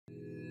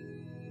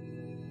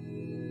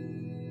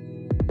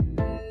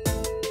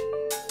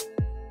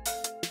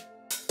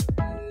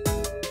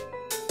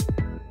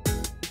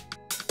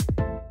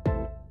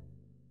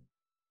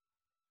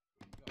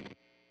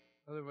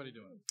everybody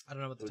doing? I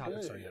don't know what the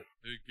topics are yet.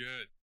 They're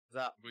good.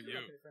 What's up? But you?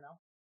 Okay for now.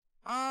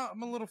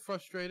 I'm a little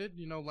frustrated.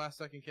 You know,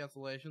 last-second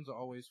cancellations are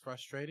always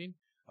frustrating.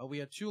 We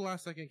had 2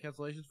 last-second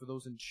cancellations for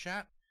those in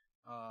chat.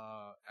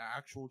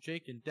 Actual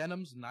Jake and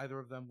Denims, neither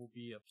of them will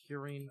be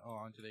appearing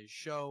on today's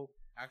show.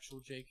 Actual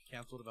Jake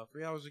canceled about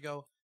 3 hours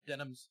ago.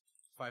 Denims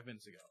 5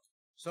 minutes ago.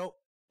 So,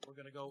 we're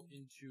going to go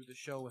into the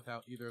show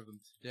without either of them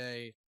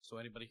today. So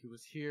anybody who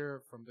was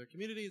here from their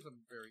communities, I'm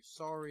very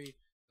sorry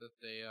that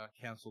they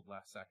canceled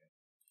last second.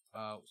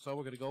 So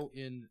we're going to go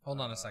in... Hold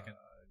on a second.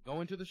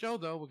 Go into the show,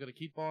 though. We're going to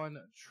keep on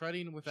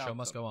treading without Show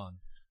must them. go on.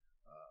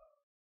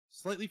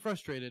 Slightly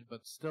frustrated,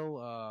 but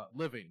still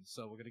living,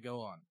 so we're going to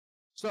go on.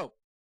 So,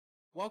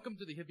 welcome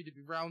to the Hippy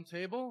Dippy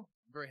Roundtable.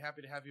 I'm very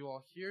happy to have you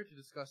all here to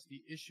discuss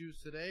the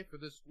issues today for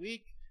this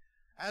week.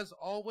 As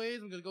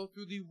always, I'm going to go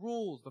through the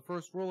rules. The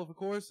first rule, of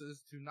course,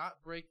 is to not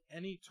break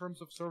any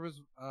terms of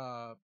service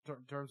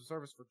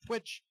for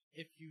Twitch.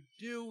 If you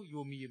do, you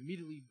will be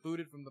immediately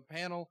booted from the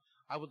panel.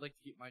 I would like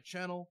to keep my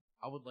channel.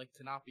 I would like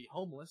to not be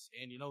homeless,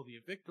 and you know the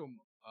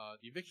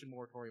eviction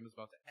moratorium is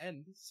about to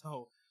end,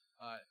 so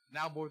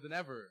now more than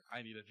ever,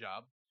 I need a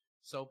job.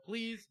 So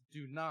please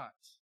do not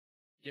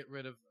get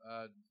rid of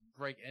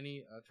break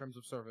any terms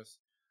of service.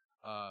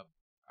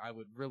 I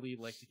would really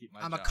like to keep my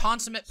job. I'm a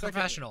consummate Secondly,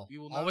 professional. we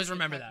will not Always be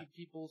remember attacking that.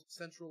 people's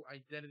central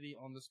identity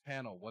on this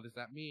panel. What does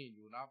that mean?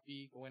 You will not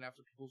be going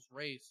after people's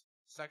race,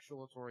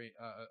 sexual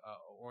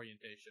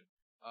orientation,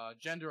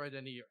 gender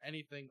identity, or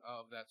anything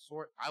of that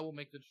sort. I will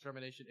make the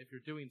determination if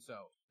you're doing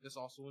so. This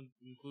also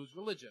includes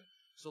religion.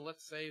 So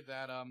let's say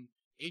that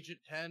Agent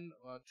 10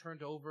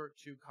 turned over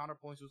to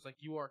Counterpoints who was like,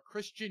 "You are a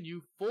Christian,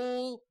 you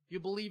fool! You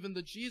believe in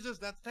the Jesus?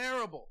 That's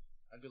terrible!"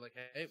 I'd be like,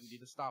 "Hey, we need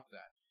to stop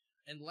that."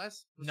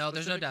 Unless No,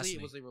 there's no specifically destiny.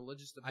 It was a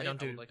religious debate. I don't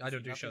do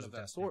nothing shows of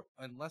that destiny. sort,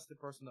 unless the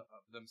person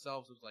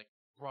themselves was like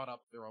brought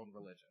up their own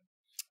religion.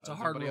 It's a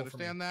hard Everybody rule for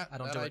me. understand that? I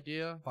don't that do it.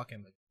 idea? Fuck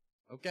him.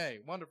 Okay,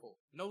 wonderful.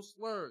 No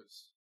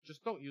slurs.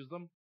 Just don't use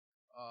them.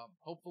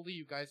 Hopefully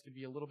you guys can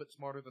be a little bit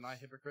smarter than I,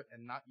 hypocrite,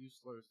 and not use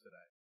slurs today.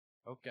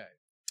 Okay.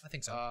 I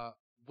think so.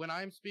 When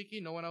I'm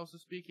speaking, no one else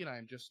is speaking. I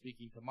am just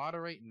speaking to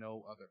moderate,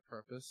 no other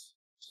purpose.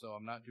 So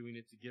I'm not doing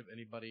it to give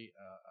anybody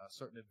a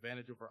certain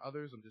advantage over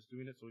others. I'm just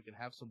doing it so we can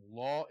have some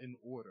law and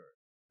order,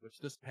 which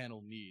this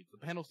panel needs. The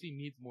panel C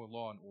needs more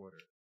law and order.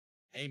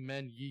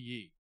 Amen, ye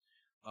ye.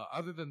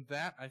 Other than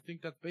that, I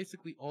think that's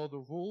basically all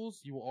the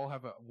rules. You will all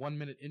have a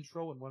 1-minute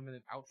intro and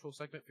 1-minute outro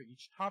segment for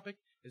each topic.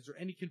 Is there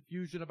any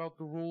confusion about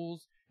the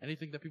rules?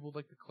 Anything that people would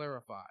like to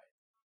clarify?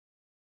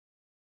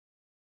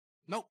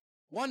 Nope.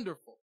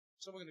 Wonderful.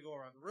 So we're going to go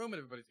around the room and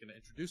everybody's going to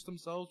introduce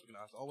themselves. We're going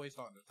to, as always,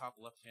 start in the top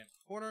left-hand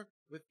corner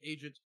with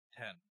Agent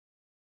 10.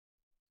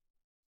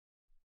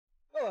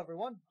 Hello,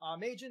 everyone.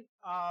 I'm Agent.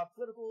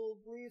 Political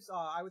beliefs.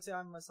 I would say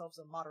I'm myself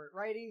a moderate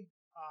righty.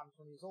 I'm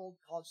 20 years old,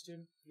 college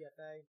student,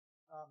 BFA,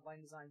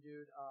 lighting design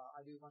dude.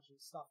 I do a bunch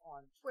of stuff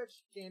on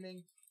Twitch,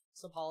 gaming,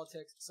 some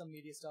politics, some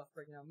media stuff,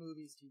 breaking down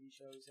movies, TV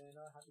shows, and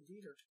happy to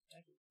be here.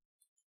 Thank you.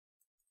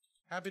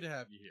 Happy to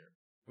have you here.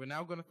 We're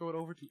now going to throw it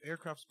over to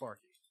Aircraft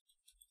Sparky.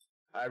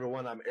 Hi,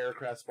 everyone. I'm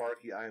Aircraft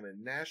Sparky. I am a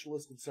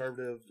nationalist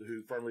conservative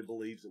who firmly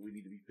believes that we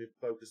need to be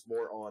focused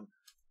more on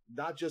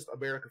not just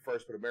America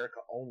first, but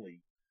America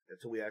only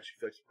until we actually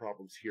fix the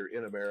problems here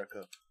in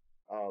America.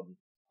 I'm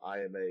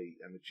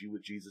a Jew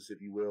with Jesus,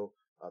 if you will,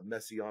 a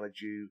Messianic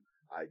Jew.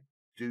 I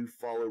do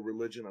follow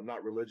religion. I'm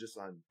not religious.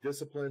 I'm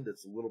disciplined.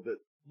 It's a little bit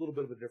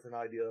of a different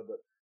idea, but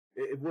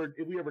if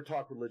we ever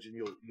talk religion,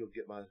 you'll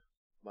get my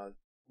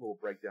little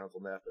breakdowns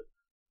on that. But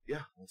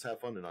yeah, let's have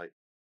fun tonight.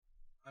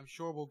 I'm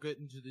sure we'll get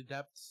into the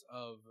depths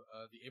of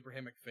the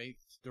Abrahamic faith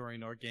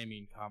during our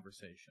gaming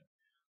conversation.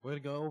 We're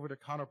going to go over to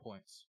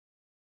Counterpoints.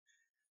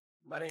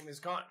 My name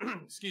is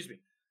Excuse me.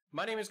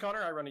 My name is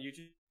Connor. I run a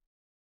YouTube.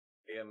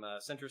 I am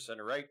center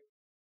right.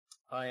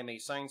 I am a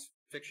science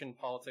fiction,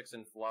 politics,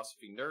 and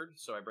philosophy nerd,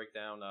 so I break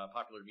down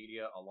popular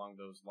media along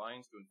those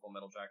lines, doing Full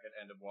Metal Jacket,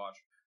 End of Watch,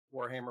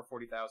 Warhammer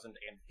 40,000,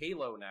 and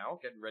Halo now.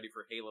 Getting ready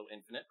for Halo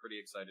Infinite. Pretty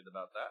excited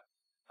about that.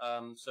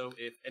 So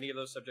if any of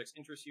those subjects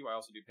interest you, I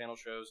also do panel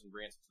shows and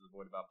rants to the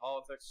void about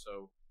politics.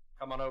 So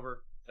come on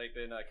over, type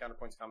in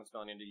Counterpoints Common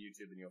Spelling into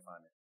YouTube, and you'll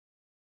find it.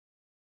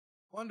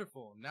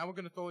 Wonderful. Now we're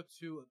going to throw it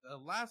to a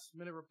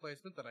last-minute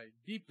replacement that I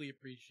deeply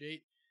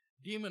appreciate,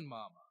 Demon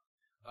Mama.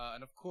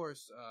 And of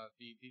course,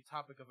 the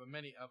topic of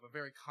a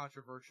very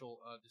controversial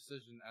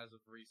decision as of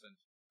recent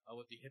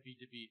with the Hippy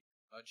Dippy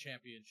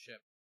championship.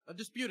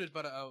 Disputed,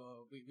 but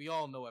we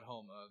all know at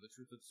home the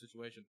truth of the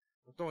situation.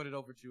 We're throwing it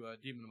over to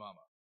Demon Mama.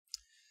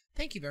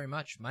 Thank you very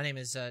much. My name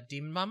is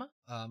Demon Mama.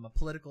 I'm a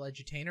political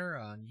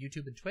edutainer on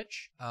YouTube and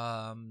Twitch.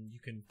 You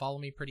can follow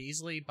me pretty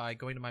easily by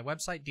going to my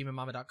website,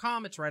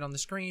 demonmama.com. It's right on the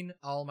screen.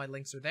 All my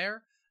links are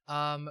there.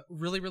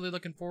 Really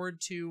looking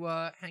forward to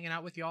hanging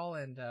out with y'all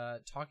and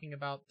talking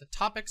about the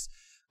topics.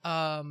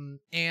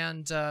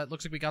 It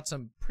looks like we got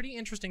some pretty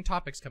interesting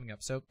topics coming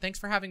up. So thanks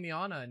for having me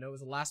on. I know it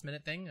was a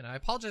last-minute thing, and I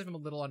apologize if I'm a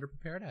little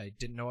underprepared. I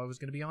didn't know I was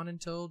going to be on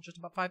until just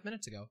about 5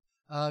 minutes ago.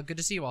 Good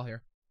to see you all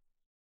here.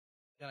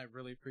 And I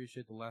really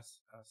appreciate the last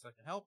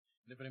second help.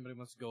 And if anybody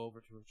wants to go over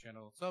to her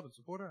channel and sub and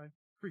support her, I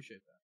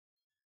Appreciate that.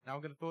 Now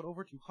I'm going to throw it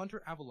over to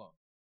Hunter Avalon.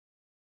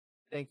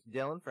 Thank you,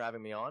 Dylan, for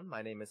having me on.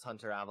 My name is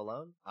Hunter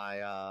Avalon.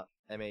 I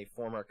am a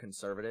former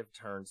conservative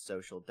turned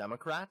social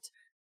democrat.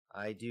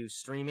 I do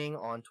streaming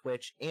on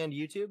Twitch and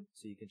YouTube,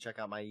 so you can check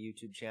out my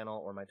YouTube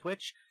channel or my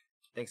Twitch.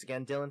 Thanks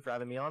again, Dylan, for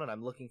having me on, and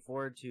I'm looking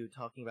forward to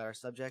talking about our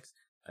subjects.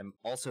 I'm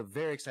also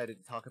very excited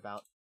to talk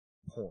about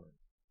porn.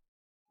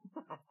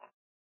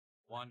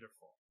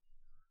 Wonderful.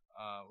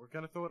 We're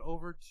going to throw it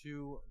over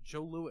to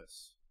Joe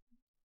Lewis.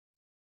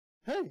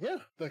 Hey, yeah,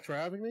 thanks for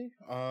having me.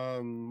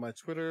 My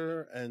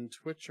Twitter and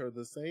Twitch are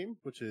the same,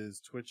 which is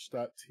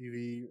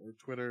twitch.tv or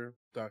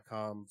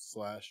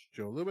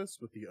twitter.com/Joe Lewis,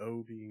 with the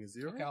O being a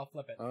 0. Okay, I'll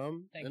flip it.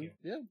 Thank you.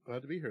 Yeah,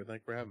 glad to be here. Thank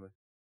you for having me.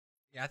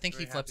 Yeah, I think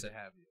Very he flips happy it.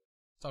 to have you.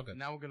 It's all good.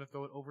 Now we're going to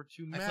throw it over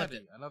to I flipped Maddie,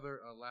 it.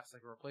 another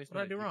last-second replacement.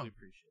 What did I do wrong? deeply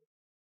appreciate.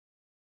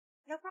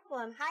 No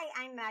problem. Hi,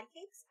 I'm Mad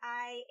Cakes.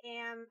 I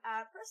am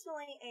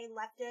personally a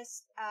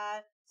leftist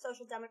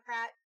social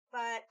democrat,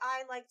 but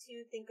I like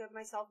to think of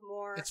myself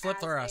more It's flipped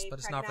as for us, a but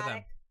it's not for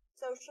them. pragmatic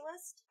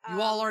socialist.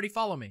 You all already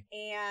follow me.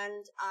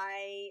 And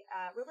I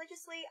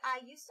religiously,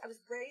 I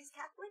was raised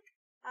Catholic.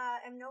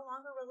 I'm no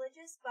longer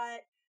religious,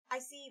 but I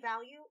see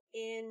value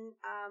in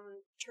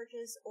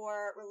churches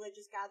or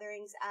religious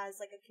gatherings as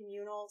like a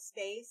communal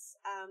space.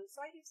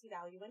 So I do see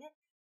value in it.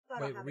 But I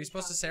don't Wait, have were we any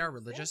supposed to strong say our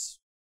feelings with it. religious?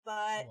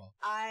 But Oh, well.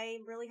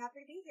 I'm really happy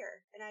to be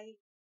here. And I'm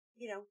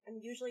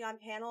usually on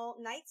panel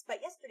nights,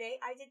 but yesterday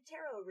I did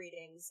tarot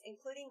readings,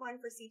 including one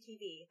for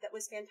CTV that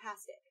was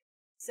fantastic.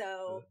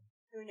 So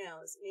who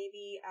knows?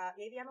 Maybe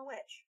I'm a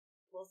witch.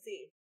 We'll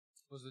see.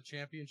 Was the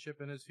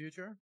championship in his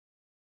future?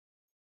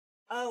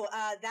 Oh,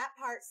 that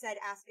part said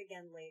ask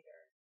again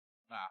later.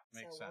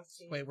 Makes So we'll sense.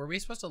 see. Wait, were we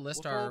supposed to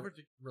list We'll go our over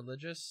to-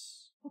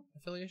 religious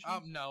affiliation?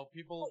 No,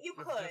 people. Well, you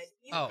have could. just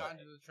You gotten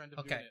could. to the trend of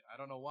Okay. doing it. I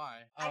don't know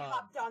why. I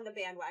hopped on the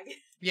bandwagon.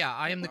 Yeah,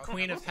 I am the Okay,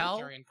 queen that's of hell.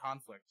 During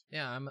conflict.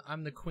 Yeah,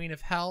 I'm the queen of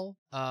hell.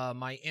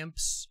 My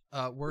imps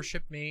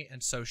worship me,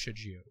 and so should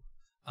you.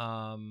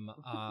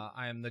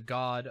 I am the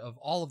god of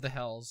all of the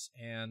hells,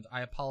 and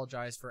I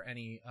apologize for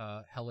any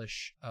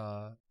hellish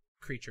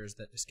creatures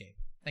that escape.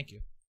 Thank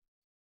you.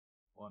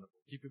 Wonderful.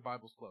 Keep your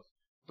Bibles close.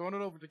 Throwing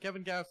it over to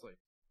Kevin Gasly.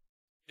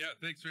 Yeah,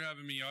 thanks for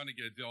having me on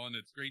again, Dylan.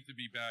 It's great to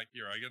be back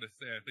here. I gotta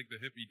say, I think the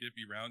Hippy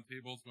Dippy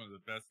Roundtable is one of the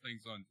best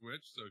things on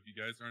Twitch, so if you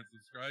guys aren't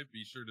subscribed,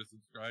 be sure to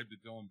subscribe to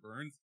Dylan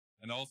Burns.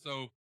 And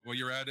also, while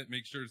you're at it,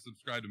 make sure to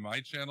subscribe to my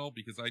channel,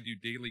 because I do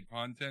daily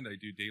content. I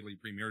do daily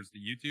premieres to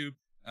YouTube.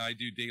 I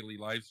do daily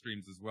live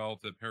streams as well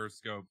to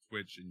Periscope,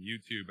 Twitch, and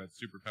YouTube at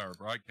Superpower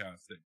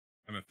Broadcasting.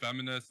 I'm a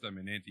feminist, I'm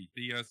an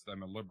anti-theist,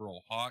 I'm a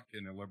liberal hawk,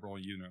 and a liberal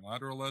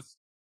unilateralist.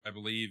 I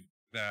believe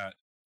that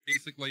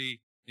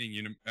basically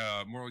in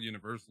moral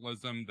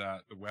universalism,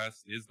 that the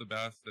West is the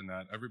best and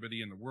that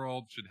everybody in the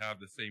world should have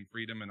the same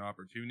freedom and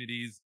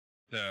opportunities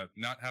to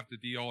not have to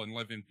deal and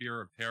live in fear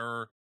of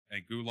terror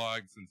and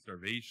gulags and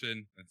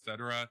starvation,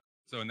 etc.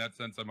 So in that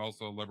sense, I'm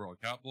also a liberal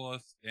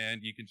capitalist,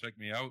 and you can check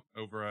me out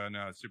over on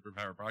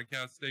Superpower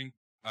Broadcasting.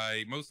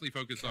 I mostly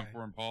focus on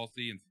foreign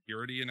policy and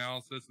security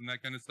analysis and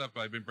that kind of stuff,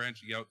 but I've been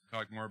branching out to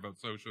talk more about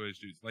social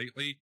issues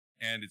lately,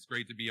 and it's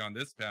great to be on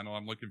this panel.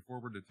 I'm looking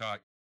forward to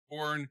talk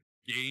porn,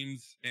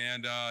 games,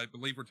 and I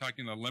believe we're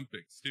talking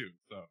Olympics too.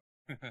 So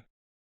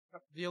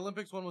The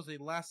Olympics one was a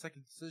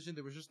last-second decision.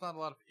 There was just not a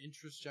lot of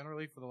interest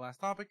generally for the last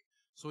topic,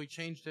 so we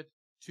changed it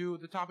to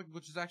the topic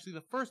which is actually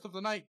the first of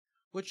the night,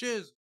 which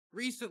is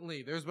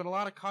recently there's been a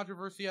lot of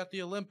controversy at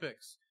the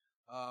Olympics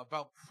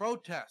about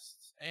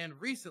protests, and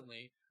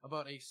recently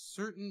about a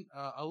certain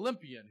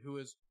Olympian who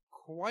is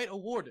quite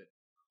awarded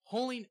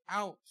pulling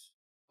out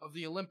of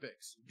the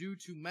Olympics due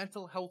to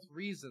mental health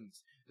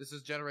reasons. This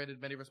has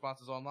generated many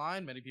responses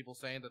online, many people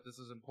saying that this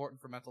is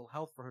important for mental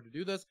health for her to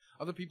do this,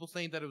 other people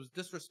saying that it was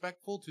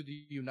disrespectful to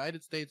the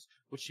United States,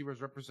 which she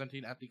was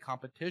representing at the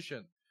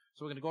competition.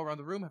 So we're going to go around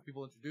the room, have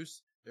people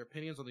introduce their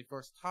opinions on the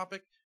first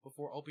topic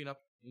before opening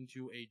up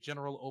into a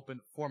general open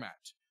format.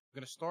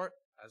 We're going to start,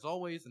 as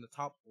always, in the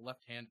top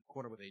left-hand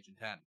corner with Agent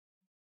 10.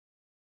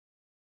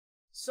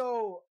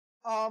 So,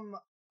 I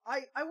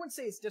wouldn't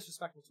say it's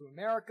disrespectful to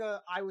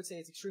America. I would say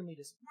it's extremely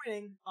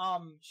disappointing.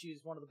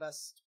 She's one of the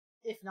best,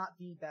 if not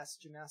the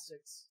best,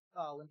 gymnastics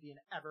Olympian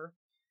ever,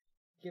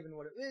 given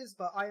what it is.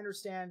 But I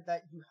understand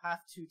that you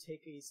have to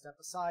take a step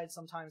aside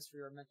sometimes for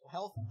your mental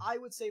health. I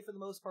would say for the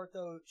most part,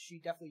 though, she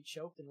definitely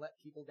choked and let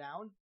people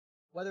down.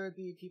 Whether it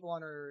be people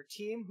on her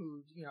team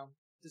who,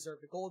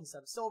 deserved the gold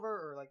instead of silver,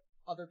 or like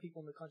other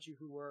people in the country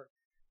who were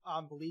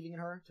believing in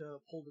her to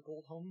pull the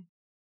gold home.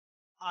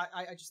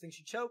 I just think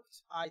she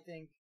choked. I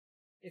think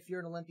if you're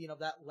an Olympian of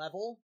that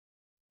level,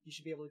 you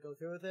should be able to go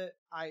through with it.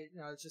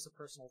 It's just a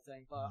personal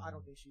thing, but I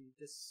don't think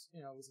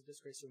was a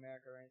disgrace to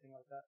America or anything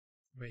like that.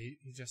 Wait,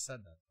 he just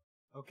said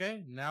that.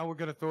 Okay, now we're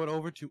going to throw it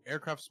over to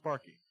Aircraft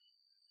Sparky.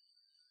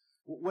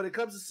 When it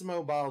comes to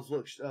Simone Biles,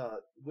 look,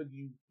 when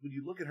you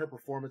look at her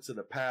performance in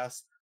the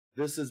past,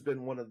 this has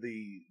been one of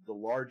the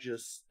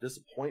largest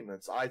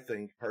disappointments, I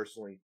think,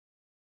 personally,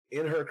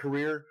 in her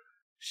career.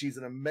 She's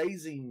an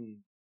amazing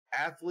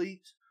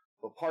athlete,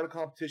 but part of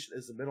competition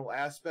is the mental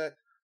aspect.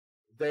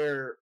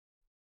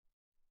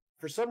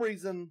 for some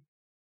reason,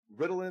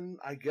 Ritalin,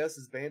 I guess,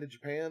 is banned in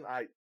Japan.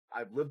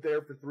 I've lived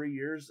there for 3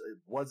 years. It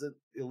wasn't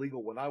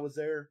illegal when I was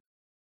there.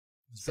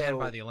 It's banned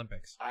by the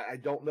Olympics. I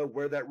don't know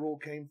where that rule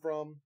came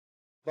from,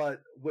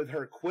 but with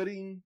her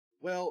quitting,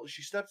 well,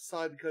 she stepped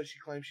aside because she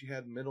claimed she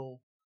had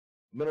mental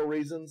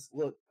reasons.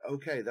 Look,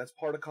 okay, that's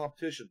part of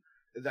competition.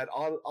 That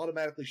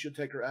automatically should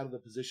take her out of the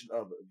position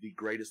of the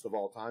greatest of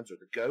all times, or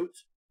the GOAT,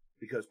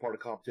 because part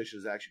of competition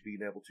is actually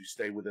being able to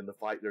stay within the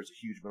fight. There's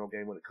a huge mental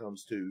game when it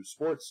comes to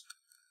sports.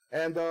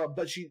 And, but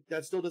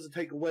that still doesn't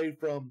take away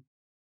from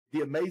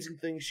the amazing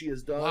things she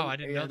has done. Wow, I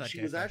didn't know that.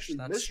 She was actually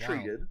That's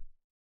mistreated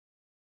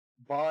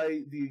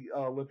by the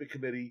Olympic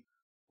Committee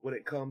when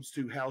it comes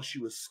to how she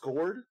was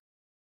scored,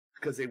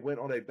 because they went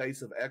on a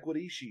base of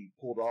equity. She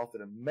pulled off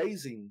an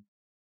amazing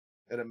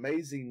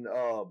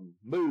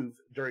move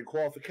during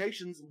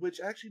qualifications, which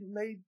actually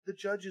made the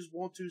judges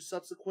want to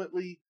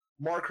subsequently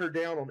mark her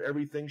down on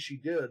everything she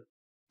did.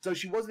 So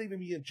she wasn't even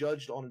being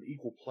judged on an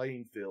equal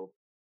playing field.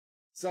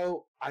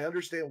 So I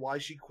understand why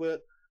she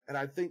quit, and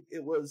I think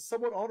it was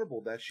somewhat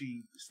honorable that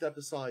she stepped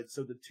aside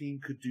so the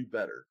team could do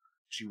better.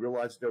 She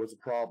realized there was a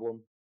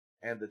problem,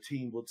 and the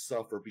team would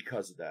suffer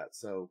because of that.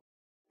 So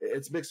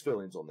it's mixed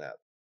feelings on that.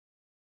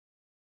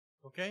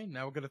 Okay,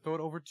 now we're going to throw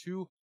it over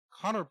to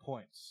Connor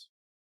Points.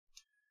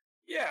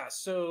 Yeah,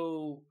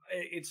 so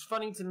it's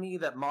funny to me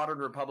that modern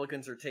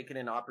Republicans are taking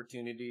an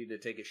opportunity to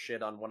take a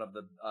shit on one of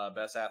the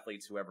best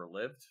athletes who ever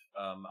lived.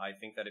 I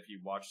think that if you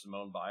watch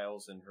Simone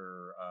Biles and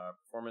her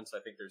performance, I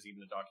think there's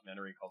even a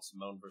documentary called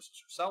Simone versus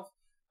Herself.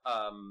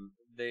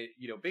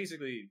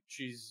 Basically,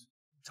 she's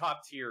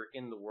top tier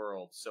in the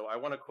world. So I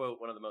want to quote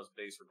one of the most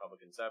base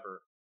Republicans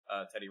ever,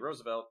 Teddy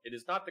Roosevelt. "It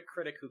is not the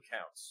critic who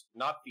counts,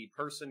 not the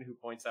person who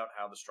points out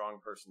how the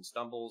strong person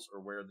stumbles or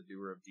where the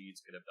doer of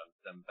deeds could have done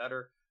them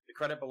better. The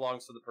credit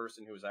belongs to the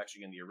person who is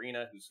actually in the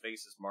arena, whose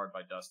face is marred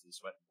by dust and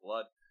sweat and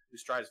blood, who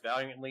strives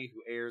valiantly,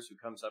 who errs, who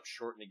comes up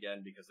short and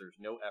again because there's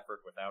no effort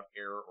without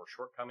error or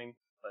shortcoming,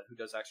 but who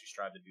does actually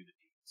strive to do the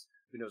deeds,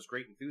 who knows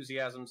great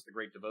enthusiasms, the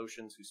great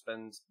devotions, who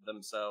spends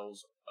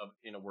themselves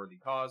in a worthy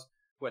cause,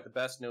 who at the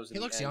best knows in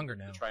the end younger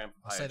now. the triumph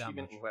of high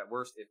achievement, and who at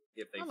worst,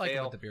 if they like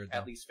fail, the beard,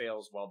 at least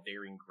fails while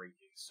daring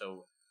greatly.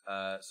 So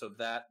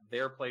that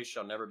their place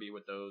shall never be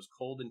with those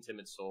cold and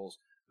timid souls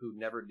who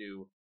never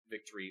knew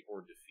victory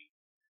or defeat."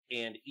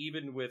 And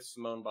even with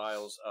Simone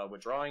Biles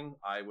withdrawing,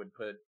 I would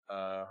put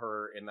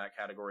her in that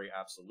category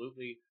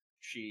absolutely.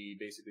 She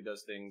basically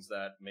does things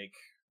that make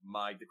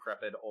my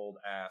decrepit old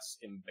ass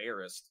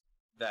embarrassed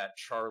that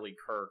Charlie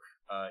Kirk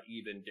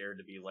even dared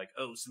to be like,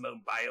 "Oh,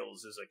 Simone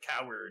Biles is a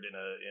coward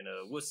and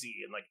a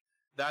wussy," and like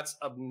that's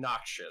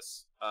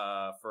obnoxious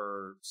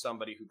for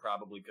somebody who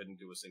probably couldn't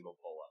do a single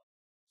pull-up.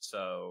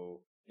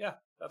 So yeah,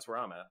 that's where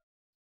I'm at.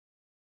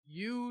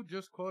 You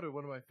just quoted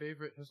one of my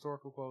favorite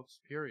historical quotes,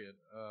 period.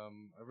 I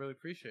really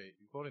appreciate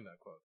you quoting that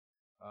quote,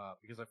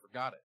 because I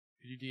forgot it.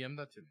 Could you DM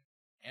that to me?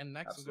 And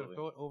next, Absolutely. I'm going to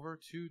throw it over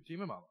to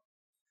Demon Mama.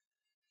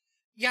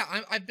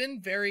 Yeah, I've been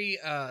very,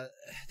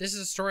 this is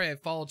a story I've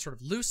followed sort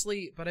of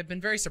loosely, but I've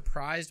been very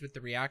surprised with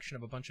the reaction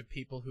of a bunch of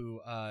people who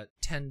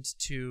tend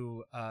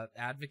to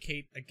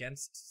advocate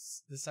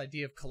against this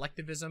idea of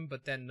collectivism,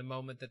 but then the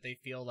moment that they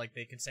feel like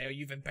they can say, "Oh,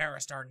 you've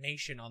embarrassed our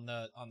nation on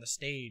the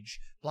stage,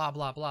 blah,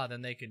 blah, blah,"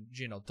 then they can,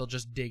 they'll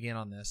just dig in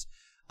on this.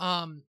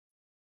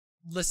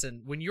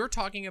 Listen, when you're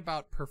talking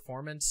about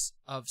performance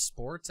of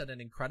sports at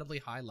an incredibly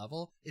high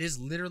level, it is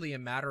literally a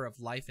matter of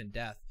life and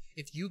death.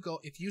 If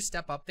you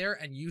step up there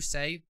and you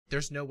say,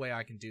 "There's no way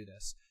I can do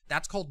this,"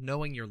 that's called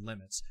knowing your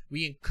limits.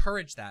 We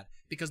encourage that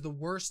because the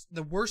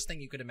worst thing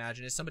you could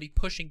imagine is somebody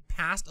pushing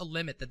past a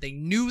limit that they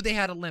knew they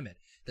had a limit,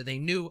 that they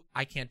knew,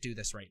 "I can't do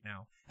this right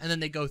now." And then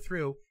they go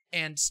through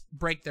and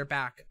break their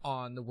back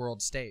on the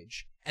world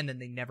stage, and then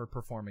they never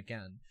perform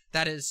again.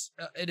 That is,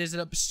 it is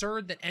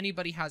absurd that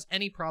anybody has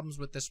any problems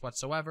with this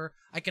whatsoever.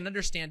 I can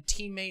understand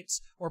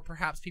teammates or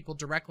perhaps people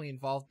directly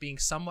involved being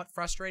somewhat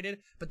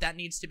frustrated, but that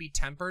needs to be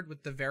tempered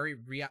with the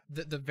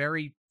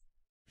very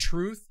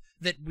truth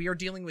that we are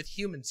dealing with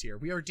humans here.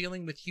 We are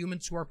dealing with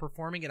humans who are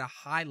performing at a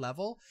high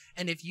level,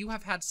 and if you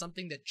have had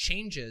something that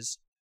changes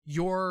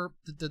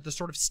the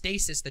sort of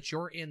stasis that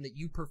you're in, that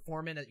you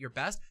perform in at your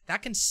best,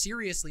 that can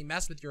seriously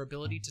mess with your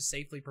ability to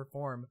safely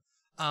perform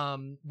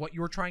what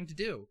you're trying to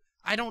do.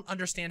 I don't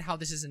understand how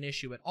this is an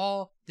issue at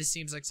all. This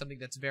seems like something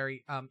that's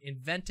very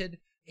invented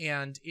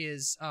and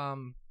is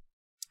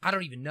I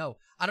don't even know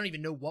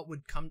what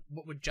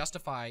would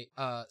justify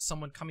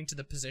someone coming to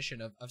the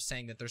position of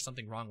saying that there's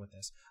something wrong with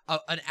this.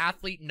 An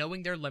athlete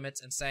knowing their limits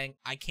and saying,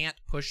 "I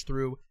can't push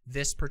through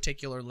this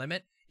particular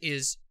limit,"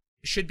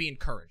 should be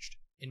encouraged,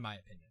 in my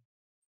opinion.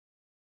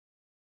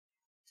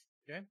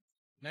 Okay.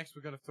 Next,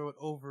 we're going to throw it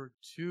over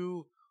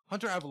to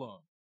Hunter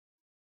Avalon.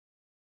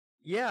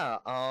 Yeah,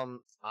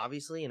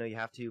 obviously, you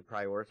have to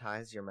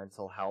prioritize your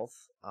mental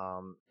health.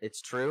 It's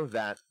true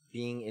that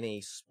being in a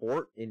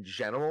sport in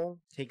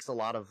general takes a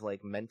lot of,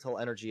 mental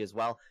energy as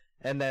well.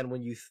 And then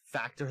when you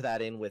factor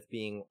that in with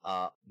being,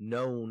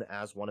 known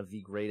as one of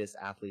the greatest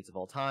athletes of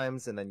all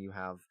times, and then you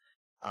have,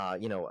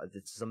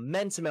 this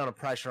immense amount of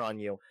pressure on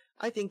you,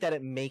 I think that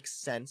it makes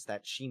sense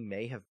that she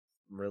may have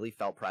really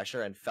felt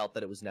pressure and felt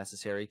that it was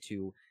necessary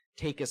to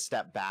take a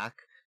step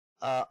back.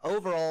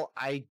 Overall,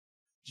 I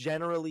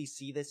generally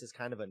see this as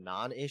kind of a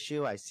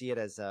non-issue. I see it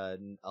as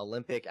an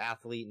Olympic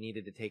athlete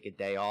needed to take a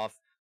day off.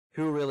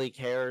 Who really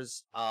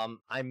cares? I'm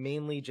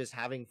mainly just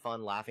having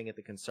fun laughing at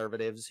the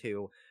conservatives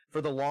who,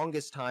 for the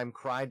longest time,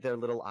 cried their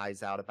little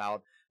eyes out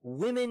about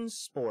women's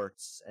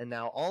sports. And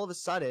now all of a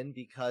sudden,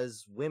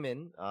 because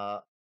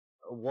a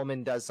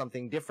woman does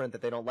something different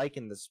that they don't like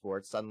in the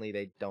sport, suddenly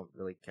they don't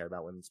really care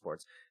about women's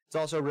sports. It's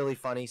also really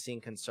funny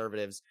seeing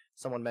conservatives,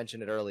 someone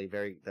mentioned it early,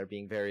 they're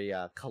being very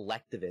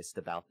collectivist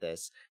about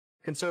this.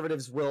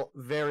 Conservatives will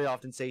very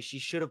often say she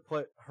should have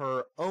put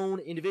her own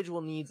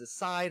individual needs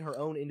aside, her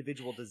own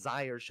individual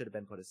desires should have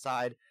been put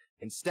aside.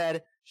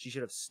 Instead, she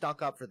should have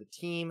stuck up for the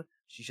team,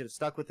 she should have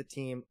stuck with the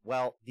team.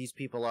 Well, these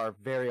people are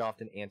very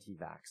often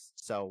anti-vax.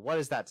 So what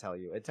does that tell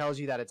you? It tells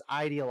you that it's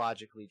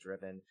ideologically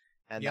driven,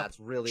 and that's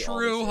really all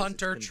true, this is.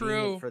 Hunter, It's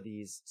convenient true. for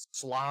these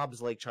slobs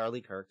like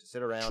Charlie Kirk to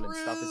sit around and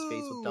stuff his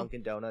face with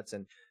Dunkin' Donuts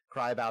and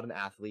cry about an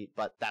athlete,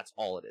 but that's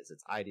all it is.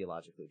 It's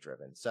ideologically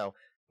driven. So,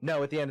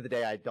 no, at the end of the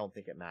day, I don't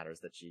think it matters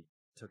that she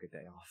took a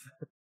day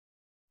off.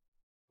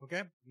 Okay,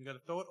 I'm gonna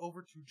throw it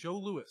over to Joe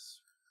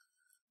Lewis.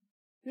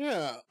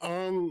 Yeah,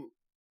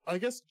 I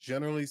guess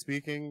generally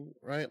speaking,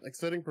 right, like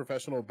setting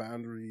professional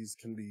boundaries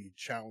can be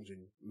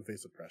challenging in the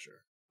face of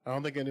pressure. I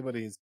don't think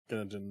anybody's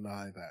gonna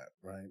deny that,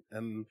 right?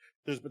 And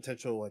there's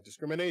potential like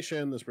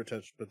discrimination, there's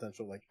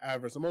potential like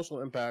adverse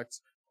emotional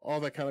impacts, all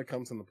that kind of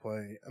comes into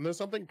play. And there's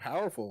something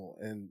powerful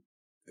in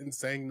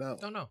saying no.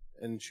 Don't know.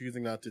 And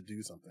choosing not to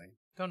do something.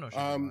 Don't know.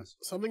 Shane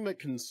Something that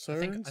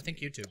concerns I think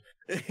YouTube.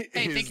 Hey,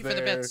 thank you for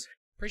the bits.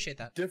 Appreciate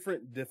that.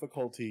 Different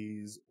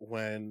difficulties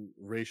when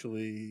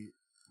racially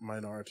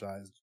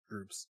minoritized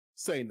groups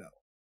say no,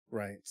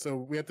 right? So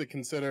we have to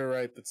consider,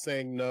 right, that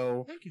saying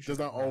no does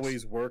not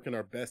always work in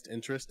our best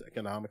interest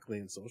economically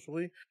and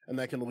socially, and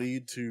that can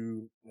lead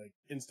to like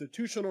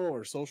institutional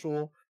or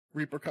social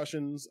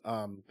repercussions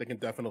that can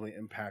definitely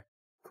impact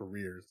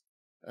careers.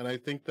 And I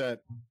think that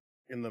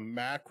in the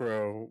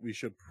macro, we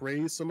should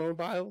praise Simone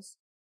Biles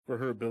for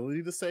her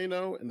ability to say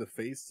no in the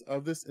face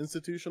of this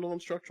institutional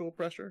and structural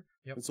pressure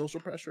and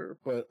social pressure.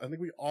 But I think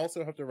we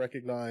also have to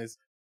recognize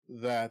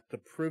that the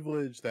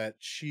privilege that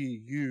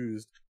she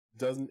used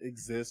doesn't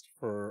exist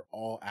for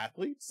all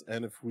athletes.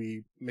 And if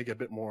we make it a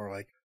bit more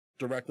like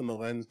direct on the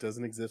lens,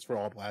 doesn't exist for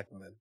all black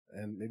women.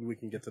 And maybe we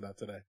can get to that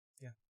today.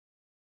 Yeah.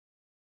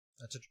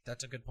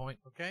 That's a good point.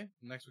 Okay,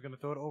 next we're gonna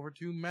throw it over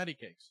to Maddie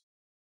Cakes.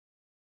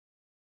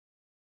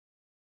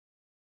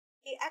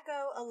 I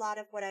echo a lot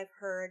of what I've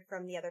heard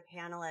from the other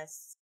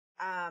panelists.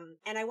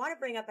 And I want to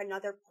bring up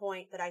another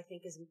point that I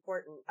think is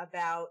important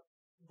about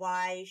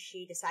why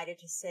she decided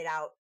to sit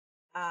out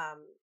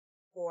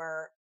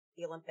for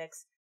the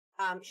Olympics.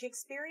 She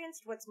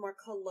experienced what's more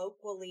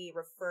colloquially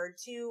referred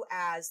to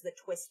as the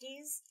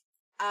twisties.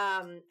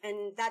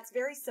 And that's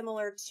very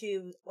similar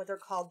to what they're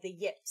called the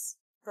yips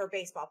for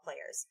baseball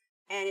players.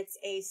 And it's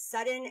a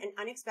sudden and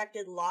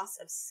unexpected loss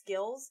of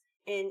skills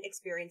in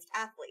experienced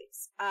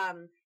athletes.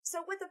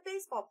 So with a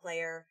baseball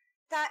player,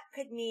 that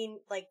could mean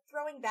like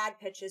throwing bad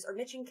pitches or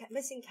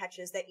missing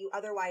catches that you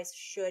otherwise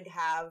should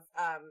have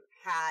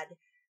had.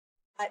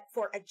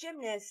 For a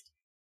gymnast,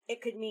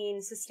 it could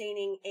mean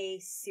sustaining a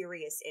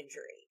serious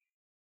injury.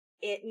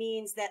 It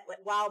means that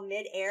while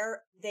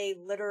mid-air, they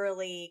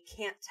literally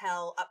can't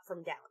tell up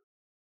from down.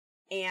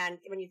 And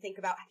when you think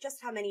about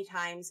just how many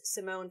times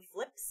Simone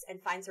flips and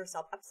finds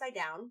herself upside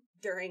down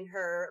during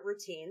her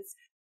routines,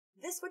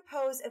 this would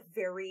pose a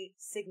very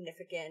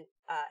significant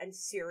and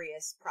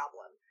serious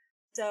problem.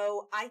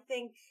 So I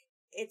think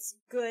it's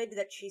good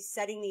that she's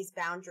setting these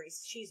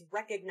boundaries. She's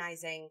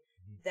recognizing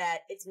that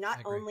it's not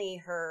only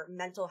her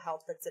mental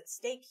health that's at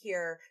stake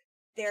here.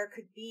 There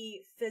could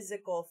be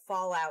physical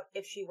fallout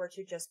if she were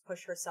to just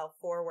push herself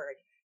forward.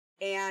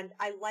 And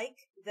I like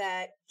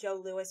that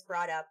Joe Lewis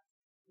brought up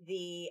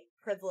the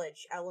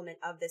privilege element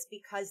of this,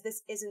 because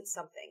this isn't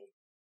something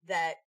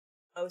that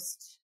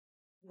most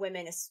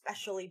women,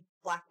 especially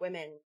black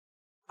women,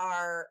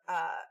 are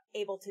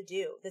able to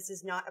do. This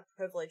is not a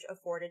privilege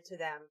afforded to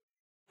them.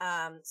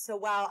 So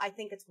while I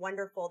think it's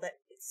wonderful that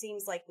it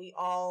seems like we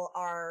all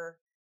are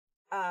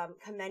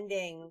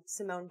commending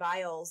Simone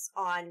Biles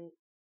on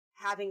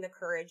having the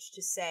courage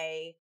to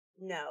say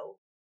no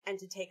and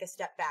to take a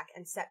step back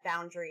and set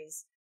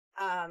boundaries,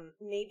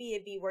 maybe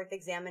it'd be worth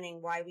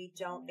examining why we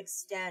don't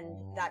extend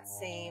that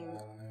same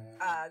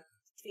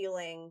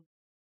feeling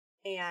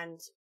and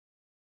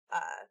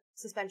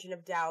suspension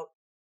of doubt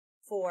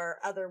for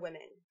other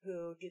women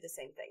who do the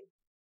same thing.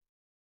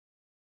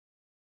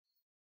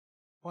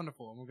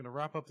 Wonderful. And we're going to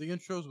wrap up the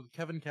intros with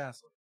Kevin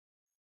Castle.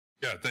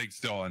 Yeah, thanks,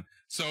 Dylan.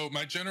 So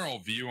my general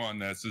view on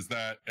this is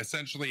that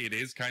essentially it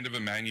is kind of a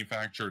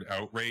manufactured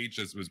outrage,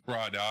 as was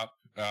brought up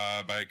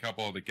by a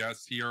couple of the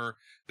guests here,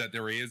 that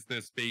there is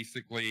this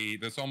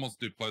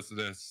almost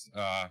duplicitous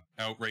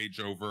outrage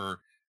over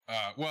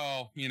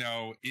well,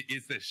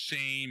 is this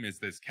shame? Is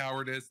this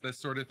cowardice? This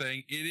sort of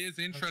thing. It is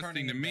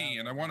interesting to me,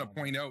 and I want to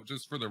point out,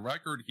 just for the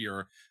record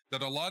here,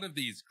 that a lot of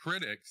these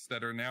critics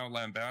that are now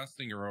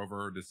lambasting her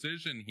over her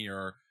decision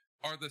here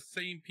are the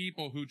same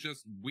people who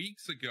just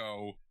weeks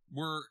ago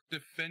were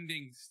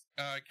defending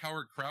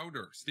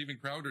Stephen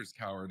Crowder's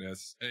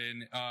cowardice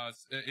in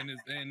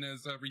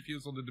his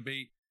refusal to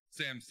debate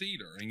Sam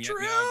Cedar, and yet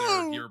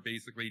now they're here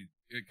basically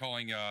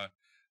calling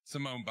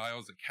Simone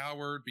Biles a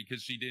coward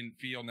because she didn't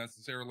feel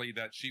necessarily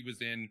that she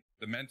was in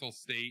the mental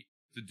state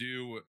to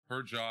do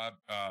her job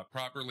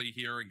properly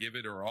here and give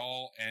it her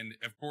all. And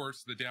of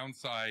course, the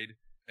downside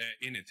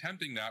in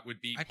attempting that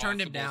would be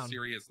possible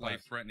serious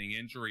life-threatening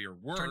injury or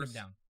worse. Turned him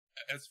down.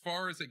 As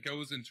far as it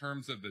goes in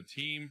terms of the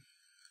team,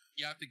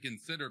 you have to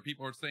consider,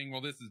 people are saying,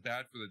 well, this is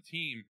bad for the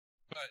team,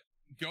 but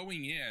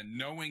going in,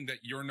 knowing that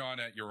you're not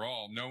at your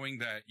all, knowing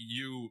that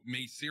you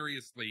may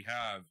seriously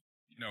have,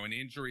 an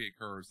injury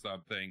occur or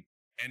something,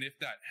 and if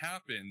that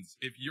happens,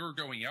 if you're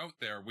going out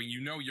there when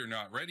you know you're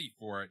not ready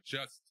for it,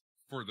 just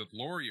for the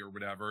glory or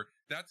whatever,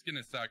 that's going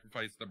to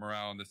sacrifice the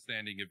morale and the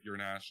standing of your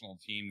national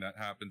team that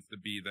happens to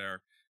be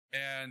there.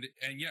 And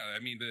yeah,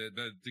 I mean,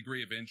 the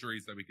degree of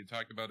injuries that we could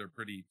talk about are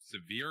pretty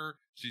severe.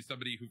 She's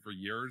somebody who for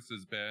years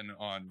has been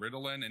on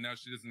Ritalin, and now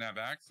she doesn't have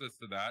access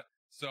to that.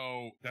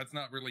 So that's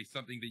not really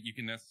something that you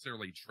can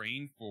necessarily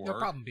train for. No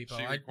problem, people.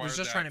 I was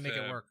just trying to make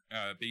it work.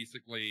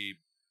 Basically,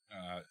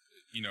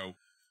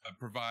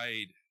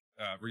 provide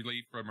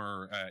relief from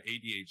her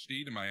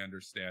ADHD, to my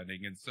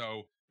understanding. And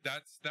so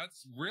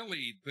that's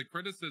really the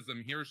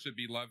criticism here should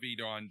be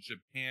levied on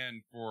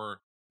Japan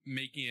for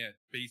making it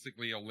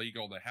basically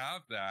illegal to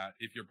have that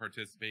if you're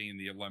participating in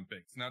the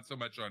Olympics. Not so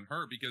much on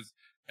her, because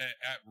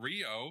at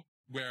Rio,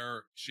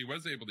 where she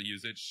was able to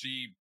use it,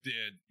 she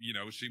did,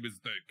 she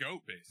was the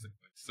GOAT basically.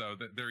 So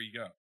there you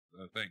go.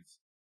 Thanks.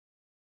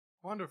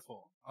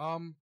 Wonderful.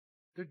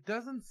 There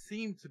doesn't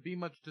seem to be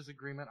much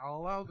disagreement. I'll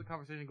allow the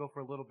conversation to go for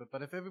a little bit,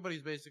 but if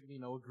everybody's basically,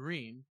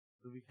 agreeing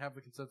that we have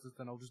a consensus,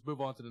 then I'll just move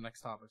on to the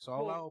next topic. So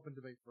I'll allow open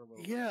debate for a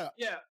little bit.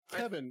 Yeah.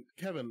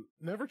 Kevin,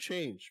 never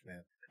change,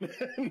 man.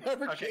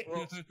 Never change.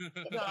 Well,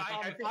 no,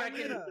 I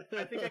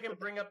think I can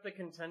bring up the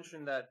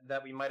contention that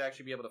we might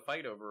actually be able to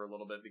fight over a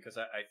little bit, because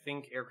I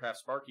think Aircraft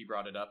Sparky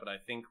brought it up, and I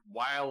think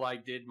while I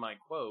did my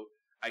quote,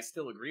 I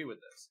still agree with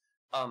this.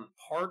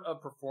 Part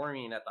of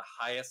performing at the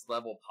highest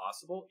level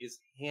possible is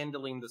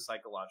handling the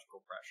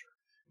psychological pressure.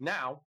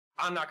 Now,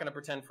 I'm not going to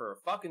pretend for a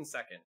fucking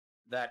second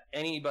that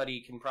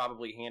anybody can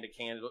probably hand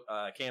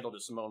a candle to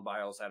Simone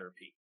Biles at her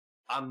peak.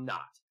 I'm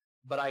not.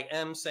 But I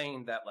am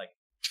saying that,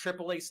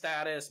 AAA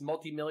status,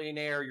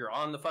 multimillionaire, you're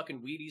on the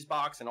fucking Wheaties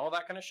box and all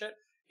that kind of shit.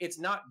 It's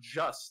not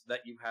just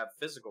that you have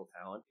physical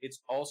talent. It's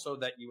also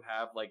that you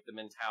have, the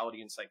mentality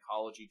and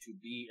psychology to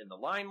be in the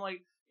limelight,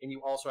 and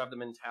you also have the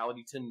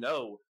mentality to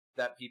know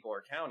that people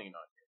are counting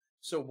on you.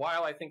 So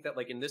while I think that,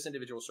 in this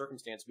individual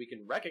circumstance, we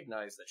can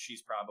recognize that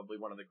she's probably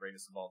one of the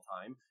greatest of all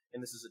time,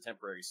 and this is a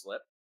temporary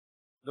slip,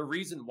 the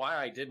reason why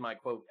I did my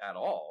quote at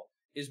all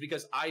is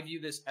because I view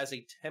this as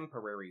a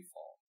temporary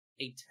fall,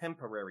 a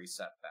temporary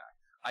setback.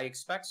 I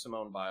expect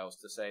Simone Biles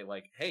to say,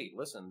 hey,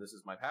 listen, this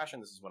is my passion.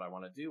 This is what I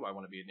want to do. I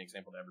want to be an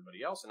example to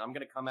everybody else, and I'm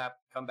going to come back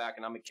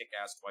and I'm going to kick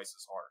ass twice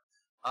as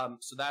hard.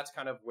 So that's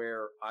kind of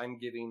where I'm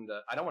giving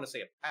I don't want to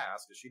say a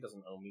pass because she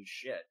doesn't owe me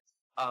shit.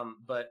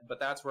 But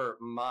that's where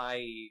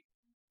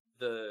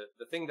the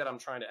thing that I'm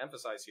trying to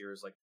emphasize here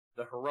is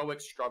the heroic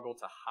struggle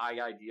to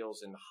high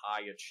ideals and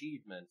high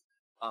achievement.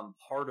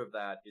 Part of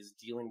that is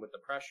dealing with the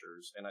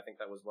pressures, and I think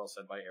that was well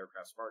said by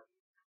Aircraft Sparky.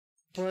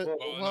 But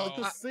at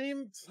the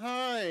same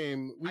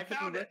time, we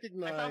can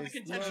recognize. I found the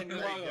contention.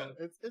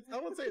 I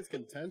wouldn't say it's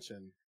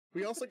contention.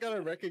 We also got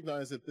to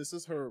recognize that this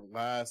is her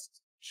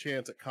last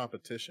chance at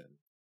competition,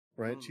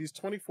 right? She's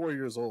 24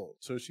 years old,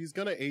 so she's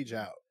gonna age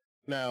out.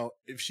 Now,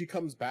 if she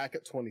comes back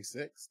at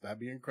 26, that'd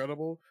be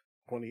incredible.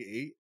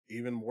 28,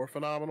 even more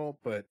phenomenal.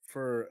 But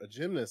for a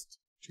gymnast,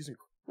 she's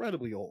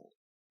incredibly old.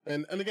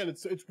 And again,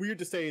 it's weird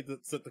to say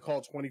that to call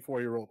a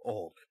 24-year-old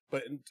old,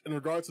 but in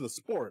regards to the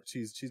sport,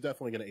 she's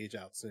definitely going to age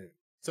out soon.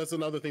 So that's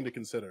another thing to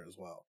consider as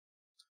well.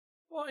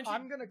 Well,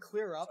 I'm going to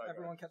clear up.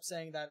 Everyone kept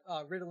saying that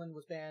Ritalin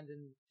was banned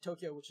in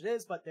Tokyo, which it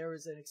is, but there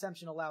was an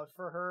exemption allowed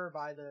for her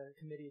by the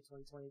committee of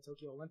 2020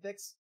 Tokyo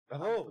Olympics.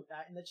 I'll put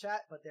that in the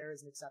chat, but there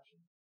is an exception.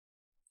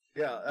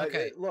 Yeah.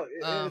 Okay. Look,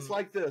 it's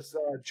like this.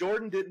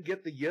 Jordan didn't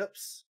get the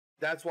yips.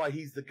 That's why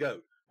he's the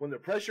GOAT. When the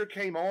pressure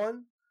came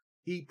on,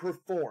 he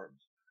performed.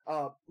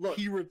 Look,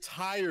 he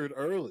retired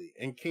early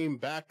and came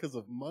back because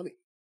of money.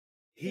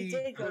 He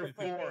did go to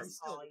play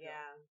baseball, yeah.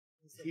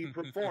 He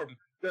performed.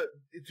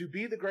 To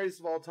be the greatest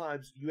of all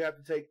times, you have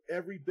to take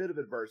every bit of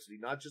adversity,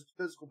 not just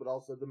the physical, but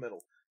also the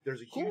mental.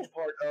 There's a huge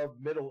part of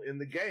mental in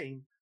the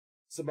game.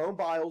 Simone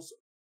Biles,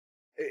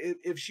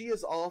 if she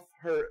is off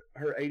her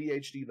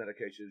ADHD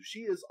medication, if she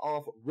is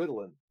off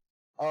Ritalin,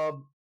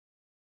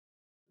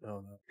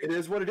 it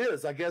is what it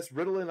is. I guess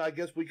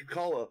Ritalin, we could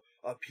call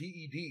a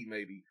PED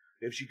maybe.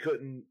 If she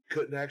couldn't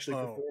actually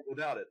perform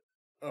without it.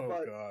 Oh,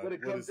 but God. when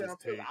it comes down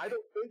to it, I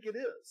don't think it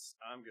is.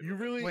 I'm good. You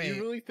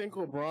really think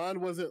LeBron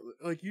wasn't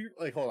like you?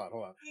 Like, hold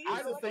on.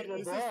 I don't think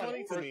This is LeBron,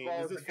 funny to first me. of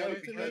all, This is is a funny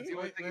goat to because me. the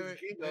only thing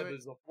he's king of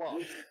is the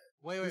flop.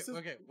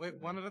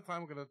 Wait, one at a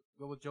time. We're gonna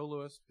go with Joe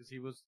Lewis because he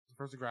was the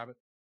first to grab it.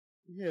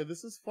 Yeah,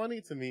 this is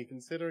funny to me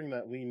considering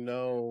that we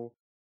know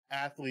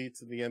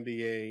athletes in the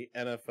NBA,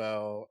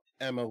 NFL,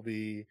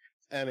 MLB,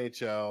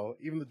 NHL,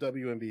 even the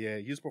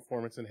WNBA use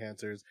performance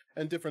enhancers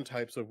and different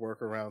types of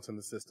workarounds in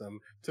the system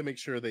to make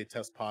sure they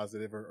test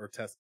positive or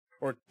test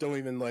or don't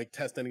even like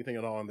test anything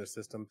at all in their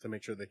system to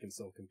make sure they can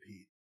still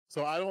compete.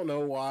 So I don't know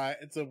why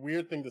it's a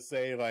weird thing to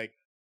say. Like,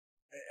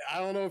 I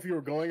don't know if you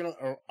were going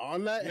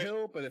on that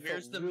hill, but it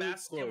where's felt the really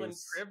masculine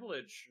close.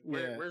 privilege?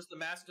 Yeah. Where's the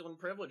masculine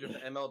privilege of the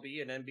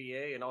MLB and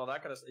NBA and all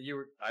that kind of stuff?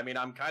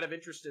 I'm kind of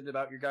interested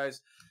about your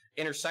guys'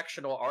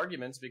 intersectional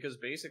arguments because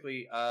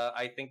basically,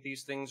 I think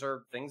these things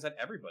are things that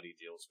everybody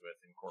deals with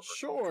in corporate.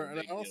 Sure,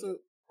 culture.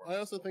 and I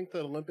also think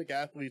that Olympic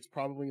athletes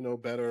probably know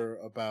better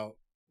about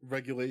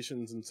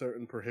regulations and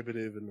certain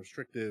prohibitive and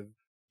restrictive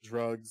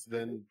drugs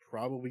than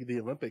probably the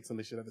Olympics, and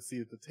they should have a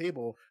seat at the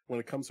table when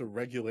it comes to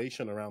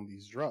regulation around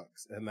these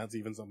drugs. And that's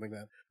even something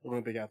that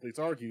Olympic athletes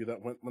argue, that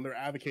when they're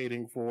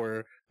advocating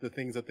for the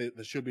things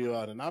that should be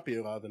allowed and not be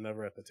allowed, they're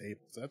never at the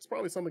table. So that's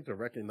probably something to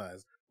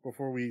recognize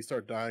before we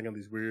start dying on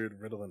these weird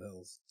Ritalin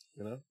hills,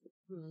 you know?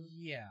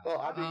 Yeah. Well,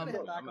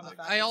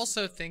 I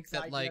also think the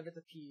that, idea like, of it,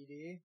 the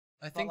PED.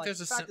 I think But, like, there's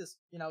the fact is,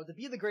 to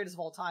be the greatest of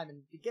all time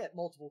and to get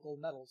multiple gold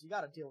medals, you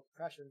got to deal with the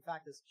pressure. The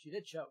fact is, she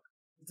did choke.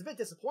 It's a bit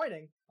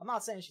disappointing. I'm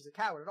not saying she's a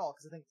coward at all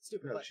because I think it's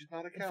stupid. No, but she's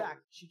not a in coward.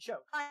 fact, she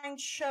choked. Find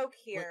choke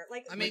here.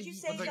 Like, I mean, would you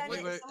say wait, then wait,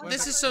 if wait, someone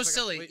this is suffered- so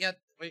silly. Yeah,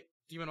 Wait,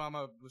 Demon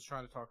Mama was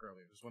trying to talk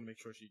earlier. Just want to make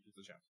sure she gets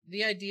a chance.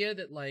 the idea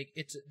that like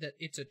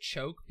it's a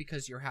choke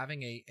because you're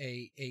having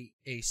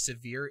a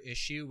severe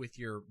issue with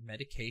your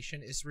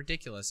medication is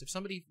ridiculous. If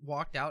somebody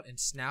walked out and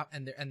snapped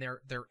and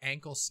their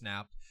ankle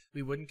snapped,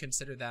 we wouldn't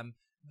consider them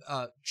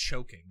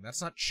choking.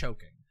 That's not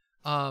choking.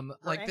 Her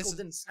Like ankle this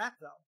didn't snap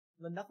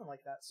though. Nothing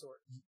like that sort.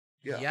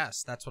 Yeah.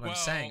 Yes, that's what I'm Well,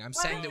 saying. I'm Let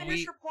saying me that finish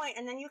we your point,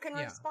 and then you can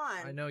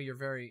respond. I know you're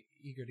very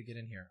eager to get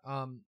in here.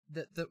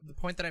 The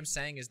point that I'm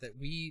saying is that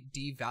we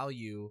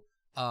devalue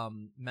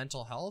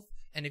mental health,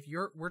 and if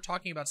we're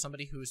talking about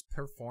somebody who's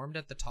performed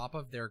at the top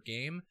of their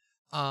game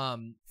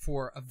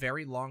for a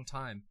very long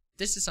time.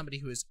 This is somebody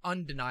who has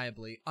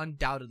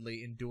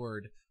undoubtedly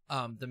endured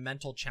the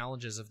mental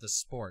challenges of the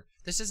sport.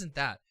 This isn't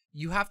that.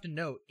 You have to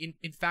know,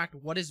 in fact,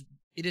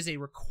 it is a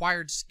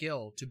required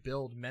skill to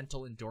build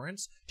mental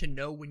endurance, to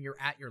know when you're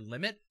at your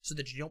limit so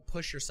that you don't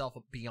push yourself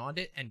beyond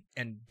it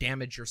and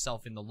damage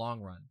yourself in the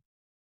long run.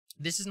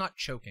 This is not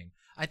choking.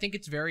 I think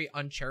it's very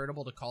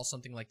uncharitable to call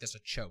something like this a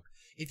choke.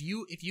 If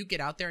you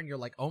get out there and you're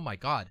like, oh my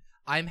God,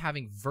 I'm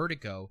having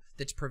vertigo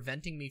that's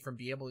preventing me from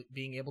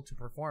being able to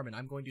perform, and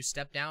I'm going to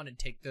step down and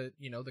take the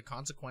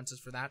consequences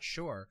for that,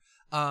 sure.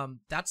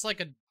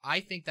 I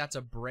think that's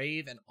a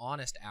brave and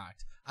honest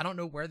act. I don't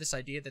know where this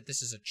idea that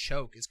this is a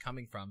choke is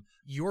coming from.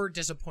 You're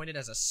disappointed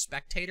as a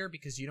spectator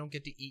because you don't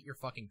get to eat your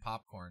fucking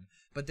popcorn.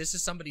 But this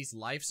is somebody's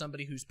life,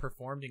 somebody who's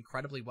performed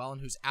incredibly well and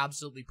who's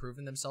absolutely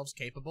proven themselves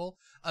capable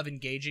of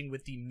engaging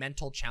with the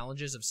mental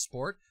challenges of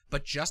sport,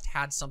 but just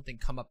had something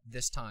come up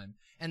this time.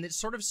 And it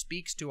sort of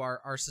speaks to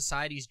our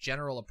society's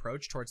general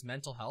approach towards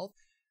mental health.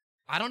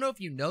 I don't know if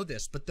you know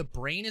this, but the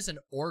brain is an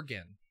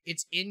organ.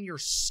 It's in your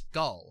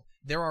skull.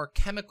 There are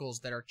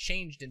chemicals that are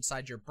changed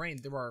inside your brain.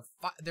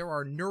 There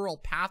are neural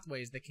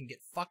pathways that can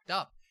get fucked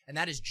up, and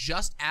that is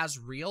just as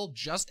real,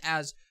 just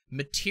as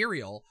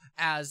material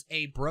as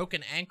a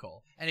broken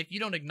ankle. And if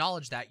you don't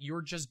acknowledge that,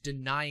 you're just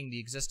denying the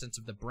existence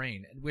of the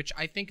brain, which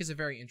I think is a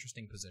very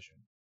interesting position.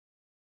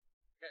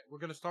 Okay, we're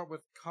gonna start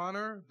with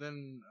Connor,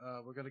 then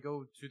we're gonna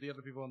go to the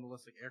other people on the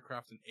list, like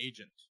aircraft and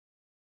agent.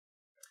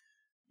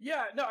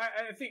 Yeah, no,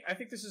 I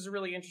think this is a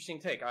really interesting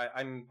take.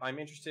 I'm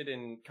interested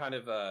in kind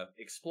of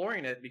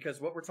exploring it because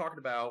what we're talking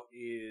about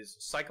is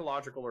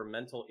psychological or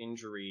mental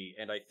injury,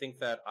 and I think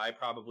that I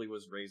probably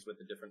was raised with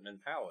a different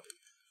mentality.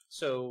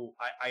 So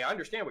I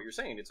understand what you're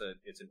saying. It's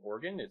an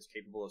organ. It's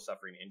capable of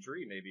suffering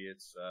injury. Maybe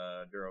it's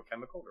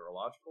neurochemical,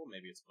 neurological.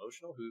 Maybe it's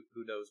emotional.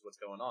 Who knows what's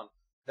going on?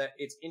 That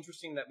it's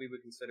interesting that we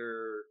would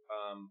consider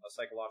a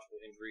psychological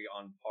injury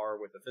on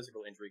par with a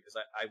physical injury, because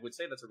I would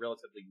say that's a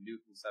relatively new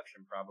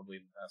conception, probably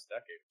in the past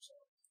decade or so.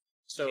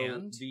 So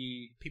and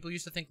people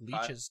used to think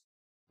leeches,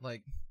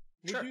 would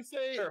you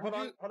say? Sure, hold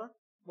on.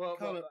 Well,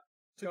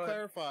 to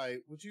clarify,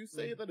 would you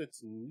say that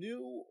it's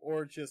new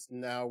or just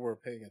now we're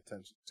paying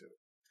attention to it?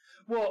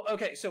 Well,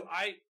 okay, so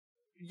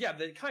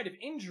the kind of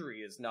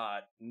injury is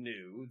not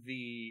new.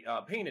 The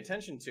paying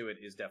attention to it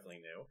is definitely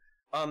new.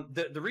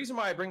 The reason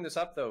why I bring this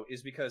up though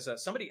is because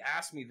somebody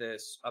asked me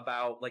this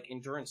about like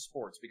endurance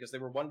sports, because they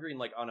were wondering,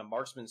 like, on a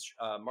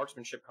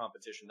marksmanship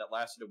competition that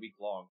lasted a week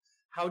long,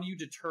 how do you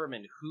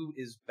determine who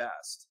is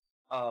best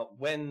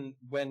when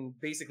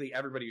basically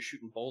everybody is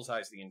shooting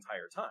bullseyes the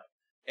entire time?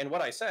 And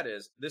what I said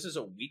is, this is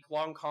a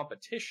week-long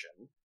competition.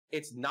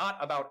 It's not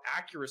about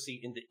accuracy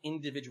in the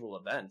individual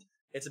event.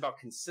 It's about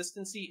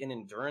consistency and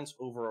endurance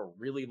over a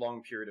really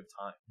long period of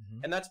time.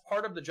 Mm-hmm. And that's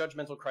part of the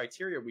judgmental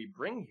criteria we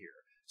bring here.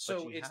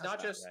 So she it's has not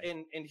that, just,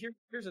 right? and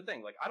here's the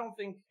thing. Like, I don't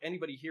think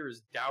anybody here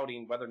is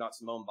doubting whether or not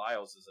Simone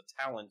Biles is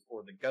a talent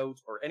or the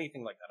GOAT or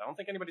anything like that. I don't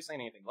think anybody's saying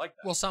anything like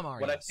that. Well, some are.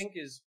 What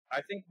yes.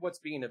 I think what's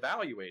being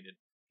evaluated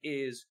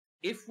is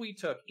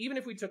even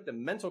if we took the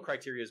mental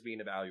criteria as being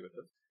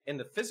evaluative and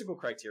the physical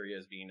criteria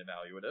as being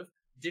evaluative,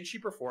 did she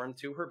perform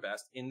to her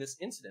best in this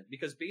incident?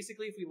 Because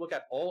basically, if we look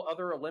at all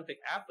other Olympic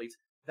athletes,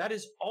 that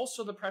is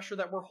also the pressure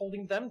that we're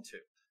holding them to.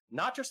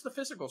 Not just the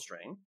physical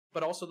strain,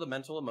 but also the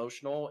mental,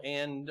 emotional,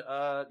 and,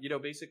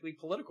 basically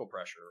political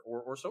pressure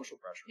or social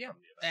pressure. Yeah. From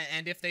the event.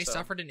 And if they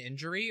suffered an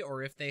injury,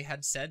 or if they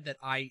had said that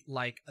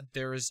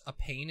there's a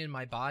pain in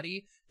my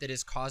body that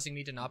is causing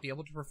me to not be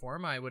able to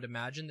perform, I would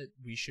imagine that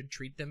we should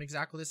treat them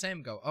exactly the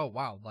same. Go, oh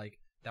wow, like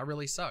that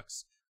really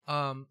sucks.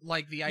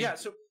 Like the idea,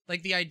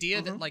 like the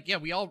idea that like, yeah,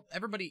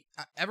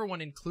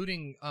 everyone,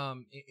 including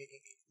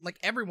like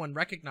everyone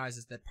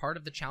recognizes that part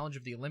of the challenge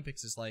of the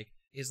Olympics is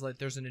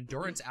there's an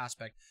endurance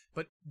aspect,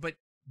 but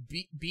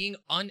being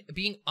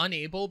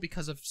unable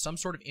because of some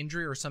sort of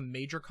injury or some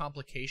major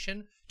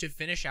complication to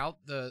finish out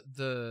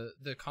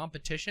the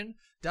competition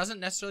doesn't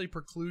necessarily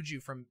preclude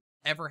you from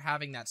ever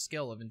having that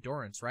skill of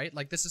endurance, right?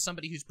 Like, this is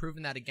somebody who's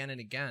proven that again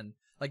and again.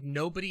 Like,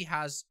 nobody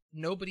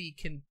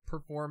can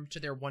perform to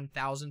their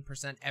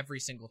 1000% every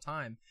single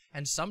time,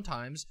 and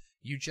sometimes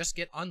you just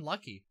get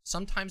unlucky.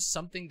 Sometimes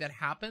something that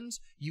happens,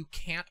 you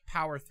can't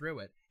power through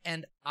it.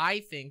 And I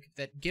think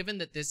that given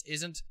that this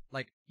isn't,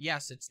 like,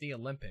 yes, it's the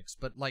Olympics,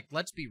 but, like,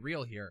 let's be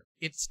real here.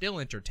 It's still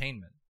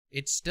entertainment.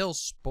 It's still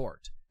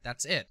sport.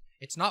 That's it.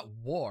 It's not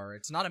war.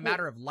 It's not a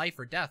matter of life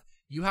or death.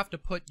 You have to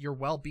put your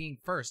well-being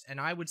first. And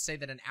I would say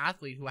that an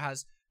athlete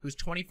who's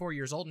 24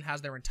 years old and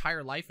has their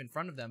entire life in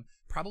front of them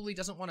probably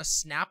doesn't want to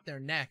snap their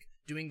neck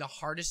doing the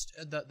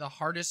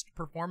hardest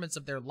performance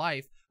of their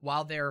life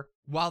while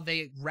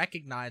they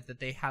recognize that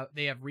they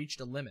have reached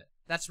a limit.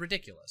 That's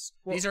ridiculous.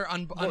 These are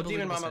unbelievable.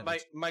 Demon Mama,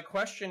 my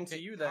question to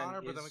you then Connor,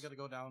 is, but then we got to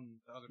go down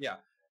the other.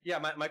 Yeah.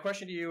 My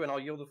question to you, and I'll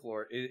yield the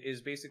floor,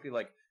 is basically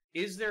like,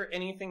 is there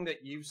anything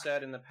that you've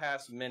said in the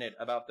past minute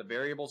about the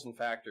variables and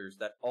factors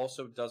that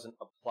also doesn't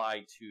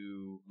apply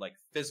to, like,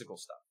 physical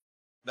stuff?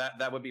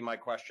 That would be my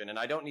question, and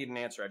I don't need an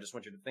answer. I just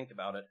want you to think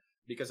about it,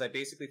 because I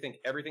basically think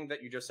everything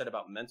that you just said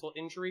about mental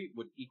injury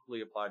would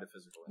equally apply to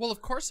physical injury. Well,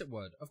 of course it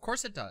would. Of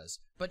course it does.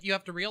 But you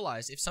have to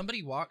realize if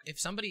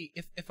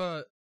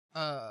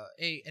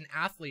an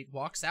athlete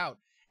walks out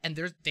and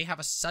they have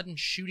a sudden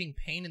shooting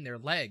pain in their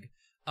leg,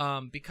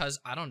 because,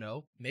 I don't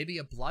know, maybe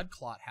a blood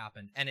clot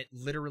happened and it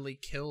literally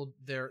killed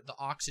the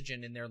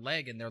oxygen in their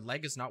leg, and their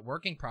leg is not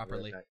working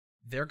properly. Right.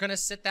 They're gonna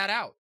sit that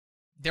out.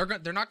 They're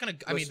not gonna.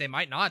 I mean, they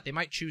might not. They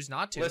might choose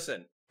not to.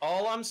 Listen,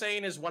 all I'm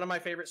saying is one of my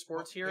favorite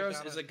sports heroes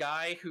is a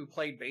guy who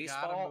played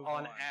baseball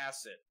on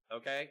acid.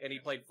 Okay, and he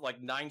played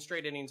like 9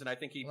 straight innings, and I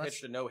think he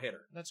pitched a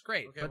no-hitter. That's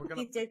great. Okay,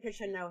 He did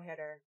pitch a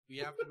no-hitter. We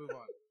have to move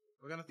on.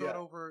 We're gonna throw it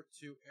over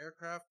to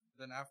aircraft.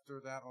 Then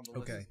after that, on the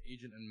list is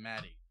Agent and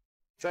Maddie.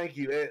 Thank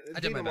you. I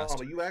did my best.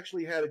 Mama, you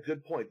actually had a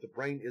good point. The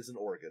brain is an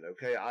organ,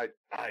 okay?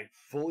 I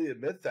fully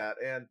admit that.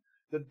 And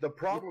the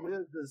problem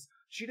is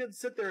she didn't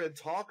sit there and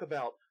talk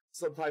about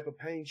some type of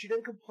pain. She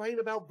didn't complain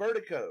about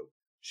vertigo.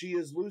 She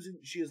has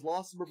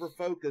lost some of her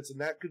focus,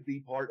 and that could be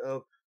part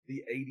of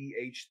the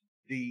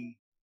ADHD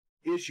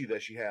issue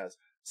that she has.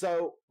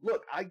 So,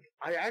 look, I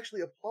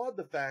actually applaud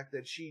the fact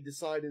that she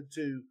decided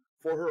to,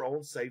 for her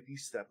own safety,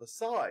 step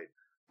aside.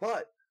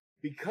 But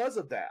because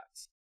of that,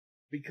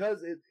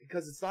 because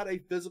it's not a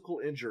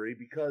physical injury,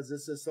 because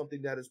this is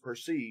something that is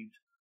perceived,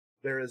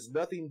 there is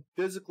nothing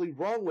physically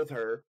wrong with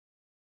her.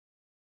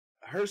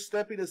 Her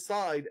stepping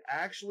aside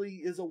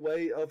actually is a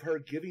way of her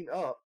giving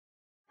up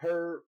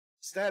her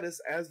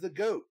status as the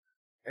GOAT.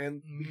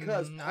 And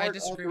because part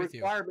of the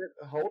requirement,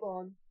 hold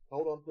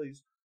on,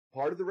 please.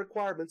 Part of the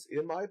requirements,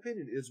 in my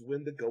opinion, is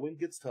when the going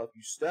gets tough,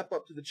 you step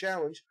up to the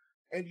challenge,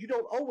 and you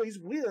don't always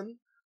win,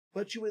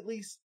 but you at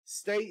least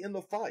stay in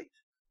the fight.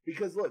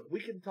 Because look,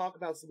 we can talk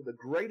about some of the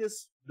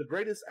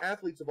greatest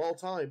athletes of all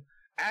time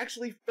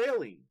actually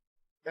failing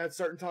at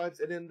certain times,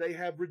 and then they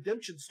have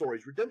redemption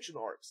stories, redemption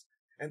arcs,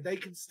 and they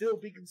can still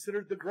be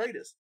considered the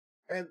greatest.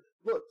 And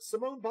look,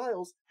 Simone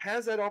Biles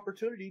has that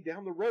opportunity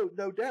down the road,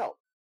 no doubt.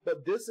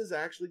 But this is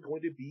actually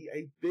going to be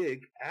a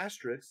big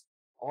asterisk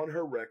on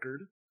her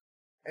record.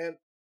 And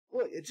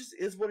look, it just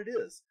is what it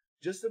is.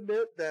 Just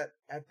admit that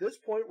at this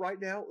point right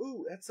now,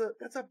 that's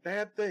a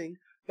bad thing.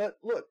 But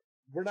look,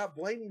 we're not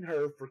blaming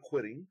her for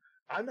quitting.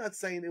 I'm not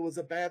saying it was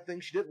a bad thing.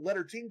 She didn't let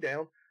her team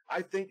down.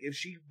 I think if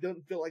she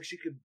doesn't feel like she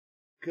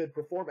could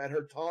perform at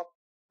her top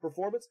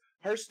performance,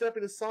 her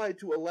stepping aside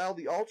to allow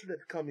the alternate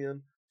to come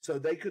in so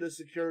they could have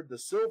secured the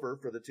silver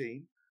for the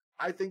team,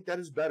 I think that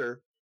is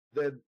better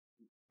than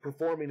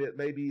performing at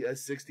maybe a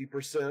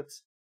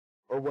 60%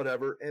 or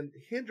whatever and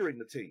hindering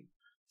the team.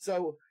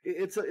 So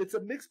it's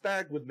a mixed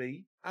bag with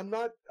me. I'm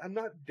not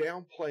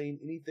downplaying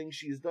anything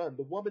she has done.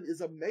 The woman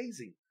is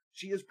amazing.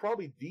 She is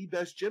probably the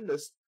best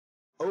gymnast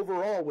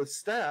overall with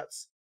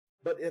stats,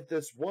 but at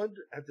this one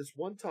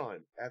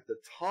time, at the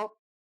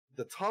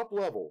top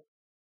level,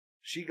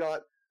 she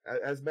got,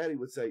 as Maddie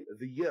would say,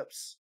 the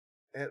yips,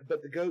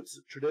 But the goats,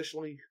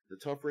 traditionally, the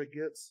tougher it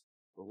gets,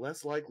 the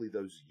less likely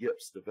those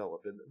yips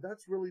develop. And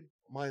that's really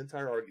my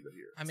entire argument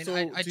here. I mean, So,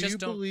 I do just you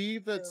don't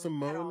believe that at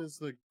Simone all. is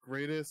the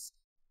greatest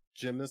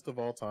gymnast of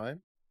all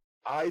time?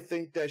 I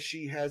think that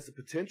she has the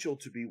potential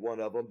to be one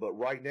of them, but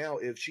right now,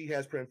 if she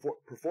has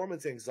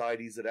performance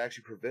anxieties that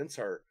actually prevents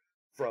her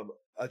from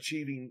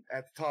achieving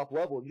at the top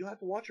level, you have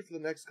to watch her for the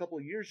next couple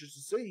of years just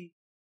to see.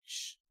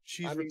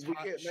 She's I mean, we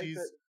can't make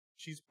that.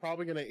 she's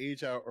probably going to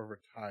age out or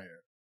retire.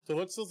 So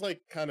let's just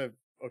like kind of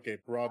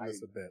broaden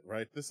this a bit,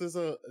 right? This is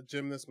a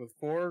gymnast with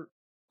 4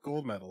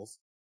 gold medals,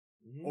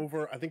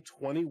 over I think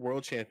 20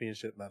 world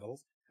championship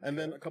medals, and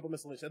then a couple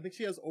miscellaneous. I think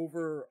she has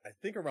over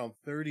around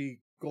 30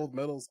 gold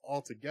medals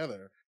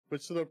altogether,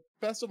 which to the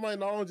best of my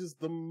knowledge is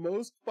the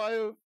most by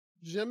a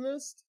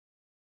gymnast.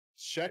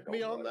 Check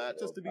me on that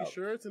just to be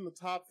sure. It's in the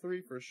top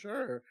 3 for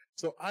sure.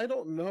 So I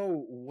don't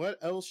know what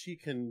else she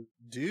can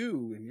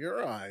do in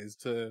your eyes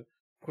to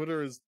put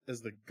her as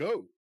the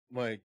GOAT.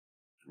 Like,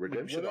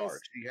 Redemption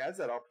arc. She has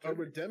that opportunity.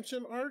 A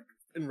redemption arc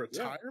in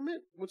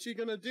retirement? What's she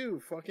gonna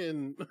do?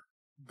 Fucking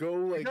go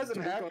like? She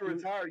doesn't have to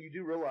retire. You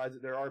do realize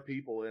that there are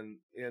people in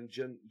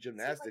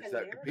gymnastics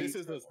that compete. This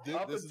is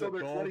until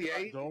they're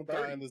 28. Don't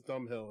die on this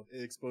dumb hill.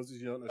 It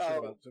exposes you don't know shit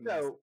about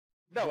gymnastics.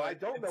 No, I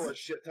don't know a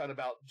shit ton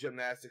about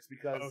gymnastics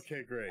because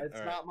okay, great.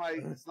 It's not my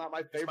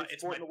favorite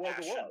sport in the world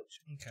to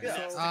watch. Okay.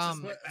 Yeah.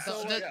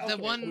 The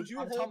one would you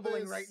I'm hold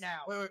tumbling this, right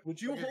now. Wait,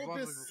 Would you okay, hold go on,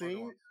 this go on, go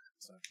same? on.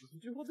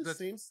 Would you hold this That's-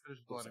 same?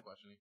 There's a line of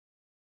questioning.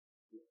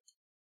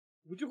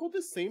 Would you hold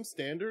this same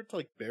standard to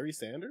like Barry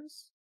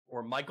Sanders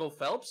Or Michael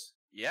Phelps?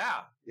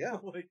 Yeah. Yeah.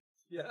 Like,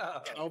 yeah.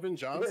 Alvin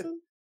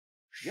Johnson?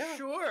 Yeah.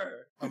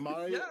 Sure.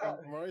 Amari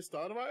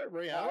Stoudemire?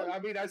 Ray Allen? I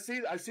mean, I see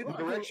the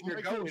direction you're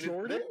Michael going.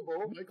 Jordan? It's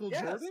visible. Michael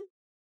Yes. Jordan?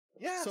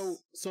 Yes.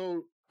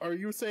 So are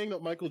you saying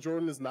that Michael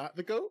Jordan is not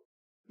the GOAT?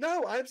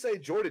 No, I'm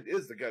saying Jordan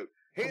is the GOAT.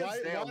 Hands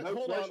down.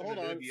 Hold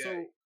on.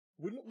 So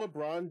wouldn't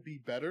LeBron be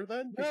better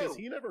then? Because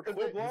he never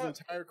quit his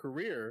entire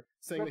career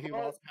saying that he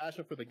lost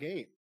passion for the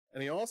game.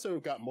 And he also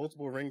got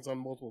multiple rings on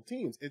multiple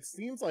teams. It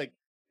seems like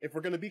if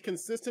we're going to be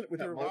consistent with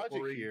your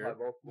logic here,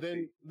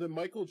 then the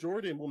Michael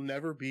Jordan will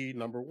never be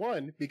number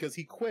 1 because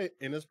he quit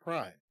in his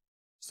prime.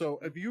 So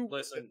if you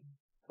Listen.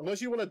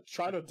 unless you want to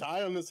try to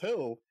die on this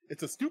hill,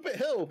 it's a stupid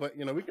hill, but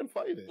we can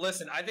fight it.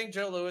 Listen, I think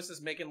Joe Louis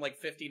is making like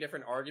 50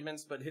 different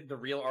arguments, but the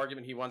real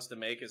argument he wants to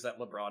make is that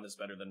LeBron is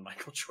better than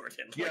Michael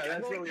Jordan. Yeah, Like,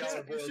 that's really all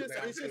it boils down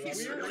to.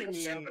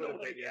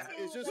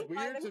 It's just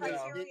weird to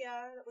me.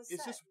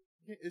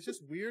 It's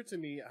just weird to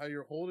me how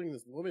you're holding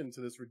this woman to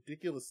this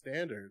ridiculous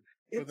standard.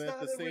 But then at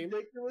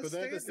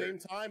the same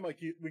time, like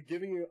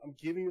I'm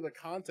giving you the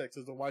context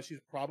as to why she's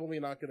probably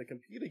not going to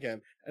compete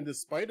again. And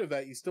despite of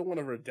that, you still want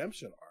a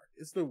redemption arc.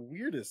 It's the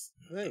weirdest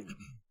thing.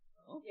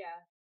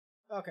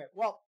 Yeah. Okay,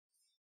 well,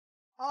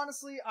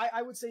 honestly,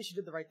 I would say she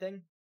did the right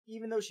thing.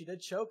 Even though she did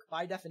choke,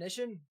 by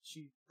definition,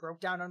 she broke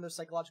down under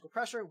psychological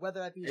pressure, whether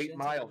that be she didn't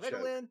take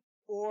Ritalin,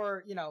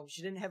 or,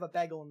 she didn't have a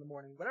bagel in the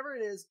morning. Whatever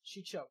it is,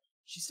 she choked.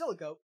 She's still a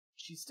GOAT.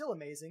 She's still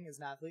amazing as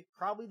an athlete.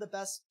 Probably the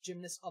best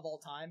gymnast of all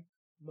time.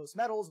 Most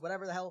medals,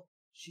 whatever the hell.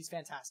 She's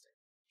fantastic.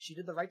 She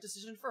did the right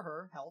decision for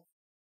her health.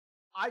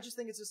 I just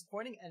think it's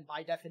disappointing, and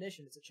by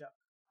definition, it's a choke.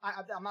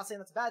 I'm not saying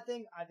that's a bad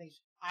thing. I think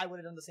I would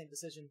have done the same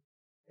decision.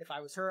 If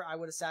I was her, I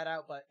would have sat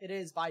out, but it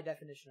is by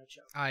definition a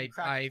choke. I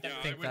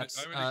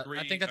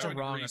think that's a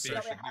wrong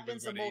assertion. It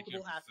happens to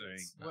multiple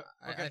athletes.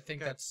 I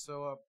think that's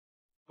so.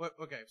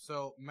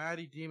 So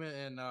Maddie, Demon,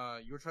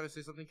 and you were trying to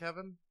say something,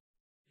 Kevin?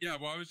 Yeah,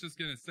 well, I was just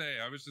gonna say,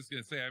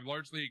 I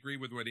largely agree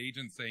with what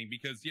Agent's saying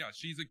because, yeah,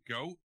 she's a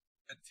GOAT.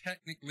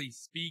 Technically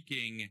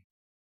speaking,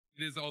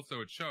 it is also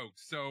a choke.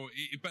 So,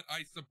 but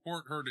I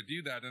support her to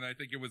do that, and I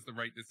think it was the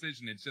right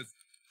decision. It's just,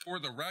 for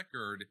the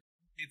record,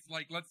 it's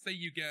like, let's say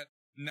you get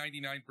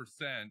 99%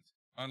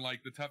 on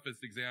like the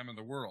toughest exam in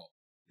the world.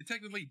 It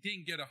technically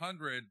didn't get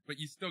 100, but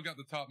you still got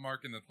the top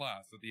mark in the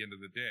class at the end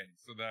of the day.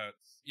 So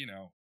that's,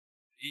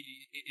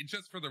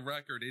 just for the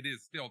record, it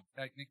is still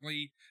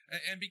technically,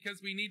 and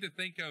because we need to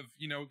think of,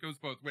 it goes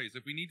both ways.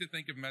 If we need to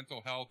think of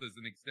mental health as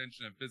an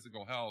extension of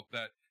physical health,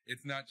 that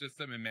it's not just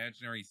some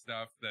imaginary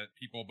stuff that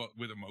people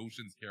with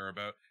emotions care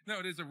about. No,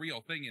 it is a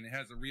real thing and it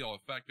has a real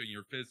effect on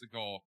your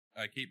physical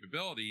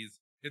capabilities.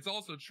 It's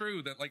also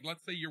true that, like,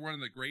 let's say you're one of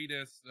the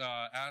greatest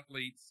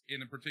athletes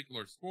in a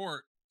particular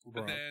sport,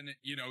 but then,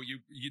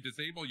 you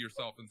disable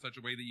yourself in such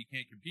a way that you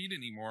can't compete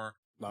anymore.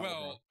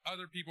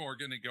 Other people are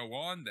going to go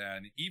on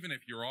then, even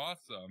if you're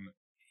awesome.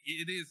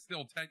 It is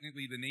still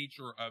technically the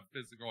nature of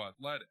physical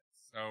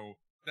athletics. So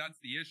that's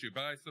the issue.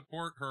 But I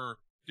support her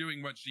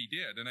doing what she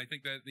did. And I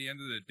think that at the end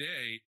of the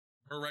day,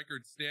 her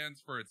record stands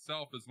for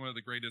itself as one of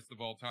the greatest of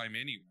all time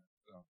anyway.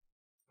 So.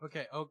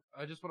 Okay. Oh,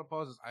 I just want to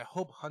pause this. I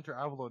hope Hunter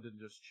Avalon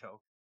didn't just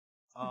choke.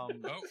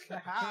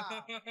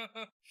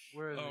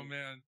 Where is he?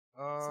 Man.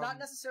 It's not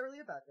necessarily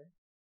a bad thing.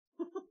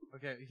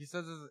 Okay, he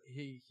says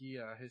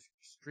his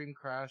stream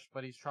crashed,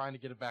 but he's trying to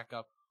get it back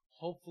up.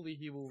 Hopefully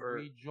he will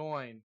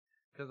rejoin,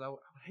 because I would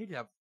hate to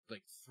have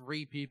like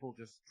 3 people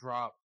just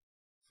drop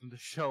from the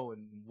show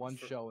in one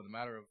show in a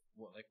matter of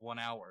 1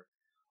 hour.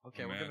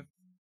 Okay, we're gonna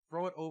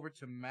throw it over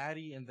to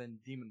Maddie and then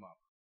Demon Mama.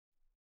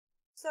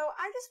 So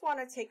I just want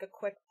to take a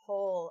quick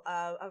poll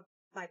of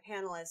my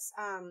panelists.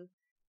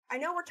 I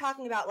know we're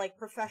talking about like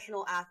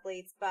professional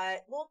athletes,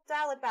 but we'll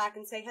dial it back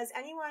and say,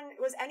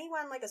 was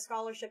anyone like a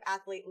scholarship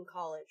athlete in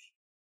college?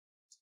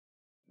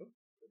 Nope,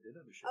 I did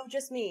have a show. Oh,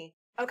 just me.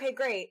 Okay,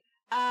 great.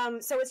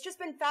 So it's just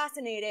been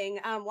fascinating,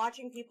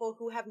 watching people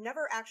who have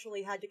never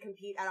actually had to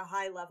compete at a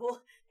high level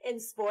in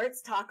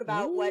sports talk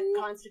about what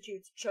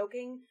constitutes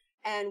choking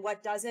and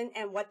what doesn't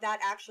and what that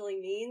actually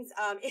means.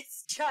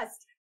 It's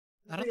just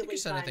I don't think you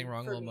said anything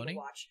wrong, Little Money.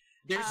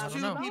 There's I don't two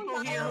know.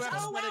 people here who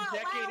have spent a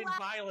decade in wow.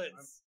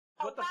 violence.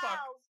 Oh, What the fuck?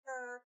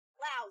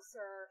 Wow,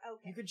 sir.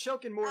 Okay. You can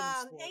choke in more than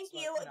sports. Thank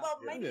but, you. know. Well,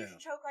 maybe you should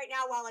choke right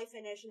now while I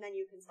finish, and then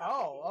you can stop.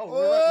 Oh, talking.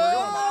 we're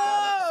going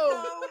back. So,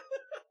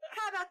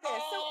 how about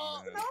this? So,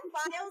 Simone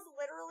Biles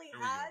literally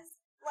has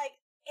like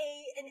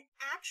an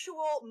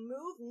actual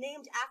move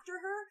named after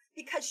her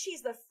because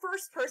she's the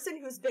first person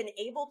who's been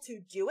able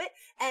to do it,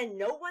 and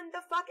no one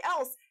the fuck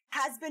else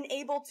has been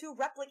able to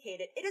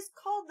replicate it. It is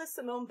called the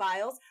Simone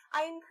Biles.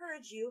 I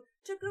encourage you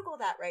to Google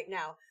that right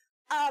now.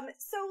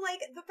 So like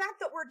the fact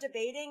that we're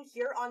debating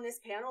here on this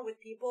panel with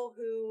people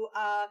who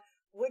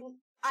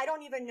I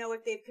don't even know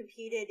if they've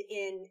competed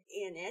in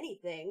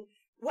anything,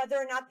 whether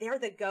or not they're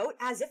the GOAT,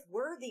 as if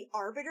we're the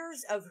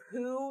arbiters of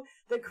who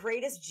the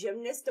greatest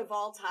gymnast of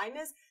all time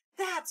is,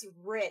 that's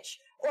rich.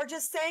 Or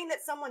just saying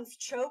that someone's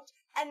choked.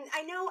 And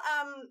I know,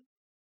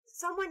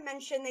 someone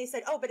mentioned, they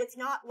said, oh, but it's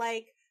not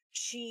like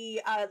she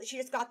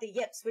just got the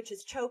yips, which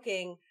is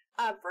choking.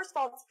 First of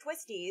all, it's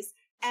twisties.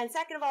 And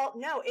second of all,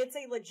 no, it's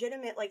a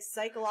legitimate, like,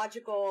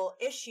 psychological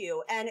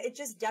issue. And it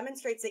just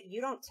demonstrates that you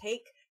don't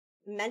take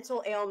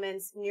mental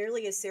ailments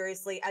nearly as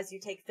seriously as you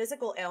take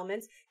physical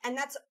ailments. And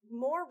that's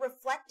more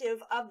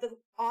reflective of the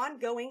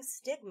ongoing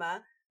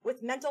stigma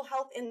with mental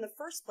health in the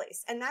first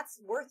place. And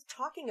that's worth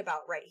talking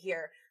about right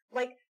here.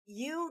 Like,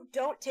 you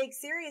don't take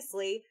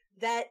seriously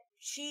that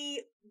she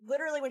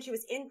literally, when she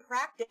was in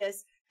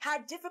practice,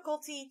 had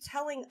difficulty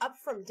telling up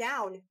from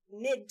down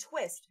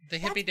mid-twist. The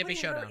Hippy Dippy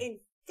Showdown. In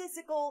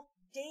physical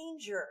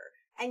danger.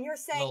 And you're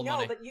saying, Little no,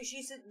 money. but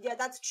she said, yeah,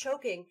 that's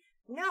choking.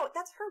 No,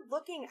 that's her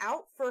looking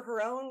out for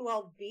her own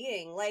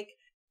well-being. Like,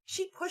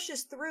 she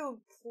pushes through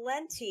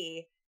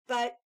plenty,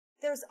 but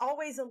there's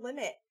always a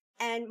limit.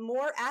 And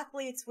more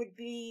athletes would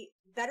be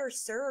better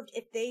served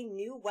if they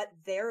knew what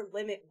their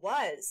limit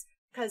was.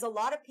 Because a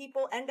lot of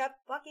people end up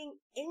fucking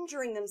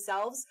injuring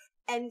themselves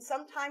and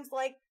sometimes,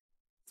 like,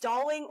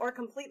 stalling or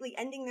completely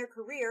ending their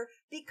career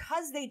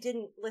because they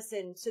didn't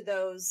listen to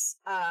those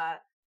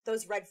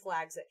red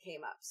flags that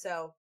came up.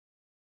 So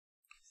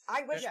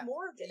I wish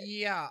more did.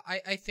 Yeah,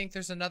 I think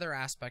there's another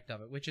aspect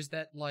of it, which is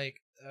that,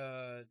 like,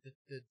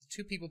 the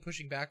two people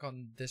pushing back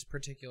on this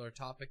particular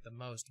topic the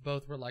most,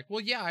 both were like, well,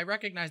 yeah, I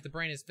recognize the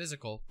brain is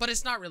physical, but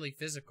it's not really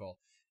physical.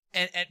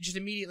 And just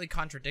immediately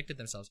contradicted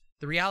themselves.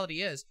 The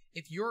reality is,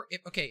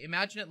 okay,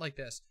 imagine it like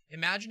this.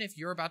 Imagine if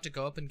you're about to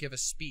go up and give a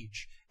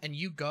speech, and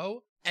you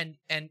go and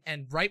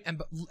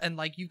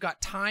like you've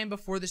got time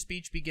before the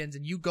speech begins,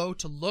 and you go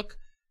to look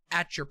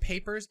at your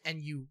papers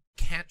and you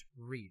can't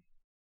read.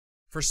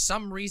 For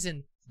some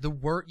reason,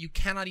 you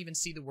cannot even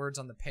see the words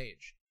on the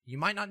page. You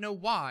might not know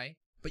why,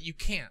 but you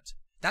can't.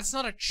 That's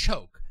not a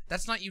choke.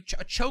 That's not you.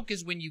 A choke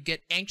is when you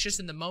get anxious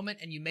in the moment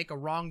and you make a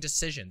wrong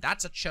decision.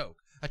 That's a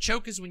choke. A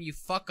choke is when you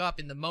fuck up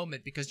in the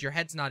moment because your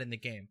head's not in the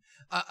game.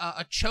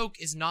 A choke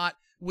is not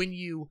when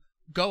you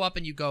go up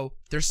and you go,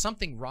 there's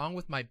something wrong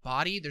with my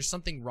body. There's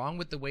something wrong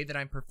with the way that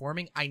I'm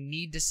performing. I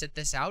need to sit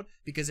this out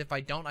because if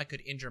I don't, I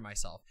could injure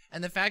myself.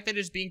 And the fact that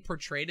it's being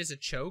portrayed as a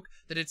choke,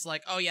 that it's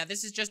like, oh yeah,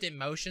 this is just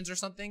emotions or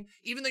something,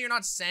 even though you're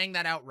not saying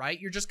that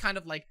outright, you're just kind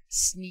of like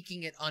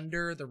sneaking it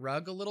under the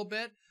rug a little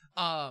bit.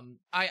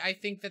 I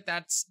think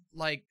that's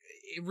like,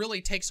 it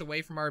really takes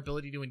away from our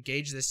ability to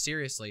engage this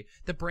seriously.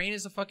 The brain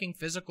is a fucking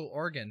physical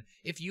organ.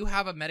 If you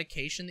have a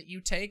medication that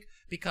you take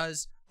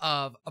because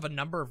of a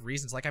number of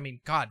reasons, like, I mean,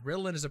 God,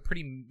 Ritalin is a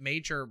pretty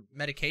major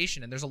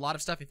medication, and there's a lot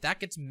of stuff. If that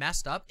gets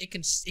messed up, it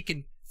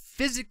can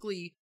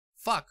physically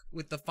fuck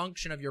with the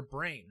function of your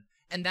brain.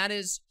 And that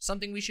is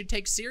something we should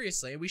take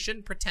seriously. We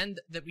shouldn't pretend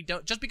that we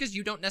don't. Just because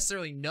you don't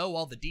necessarily know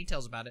all the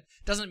details about it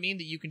doesn't mean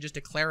that you can just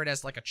declare it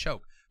as like a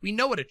choke. We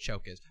know what a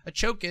choke is. A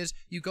choke is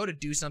you go to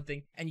do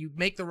something and you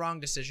make the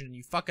wrong decision and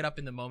you fuck it up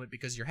in the moment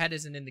because your head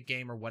isn't in the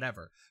game or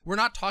whatever. We're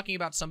not talking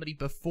about somebody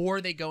before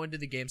they go into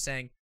the game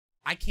saying,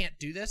 I can't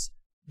do this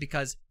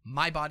because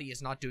my body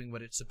is not doing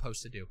what it's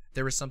supposed to do.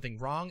 There is something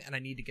wrong and I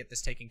need to get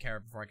this taken care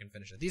of before I can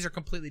finish it. These are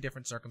completely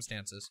different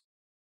circumstances.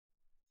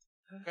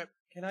 Okay.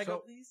 Can I go,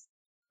 please?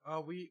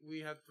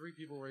 We had 3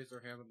 people raise their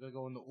hand. I'm gonna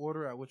go in the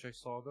order at which I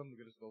saw them.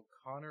 We're gonna go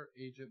Connor,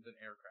 Agent, then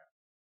Aircraft.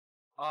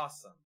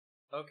 Awesome.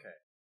 Okay.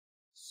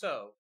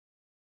 So,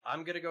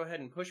 I'm gonna go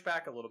ahead and push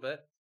back a little bit.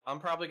 I'm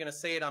probably gonna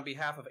say it on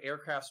behalf of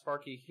Aircraft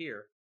Sparky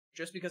here.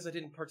 Just because I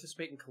didn't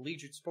participate in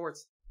collegiate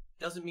sports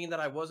doesn't mean that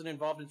I wasn't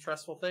involved in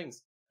stressful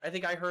things. I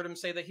think I heard him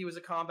say that he was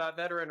a combat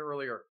veteran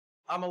earlier.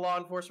 I'm a law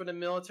enforcement and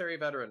military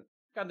veteran.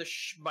 I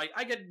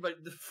get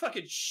the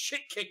fucking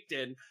shit kicked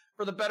in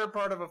for the better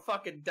part of a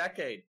fucking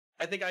decade.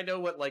 I think I know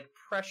what, like,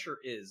 pressure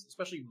is,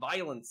 especially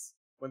violence,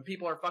 when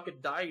people are fucking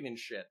dying and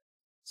shit.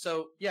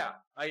 So, yeah,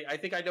 I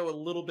think I know a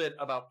little bit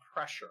about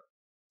pressure.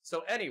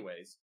 So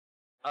anyways,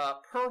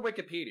 per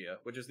Wikipedia,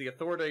 which is the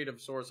authoritative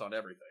source on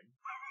everything,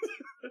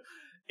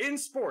 in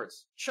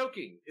sports,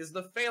 choking is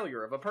the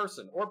failure of a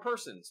person or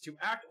persons to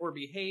act or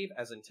behave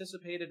as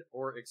anticipated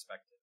or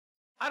expected.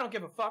 I don't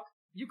give a fuck.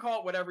 You call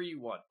it whatever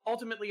you want.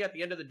 Ultimately, at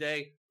the end of the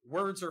day,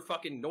 words are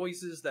fucking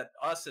noises that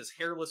us as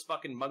hairless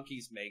fucking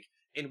monkeys make,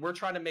 and we're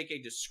trying to make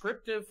a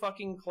descriptive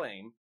fucking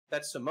claim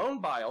that Simone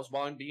Biles,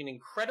 while being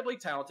incredibly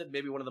talented,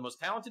 maybe one of the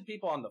most talented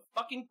people on the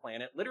fucking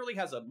planet, literally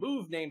has a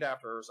move named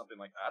after her or something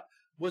like that,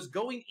 was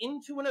going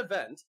into an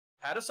event,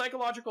 had a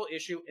psychological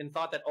issue, and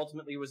thought that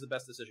ultimately was the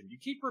best decision. You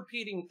keep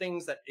repeating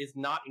things that is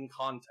not in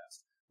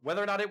contest.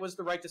 Whether or not it was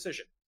the right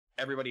decision,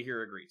 everybody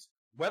here agrees.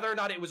 Whether or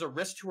not it was a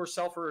risk to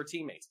herself or her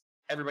teammates,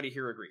 everybody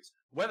here agrees.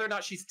 Whether or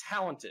not she's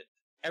talented,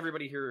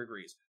 everybody here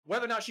agrees.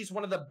 Whether or not she's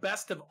one of the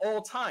best of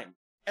all time,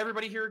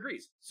 everybody here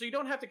agrees. So you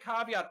don't have to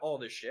caveat all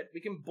this shit.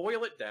 We can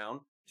boil it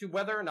down to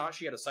whether or not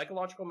she had a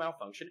psychological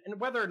malfunction and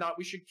whether or not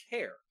we should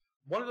care.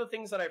 One of the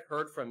things that I've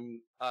heard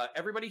from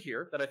everybody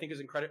here that I think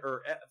is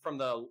from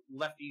the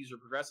lefties or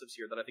progressives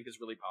here that I think is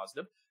really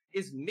positive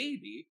is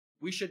maybe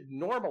we should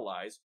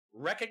normalize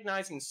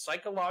recognizing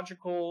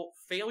psychological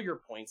failure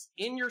points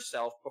in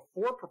yourself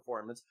before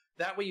performance.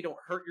 That way you don't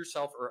hurt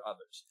yourself or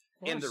others.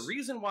 And the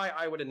reason why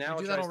I would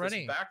analogize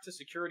this back to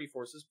security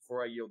forces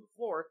before I yield the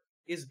floor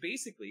is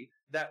basically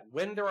that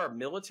when there are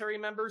military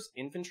members,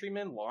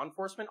 infantrymen, law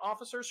enforcement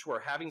officers who are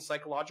having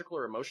psychological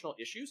or emotional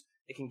issues,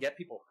 it can get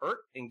people hurt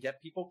and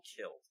get people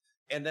killed.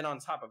 And then on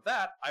top of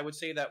that, I would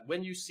say that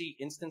when you see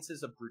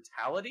instances of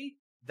brutality,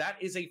 that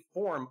is a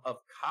form of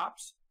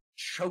cops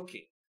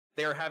choking.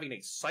 They are having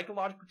a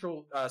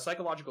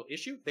psychological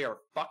issue. They are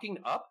fucking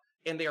up,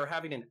 and they are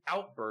having an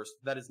outburst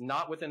that is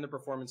not within the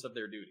performance of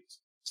their duties.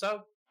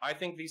 So I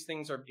think these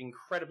things are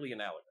incredibly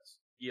analogous.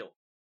 Yield.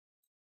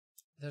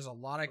 There's a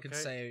lot I could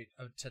say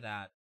to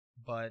that,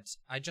 but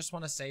I just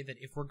want to say that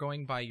if we're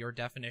going by your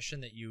definition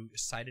that you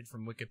cited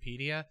from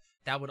Wikipedia,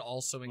 that would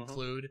also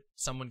include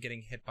someone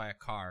getting hit by a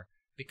car.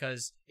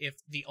 Because if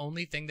the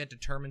only thing that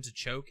determines a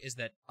choke is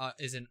that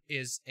is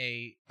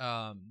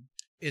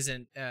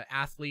an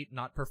athlete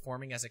not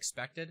performing as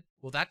expected,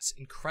 well, that's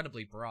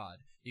incredibly broad.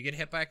 You get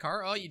hit by a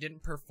car, oh, you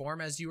didn't perform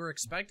as you were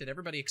expected.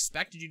 Everybody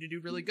expected you to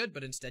do really good,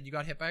 but instead you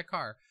got hit by a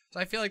car. So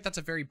I feel like that's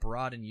a very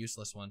broad and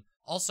useless one.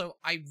 Also,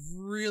 I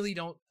really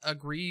don't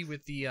agree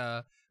with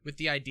the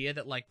idea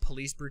that like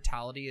police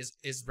brutality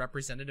is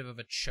representative of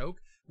a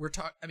choke.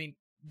 I mean,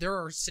 there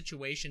are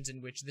situations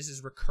in which this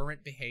is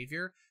recurrent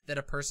behavior that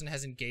a person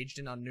has engaged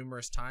in on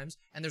numerous times,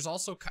 and there's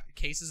also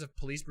cases of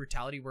police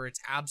brutality where it's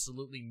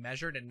absolutely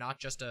measured and not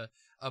just a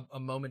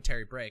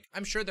momentary break.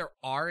 I'm sure there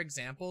are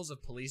examples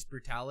of police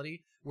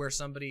brutality where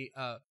somebody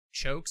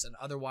chokes an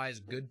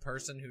otherwise good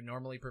person who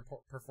normally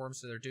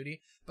performs to their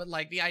duty, but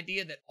like the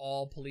idea that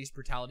all police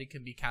brutality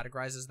can be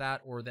categorized as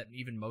that, or that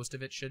even most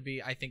of it should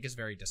be, I think is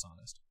very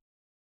dishonest.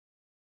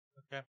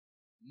 Okay.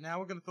 Now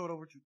we're going to throw it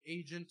over to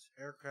Agent,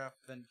 Aircraft,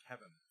 then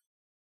Kevin.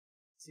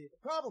 See, the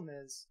problem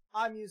is,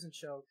 I'm using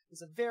choke.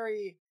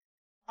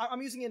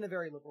 I'm using it in a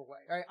very liberal way.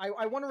 Right?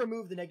 I want to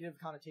remove the negative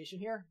connotation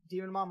here.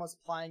 Demon Mama's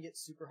applying it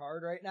super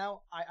hard right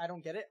now. I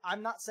don't get it.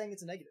 I'm not saying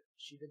it's a negative.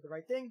 She did the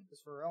right thing. It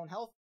was for her own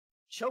health.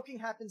 Choking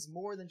happens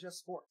more than just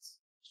sports.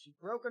 She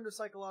broke under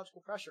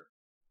psychological pressure.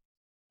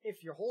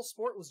 If your whole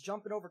sport was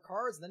jumping over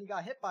cars and then you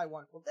got hit by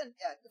one, well then,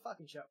 yeah, you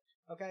fucking choked.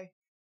 Okay?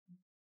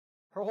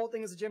 Her whole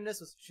thing as a gymnast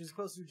was she was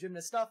supposed to do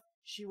gymnast stuff.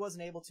 She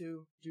wasn't able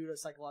to due to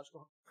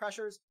psychological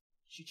pressures.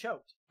 She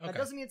choked. That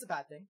doesn't mean it's a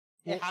bad thing.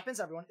 It happens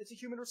to everyone. It's a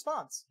human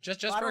response.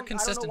 Just for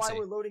consistency. I don't know why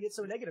we're loading it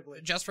so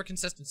negatively. Just for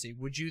consistency,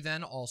 would you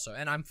then also,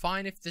 and I'm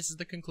fine if this is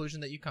the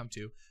conclusion that you come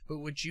to, but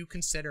would you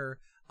consider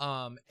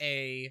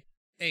a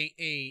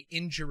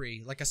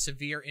injury, like a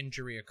severe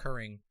injury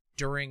occurring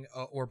during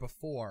or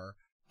before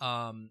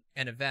an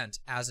event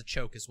as a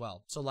choke as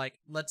well? So like,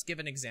 let's give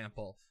an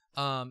example.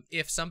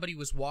 If somebody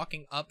was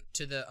walking up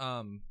to the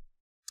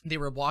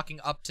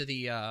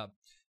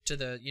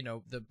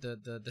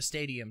the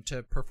stadium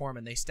to perform,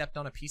 and they stepped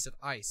on a piece of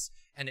ice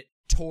and it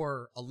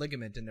tore a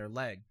ligament in their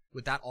leg,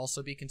 would that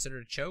also be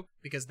considered a choke?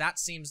 Because that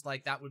seems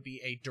like that would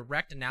be a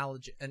direct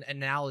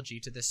analogy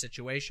to this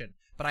situation,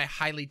 but I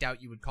highly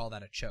doubt you would call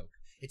that a choke.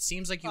 It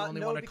seems like you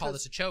only want to call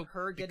this a choke.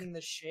 Her getting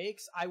the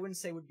shakes, I wouldn't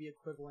say would be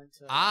equivalent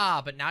to...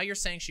 but now you're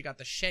saying she got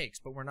the shakes,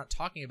 but we're not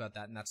talking about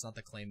that, and that's not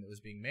the claim that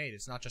was being made.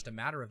 It's not just a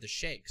matter of the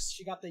shakes.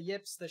 She got the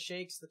yips, the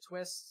shakes, the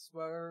twists,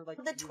 whatever, like...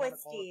 The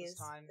twisties.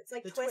 It's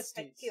like twist,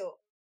 but cute.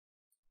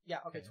 Yeah,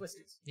 okay,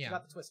 twisties. Yeah. She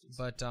got the twisties.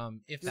 But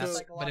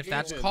if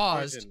that's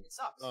caused... It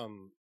sucks.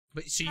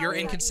 But so you're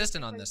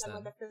inconsistent on this then. Some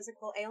of the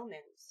physical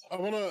ailments. I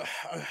want to...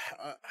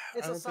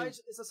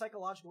 It's a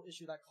psychological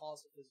issue that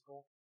caused the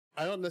physical.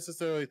 I don't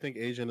necessarily think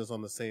Agent is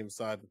on the same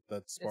side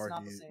that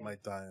Sparky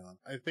might die on.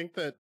 I think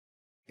that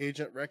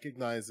Agent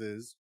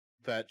recognizes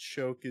that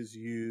choke is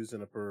used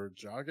in a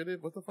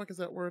pejorative. What the fuck is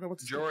that word?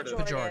 What's pejorative?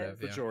 Pejorative.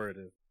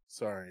 Pejorative.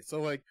 Sorry.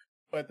 So like,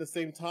 But at the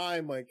same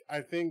time, like,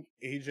 I think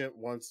agent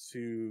wants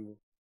to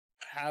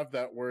have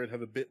that word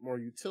have a bit more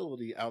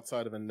utility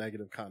outside of a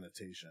negative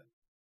connotation.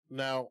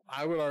 Now,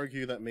 I would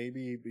argue that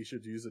maybe we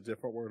should use a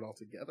different word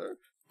altogether,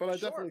 but I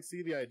definitely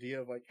see the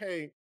idea of like,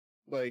 hey,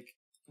 like,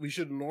 we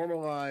should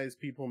normalize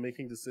people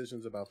making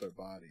decisions about their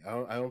body.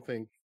 I don't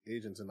think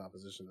agent's in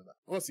opposition to that.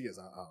 Unless he is,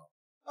 I don't know.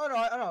 Oh no,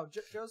 I don't know.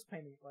 Joe's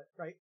painting it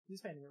right.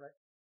 He's painting it right.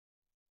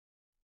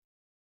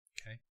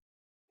 Okay.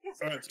 Yes.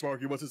 All right,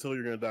 Sparky, what's this hill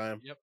you're gonna die on?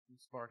 Yep,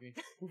 Sparky.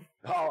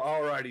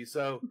 Alrighty,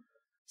 so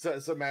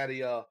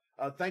Maddie,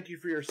 thank you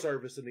for your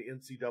service in the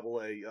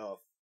NCAA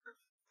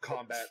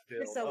combat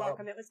field. You're so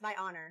welcome. It was my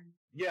honor.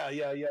 Yeah.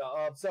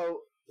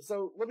 So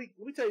let me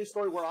tell you a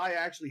story where I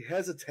actually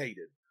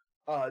hesitated.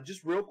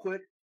 Just real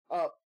quick.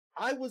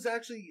 I was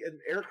actually an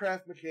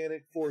aircraft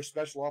mechanic for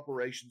special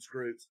operations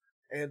groups,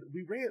 and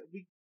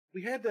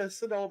we had to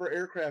send all of our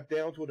aircraft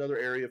down to another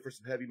area for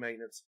some heavy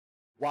maintenance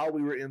while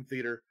we were in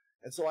theater,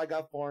 and so I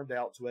got farmed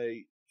out to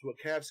a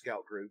Cav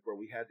Scout group where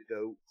we had to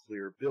go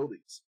clear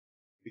buildings.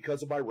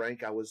 Because of my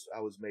rank, I was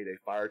made a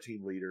fire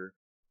team leader,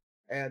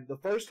 and the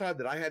first time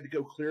that I had to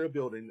go clear a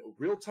building,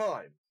 real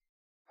time,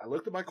 I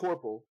looked at my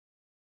corporal,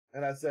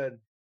 and I said,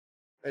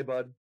 "Hey,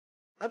 bud,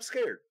 I'm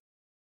scared.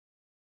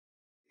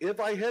 If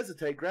I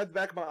hesitate, grab the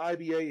back of my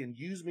IBA and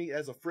use me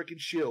as a freaking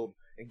shield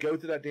and go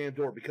through that damn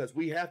door because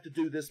we have to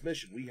do this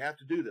mission. We have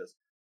to do this.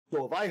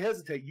 So if I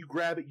hesitate, you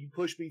grab it, you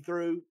push me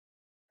through,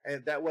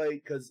 and that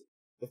way, because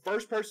the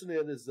first person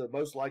in is the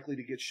most likely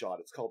to get shot.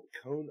 It's called the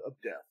Cone of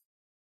Death."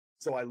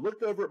 So I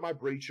looked over at my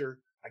breacher.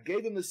 I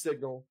gave him the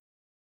signal.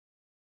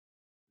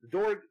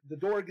 The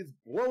door gets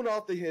blown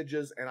off the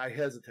hinges, and I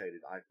hesitated.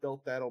 I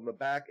felt that on the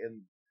back,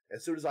 and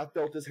as soon as I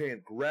felt his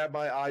hand grab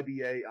my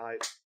IBA, I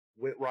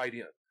went right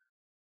in.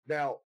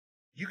 Now,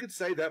 you could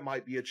say that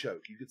might be a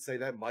choke. You could say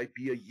that might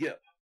be a yip.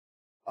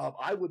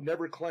 I would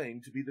never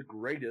claim to be the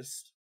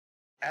greatest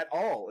at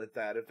all at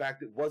that. In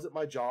fact, it wasn't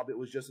my job. It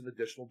was just an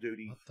additional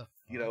duty. What the fuck?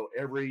 You know,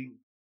 every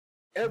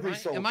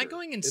soldier. Am I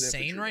going in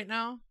insane infantry right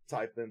now?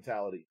 type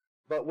mentality.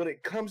 But when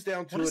it comes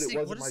down to it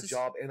wasn't my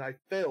job, and I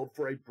failed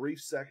for a brief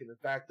second. In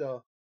fact,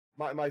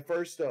 my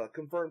first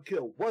confirmed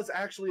kill was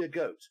actually a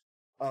goat.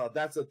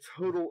 That's a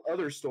total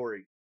other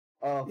story.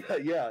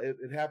 But yeah,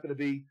 it happened to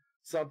be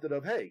something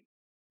of, hey,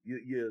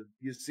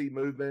 you see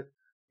movement,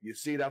 you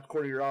see it out the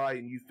corner of your eye,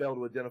 and you fail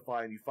to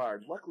identify, and you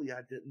fired. Luckily,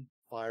 I didn't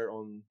fire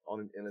on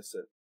an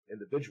innocent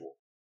individual.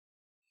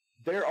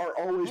 There are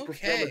always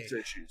performance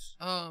issues.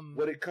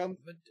 When it comes,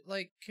 but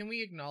like, can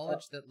we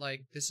acknowledge that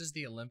like this is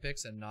the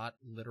Olympics and not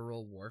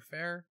literal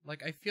warfare?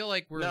 Like, I feel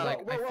like we're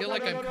I'm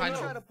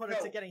trying to put it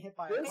to No. getting hit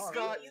by a car.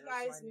 Maybe you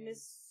guys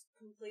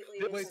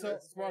completely. Wait, so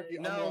Sparky,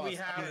 I'm No, lost. we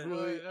haven't. I'm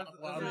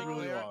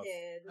really No, lost.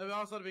 did.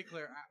 Also, to be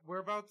clear,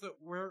 we're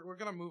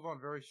gonna move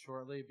on very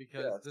shortly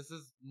because Yes. this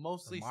is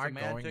mostly Am I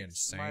going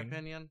semantics, in my insane?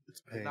 opinion. It's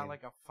pain. not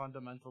like a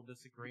fundamental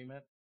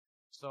disagreement.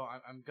 So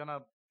I'm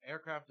gonna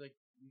aircraft. Like,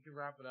 you can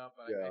wrap it up,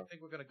 but I Yeah.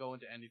 think we're gonna go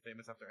into ending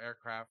statements after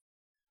aircraft.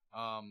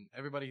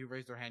 Everybody who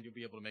raised their hand, you'll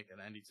be able to make an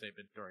ending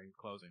statement during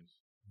closings.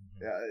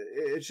 yeah,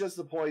 it's just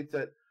the point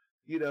that,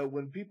 you know,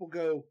 when people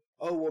go,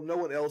 "Oh, well, no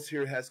one else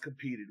here has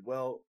competed."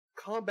 Well,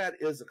 combat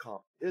is a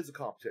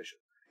competition.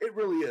 It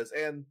really is.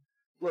 And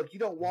look, you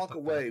don't walk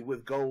away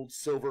with gold,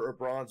 silver, or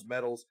bronze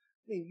medals.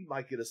 I mean, you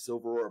might get a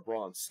silver or a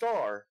bronze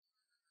star,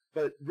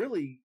 but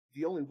really,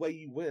 the only way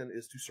you win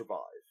is to survive.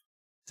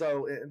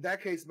 So in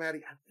that case,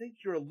 Maddie, I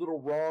think you're a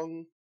little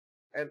wrong,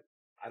 and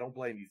I don't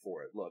blame you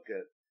for it. Look,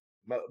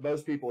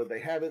 most people, if they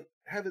haven't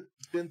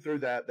been through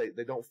that,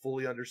 they don't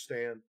fully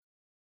understand,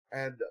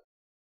 and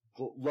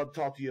love to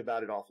talk to you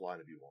about it offline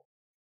if you want.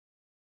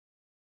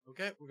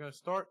 Okay, we're gonna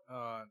start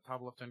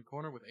top left-hand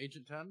corner with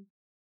Agent 10.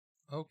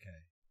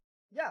 Okay.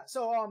 Yeah,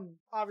 so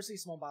obviously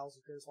Simone Biles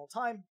is good as all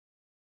time.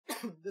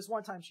 This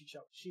one time she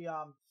choked. She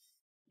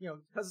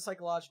because of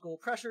psychological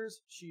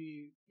pressures,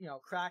 she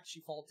cracked,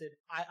 she faulted.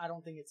 I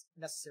don't think it's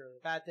necessarily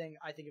a bad thing.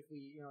 I think if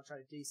we try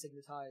to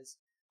destigmatize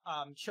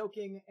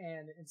choking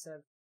and instead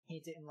of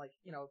paint it in like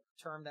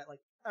term that like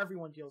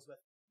everyone deals with,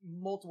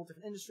 multiple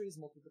different industries,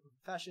 multiple different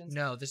professions.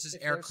 No, this is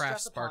If there's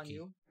aircraft stress upon Sparky.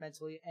 you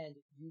mentally, and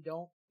you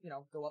don't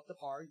go up to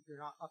par, you're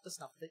not up to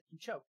snuff with it, you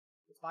choke.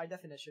 It's by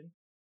definition.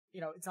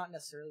 It's not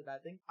necessarily a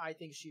bad thing. I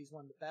think she's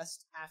one of the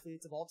best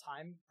athletes of all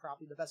time,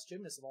 probably the best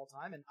gymnast of all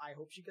time, and I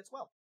hope she gets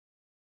well.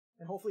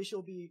 And hopefully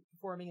she'll be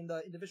performing in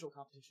the individual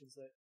competitions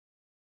that.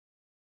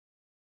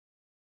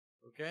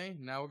 Okay,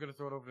 now we're gonna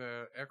throw it over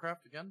to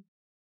aircraft again.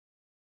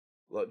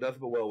 Look, nothing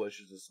but well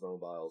wishes to Simone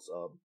Biles.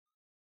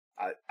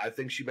 I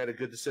think she made a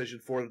good decision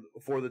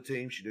for the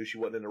team. She knew she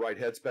wasn't in the right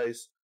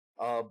headspace,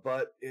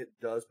 but it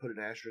does put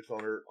an asterisk on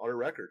her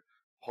record.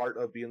 Part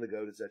of being the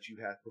GOAT is that you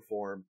have to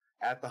perform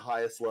at the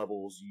highest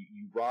levels.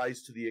 You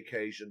rise to the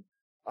occasion.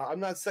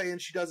 I'm not saying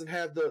she doesn't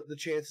have the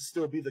chance to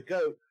still be the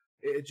GOAT.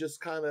 It just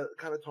kind of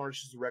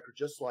tarnishes the record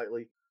just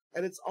slightly,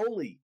 and it's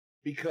only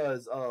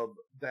because of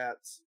that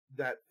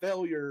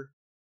failure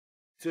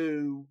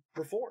to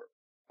perform.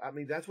 I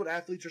mean, that's what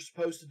athletes are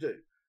supposed to do.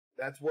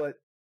 That's what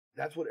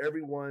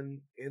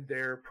everyone in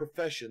their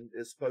profession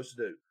is supposed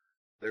to do.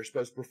 They're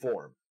supposed to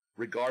perform,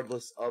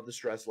 regardless of the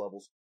stress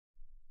levels.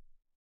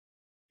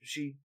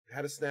 She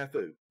had a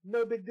snafu.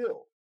 No big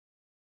deal.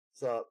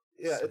 So,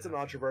 yeah, it's a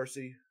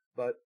controversy,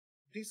 but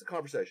decent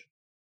conversation.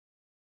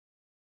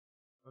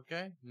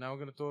 Okay, now we're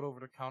going to throw it over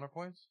to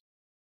counterpoints.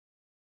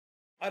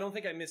 I don't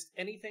think I missed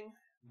anything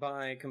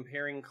by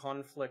comparing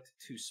conflict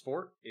to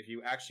sport. If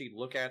you actually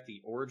look at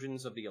the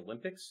origins of the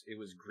Olympics, it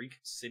was Greek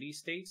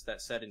city-states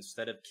that said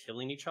instead of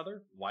killing each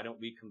other, why don't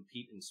we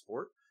compete in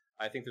sport?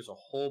 I think there's a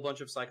whole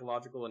bunch of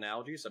psychological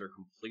analogies that are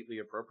completely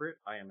appropriate.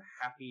 I am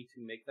happy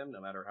to make them, no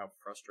matter how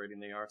frustrating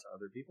they are to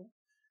other people.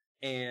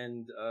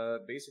 And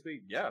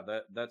basically, yeah,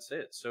 that's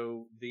it.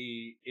 So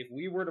if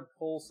we were to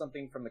pull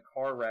something from the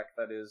car wreck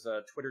that is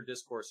Twitter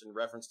discourse in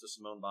reference to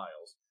Simone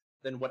Biles,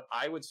 then what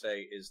I would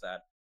say is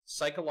that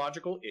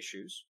psychological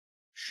issues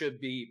should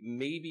be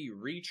maybe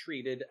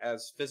retreated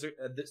as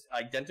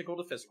identical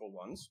to physical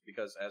ones,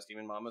 because as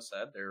Demon Mama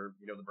said, they're,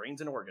 the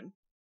brain's an organ.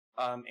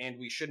 And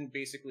we shouldn't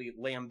basically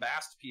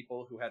lambast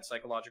people who had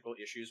psychological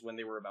issues when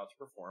they were about to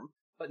perform,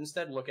 but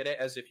instead look at it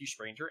as if you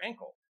sprained your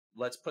ankle.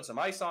 Let's put some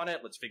ice on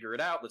it. Let's figure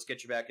it out. Let's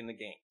get you back in the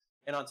game.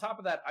 And on top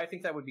of that, I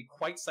think that would be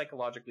quite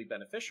psychologically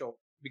beneficial,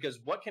 because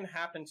what can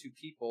happen to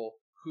people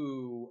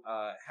who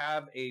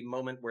have a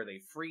moment where they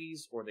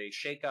freeze or they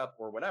shake up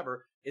or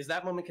whatever is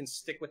that moment can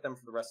stick with them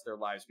for the rest of their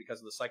lives because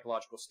of the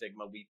psychological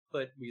stigma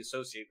we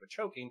associate with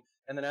choking.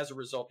 And then as a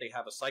result, they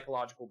have a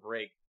psychological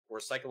break or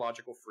a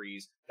psychological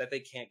freeze that they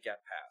can't get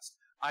past.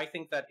 I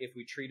think that if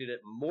we treated it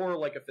more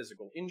like a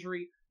physical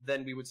injury,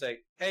 then we would say,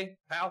 hey,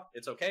 pal,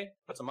 it's okay.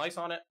 Put some ice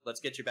on it.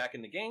 Let's get you back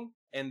in the game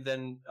and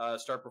then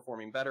start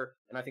performing better.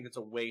 And I think it's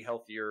a way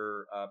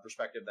healthier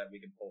perspective that we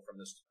can pull from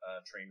this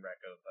train wreck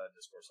of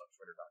discourse on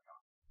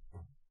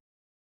Twitter.com.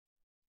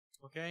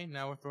 Okay,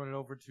 now we're throwing it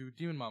over to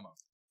Demon Mama.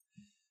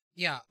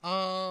 Yeah,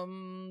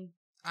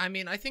 I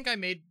mean, I think I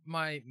made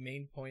my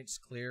main points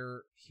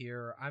clear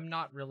here. I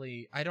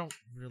don't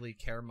really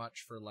care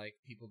much for, like,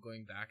 people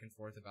going back and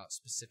forth about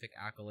specific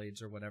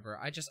accolades or whatever.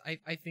 I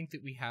think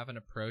that we have an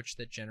approach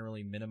that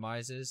generally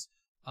minimizes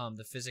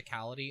the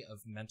physicality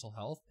of mental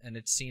health, and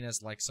it's seen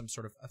as, like, some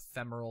sort of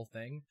ephemeral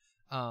thing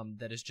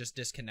that is just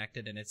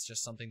disconnected, and it's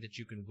just something that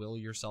you can will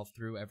yourself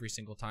through every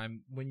single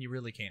time when you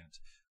really can't.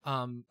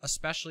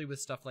 Especially with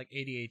stuff like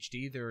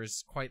ADHD, there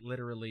is quite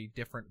literally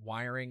different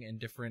wiring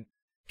and different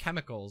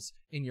chemicals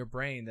in your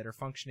brain that are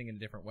functioning in a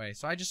different way.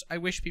 So I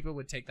wish people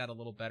would take that a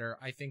little better.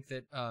 I think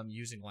that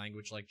using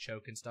language like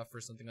choke and stuff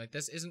for something like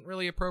this isn't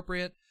really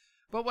appropriate,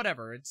 but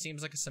whatever. It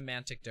seems like a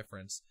semantic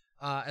difference.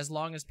 As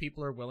long as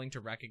people are willing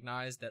to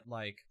recognize that,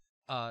 like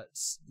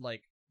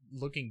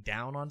looking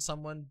down on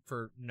someone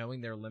for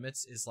knowing their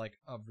limits is like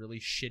a really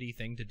shitty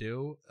thing to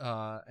do,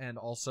 and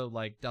also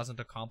like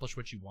doesn't accomplish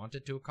what you want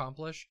it to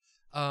accomplish,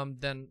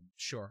 then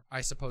sure,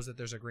 I suppose that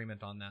there's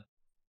agreement on that.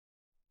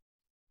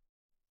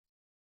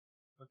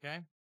 Okay.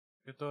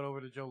 Could throw it over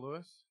to Joe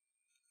Lewis.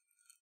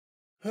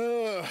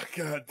 Oh,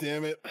 God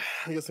damn it.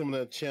 I guess I'm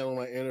going to channel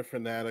my inner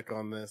fanatic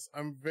on this.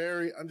 I'm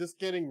just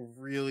getting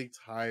really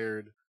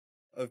tired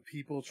of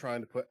people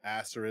trying to put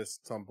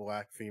asterisks on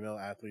black female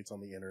athletes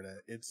on the internet.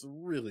 It's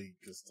really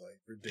just,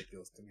 like,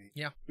 ridiculous to me.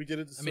 Yeah. We did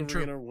it to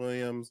Serena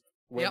Williams,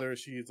 whether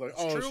she's like,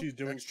 she's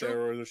doing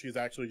steroids or she's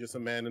actually just a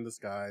man in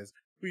disguise.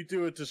 We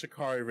do it to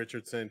Sha'Carri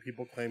Richardson,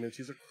 people claiming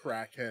she's a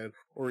crackhead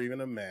or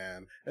even a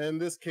man. And in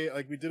this case,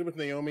 like we did it with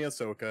Naomi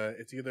Osaka,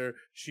 it's either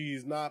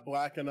she's not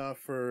black enough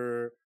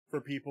for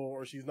people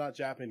or she's not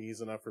Japanese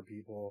enough for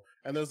people.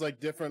 And there's like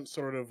different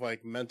sort of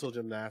like mental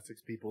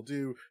gymnastics people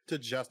do to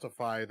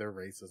justify their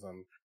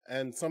racism.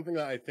 And something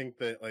that I think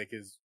that like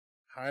is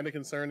kind of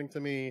concerning to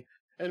me,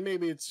 and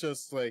maybe it's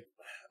just like,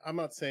 I'm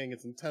not saying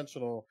it's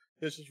intentional,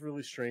 it's just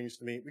really strange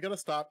to me. We gotta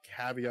stop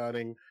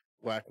caveating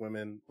black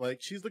women. Like,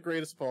 she's the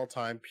greatest of all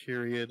time,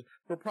 period.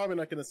 We're probably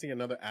not going to see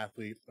another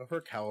athlete of her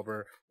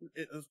caliber,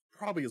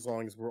 probably as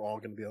long as we're all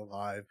going to be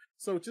alive.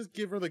 So just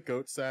give her the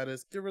GOAT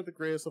status, give her the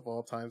greatest of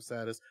all time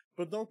status,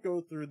 but don't go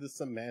through the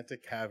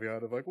semantic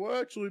caveat of like, well,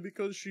 actually,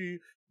 because she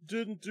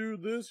didn't do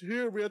this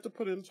here, we had to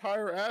put an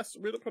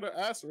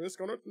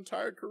asterisk on her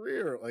entire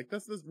career. Like,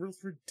 that's this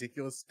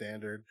ridiculous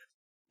standard.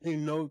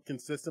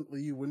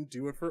 Consistently you wouldn't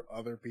do it for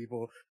other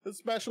people,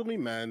 especially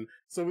men.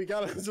 So we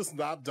gotta just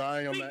stop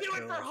dying on that. We do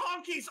it for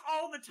honkies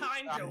all the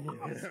time, Joe.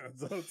 Yeah,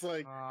 so it's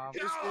like,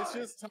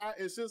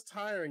 it's just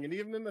tiring. And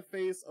even in the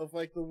face of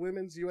like the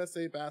women's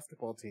USA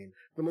basketball team,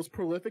 the most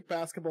prolific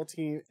basketball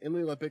team in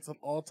the Olympics of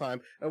all time,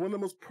 and one of the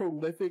most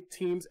prolific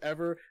teams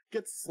ever,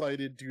 gets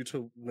slighted due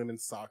to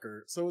women's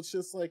soccer. So it's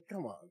just like,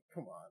 come on.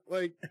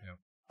 Like, yeah.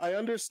 I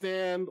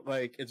understand,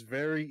 like, it's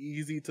very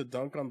easy to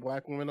dunk on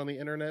black women on the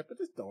internet, but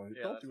just don't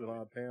do it on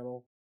a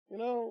panel. You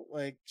know,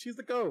 like, she's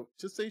the GOAT.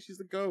 Just say she's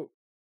the GOAT.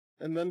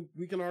 And then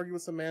we can argue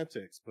with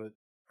semantics, but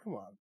come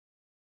on.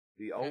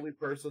 The only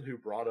person who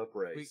brought up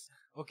race.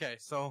 Okay,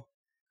 so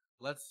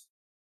let's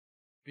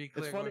be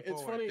clear.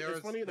 It's funny.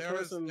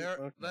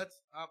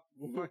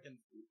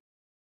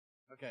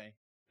 Okay.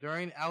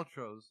 During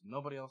outros,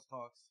 nobody else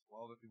talks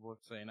while other people are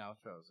saying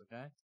outros,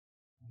 okay?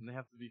 And they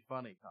have to be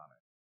funny, Connor.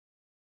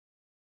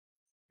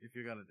 if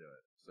you're gonna do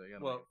it. So you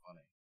gotta Well- make it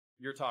funny.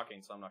 You're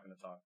talking, so I'm not going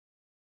to talk.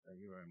 Thank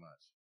you very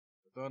much.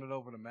 Throwing it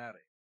over to Maddie.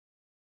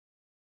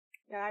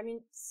 Yeah, I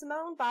mean,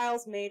 Simone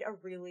Biles made a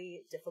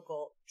really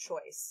difficult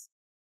choice.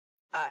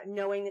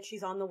 Knowing that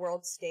she's on the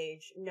world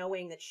stage,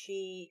 knowing that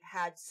she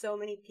had so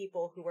many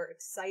people who were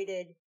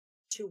excited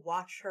to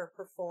watch her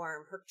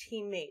perform, her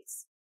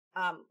teammates,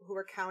 who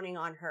were counting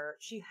on her,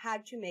 she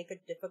had to make a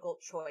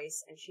difficult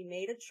choice, and she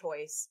made a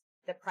choice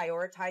that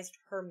prioritized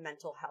her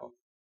mental health.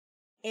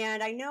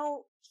 And I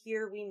know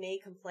here we may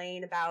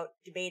complain about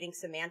debating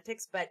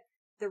semantics, but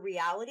the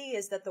reality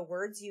is that the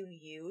words you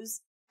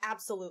use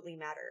absolutely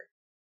matter.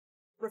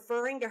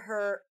 Referring to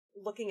her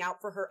looking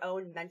out for her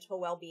own mental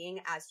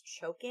well-being as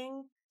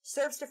choking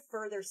serves to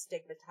further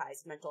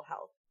stigmatize mental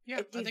health. Yeah,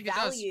 It I think it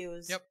does.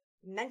 devalues Yep.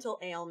 mental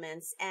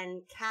ailments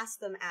and casts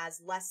them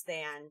as less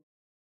than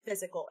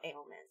physical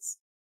ailments.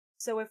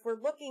 So if we're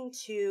looking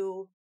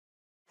to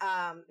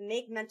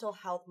make mental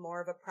health more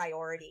of a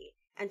priority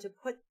and to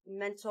put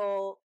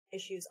mental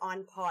issues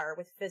on par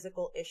with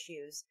physical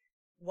issues,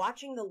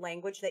 watching the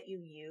language that you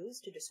use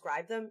to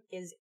describe them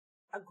is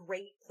a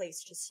great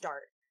place to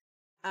start.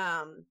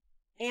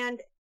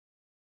 And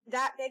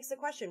that begs the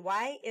question,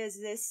 why is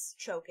this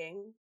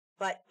choking,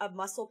 but a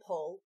muscle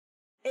pull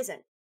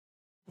isn't?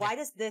 Why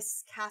does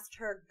this cast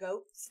her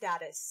GOAT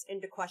status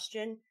into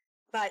question,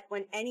 but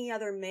when any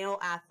other male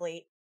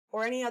athlete,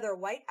 or any other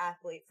white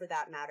athlete for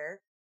that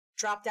matter,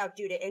 dropped out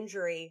due to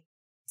injury,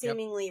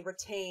 seemingly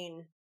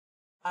retain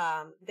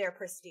their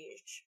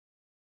prestige?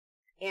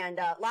 And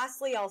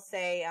lastly, I'll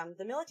say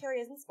the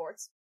military isn't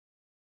sports.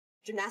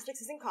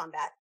 Gymnastics isn't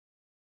combat.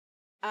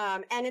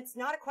 And it's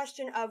not a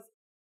question of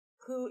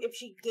who, if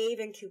she gave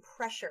into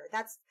pressure.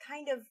 That's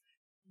kind of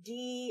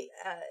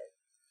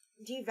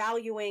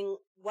devaluing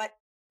what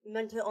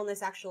mental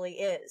illness actually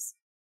is.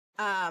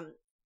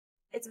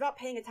 It's about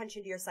paying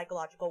attention to your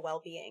psychological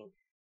well-being.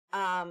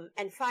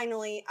 And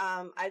finally,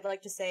 I'd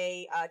like to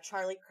say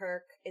Charlie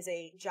Kirk is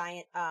a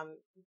giant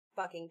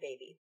fucking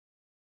baby.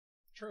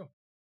 True.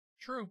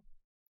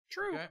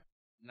 Okay.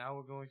 Now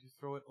we're going to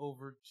throw it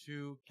over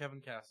to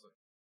Kevin Castley.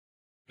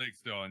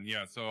 Thanks, Dylan.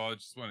 Yeah, so I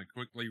just want to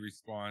quickly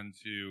respond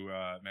to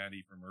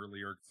Maddie from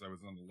earlier because I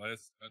was on the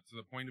list. To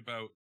the point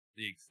about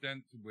the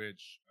extent to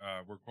which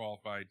we're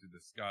qualified to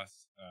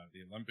discuss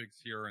the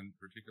Olympics here, and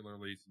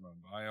particularly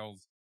Simone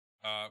Biles.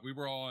 We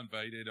were all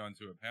invited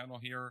onto a panel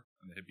here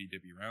on the Hippy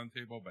Dippy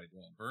Roundtable by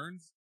Dylan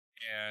Burns.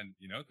 And,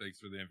 thanks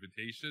for the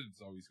invitation.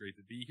 It's always great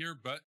to be here.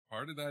 But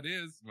part of that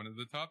is one of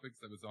the topics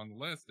that was on the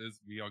list is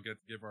we all get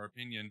to give our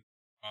opinion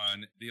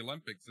on the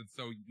Olympics. And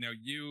so now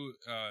you,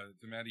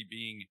 to Maddie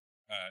being,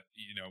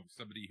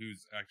 somebody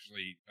who's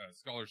actually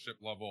scholarship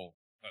level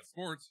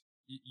sports,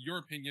 your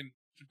opinion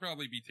should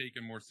probably be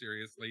taken more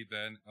seriously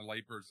than a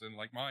layperson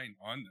like mine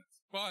on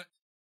this. But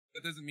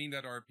that doesn't mean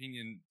that our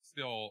opinion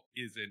still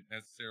isn't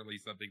necessarily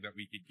something that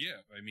we could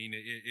give. I mean,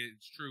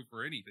 it's true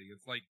for anything.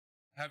 It's like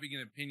having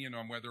an opinion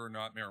on whether or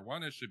not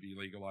marijuana should be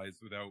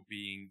legalized without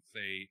being,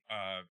 say,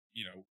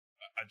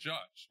 a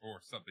judge or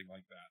something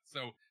like that.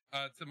 So,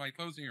 to my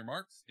closing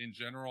remarks in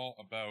general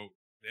about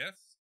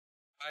this,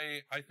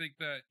 I think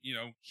that,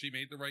 she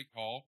made the right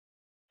call.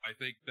 I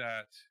think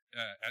that,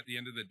 at the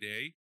end of the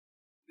day,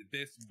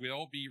 this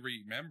will be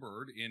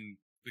remembered in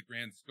the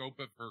grand scope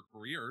of her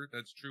career.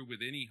 That's true with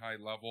any high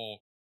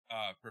level,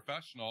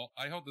 professional.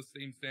 I hold the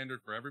same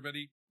standard for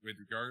everybody with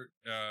regard,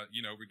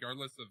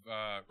 regardless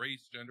of,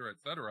 race, gender,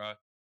 etc.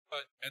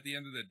 But at the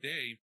end of the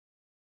day,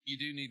 you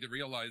do need to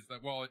realize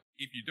that, well,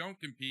 if you don't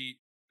compete,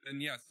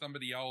 then yes,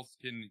 somebody else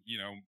can,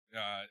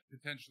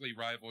 potentially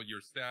rival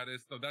your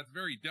status. So that's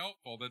very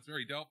doubtful.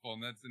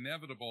 And that's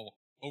inevitable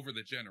over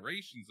the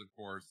generations, of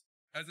course.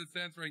 As it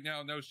stands right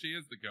now, no, she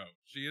is the GOAT.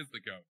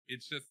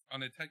 It's just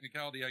on a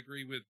technicality, I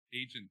agree with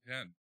Agent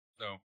 10.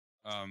 So,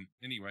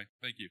 anyway,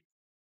 thank you.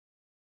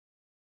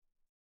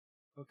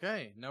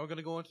 Okay, now we're going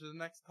to go into the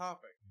next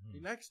topic.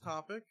 The next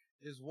topic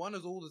is one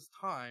as old as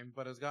time,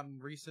 but has gotten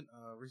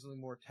recently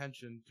more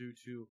attention due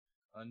to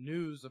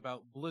news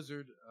about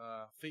Blizzard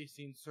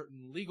facing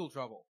certain legal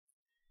trouble.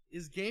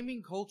 Is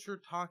gaming culture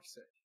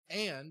toxic?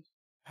 And,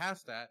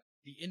 past that,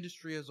 the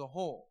industry as a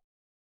whole.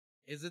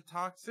 Is it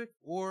toxic,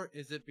 or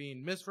is it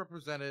being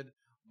misrepresented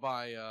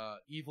by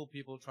evil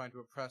people trying to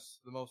oppress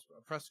the most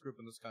oppressed group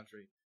in this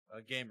country,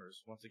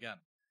 gamers, once again?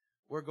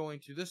 We're going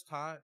to this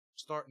time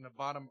start in the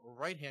bottom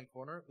right-hand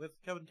corner with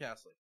Kevin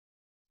Castley.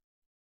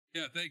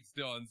 Yeah, thanks,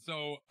 Dylan.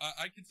 So,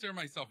 I consider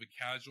myself a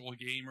casual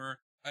gamer.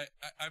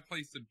 I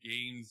play some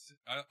games.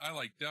 I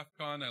like DEF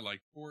CON, I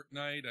like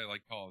Fortnite, I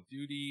like Call of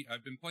Duty.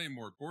 I've been playing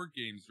more board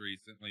games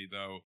recently,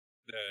 though,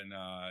 than,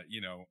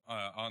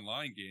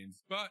 online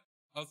games. But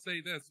I'll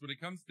say this, when it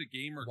comes to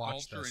gamer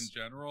culture in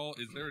general,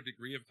 is there a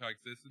degree of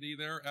toxicity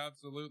there?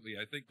 Absolutely.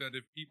 I think that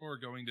if people are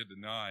going to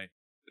deny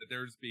that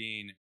there's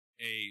been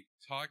a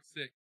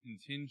toxic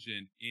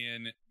contingent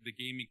in the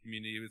gaming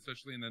community,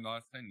 especially in the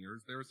last 10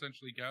 years, they're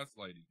essentially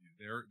gaslighting you.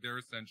 They're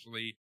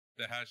essentially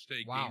the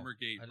hashtag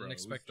Gamergate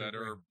bros that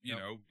are,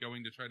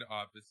 going to try to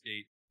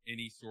obfuscate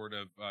any sort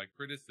of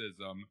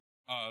criticism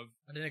of.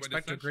 I didn't what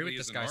expect to agree with essentially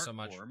this is an guy art so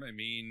much. form. I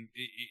mean,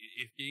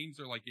 if games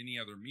are like any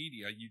other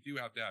media, you do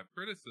have to have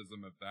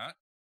criticism of that.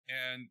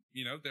 And,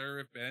 there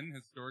have been,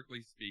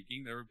 historically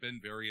speaking, there have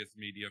been various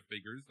media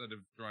figures that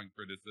have drawn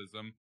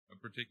criticism of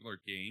particular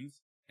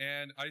games.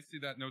 And I see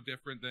that no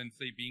different than,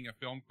 say, being a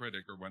film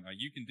critic or whatnot.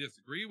 You can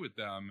disagree with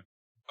them,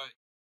 but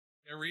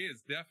there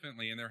is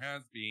definitely, and there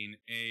has been,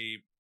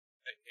 a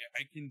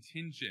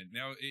contingent.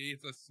 Now,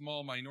 it's a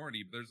small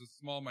minority, but there's a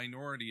small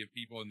minority of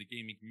people in the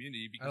gaming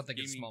community because I don't think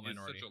it's a gaming small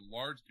minority. is such a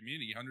large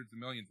community, hundreds of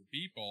millions of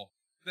people,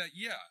 that,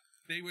 yeah,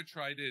 they would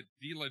try to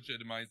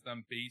delegitimize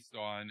them based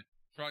on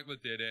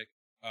troglodytic,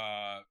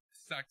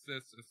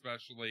 sexist,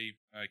 especially,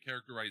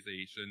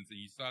 characterizations. And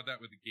you saw that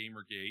with the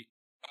Gamergate.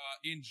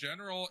 In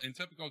general, in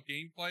typical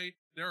gameplay,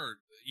 there are,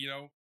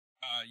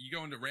 you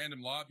go into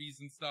random lobbies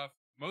and stuff.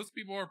 Most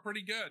people are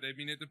pretty good. I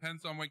mean, it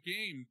depends on what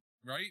game,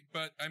 right?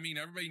 But, I mean,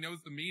 everybody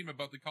knows the meme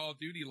about the Call of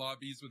Duty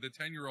lobbies with a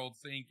 10-year-old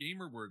saying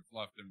gamer words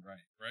left and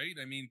right?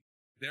 I mean,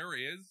 there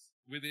is,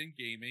 within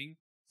gaming,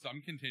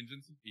 some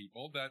contingents of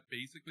people that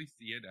basically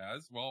see it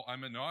as, well,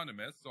 I'm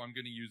anonymous, so I'm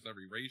going to use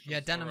every racial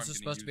slur, Denims I'm is gonna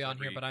supposed to use be on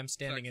here, every but I'm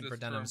standing in for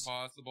sexist term Denims.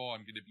 possible.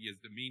 I'm going to be as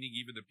demeaning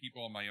even to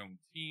people on my own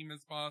team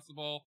as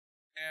possible.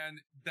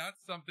 And that's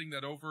something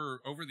that over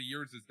the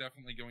years is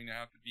definitely going to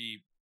have to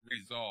be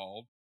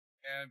resolved.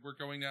 And we're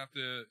going to have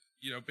to,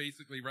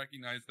 basically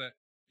recognize that,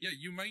 yeah,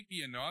 you might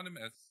be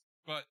anonymous,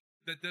 but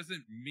that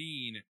doesn't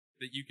mean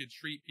that you could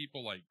treat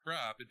people like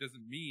crap. It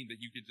doesn't mean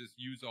that you could just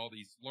use all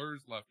these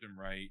slurs left and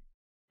right.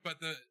 But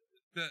the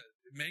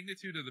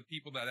magnitude of the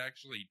people that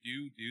actually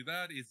do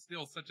that is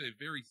still such a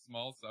very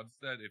small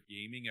subset of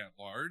gaming at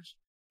large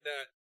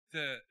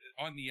that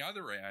on the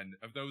other end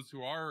of those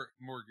who are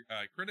more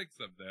critics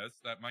of this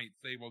that might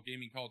say, well,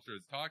 gaming culture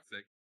is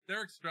toxic,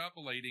 they're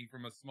extrapolating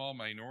from a small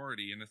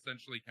minority and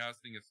essentially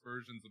casting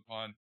aspersions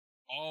upon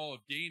all of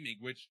gaming,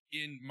 which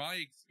in my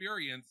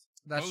experience,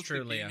 most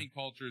of gaming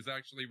culture is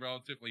actually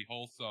relatively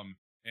wholesome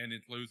and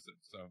inclusive.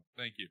 So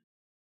thank you.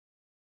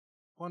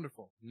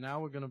 Wonderful.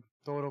 Now we're going to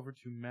throw it over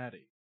to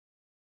Maddie.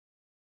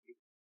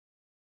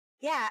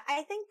 Yeah,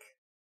 I think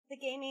the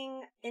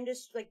gaming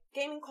industry, like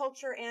gaming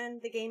culture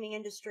and the gaming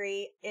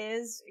industry,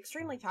 is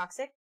extremely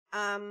toxic.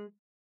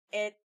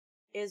 It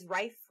is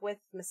rife with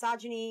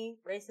misogyny,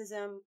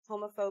 racism,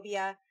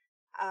 homophobia.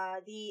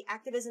 The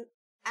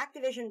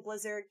Activision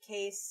Blizzard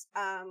case,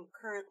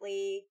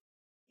 currently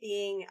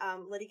being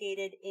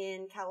litigated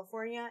in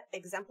California,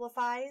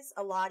 exemplifies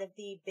a lot of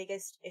the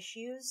biggest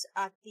issues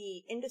at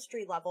the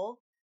industry level.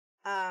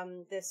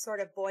 This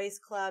sort of boys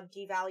club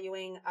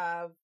devaluing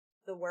of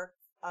the work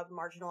of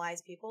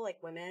marginalized people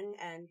like women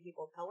and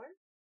people of color.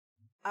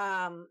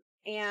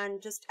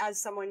 And just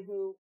as someone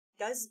who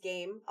does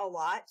game a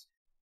lot,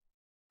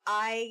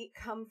 I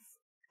come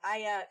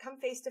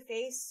face to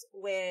face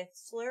with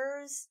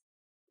slurs,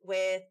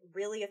 with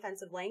really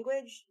offensive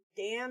language,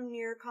 damn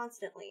near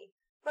constantly.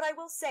 But I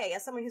will say,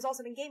 as someone who's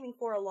also been gaming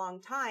for a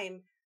long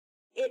time,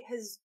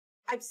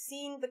 I've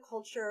seen the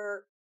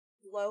culture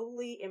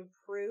slowly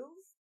improve,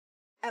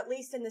 at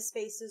least in the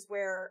spaces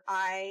where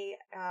I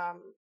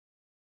am.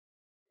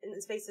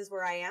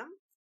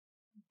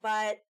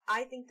 But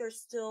I think there's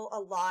still a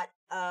lot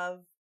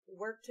of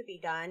work to be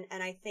done,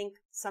 and I think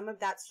some of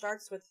that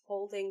starts with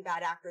holding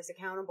bad actors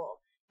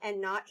accountable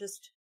and not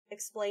just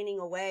explaining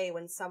away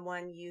when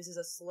someone uses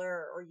a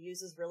slur or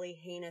uses really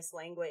heinous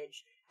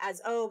language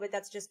as, oh, but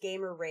that's just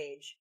gamer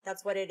rage.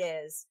 That's what it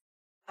is.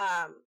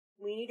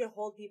 We need to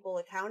hold people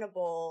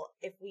accountable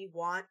if we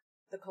want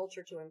the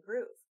culture to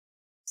improve.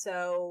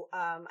 So,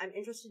 I'm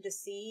interested to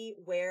see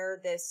where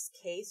this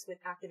case with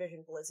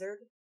Activision Blizzard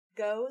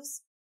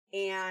goes.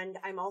 And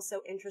I'm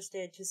also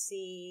interested to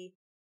see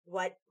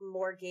what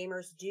more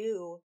gamers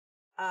do,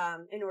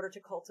 in order to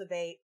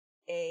cultivate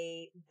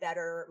a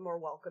better, more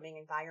welcoming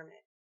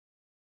environment.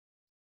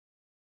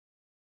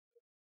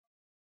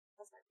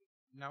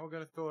 Now we're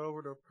gonna throw it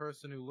over to a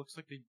person who looks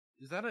like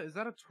is that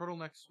a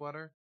turtleneck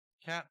sweater?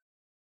 Cat?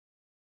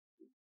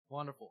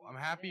 Wonderful. I'm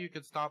happy you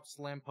could stop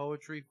slam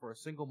poetry for a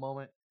single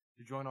moment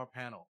to join our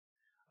panel.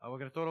 We're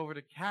gonna throw it over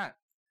to Cat.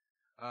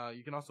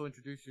 You can also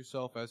introduce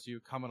yourself as you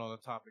comment on the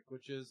topic,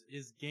 which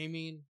is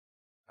gaming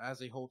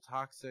as a whole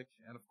toxic,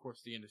 and of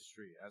course the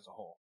industry as a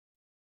whole.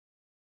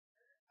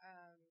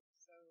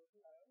 So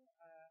hello,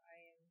 I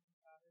am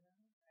Fatima.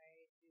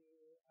 I do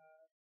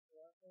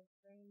political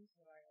streams,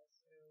 but I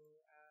also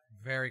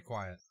very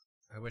quiet.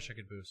 I wish I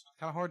could boost.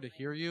 Kind of hard to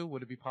hear you.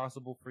 Would it be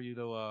possible for you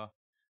to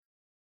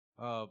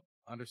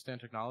understand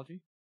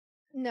technology?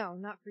 No,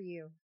 not for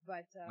you,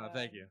 but No,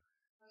 thank you.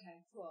 Okay,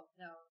 cool.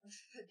 No,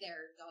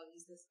 there. I'll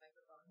use this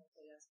microphone.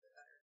 Hopefully that's a bit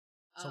better.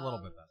 It's a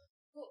little bit better.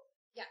 Cool.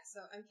 Yeah.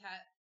 So I'm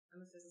Kat. I'm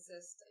a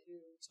physicist. I do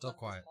still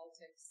quiet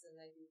politics and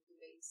I do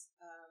debates.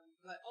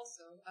 But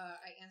also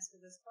I answer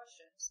this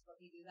question. Just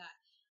let me do that.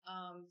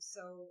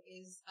 So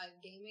is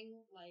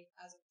gaming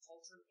as a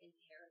culture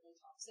inherently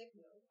toxic?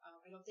 No.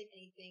 I don't think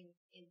anything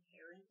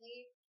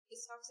inherently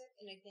is toxic,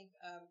 and I think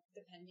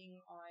depending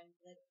on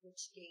like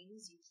which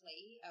games you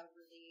play,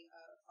 really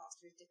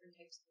fosters different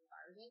types of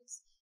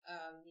environments.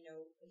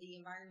 The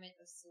environment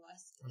of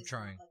Celeste is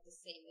not like the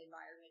same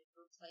environment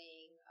for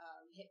playing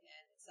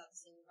Hitman. It's not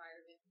the same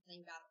environment for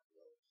playing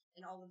Battlefield,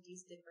 and all of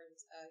these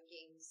different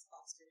games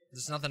foster different.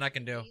 There's nothing I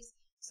can do.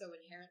 So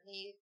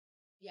inherently,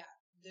 yeah,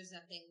 there's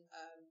nothing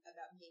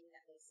about gaming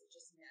that makes it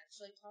just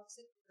naturally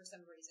toxic. For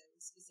some reason,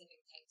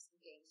 specific types of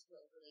games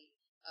will really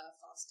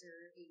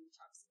foster a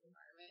toxic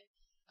environment.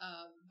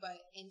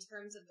 But in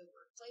terms of the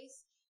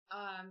workplace,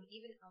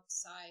 even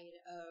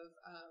outside of,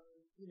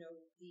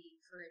 the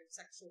current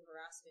sexual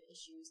harassment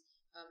issues,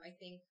 I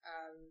think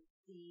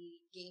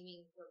the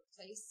gaming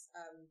workplace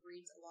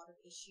breeds a lot of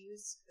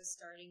issues,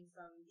 starting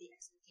from the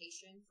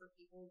expectation for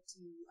people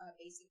to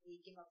basically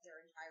give up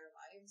their entire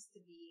lives to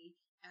be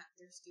at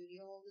their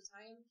studio all the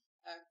time.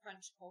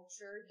 Crunch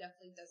culture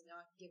definitely does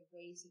not give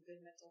way to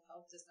good mental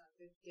health, does not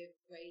give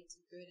way to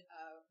good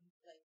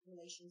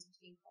relations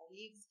between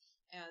colleagues,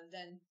 and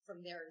then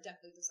from there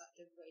definitely does not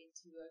give way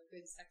to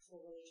good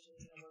sexual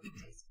relations in a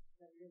workplace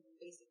when you're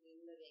basically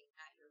living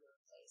at your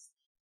workplace.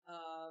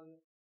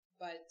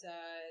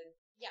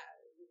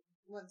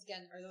 Once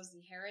again, are those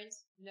inherent?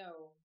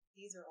 No.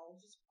 These are all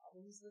just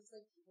problems with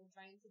like people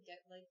trying to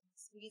get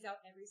squeeze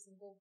out every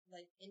single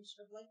inch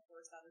of life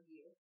force out of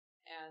you.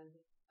 And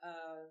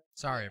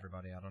sorry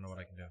everybody, I don't know what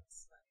I can do.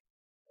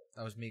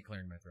 That was me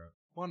clearing my throat.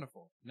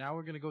 Wonderful. Now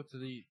we're gonna go to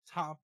the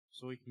top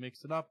so we can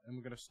mix it up, and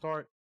we're gonna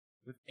start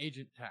with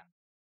Agent Tap.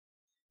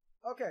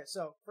 Okay,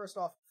 so first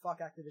off,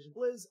 fuck Activision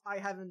Blizz. I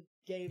haven't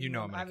given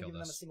them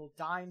a single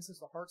dime since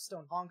the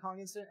Hearthstone Hong Kong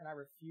incident, and I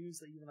refuse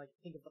to even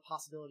think of the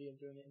possibility of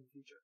doing it in the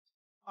future.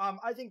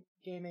 I think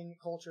gaming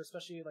culture,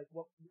 especially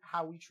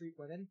how we treat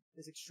women,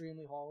 is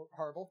extremely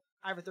horrible.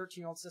 I have a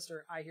 13-year-old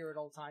sister. I hear it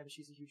all the time.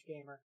 She's a huge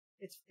gamer.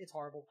 It's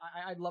horrible.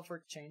 I'd love for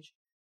it to change.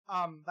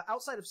 But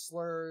outside of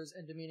slurs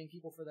and demeaning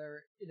people for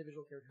their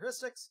individual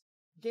characteristics,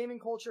 gaming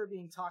culture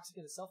being toxic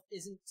in itself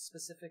isn't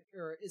specific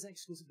or isn't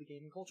exclusive to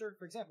gaming culture.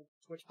 For example,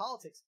 Twitch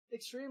politics,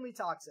 extremely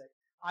toxic.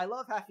 I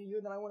love half of you,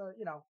 and then I want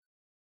to,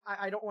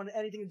 I don't want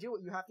anything to do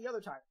with you half the other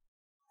time.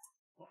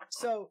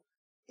 So,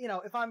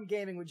 if I'm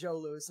gaming with Joe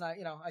Lewis and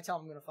I tell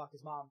him I'm gonna fuck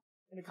his mom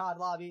in a COD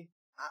lobby,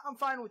 I'm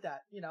fine with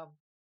that.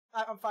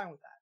 I'm fine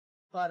with that.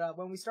 But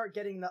when we start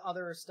getting the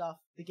other stuff,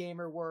 the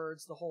gamer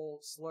words, the whole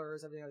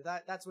slurs, everything like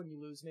that, that's when you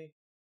lose me.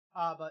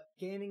 But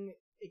gaming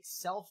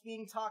itself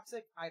being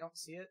toxic, I don't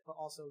see it. But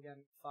also, again,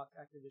 fuck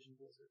Activision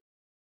Blizzard.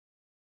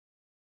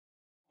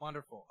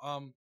 Wonderful.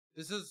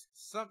 This is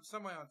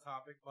semi on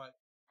topic, but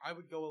I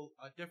would go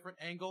a different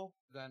angle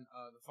than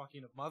the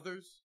fucking of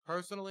mothers.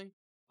 Personally,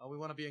 we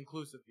want to be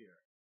inclusive here.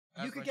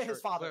 You could get his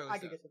father. I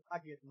could get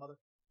the mother.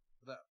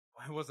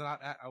 I was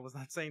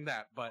not saying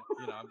that, but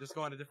I'm just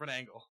going a different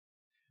angle.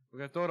 We're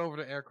gonna throw it over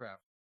to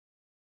Aircraft.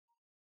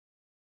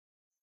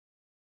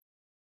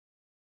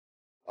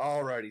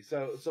 Alrighty,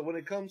 so when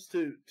it comes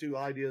to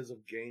ideas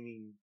of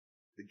gaming,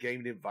 the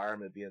gaming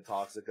environment being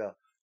toxic,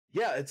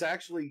 yeah, it's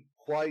actually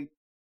quite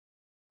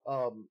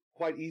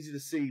easy to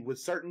see. With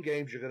certain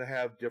games, you're gonna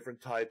have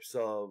different types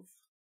of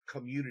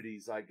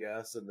communities, I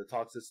guess, and the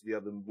toxicity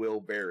of them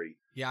will vary.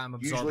 Yeah, I'm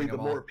absorbing usually the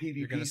more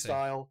PvP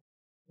style,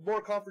 the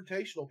more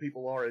confrontational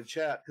people are in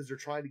chat because they're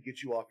trying to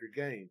get you off your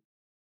game.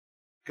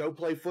 Go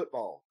play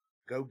football.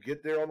 Go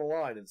get there on the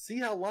line and see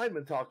how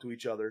linemen talk to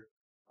each other.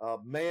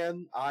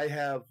 Man, I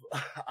have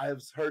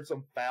heard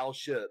some foul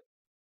shit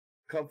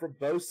come from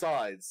both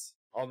sides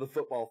on the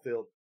football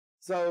field.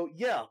 So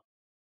yeah,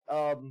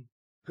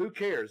 who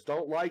cares?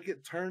 Don't like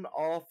it? Turn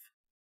off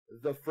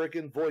the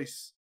frickin'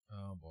 voice.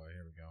 Oh boy,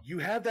 here we go. You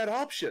have that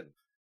option.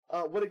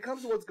 When it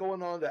comes to what's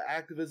going on to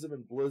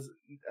activism,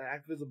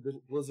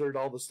 Blizzard,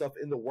 all the stuff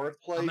in the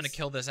workplace. I'm gonna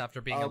kill this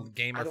after being a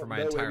gamer for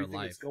my entire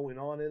life. That's going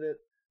on in it.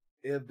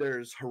 If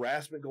there's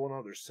harassment going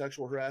on, there's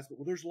sexual harassment.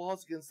 Well, there's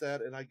laws against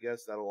that, and I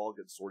guess that'll all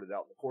get sorted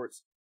out in the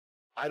courts.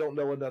 I don't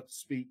know enough to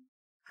speak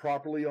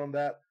properly on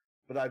that,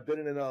 but I've been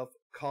in enough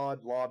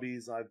COD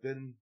lobbies. I've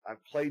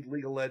played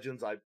League of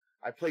Legends. I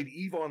played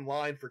EVE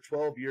Online for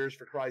 12 years,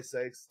 for Christ's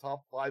sakes.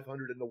 Top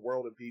 500 in the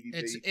world in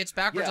PvP. It's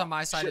backwards on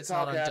my side. It's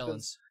not on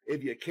Dylan's.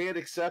 If you can't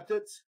accept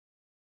it,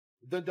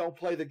 then don't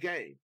play the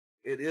game.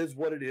 It is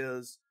what it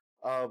is.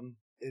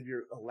 If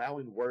you're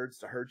allowing words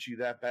to hurt you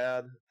that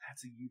bad,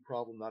 that's a you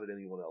problem, not an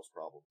anyone else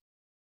problem.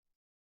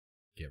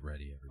 Get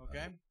ready, everybody.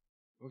 Okay.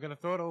 We're going to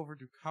throw it over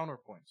to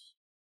counterpoints.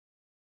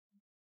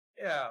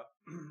 Yeah.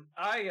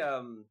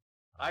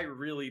 I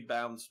really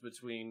bounce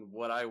between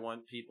what I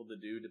want people to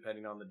do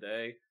depending on the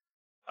day.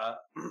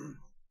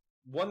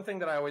 One thing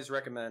that I always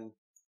recommend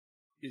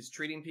is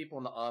treating people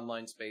in the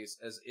online space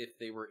as if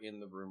they were in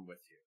the room with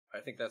you.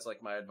 I think that's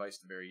my advice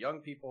to very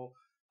young people.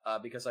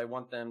 Because I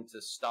want them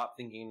to stop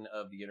thinking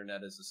of the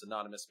internet as this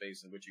anonymous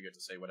space in which you get to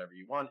say whatever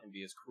you want and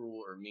be as cruel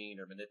or mean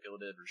or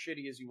manipulative or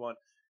shitty as you want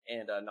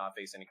and not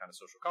face any kind of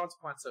social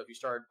consequence. So if you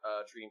start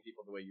treating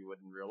people the way you would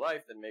in real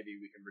life, then maybe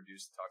we can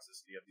reduce the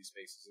toxicity of these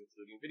spaces,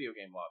 including video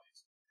game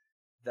lobbies.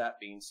 That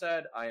being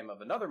said, I am of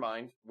another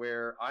mind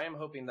where I am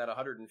hoping that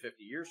 150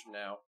 years from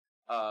now,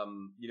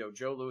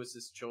 Joe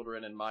Lewis's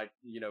children and my,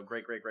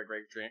 great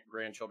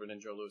grandchildren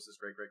and Joe Lewis's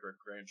great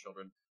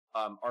grandchildren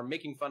are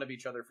making fun of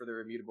each other for their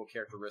immutable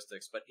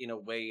characteristics, but in a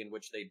way in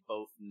which they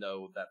both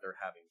know that they're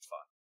having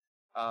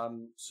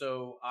fun.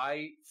 So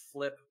I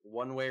flip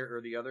one way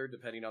or the other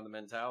depending on the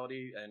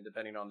mentality and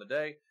depending on the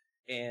day.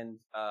 And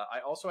I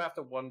also have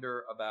to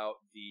wonder about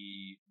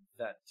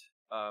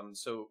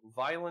so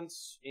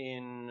violence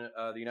in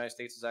the United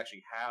States has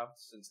actually halved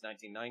since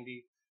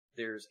 1990.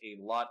 There's a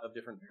lot of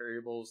different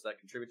variables that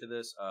contribute to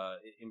this.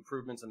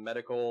 Improvements in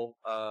medical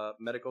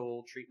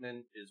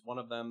treatment is one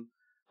of them.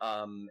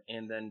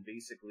 And then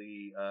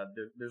basically,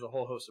 there's a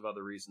whole host of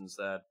other reasons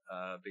that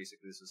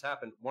basically this has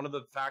happened. One of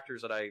the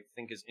factors that I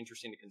think is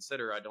interesting to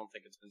consider, I don't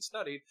think it's been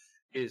studied,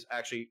 is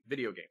actually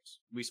video games.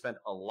 We spend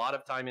a lot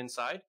of time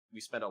inside. We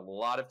spend a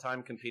lot of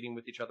time competing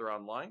with each other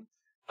online.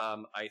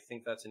 I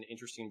think that's an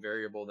interesting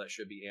variable that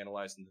should be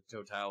analyzed in the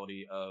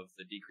totality of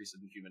the decrease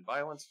in human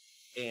violence.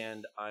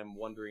 And I'm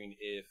wondering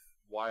if,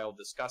 while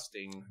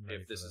disgusting,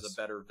 if this is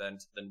a better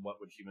vent than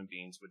what would human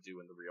beings would do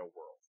in the real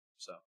world.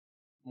 So,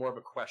 more of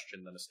a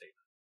question than a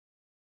statement.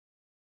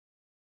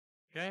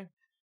 Okay.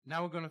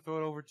 Now we're going to throw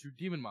it over to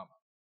Demon Mama.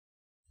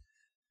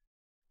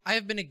 I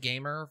have been a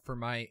gamer for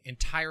my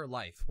entire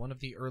life. One of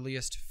the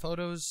earliest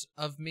photos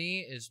of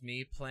me is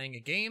me playing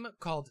a game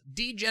called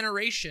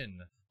Degeneration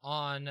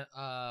on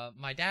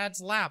my dad's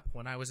lap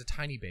when I was a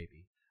tiny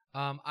baby.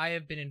 I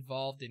have been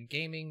involved in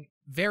gaming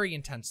very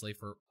intensely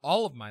for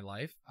all of my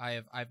life.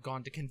 I've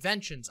gone to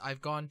conventions.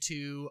 I've gone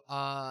to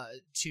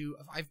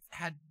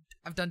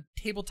I've done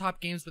tabletop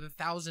games with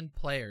 1,000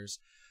 players.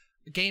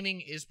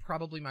 Gaming is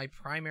probably my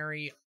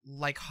primary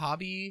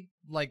hobby.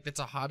 That's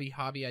a hobby.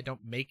 I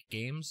don't make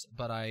games,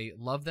 but I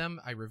love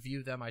them. I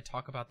review them. I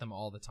talk about them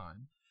all the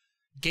time.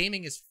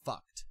 Gaming is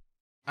fucked.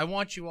 I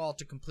want you all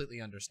to completely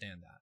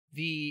understand that.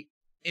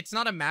 It's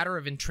not a matter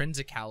of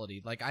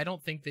intrinsicality. I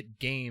don't think that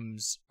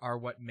games are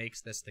what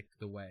makes this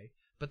the way.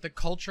 But the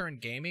culture in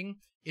gaming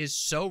is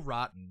so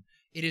rotten.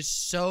 It is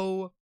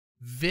so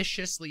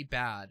viciously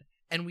bad.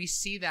 And we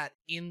see that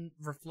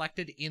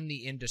reflected in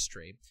the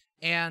industry.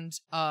 And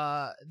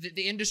the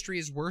industry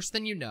is worse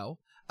than you know.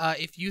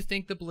 If you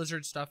think the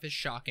Blizzard stuff is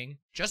shocking,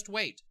 just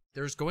wait.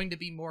 There's going to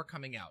be more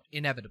coming out,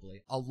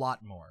 inevitably. A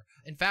lot more.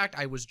 In fact,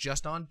 I was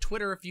just on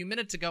Twitter a few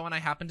minutes ago, and I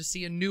happened to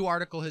see a new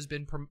article has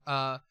been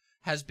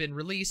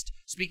released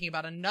speaking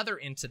about another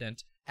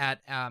incident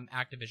at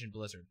Activision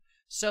Blizzard.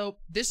 So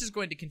this is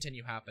going to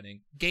continue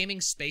happening.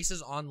 Gaming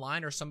spaces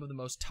online are some of the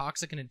most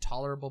toxic and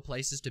intolerable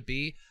places to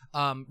be,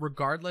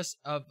 regardless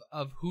of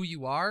who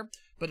you are,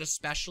 but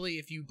especially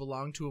if you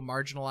belong to a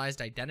marginalized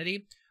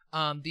identity.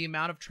 The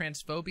amount of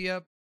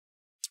transphobia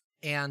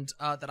and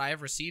that I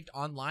have received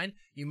online,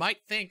 you might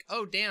think,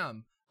 oh,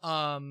 damn,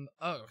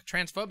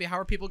 transphobia, how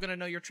are people going to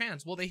know you're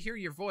trans? Well, they hear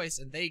your voice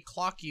and they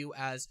clock you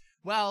as,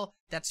 well,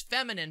 that's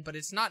feminine, but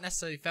it's not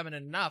necessarily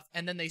feminine enough.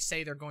 And then they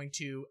say they're going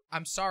to,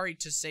 I'm sorry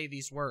to say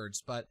these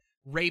words, but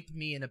rape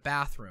me in a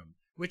bathroom,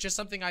 which is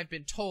something I've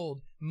been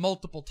told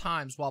multiple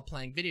times while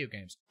playing video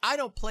games. I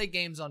don't play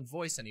games on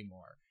voice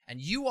anymore.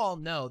 And you all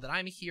know that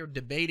I'm here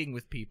debating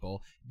with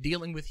people,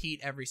 dealing with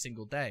heat every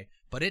single day,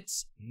 but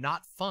it's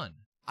not fun.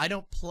 I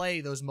don't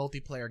play those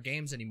multiplayer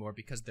games anymore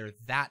because they're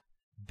that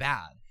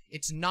bad.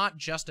 It's not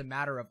just a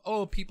matter of,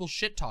 oh, people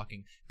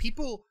shit-talking.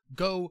 People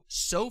go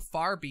so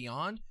far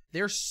beyond,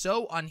 they're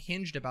so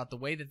unhinged about the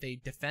way that they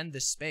defend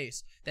this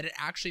space that it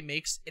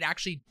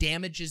actually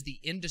damages the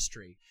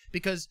industry,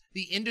 because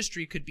the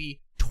industry could be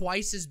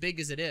twice as big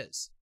as it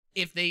is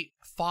if they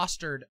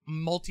fostered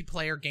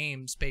multiplayer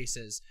game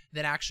spaces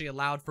that actually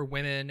allowed for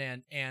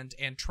women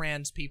and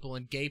trans people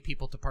and gay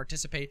people to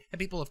participate, and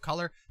people of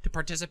color to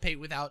participate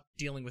without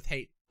dealing with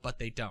hate, but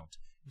they don't.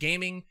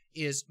 Gaming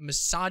is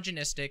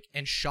misogynistic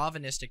and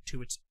chauvinistic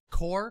to its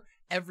core.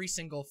 Every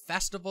single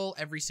festival,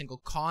 every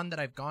single con that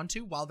I've gone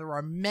to, while there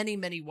are many,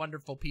 many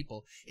wonderful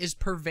people, is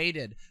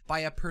pervaded by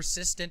a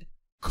persistent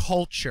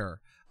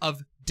culture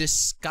of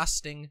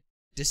disgusting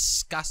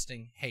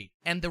hate.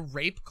 And the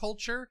rape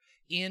culture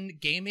in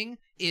gaming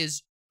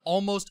is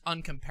almost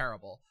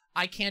uncomparable.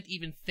 I can't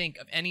even think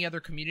of any other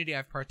community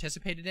I've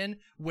participated in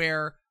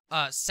where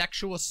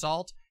sexual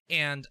assault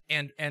and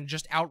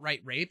just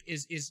outright rape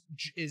is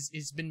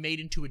been made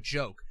into a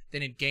joke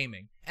than in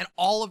gaming. And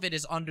all of it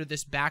is under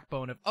this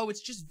backbone of, oh,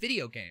 it's just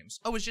video games.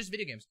 Oh, it's just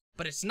video games.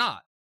 But it's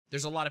not.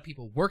 There's a lot of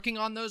people working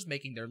on those,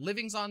 making their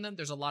livings on them.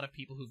 There's a lot of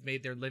people who've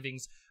made their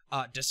livings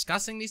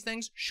discussing these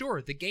things.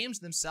 Sure, the games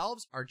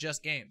themselves are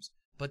just games,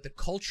 but the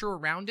culture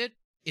around it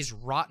is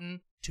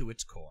rotten to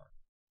its core.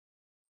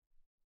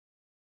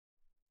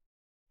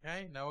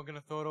 Okay, now we're going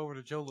to throw it over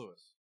to Joe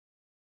Lewis.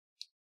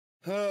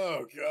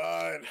 Oh,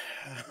 God.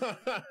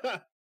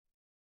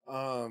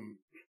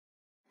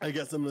 I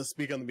guess I'm going to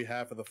speak on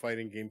behalf of the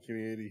fighting game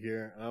community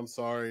here. I'm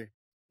sorry.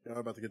 Y'all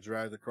are about to get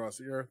dragged across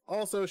the earth.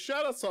 Also,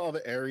 shout out to all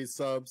the Ares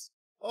subs.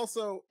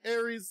 Also,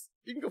 Ares,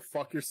 you can go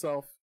fuck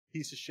yourself.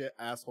 Piece of shit,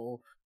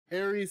 asshole.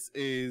 Ares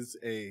is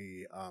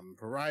a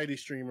variety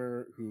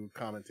streamer who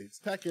commentates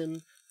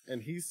Tekken,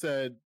 and he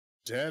said,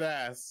 dead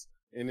ass,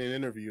 in an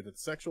interview that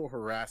sexual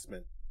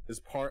harassment is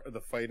part of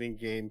the fighting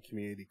game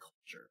community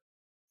culture.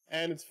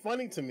 And it's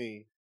funny to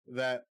me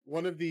that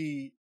one of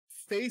the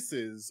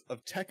faces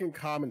of Tekken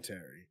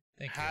commentary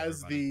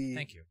has the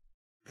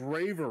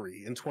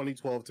bravery in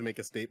 2012 to make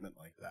a statement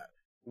like that.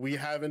 We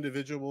have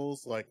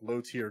individuals like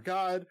Low Tier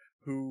God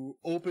who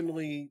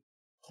openly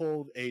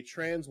told a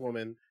trans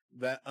woman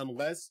that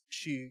unless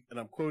she, and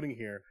I'm quoting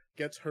here,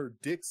 gets her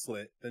dick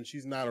slit, then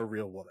she's not a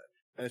real woman.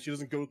 And if she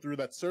doesn't go through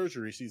that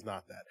surgery, she's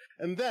not that.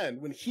 And then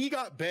when he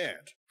got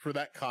banned for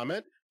that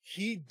comment,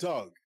 he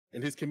dug,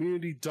 and his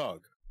community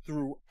dug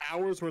through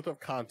hours worth of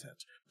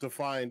content to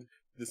find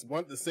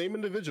the same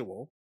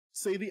individual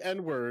say the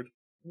N-word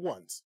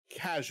once,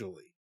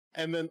 casually.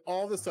 And then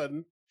all of a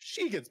sudden,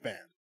 she gets banned.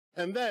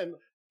 And then,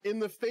 in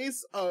the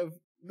face of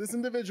this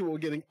individual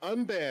getting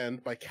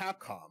unbanned by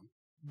Capcom,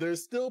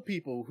 there's still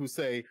people who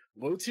say,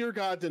 Low Tier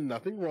God did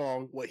nothing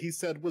wrong, what he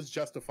said was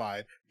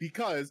justified,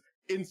 because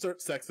insert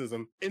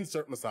sexism,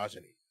 insert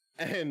misogyny.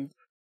 And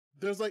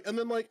there's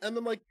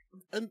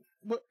and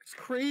what's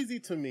crazy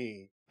to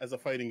me as a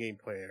fighting game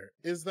player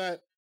is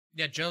that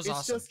yeah, Joe's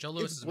awesome. Joe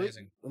Lewis is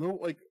amazing. You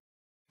know,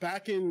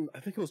 back in, I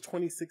think it was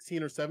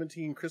 2016 or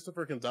 17,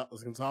 Christopher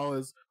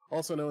Gonzalez,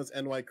 also known as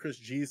NY Chris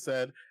G,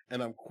 said,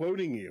 and I'm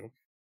quoting you,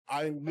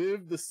 I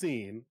live the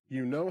scene.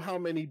 You know how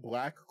many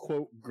black,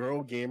 quote,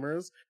 girl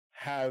gamers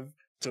have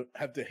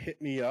to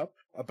hit me up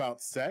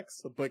about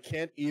sex, but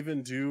can't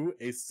even do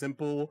a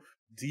simple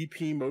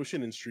DP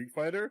motion in Street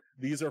Fighter?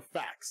 These are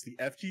facts. The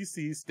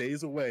FGC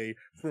stays away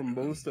from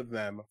most of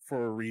them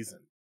for a reason.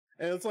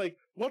 And it's like,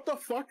 what the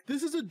fuck?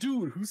 This is a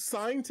dude who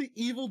signed to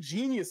Evil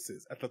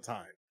Geniuses at the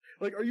time.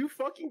 Like, are you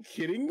fucking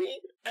kidding me?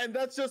 And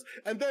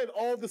then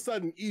all of a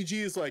sudden, EG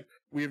is like,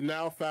 we have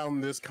now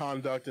found this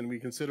conduct and we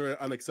consider it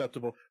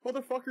unacceptable.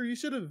 Motherfucker, you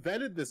should have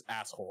vetted this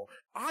asshole.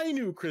 I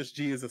knew Chris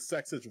G is a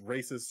sexist,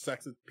 racist,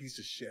 sexist piece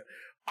of shit.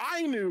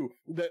 I knew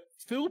that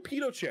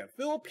Filipino champ,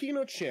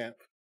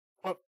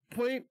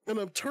 played in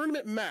a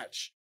tournament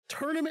match,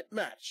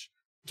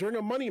 during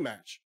a money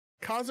match,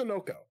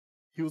 Kazunoko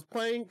was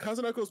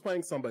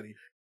playing somebody.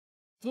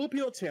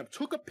 Filipino champ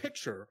took a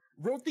picture,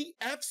 wrote the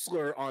F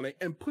slur on it,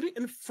 and put it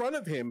in front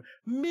of him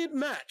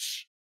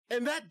mid-match.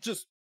 And that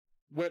just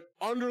went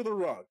under the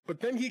rug. But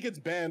then he gets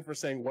banned for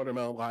saying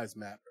watermelon lives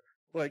matter.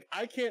 Like,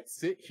 I can't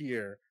sit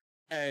here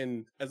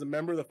and, as a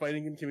member of the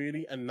fighting game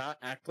community, and not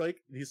act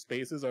like these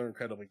spaces are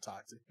incredibly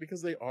toxic,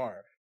 because they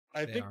are.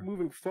 I think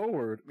moving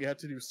forward, we have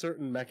to do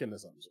certain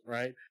mechanisms,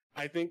 right?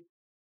 I think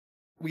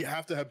we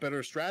have to have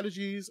better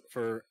strategies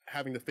for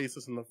having the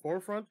faces in the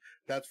forefront.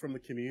 That's from the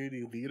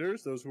community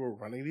leaders, those who are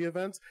running the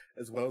events,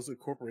 as well as the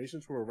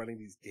corporations who are running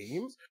these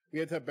games. We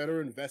have to have better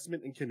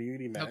investment in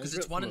community management. No, because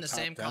it's one and the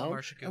same,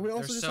 Kalamarshik. And we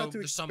also just have to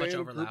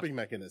expand grouping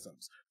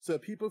mechanisms so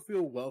that people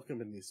feel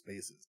welcome in these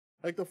spaces.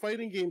 Like, the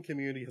fighting game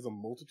community has a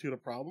multitude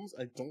of problems.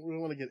 I don't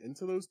really want to get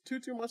into those too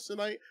much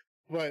tonight,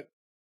 but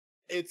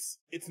it's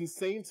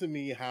insane to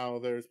me how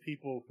there's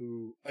people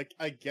who, like,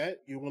 I get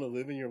you want to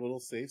live in your little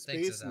safe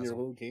space in your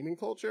little gaming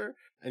culture,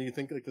 and you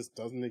think like this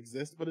doesn't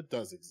exist, but it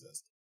does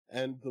exist.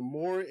 And the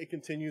more it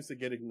continues to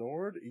get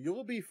ignored,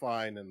 you'll be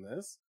fine in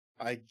this,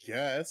 I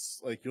guess.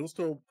 Like, you'll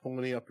still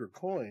pony up your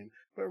coin,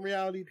 but in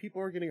reality,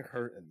 people are getting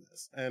hurt in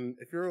this. And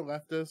if you're a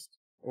leftist,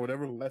 or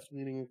whatever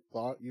left-leaning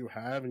thought you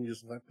have, and you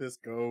just let this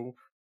go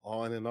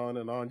on and on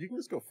and on, you can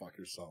just go fuck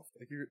yourself.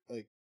 Like, you're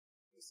like,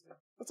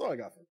 that's all I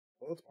got for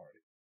both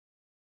parties.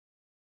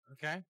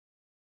 Okay.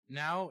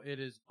 Now it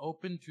is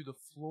open to the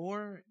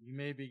floor. You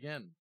may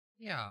begin.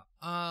 Yeah.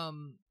 I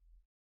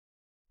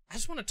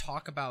just want to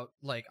talk about,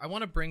 like, I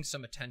want to bring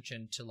some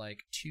attention to,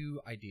 like, two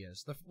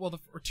ideas.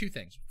 Or two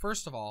things.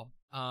 First of all,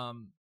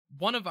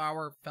 one of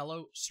our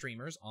fellow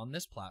streamers on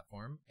this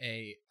platform,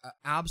 a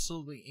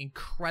absolutely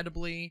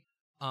incredibly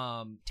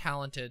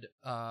talented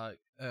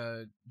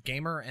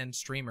gamer and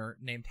streamer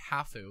named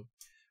Hafu,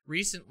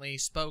 recently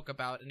spoke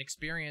about an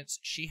experience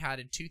she had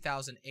in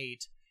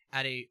 2008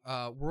 at a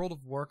World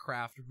of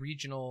Warcraft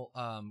regional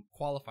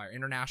qualifier,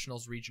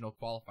 Internationals regional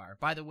qualifier.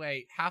 By the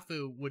way,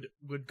 Hafu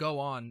would go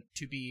on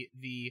to be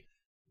the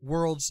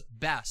world's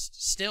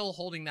best, still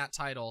holding that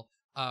title,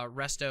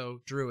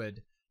 Resto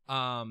Druid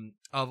of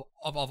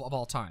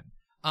all time.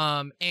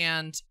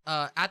 And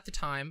at the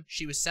time,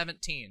 she was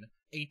 17.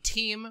 A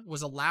team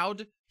was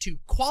allowed to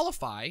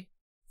qualify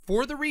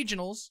for the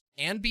regionals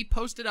and be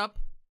posted up.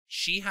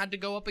 She had to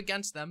go up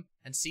against them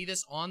and see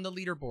this on the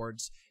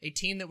leaderboards, a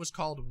team that was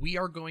called We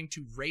Are Going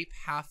to Rape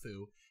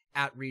Hafu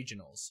at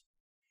regionals.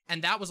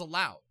 And that was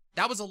allowed.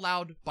 That was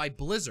allowed by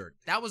Blizzard.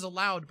 That was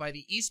allowed by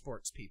the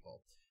esports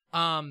people.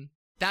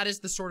 That is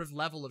the sort of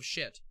level of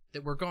shit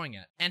that we're going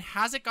at. And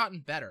has it gotten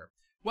better?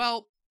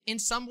 Well, in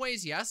some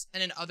ways, yes,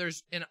 and in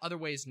other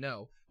ways,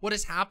 no. What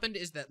has happened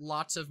is that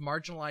lots of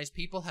marginalized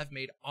people have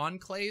made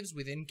enclaves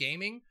within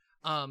gaming,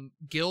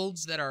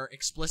 guilds that are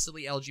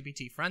explicitly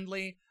LGBT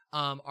friendly,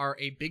 are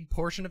a big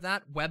portion of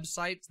that.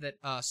 Websites that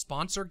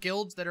sponsor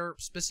guilds that are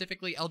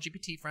specifically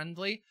LGBT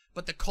friendly,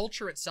 but the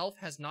culture itself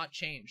has not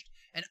changed.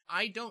 And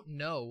I don't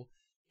know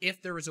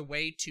if there is a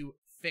way to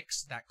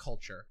fix that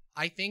culture.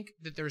 I think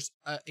that there's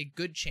a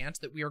good chance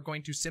that we are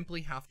going to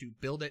simply have to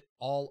build it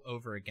all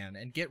over again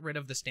and get rid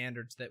of the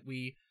standards that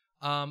we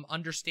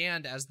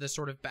understand as the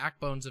sort of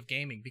backbones of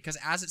gaming. Because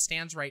as it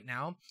stands right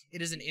now,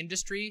 it is an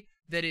industry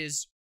that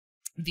is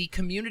the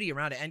community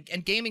around it.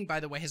 And gaming, by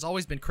the way, has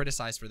always been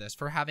criticized for this,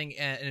 for having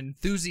an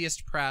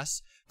enthusiast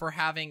press, for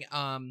having,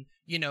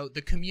 you know,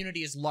 the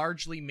community is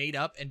largely made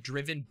up and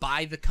driven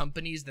by the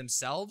companies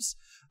themselves.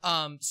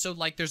 So,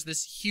 like, there's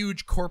this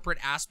huge corporate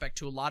aspect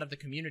to a lot of the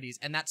communities,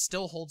 and that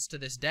still holds to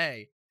this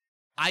day.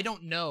 I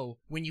don't know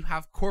when you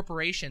have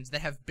corporations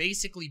that have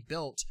basically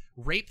built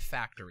rape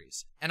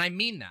factories. And I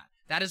mean that.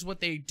 That is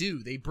what they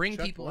do. They bring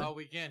people in. Oh,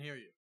 we can't hear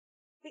you.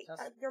 Wait,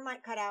 your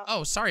mic cut out.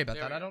 Oh, sorry about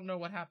that. I don't know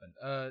what happened.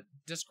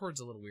 Discord's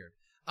a little weird.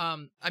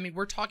 I mean,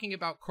 we're talking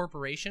about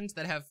corporations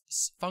that have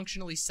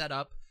functionally set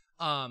up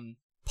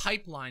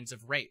pipelines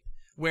of rape,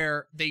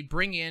 where they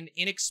bring in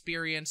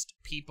inexperienced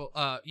people,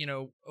 you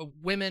know,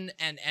 women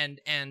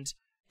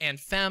and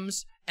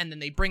femmes, and then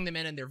they bring them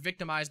in and they're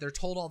victimized. They're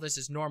told all this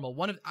is normal.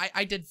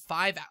 I did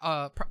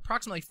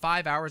approximately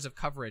 5 hours of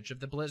coverage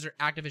of the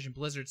Activision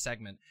Blizzard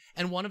segment,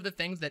 and one of the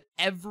things that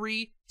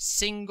every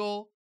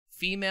single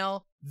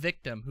female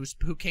victim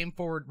who came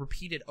forward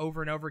repeated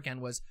over and over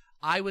again was,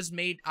 I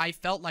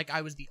felt like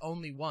I was the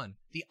only one.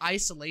 The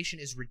isolation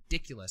is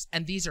ridiculous.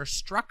 And these are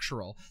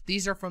structural.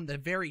 These are from the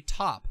very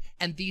top.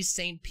 And these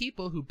same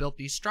people who built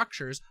these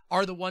structures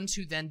are the ones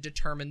who then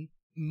determine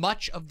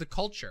much of the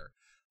culture.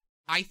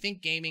 I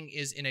think gaming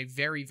is in a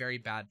very, very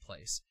bad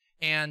place.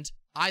 And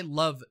I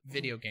love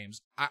video games.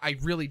 I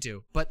really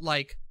do. But,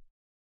 like,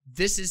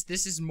 this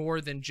is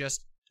more than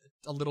just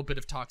a little bit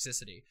of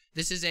toxicity.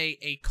 This is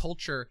a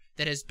culture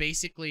that is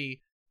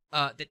basically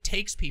that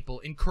takes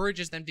people,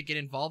 encourages them to get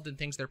involved in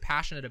things they're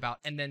passionate about,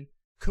 and then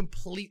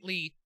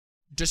completely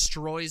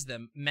destroys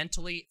them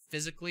mentally,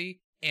 physically,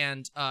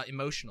 and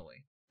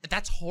emotionally.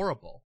 That's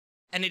horrible.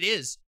 And it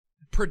is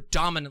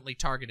predominantly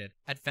targeted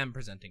at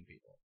femme-presenting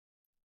people.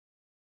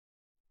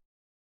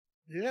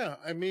 Yeah,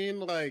 I mean,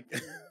 like,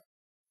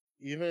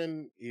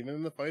 even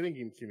in the fighting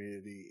game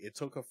community, it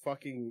took a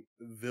fucking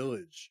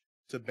village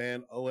to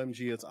ban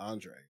OMG It's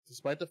Andre,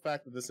 despite the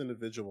fact that this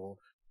individual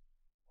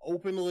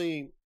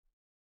openly,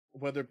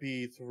 whether it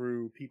be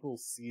through people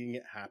seeing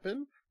it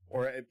happen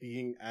or it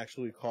being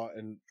actually caught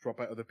and dropped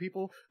by other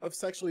people, of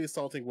sexually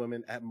assaulting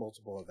women at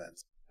multiple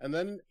events. And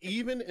then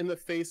even in the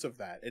face of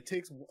that, it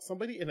takes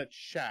somebody in a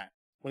chat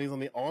when he's on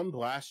the On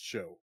Blast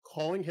show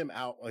calling him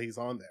out while he's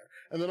on there.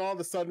 And then all of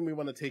a sudden we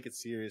want to take it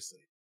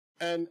seriously.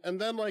 And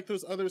then, like,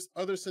 there's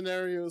other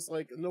scenarios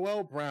like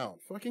Noelle Brown.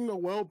 Fucking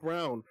Noelle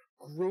Brown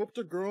groped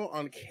a girl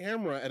on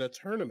camera at a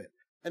tournament,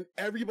 and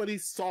everybody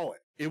saw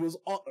it. It was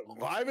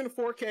live in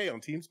 4K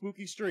on Team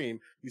Spooky stream.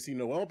 You see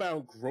Noelle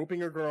Brown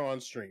groping a girl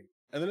on stream.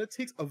 And then it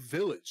takes a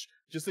village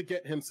just to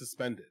get him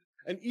suspended.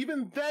 And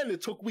even then,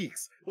 it took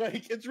weeks.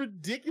 Like, it's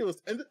ridiculous.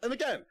 And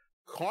again,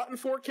 caught in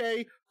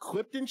 4K,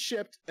 clipped and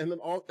shipped, and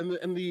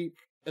then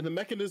the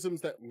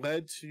mechanisms that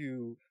led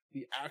to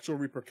the actual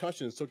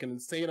repercussions took an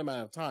insane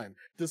amount of time,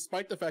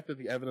 despite the fact that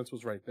the evidence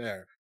was right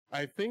there.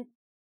 I think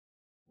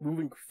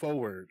moving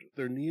forward,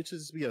 there needs to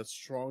just be a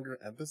stronger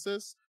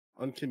emphasis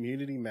on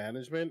community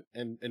management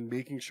and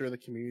making sure the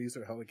communities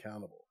are held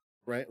accountable,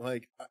 right?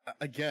 Like,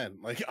 again,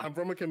 like, I'm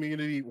from a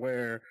community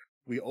where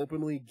we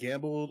openly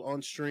gambled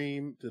on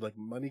stream, did like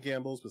money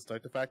gambles,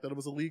 despite the fact that it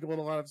was illegal in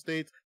a lot of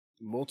states,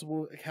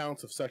 multiple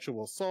accounts of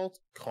sexual assault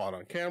caught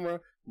on camera,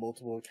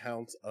 multiple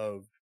accounts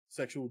of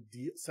sexual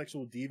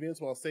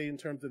deviance. Well, I'll say in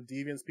terms of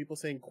deviance, people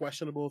saying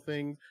questionable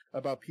things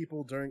about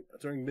people during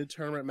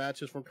mid-tournament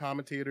matches from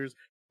commentators.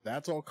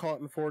 That's all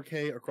caught in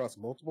 4K across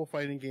multiple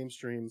fighting game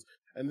streams.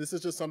 And this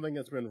is just something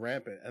that's been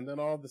rampant. And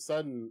then all of a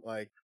sudden,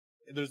 like,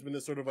 there's been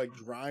this sort of like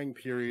drying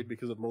period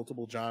because of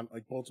multiple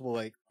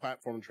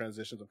platform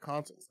transitions of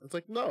consoles. It's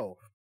like, no,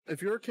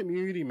 if you're a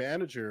community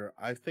manager,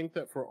 I think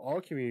that for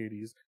all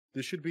communities,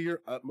 this should be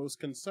your utmost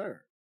concern.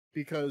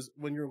 Because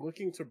when you're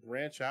looking to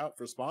branch out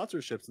for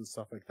sponsorships and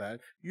stuff like that,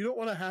 you don't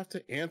want to have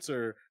to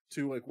answer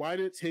to, like, why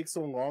did it take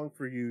so long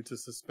for you to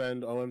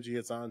suspend OMG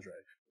It's Andre?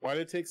 Why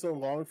did it take so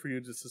long for you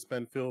to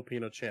suspend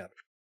Filipino Champ,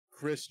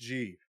 Chris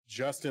G,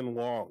 Justin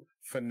Wong,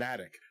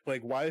 Fnatic?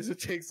 Like, why does it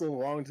take so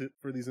long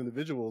for these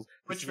individuals?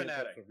 Which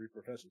Fnatic?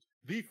 Repercussions.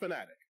 The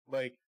Fnatic.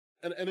 Like,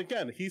 and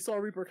again, he saw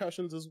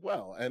repercussions as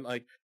well. And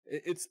like,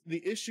 it's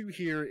the issue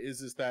here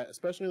is that,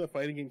 especially in the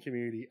fighting game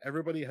community,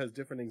 everybody has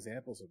different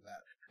examples of that.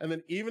 And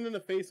then even in the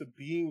face of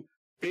being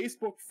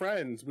Facebook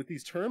friends with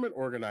these tournament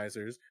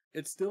organizers,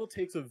 it still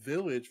takes a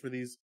village for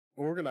these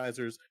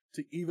organizers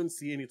to even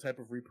see any type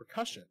of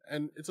repercussion.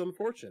 And it's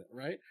unfortunate,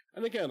 right?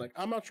 And again, like,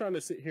 I'm not trying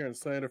to sit here and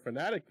slander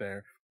Fnatic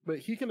there, but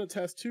he can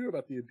attest too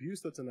about the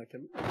abuse that's in that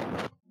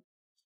community.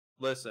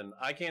 Listen,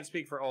 I can't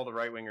speak for all the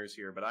right-wingers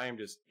here, but I am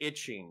just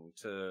itching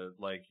to,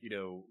 like, you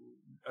know,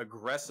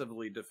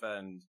 aggressively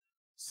defend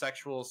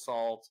sexual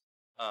assault,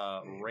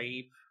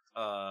 rape,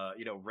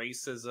 you know,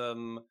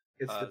 racism,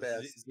 It's the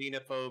best.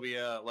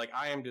 xenophobia. Like,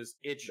 I am just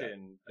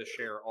itching to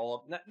share all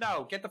of...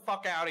 No, get the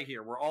fuck out of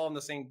here. We're all on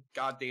the same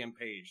goddamn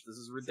page. This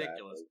is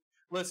ridiculous. Exactly.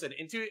 Listen,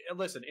 in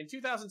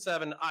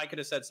 2007, I could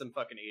have said some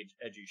fucking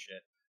edgy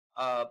shit.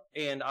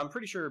 And I'm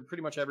pretty sure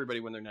pretty much everybody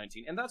when they're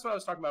 19. And that's what I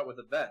was talking about with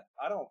the vet.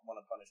 I don't want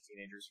to punish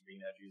teenagers for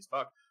being edgy as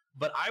fuck.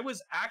 But I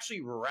was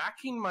actually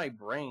racking my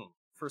brain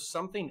for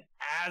something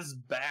as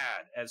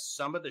bad as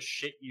some of the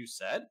shit you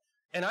said.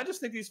 And I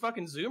just think these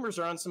fucking Zoomers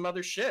are on some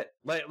other shit.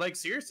 Like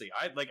seriously,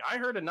 I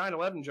heard a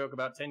 9/11 joke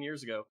about 10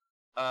 years ago.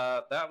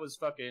 That was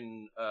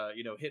fucking,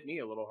 hit me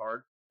a little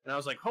hard. And I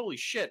was like, holy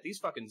shit, these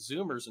fucking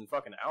Zoomers and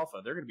fucking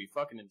Alpha, they're gonna be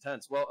fucking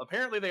intense. Well,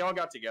 apparently they all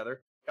got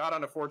together, got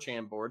on a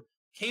 4chan board,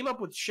 came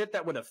up with shit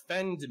that would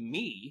offend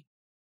me,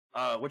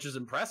 which is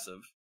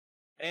impressive.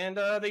 And,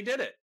 they did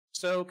it.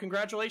 So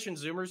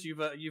congratulations, Zoomers.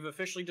 You've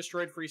officially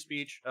destroyed free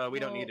speech. We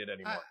don't need it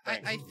anymore.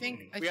 I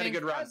think we had a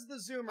good run. As the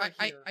Zoomer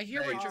here, I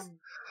hear what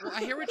you're.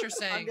 I hear what you're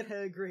saying. I'm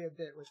gonna agree a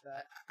bit with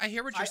that. I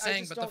hear what you're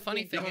saying, but the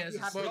funny thing is,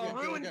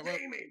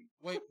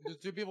 there's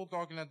two people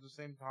talking at the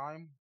same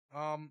time.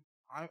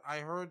 I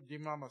heard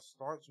Demon Mama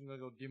start, so I'm gonna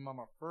go Demon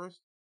Mama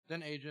first,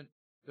 then Agent,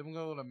 then we're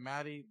gonna go to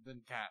Maddie,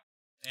 then Cat,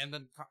 and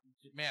then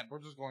man, we're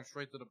just going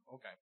straight to the.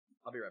 Okay,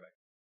 I'll be right back.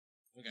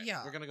 Okay,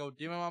 yeah, we're gonna go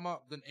Demon Mama,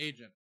 then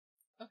Agent.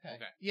 Okay.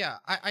 Yeah,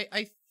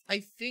 I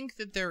think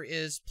that there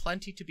is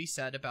plenty to be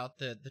said about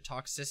the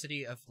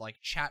toxicity of like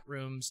chat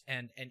rooms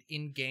and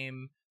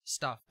in-game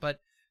stuff,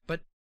 but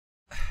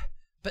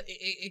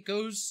it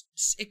goes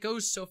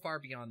so far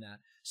beyond that.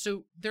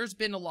 So there's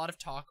been a lot of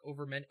talk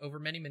over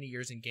many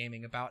years in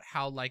gaming about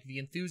how like the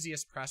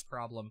enthusiast press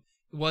problem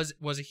was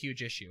a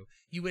huge issue.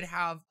 You would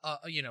have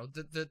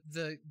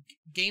the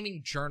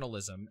gaming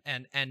journalism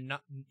and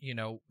not,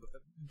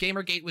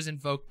 Gamergate was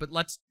invoked, but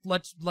let's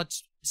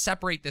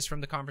separate this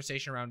from the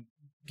conversation around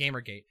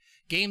Gamergate.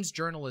 Games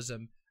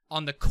journalism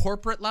on the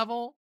corporate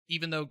level,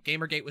 even though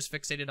Gamergate was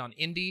fixated on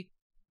indie,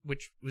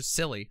 which was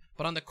silly,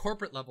 but on the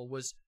corporate level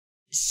was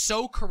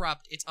so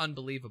corrupt, it's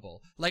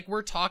unbelievable. Like,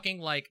 we're talking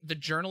like the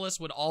journalists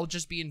would all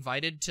just be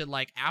invited to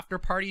like after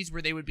parties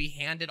where they would be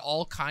handed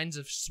all kinds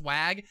of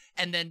swag,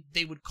 and then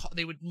they would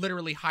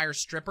literally hire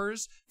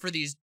strippers for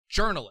these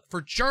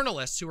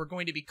journalists who are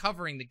going to be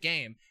covering the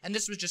game. And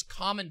this was just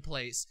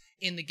commonplace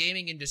in the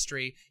gaming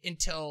industry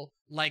until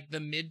like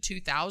the mid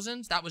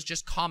 2000s. That was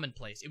just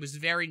commonplace. It was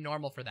very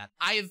normal for that.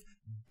 I've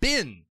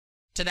been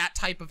to that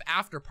type of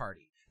after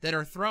party that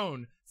are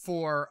thrown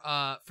for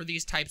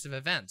these types of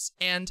events.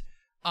 And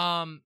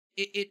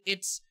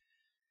it's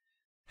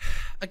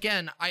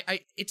again,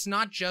 it's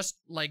not just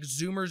like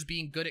Zoomers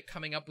being good at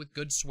coming up with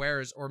good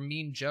swears or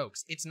mean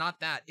jokes. It's not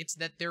that. It's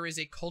that there is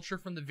a culture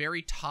from the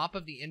very top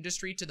of the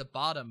industry to the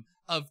bottom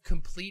of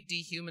complete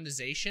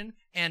dehumanization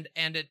and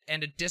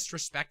a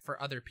disrespect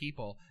for other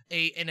people,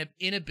 an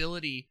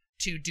inability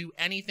to do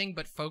anything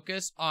but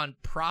focus on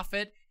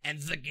profit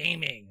and the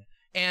gaming.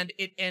 And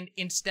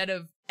instead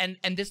of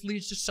this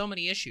leads to so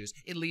many issues.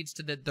 It leads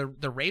to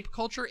the rape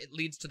culture. It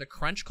leads to the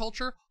crunch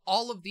culture.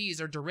 All of these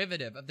are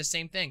derivative of the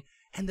same thing.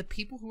 And the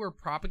people who are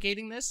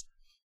propagating this,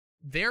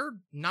 they're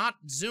not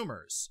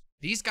Zoomers.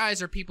 These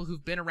guys are people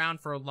who've been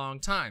around for a long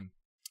time.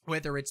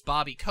 Whether it's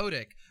Bobby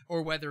Kotick,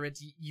 or whether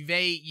it's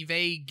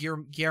Yves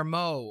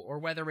Guillemot, or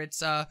whether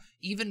it's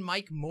even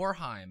Mike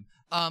Morheim.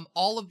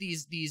 All of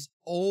these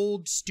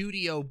old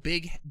studio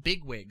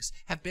bigwigs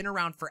have been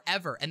around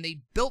forever, and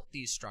they built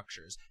these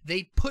structures.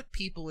 They put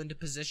people into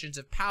positions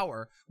of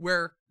power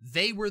where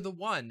they were the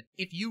one.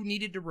 If you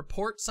needed to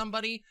report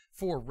somebody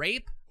for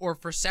rape or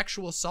for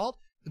sexual assault,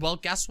 well,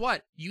 guess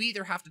what? You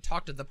either have to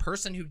talk to the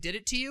person who did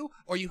it to you,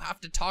 or you have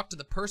to talk to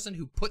the person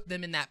who put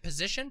them in that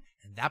position,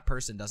 and that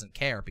person doesn't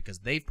care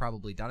because they've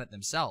probably done it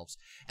themselves.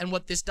 And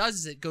what this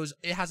does is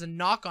it has a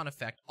knock-on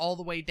effect all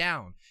the way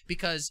down,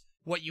 because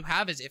what you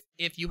have is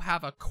if you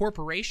have a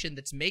corporation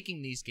that's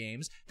making these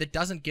games that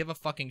doesn't give a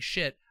fucking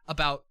shit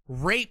about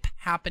rape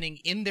happening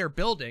in their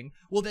building,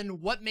 well then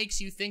what makes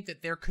you think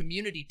that their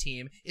community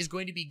team is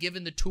going to be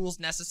given the tools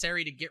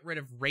necessary to get rid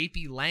of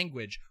rapey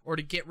language or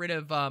to get rid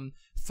of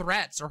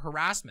threats or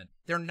harassment?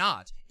 They're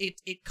not.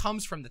 It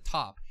comes from the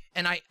top.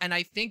 And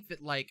I think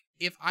that like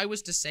if I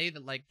was to say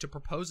that like to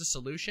propose a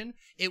solution,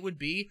 it would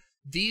be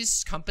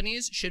these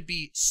companies should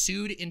be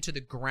sued into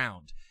the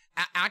ground.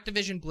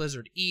 Activision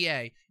Blizzard,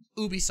 EA,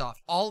 Ubisoft,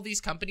 all of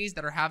these companies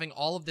that are having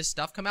all of this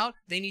stuff come out,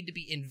 they need to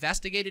be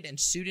investigated and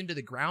sued into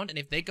the ground, and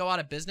if they go out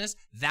of business,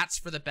 that's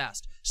for the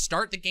best.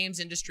 Start the games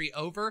industry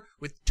over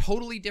with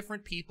totally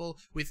different people,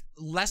 with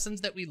lessons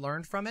that we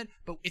learned from it,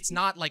 but it's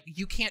not like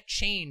you can't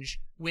change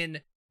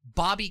when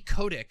Bobby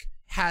Kotick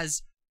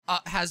has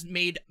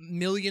made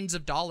millions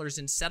of dollars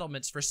in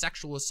settlements for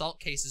sexual assault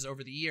cases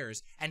over the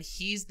years, and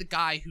he's the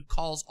guy who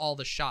calls all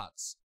the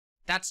shots.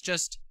 That's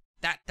just,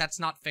 that's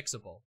not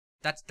fixable.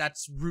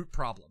 That's root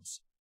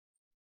problems.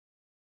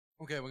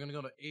 Okay, we're gonna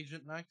go to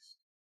Agent next.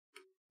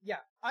 Yeah,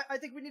 I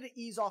think we need to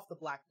ease off the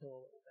black pill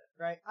a little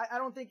bit, right? I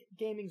don't think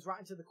gaming's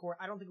rotten to the core.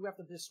 I don't think we have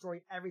to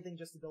destroy everything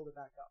just to build it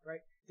back up, right?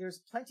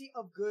 There's plenty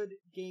of good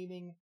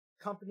gaming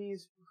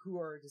companies who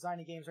are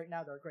designing games right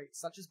now that are great,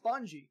 such as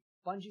Bungie.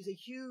 Bungie's a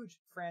huge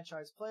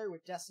franchise player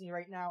with Destiny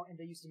right now, and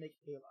they used to make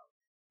Halo.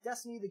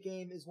 Destiny, the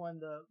game, is one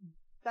of the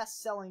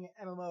best-selling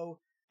MMO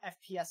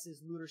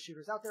FPS's looter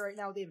shooters out there right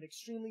now. They have an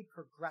extremely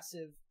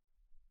progressive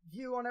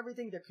view on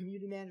everything. Their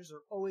community managers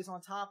are always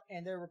on top,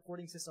 and their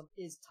reporting system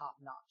is top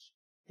notch.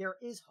 There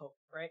is hope,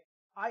 right?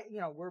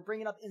 We're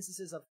bringing up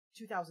instances of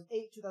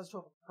 2008,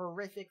 2012,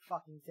 horrific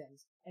fucking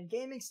things. And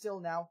gaming still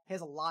now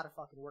has a lot of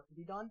fucking work to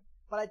be done,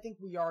 but I think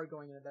we are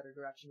going in a better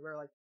direction where,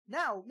 like,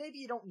 now, maybe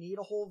you don't need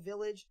a whole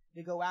village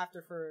to go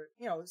after for,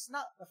 it's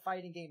not a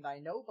fighting game that I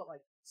know, but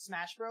like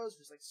Smash Bros,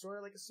 which is like sort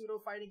of like a pseudo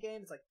fighting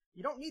game. It's like,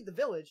 you don't need the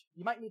village,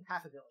 you might need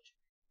half a village.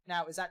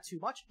 Now, is that too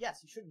much? Yes,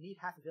 you shouldn't need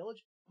half a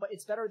village, but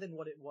it's better than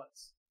what it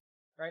was,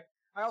 right?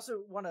 I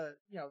also want to,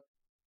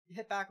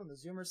 hit back on the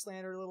Zoomer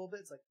slander a little bit.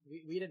 It's like,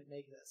 we didn't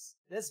make this.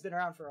 This has been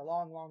around for a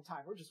long, long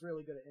time. We're just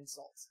really good at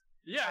insults.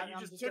 Yeah, you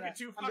just took it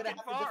too fucking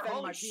far.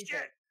 Holy shit!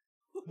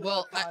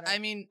 Well, I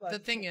mean, the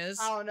thing is,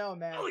 I don't know,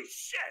 man. Holy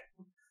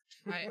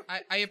shit!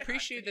 I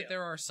appreciate that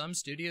there are some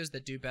studios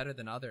that do better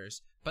than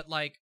others, but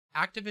like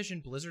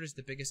Activision Blizzard is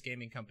the biggest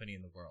gaming company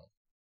in the world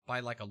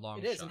by like a long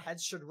shot. It is, and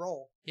heads should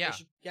roll. Yeah,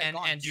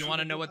 and do you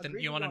want to know what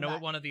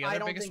what one of the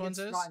other biggest ones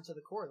is? I don't think it's rotten to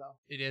the core though.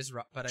 It is,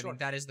 but I mean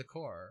that is the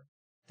core.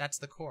 That's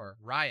the core.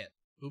 Riot,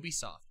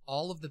 Ubisoft,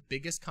 all of the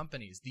biggest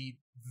companies, the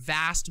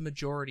vast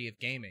majority of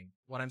gaming.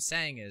 What I'm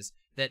saying is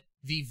that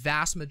the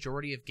vast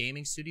majority of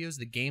gaming studios,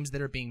 the games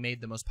that are being made,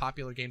 the most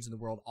popular games in the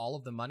world, all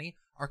of the money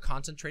are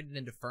concentrated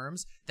into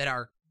firms that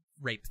are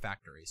rape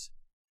factories.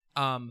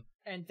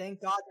 And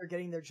thank God they're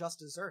getting their just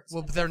desserts.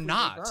 Well, they're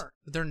not.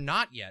 They're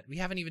not yet. We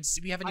haven't even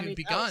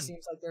begun. It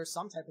seems like there's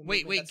some type of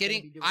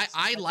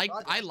I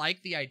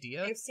like the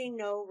idea. I've seen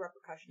no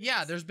repercussions.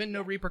 Yeah, there's been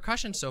no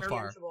repercussions so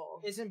far.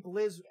 Isn't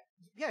Blizz?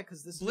 Yeah,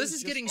 because this Blizz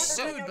is getting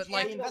sued, but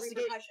like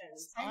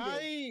repercussions.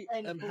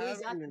 And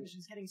Blizz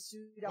Activision's getting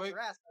sued out their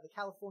ass by the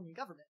California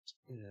government.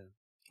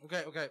 Yeah.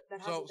 Okay.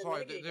 So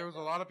sorry, there was a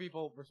lot of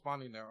people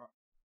responding there.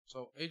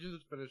 So Agents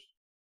is finished.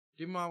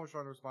 Demon Mom was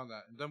trying to respond to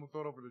that, and then we'll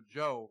throw it over to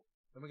Joe.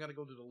 Then we gotta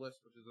go to the list,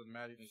 which is in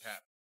Maddie and Cat.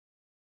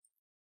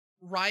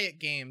 Riot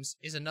Games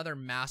is another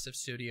massive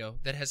studio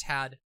that has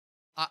had,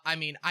 I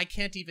mean, I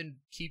can't even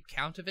keep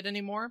count of it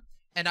anymore.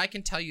 And I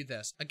can tell you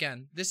this,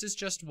 again, this is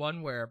just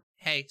one where,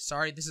 hey,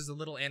 sorry, this is a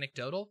little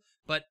anecdotal,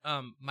 but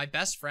my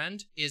best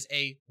friend is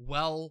a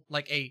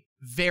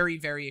very,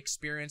 very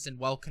experienced and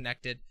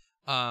well-connected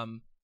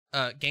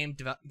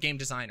game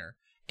designer.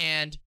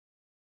 And,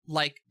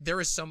 like, there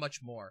is so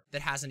much more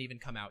that hasn't even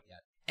come out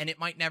yet. And it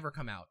might never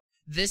come out.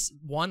 This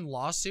one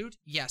lawsuit,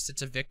 yes,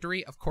 it's a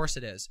victory, of course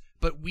it is,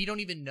 but we don't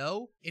even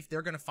know if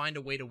they're going to find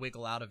a way to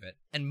wiggle out of it.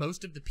 And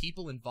most of the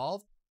people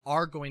involved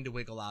are going to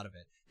wiggle out of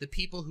it.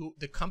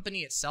 The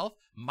company itself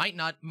might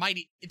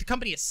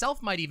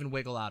even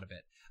wiggle out of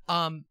it.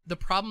 The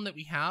problem that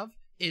we have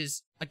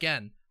is,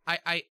 again,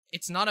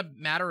 it's not a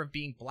matter of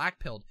being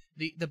black-pilled.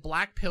 The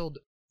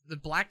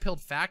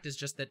black-pilled fact is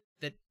just that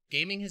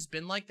gaming has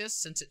been like this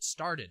since it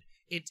started.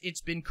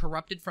 It's been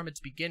corrupted from its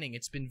beginning.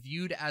 It's been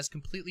viewed as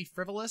completely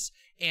frivolous,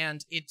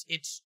 and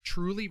it's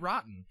truly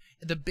rotten.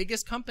 The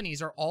biggest companies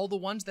are all the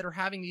ones that are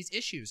having these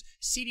issues.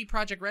 CD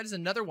Projekt Red is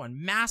another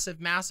one. Massive,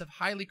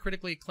 highly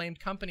critically acclaimed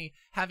company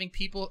having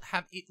people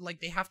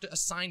they have to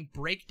assign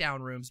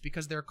breakdown rooms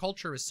because their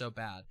culture is so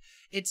bad.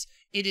 It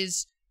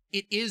is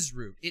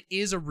root. It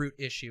is a root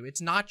issue.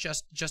 It's not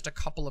just a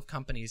couple of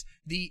companies.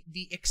 The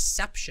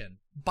exception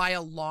by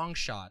a long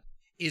shot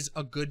is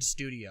a good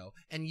studio,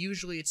 and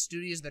usually it's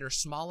studios that are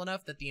small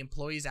enough that the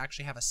employees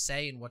actually have a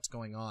say in what's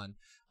going on.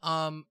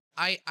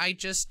 I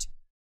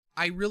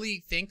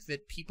really think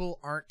that people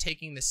aren't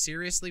taking this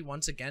seriously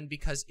once again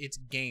because it's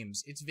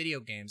games, it's video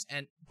games,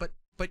 and but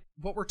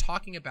what we're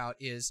talking about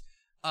is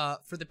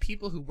for the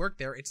people who work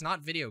there, it's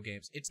not video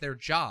games, it's their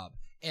job,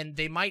 and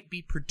they might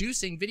be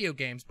producing video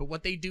games, but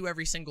what they do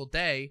every single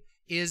day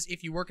is,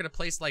 if you work at a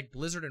place like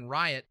Blizzard and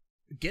Riot,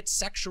 get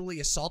sexually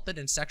assaulted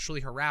and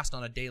sexually harassed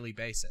on a daily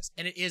basis.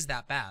 And it is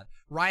that bad.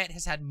 Riot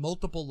has had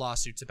multiple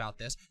lawsuits about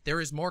this. There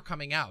is more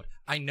coming out.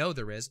 I know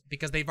there is,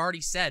 because they've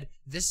already said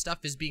this stuff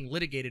is being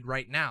litigated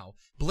right now.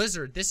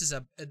 Blizzard, this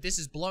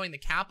is blowing the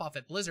cap off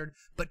at Blizzard,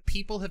 but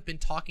people have been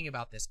talking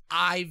about this.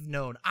 I've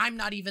known. I'm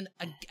not even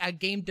a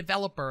game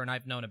developer, and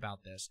I've known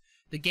about this.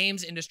 The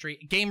games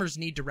industry, gamers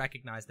need to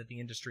recognize that the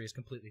industry is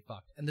completely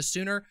fucked. And the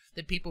sooner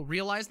that people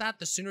realize that,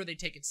 the sooner they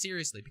take it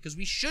seriously. Because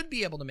we should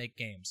be able to make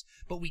games,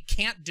 but we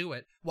can't do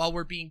it while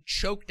we're being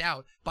choked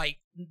out by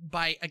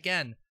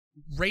again,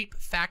 rape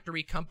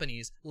factory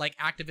companies like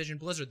Activision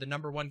Blizzard, the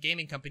 #1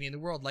 gaming company in the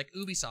world, like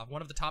Ubisoft,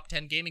 one of the top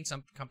 10 gaming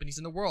companies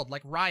in the world,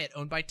 like Riot,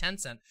 owned by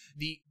Tencent,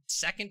 the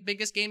second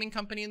biggest gaming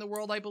company in the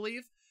world, I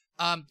believe.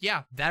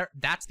 Yeah,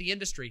 that's the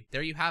industry.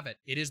 There you have it.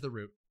 It is the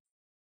root.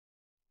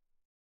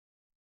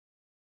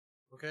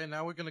 Okay,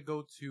 now we're gonna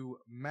go to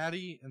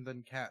Maddie and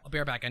then Kat. I'll be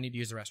right back. I need to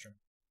use the restroom.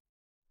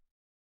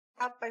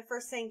 Up by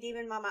first saying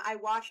Demon Mama,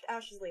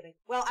 she's leaving.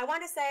 Well, I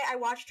want to say I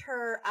watched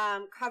her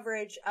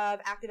coverage of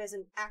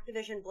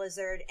Activision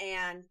Blizzard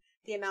and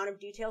the amount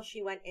of detail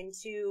she went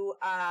into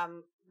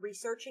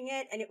researching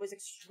it, and it was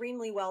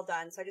extremely well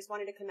done. So I just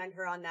wanted to commend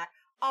her on that.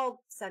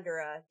 I'll send her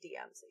a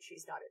DM since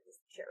she's not in this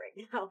shit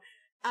right now.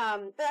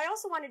 But I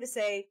also wanted to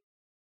say,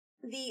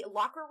 the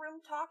locker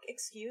room talk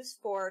excuse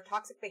for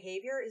toxic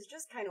behavior is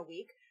just kind of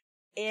weak.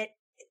 It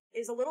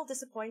is a little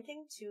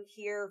disappointing to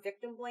hear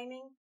victim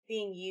blaming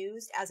being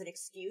used as an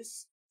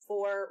excuse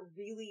for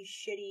really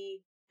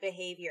shitty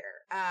behavior.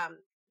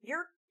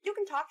 You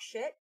can talk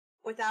shit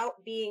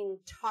without being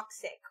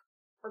toxic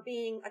or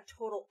being a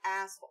total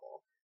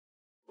asshole.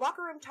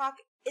 Locker room talk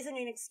isn't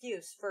an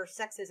excuse for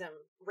sexism,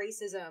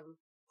 racism,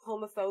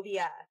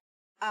 homophobia,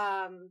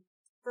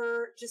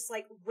 for just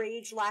like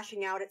rage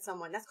lashing out at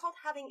someone. That's called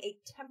having a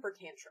temper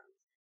tantrum.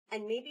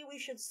 And maybe we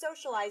should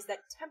socialize that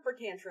temper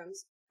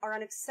tantrums are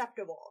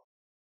unacceptable.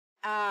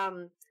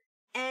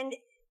 And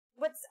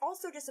what's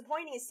also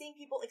disappointing is seeing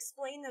people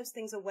explain those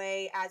things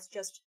away as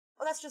just,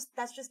 oh, that's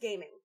just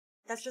gaming.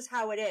 That's just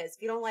how it is.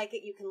 If you don't like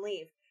it, you can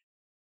leave.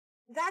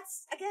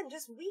 That's, again,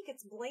 just weak.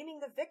 It's blaming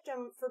the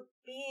victim for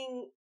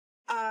being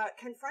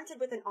confronted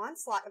with an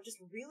onslaught of just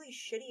really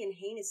shitty and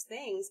heinous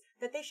things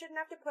that they shouldn't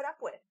have to put up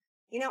with.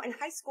 You know, in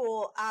high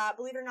school,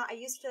 believe it or not, I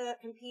used to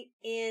compete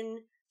in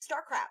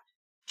StarCraft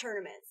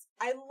tournaments.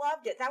 I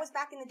loved it. That was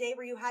back in the day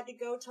where you had to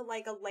go to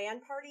like a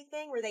LAN party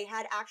thing where they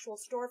had actual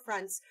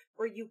storefronts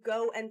where you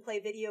go and play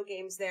video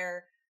games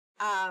there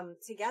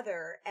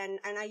together. And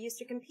I used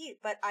to compete,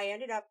 but I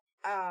ended up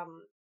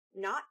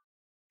not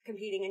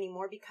competing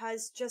anymore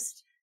because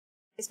just,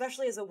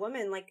 especially as a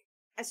woman, like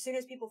as soon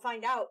as people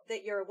find out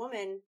that you're a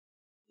woman,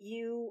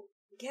 you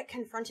get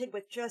confronted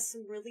with just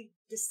some really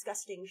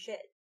disgusting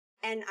shit.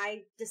 And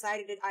I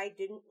decided that I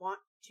didn't want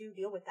to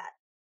deal with that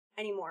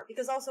anymore.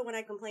 Because also when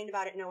I complained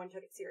about it, no one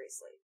took it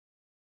seriously.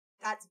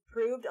 That's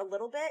proved a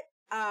little bit.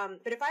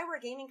 But if I were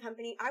a gaming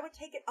company, I would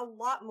take it a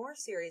lot more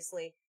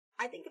seriously.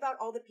 I think about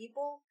all the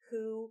people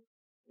who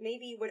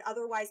maybe would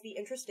otherwise be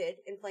interested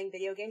in playing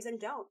video games and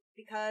don't.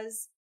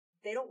 Because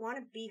they don't want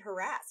to be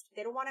harassed.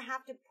 They don't want to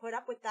have to put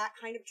up with that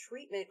kind of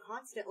treatment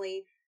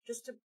constantly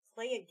just to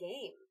play a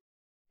game.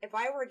 If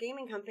I were a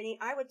gaming company,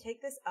 I would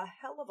take this a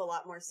hell of a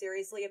lot more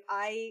seriously if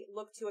I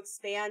look to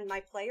expand my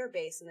player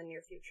base in the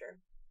near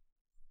future.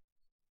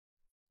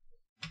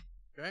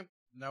 Okay,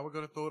 now we're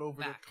going to throw it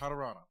over to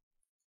Katarana.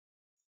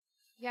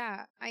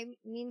 Yeah, I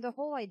mean, the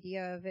whole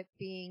idea of it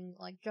being,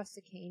 like, just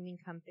a gaming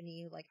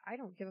company, like, I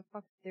don't give a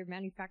fuck if they're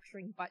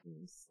manufacturing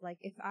buttons. Like,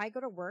 if I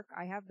go to work,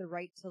 I have the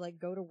right to, like,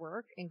 go to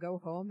work and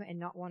go home and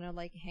not want to,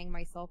 like, hang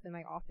myself in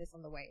my office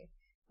on the way.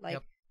 Like,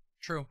 yep.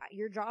 True.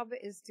 Your job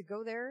is to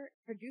go there,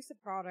 produce a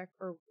product,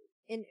 or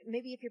and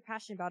maybe if you're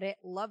passionate about it,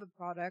 love a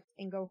product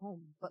and go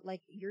home. But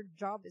like your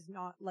job is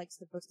not like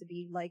supposed to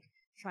be like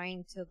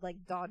trying to like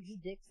dodge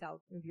dicks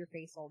out of your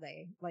face all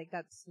day. Like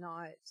that's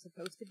not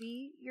supposed to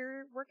be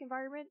your work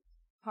environment.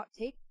 Hot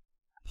take.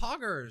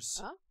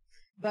 Poggers. Huh?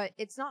 But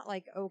it's not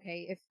like,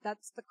 okay, if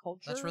that's the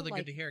culture. That's really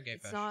like, good to hear,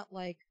 Gayfish. It's not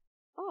like,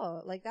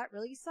 oh, like that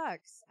really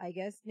sucks. I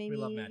guess maybe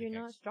you're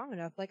not strong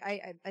enough. Like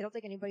I don't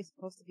think anybody's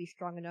supposed to be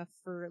strong enough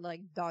for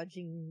like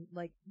dodging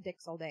like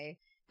dicks all day.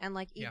 And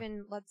like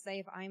even let's say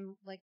if I'm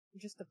like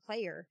just a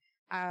player,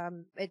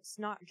 it's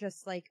not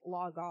just like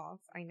log off.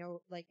 I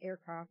know like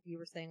aircraft, you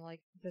were saying like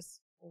just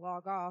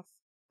log off.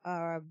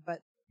 But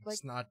like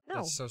it's not. No,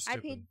 that's so stupid.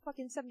 I paid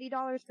fucking $70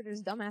 for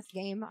this dumbass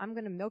game. I'm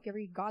gonna milk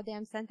every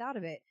goddamn cent out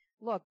of it.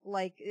 Look,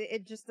 like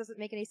it just doesn't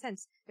make any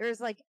sense.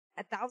 There's like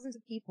thousands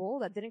of people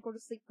that didn't go to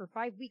sleep for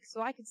 5 weeks,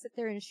 so I could sit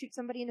there and shoot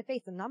somebody in the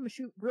face, and I'm gonna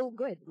shoot real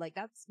good. Like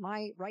that's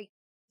my right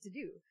to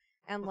do.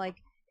 And like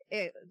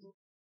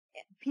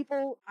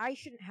people, I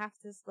shouldn't have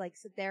to like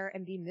sit there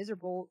and be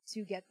miserable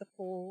to get the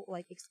full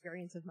like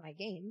experience of my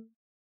game.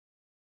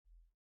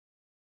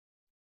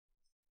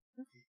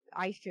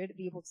 I should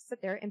be able to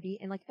sit there and be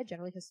in like a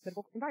generally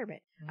hospitable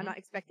environment. Mm-hmm. I'm not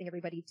expecting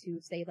everybody to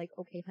say like,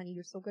 okay, honey,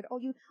 you're so good. Oh,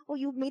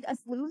 you made us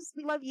lose.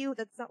 We love you.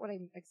 That's not what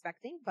I'm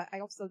expecting. But I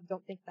also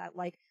don't think that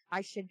like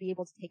I should be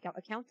able to take out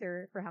a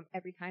counter for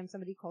every time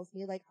somebody calls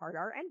me like hard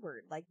R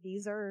N-word. Like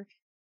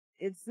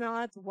it's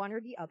not one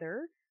or the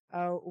other.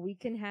 We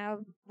can have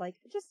like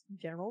just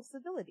general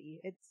civility.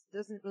 It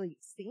doesn't really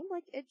seem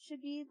like it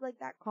should be like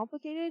that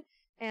complicated.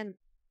 And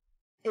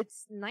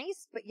it's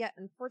nice, but yet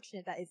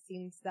unfortunate that it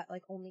seems that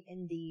like only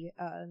indie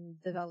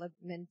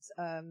development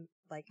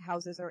like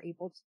houses are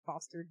able to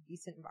foster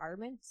decent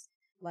environments.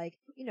 Like,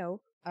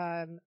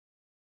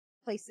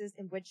 places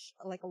in which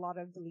like a lot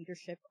of the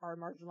leadership are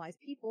marginalized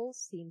people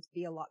seem to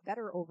be a lot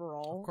better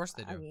overall. Of course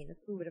they do. I mean,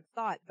 who would have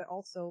thought? But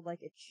also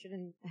like it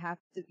shouldn't have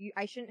to.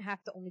 I shouldn't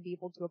have to only be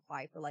able to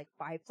apply for like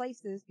 5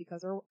 places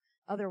because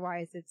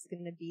otherwise it's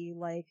going to be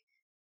like,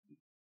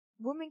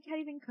 woman can't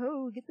even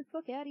code. Get the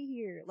fuck out of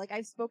here. Like,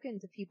 I've spoken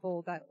to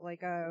people that,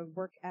 like,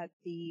 work at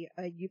the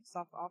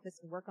Ubisoft office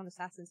and work on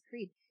Assassin's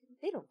Creed.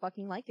 They don't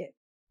fucking like it.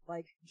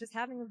 Like, just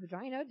having a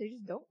vagina, they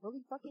just don't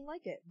really fucking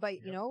like it. But,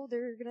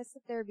 they're gonna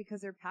sit there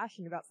because they're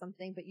passionate about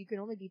something, but you can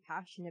only be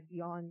passionate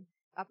beyond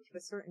up to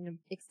a certain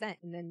extent,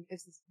 and then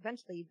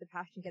eventually the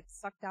passion gets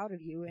sucked out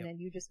of you, and then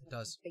you just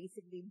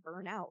basically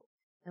burn out.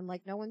 And,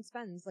 like, no one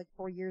spends, like,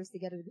 4 years to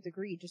get a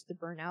degree just to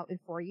burn out in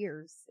 4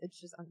 years.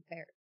 It's just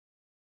unfair.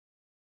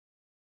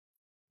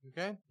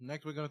 Okay,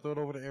 next we're going to throw it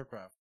over to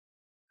aircraft.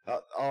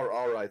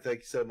 All right, thank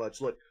you so much.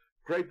 Look,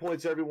 great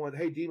points, everyone.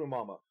 Hey, Demon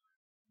Mama,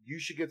 you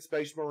should get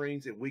Space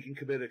Marines, and we can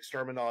commit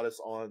exterminatus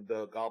on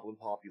the Goblin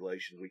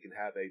population. We can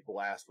have a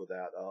blast with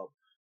that.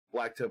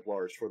 Black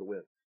Templars for the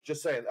win.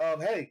 Just saying.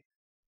 Hey,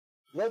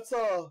 let's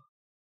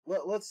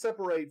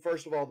separate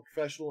first of all the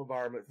professional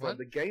environment from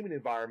the gaming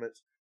environment.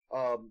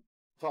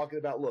 Talking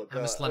about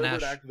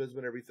overt activism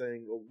and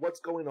everything. What's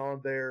going on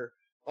there?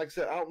 Like I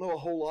said, I don't know a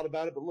whole lot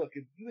about it, but look,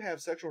 if you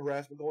have sexual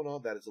harassment going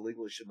on, that is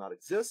illegal. It should not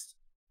exist.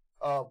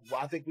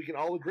 I think we can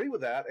all agree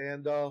with that.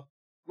 And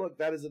look,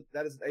 that is an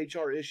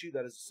HR issue.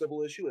 That is a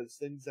civil issue. It's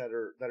things that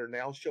are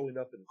now showing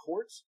up in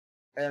courts,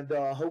 and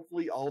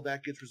hopefully all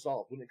that gets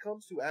resolved. When it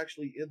comes to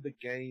actually in the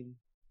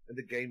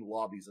game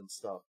lobbies and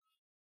stuff,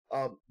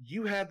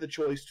 you have the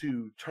choice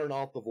to turn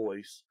off the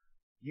voice.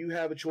 You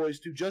have a choice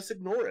to just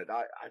ignore it.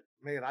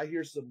 I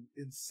hear some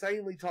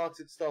insanely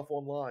toxic stuff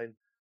online,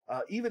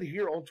 even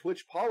here on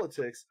Twitch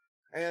Politics,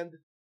 and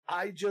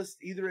I just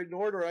either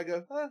ignore it or I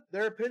go,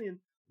 their opinion,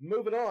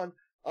 moving on.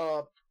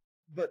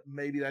 But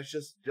maybe that's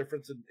just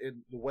difference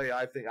in the way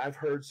I think. I've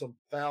heard some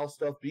foul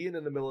stuff being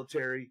in the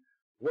military.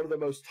 One of the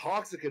most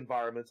toxic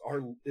environments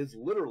is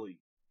literally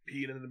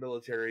being in the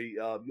military.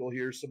 You'll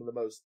hear some of the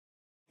most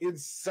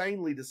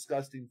insanely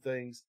disgusting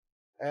things.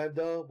 And,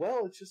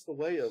 well, it's just the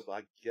way of,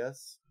 I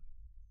guess,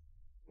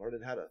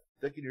 learning how to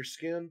thicken your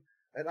skin.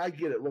 And I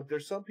get it. Look,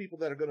 there's some people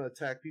that are going to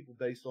attack people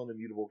based on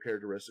immutable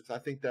characteristics. I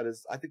think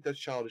that's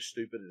childish,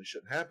 stupid, and it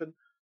shouldn't happen.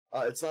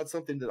 It's not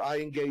something that I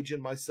engage in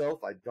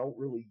myself. I don't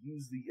really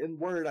use the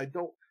N-word. I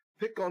don't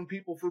pick on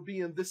people for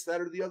being this,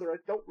 that, or the other. I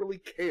don't really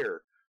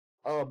care.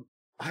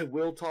 I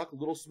will talk a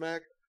little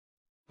smack,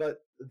 but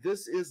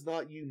this is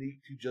not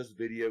unique to just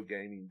video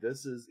gaming.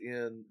 This is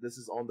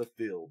on the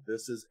field.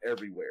 This is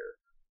everywhere.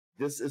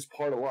 This is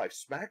part of life.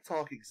 Smack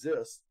talk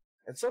exists,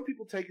 and some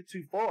people take it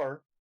too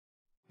far,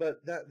 but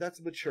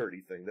that's a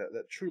maturity thing.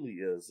 That truly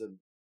is. And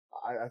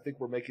I think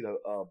we're making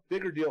a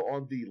bigger deal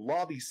on the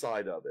lobby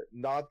side of it,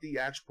 not the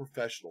actual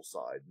professional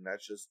side. And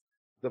that's just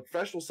the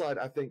professional side.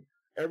 I think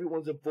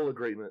everyone's in full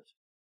agreement.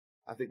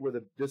 I think where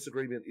the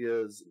disagreement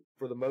is,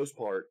 for the most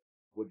part,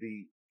 would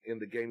be in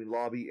the gaming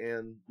lobby.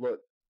 And look,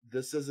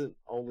 this isn't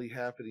only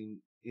happening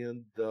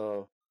in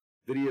the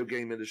video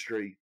game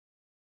industry.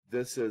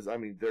 This is,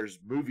 there's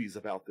movies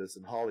about this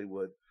in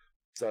Hollywood.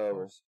 So, of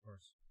course.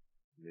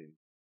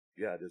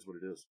 Yeah, it is what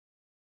it is.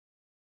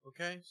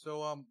 Okay,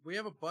 so we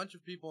have a bunch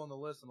of people on the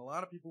list, and a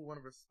lot of people want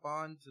to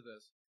respond to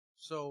this.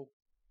 So,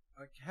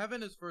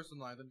 Kevin is first in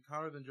line, then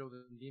Connor, then Joe,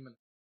 then Demon.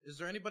 Is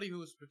there anybody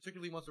who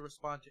particularly wants to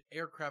respond to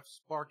Aircraft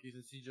Sparky,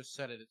 since he just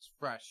said it? It's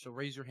fresh, so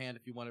raise your hand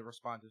if you want to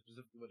respond to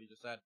specifically what he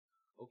just said.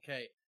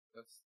 Okay,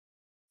 that's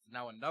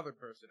now another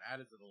person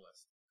added to the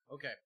list.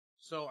 Okay,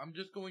 so I'm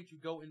just going to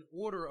go in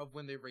order of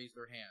when they raise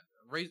their hand.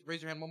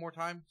 Raise your hand one more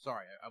time.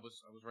 Sorry, I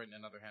was writing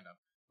another hand up.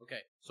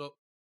 Okay, so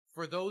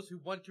for those who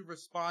want to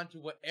respond to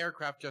what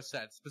Aircraft just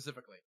said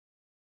specifically.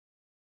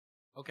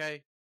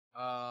 Okay,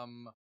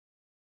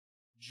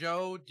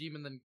 Joe,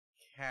 Demon, then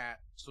Cat.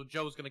 So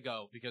Joe's gonna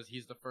go because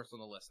he's the first on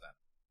the list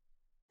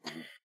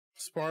then.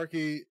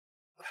 Sparky,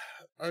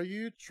 are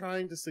you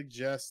trying to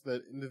suggest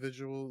that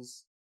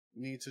individuals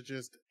need to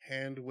just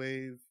hand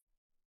wave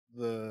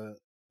the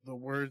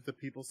words that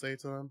people say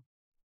to them?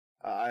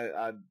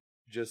 I'm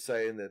just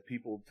saying that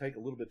people take a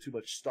little bit too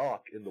much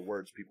stock in the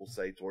words people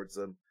say towards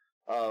them.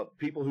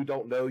 People who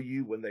don't know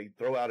you, when they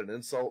throw out an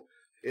insult,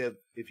 if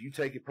you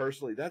take it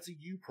personally, that's a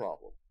you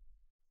problem.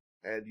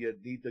 And you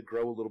need to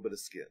grow a little bit of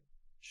skin.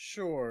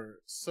 Sure.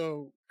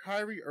 So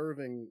Kyrie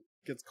Irving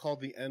gets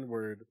called the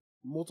N-word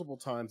multiple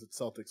times at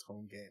Celtics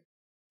home game.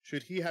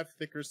 Should he have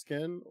thicker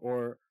skin,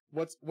 or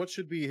what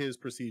should be his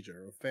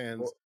procedure of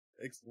fans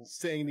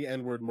saying the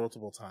N-word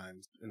multiple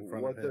times in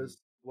front of him?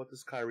 What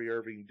does Kyrie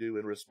Irving do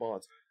in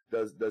response?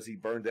 Does he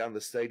burn down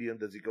the stadium?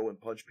 Does he go and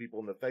punch people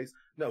in the face?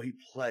 No, he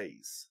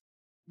plays.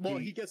 Well,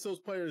 he gets those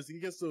fans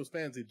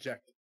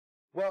ejected.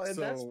 Well, and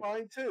that's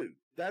fine too.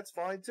 That's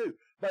fine too.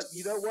 But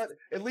you know what?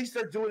 At least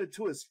they're doing it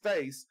to his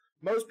face.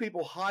 Most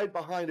people hide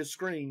behind a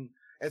screen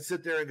and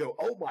sit there and go,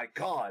 "Oh my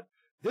God,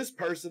 this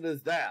person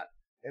is that,"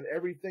 and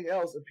everything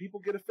else, and people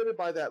get offended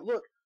by that.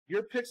 Look,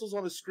 your pixels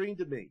on a screen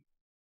to me.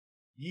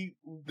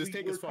 This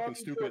take is fucking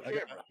stupid. I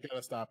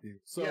gotta stop you.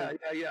 So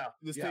yeah.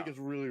 This take is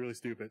really, really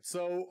stupid.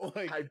 So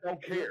I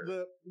don't care.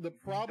 The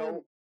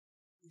problem,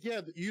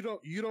 you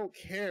don't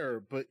care,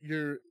 but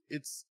you're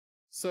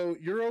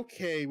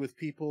okay with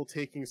people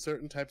taking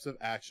certain types of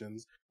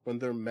actions when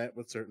they're met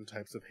with certain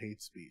types of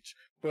hate speech.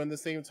 But at the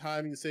same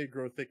time, you say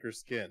grow thicker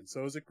skin.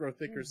 So is it grow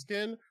thicker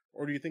skin,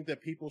 or do you think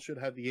that people should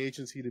have the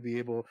agency to be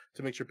able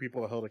to make sure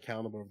people are held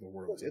accountable of the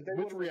world?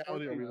 Which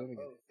reality are we living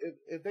in?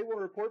 If they want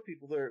to report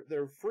people,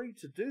 they're free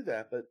to do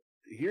that. But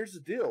here's the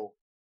deal: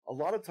 a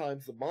lot of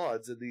times the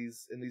mods in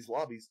these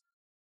lobbies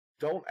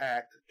can't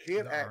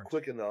act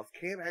quick enough,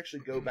 can't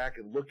actually go back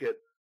and look at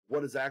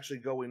what is actually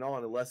going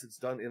on unless it's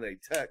done in a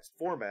text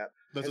format.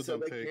 That's and a so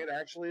dumb they take. can't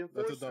actually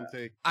enforce That's a dumb that.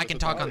 take. I That's can a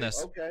talk dumb on take.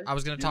 this. Okay. I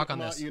was going to talk on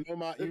this. You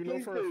know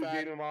for a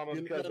fact. Demon Mama,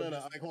 No, because no, of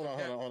no. this. Hold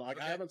on.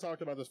 I haven't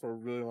talked about this for a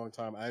really long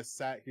time. I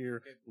sat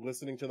here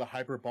listening to the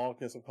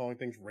hyperbolicness of calling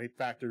things rape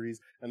factories,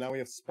 and now we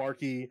have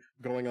Sparky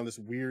going on this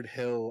weird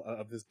hill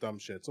of this dumb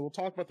shit. So we'll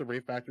talk about the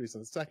rape factories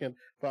in a second,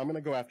 but I'm going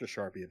to go after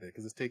Sharpie a bit,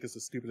 because this take is the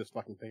stupidest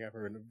fucking thing I've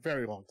heard in a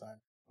very long time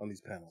on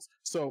these panels.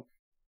 So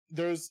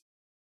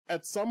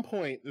at some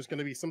point, there's going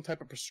to be some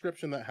type of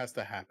prescription that has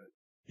to happen.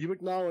 You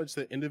acknowledge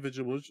that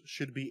individuals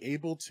should be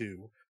able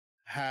to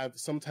have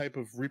some type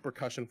of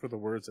repercussion for the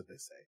words that they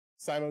say.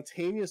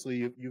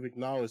 Simultaneously, you've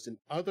acknowledged in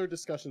other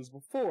discussions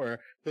before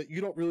that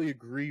you don't really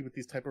agree with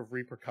these type of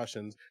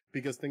repercussions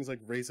because things like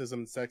racism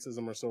and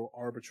sexism are so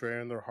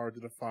arbitrary and they're hard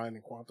to define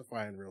and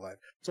quantify in real life.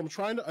 So I'm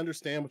trying to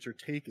understand what your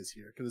take is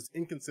here, because it's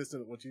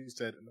inconsistent with what you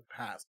said in the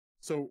past.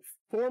 So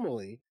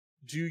formally,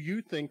 do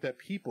you think that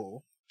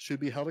people should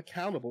be held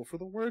accountable for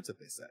the words that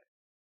they say?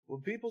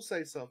 When people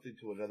say something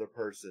to another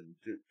person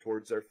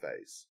towards their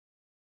face,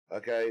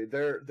 okay,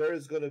 there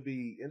is going to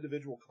be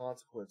individual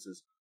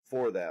consequences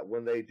for that.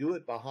 When they do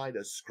it behind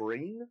a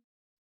screen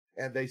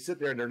and they sit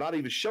there and they're not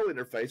even showing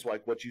their face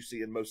like what you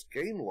see in most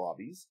game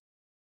lobbies,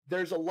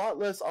 there's a lot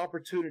less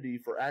opportunity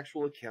for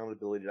actual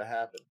accountability to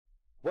happen.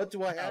 What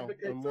do I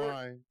advocate for?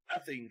 Why?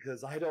 Nothing,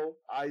 because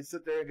I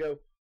sit there and go,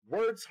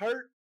 words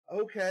hurt?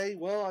 Okay,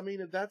 well, I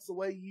mean, if that's the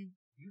way you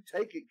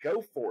take it,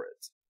 go for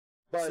it.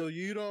 But so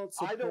you don't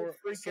support, I don't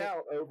freak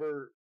out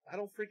over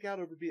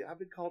being, I've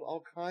been called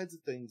all kinds of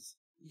things.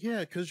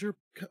 Yeah, because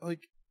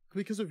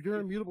of your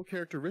immutable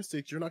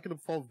characteristics, you're not going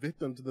to fall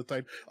victim to the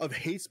type of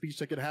hate speech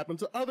that could happen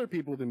to other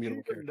people with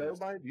immutable characteristics.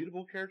 Do you know my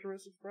immutable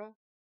characteristics, bro?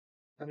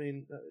 I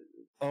mean,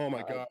 oh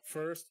my god!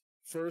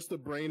 First, the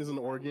brain is an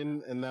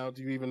organ, and now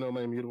do you even know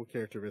my immutable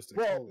characteristics?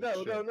 Well,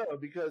 no,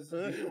 because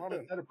the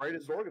moment that a brain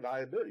is an organ, I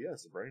admit,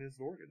 yes, the brain is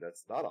an organ.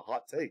 That's not a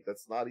hot take.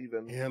 That's not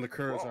even. Yeah, and the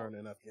Kurds aren't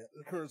in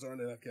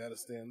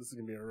Afghanistan. This is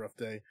gonna be a rough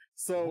day.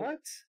 So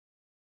what?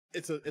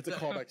 It's a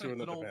callback to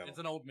another panel. It's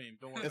an old meme.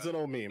 Don't worry. It's an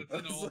old meme.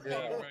 That's an old meme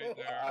right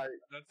there.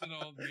 That's an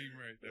old meme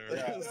right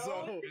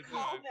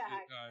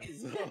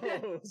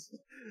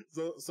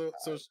there.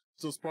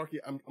 So Sparky,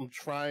 I'm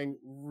trying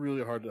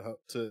really hard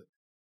to.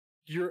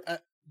 Do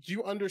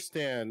you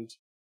understand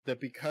that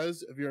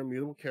because of your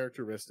immutable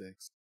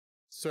characteristics,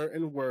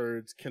 certain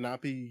words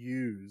cannot be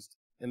used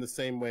in the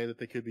same way that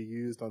they could be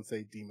used on,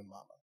 say, Demon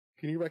Mama?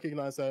 Can you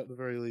recognize that at the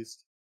very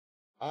least?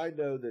 I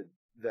know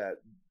that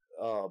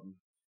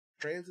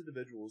trans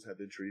individuals have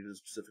been treated a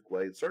specific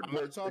way. Certain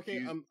words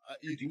talking. I'm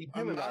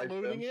not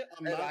loading it.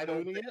 I'm not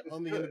loading it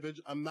on the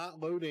individual. I'm not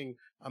loading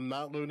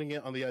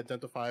it on the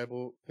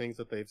identifiable things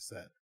that they've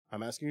said.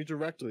 I'm asking you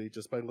directly,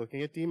 just by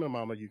looking at Demon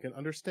Mama, you can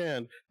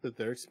understand that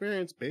their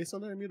experience based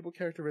on their immutable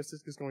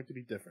characteristics is going to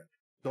be different.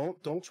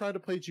 Don't try to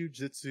play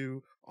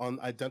jujitsu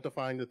on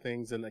identifying the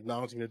things and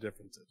acknowledging the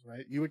differences,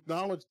 right? You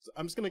acknowledge,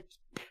 I'm just going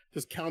to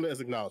just count it as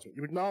acknowledgement.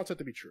 You acknowledge that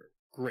to be true.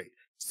 Great.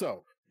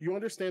 So, you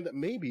understand that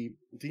maybe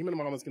Demon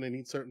Mama is going to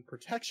need certain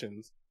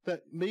protections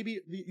that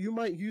maybe you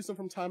might use them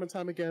from time and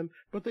time again,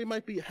 but they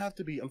might have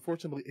to be,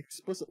 unfortunately,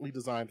 explicitly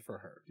designed for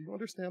her. Do you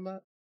understand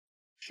that?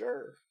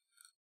 Sure.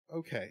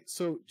 Okay,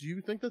 so do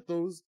you think that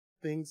those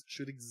things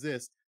should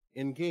exist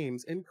in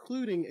games,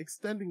 including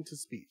extending to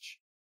speech?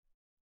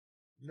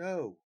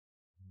 No.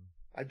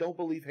 I don't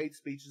believe hate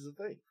speech is a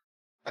thing.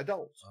 I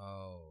don't.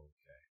 Oh,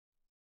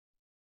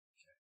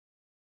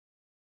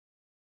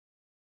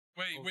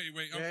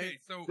 Wait. Okay,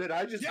 so did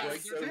I just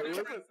break there's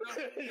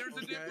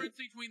a difference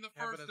between the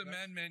First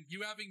Amendment,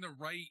 you having the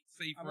right,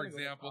 say, for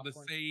example, to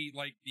say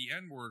like the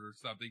N-word or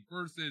something,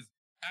 versus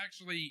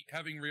actually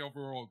having real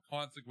world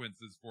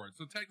consequences for it.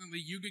 So technically,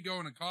 you could go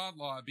in a COD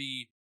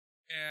lobby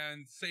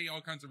and say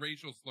all kinds of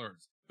racial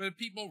slurs. But if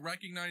people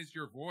recognize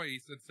your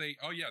voice and say,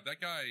 oh yeah,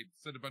 that guy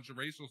said a bunch of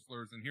racial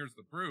slurs and here's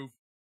the proof,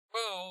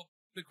 well,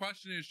 the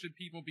question is, should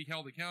people be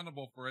held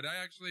accountable for it?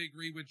 I actually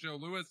agree with Joe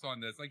Lewis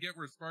on this. I get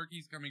where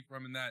Sparky's coming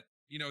from in that,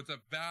 you know, it's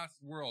a vast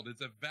world.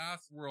 It's a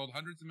vast world,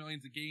 hundreds of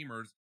millions of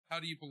gamers. How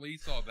do you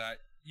police all that?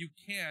 You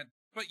can't,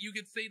 but you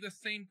could say the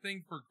same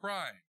thing for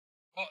crime.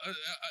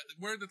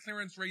 Where are the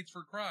clearance rates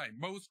for crime?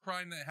 Most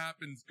crime that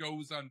happens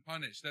goes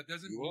unpunished. That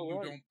doesn't mean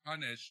you don't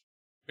punish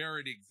where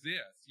it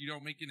exists. You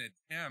don't make an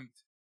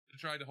attempt to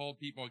try to hold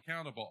people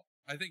accountable.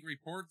 I think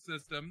report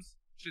systems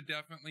should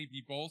definitely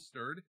be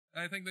bolstered.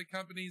 And I think the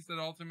companies that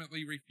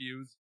ultimately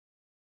refuse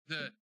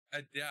to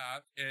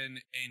adapt and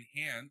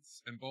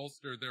enhance and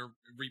bolster their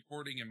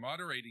reporting and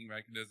moderating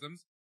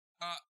mechanisms,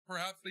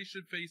 perhaps they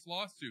should face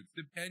lawsuits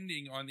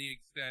depending on the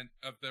extent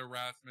of the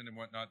harassment and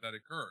whatnot that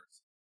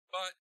occurs.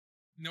 But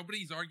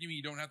nobody's arguing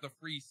you don't have the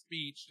free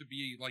speech to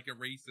be like a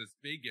racist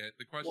bigot.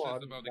 The question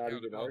is about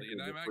accountability.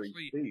 And I'm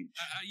actually,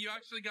 you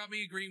actually got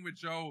me agreeing with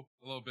Joe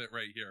a little bit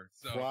right here.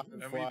 So,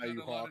 and we've had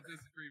a lot of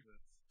disagreements.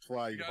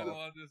 We got a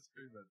lot of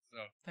disagreements. So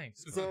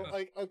thanks. So,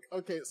 like,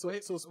 okay, so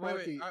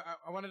Sparky, wait.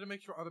 I wanted to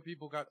make sure other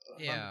people got time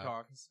Yeah. to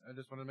talk. I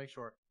just wanted to make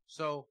sure.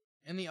 So,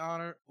 in the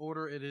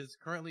order, it's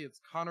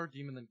Connor,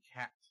 Demon, then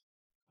Cat.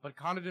 But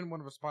Connor didn't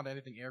want to respond to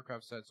anything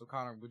Aircraft said. So,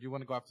 Connor, would you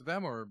want to go after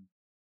them or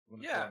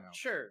want to Yeah, throw out.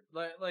 sure.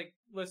 Like,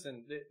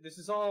 listen, this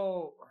is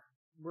all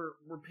we're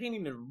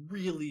painting in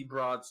really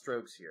broad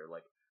strokes here.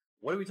 Like,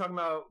 what are we talking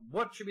about?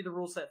 What should be the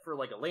rule set for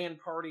like a LAN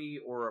party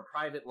or a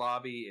private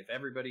lobby if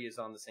everybody is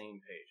on the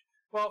same page?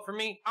 Well, for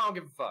me, I don't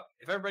give a fuck.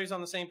 If everybody's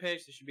on the same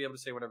page, they should be able to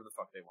say whatever the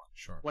fuck they want.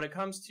 Sure. When it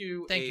comes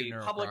to Thank you,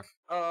 public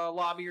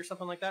lobby or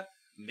something like that,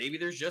 maybe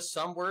there's just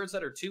some words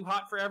that are too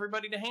hot for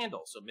everybody to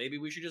handle. So maybe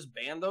we should just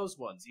ban those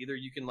ones. Either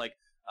you can like,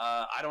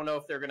 I don't know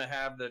if they're going to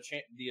have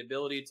the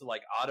ability to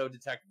like auto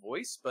detect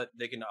voice, but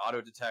they can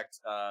auto detect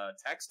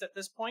text at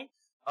this point.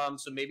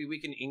 So maybe we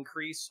can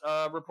increase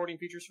reporting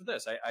features for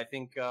this. I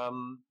think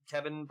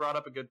Kevin brought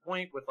up a good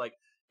point with like,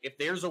 if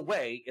there's a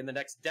way in the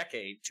next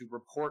decade to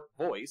report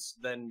voice,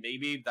 then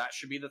maybe that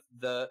should be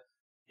the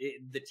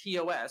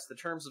TOS, the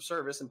terms of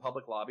service in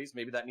public lobbies.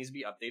 Maybe that needs to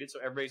be updated so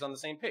everybody's on the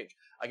same page.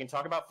 I can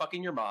talk about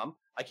fucking your mom.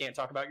 I can't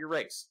talk about your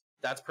race.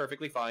 That's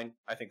perfectly fine.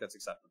 I think that's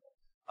acceptable.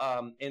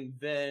 And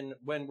then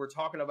when we're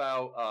talking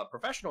about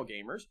professional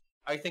gamers,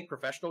 I think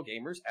professional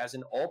gamers, as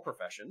in all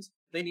professions,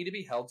 they need to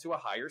be held to a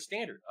higher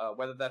standard.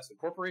 Whether that's the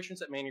corporations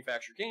that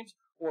manufacture games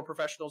or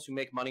professionals who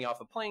make money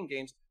off of playing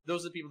games,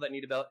 those are the people that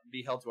need to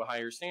be held to a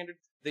higher standard.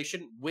 They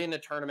shouldn't win a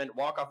tournament,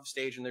 walk off the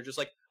stage, and they're just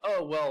like,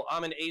 oh, well,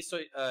 I'm an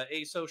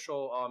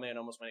asocial, oh man,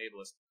 almost went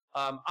ableist.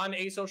 I'm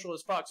asocial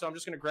as fuck, so I'm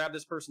just going to grab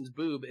this person's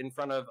boob in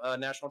front of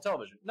national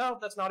television. No,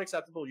 that's not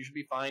acceptable. You should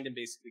be fined and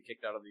basically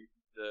kicked out of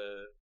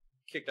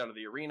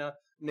the arena,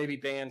 maybe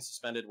banned,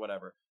 suspended,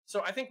 whatever.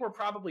 So I think we're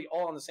probably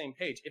all on the same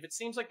page. If it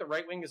seems like the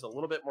right wing is a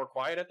little bit more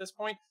quiet at this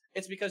point,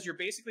 it's because you're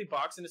basically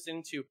boxing us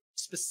into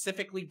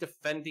specifically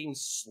defending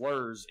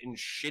slurs and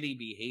shitty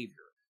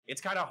behavior.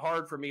 It's kind of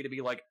hard for me to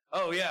be like,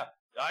 oh yeah,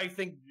 I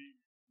think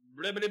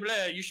blah, blah,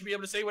 blah, you should be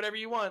able to say whatever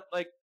you want.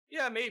 Like,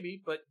 yeah,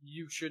 maybe, but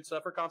you should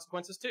suffer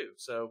consequences too.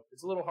 So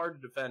it's a little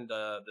hard to defend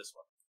this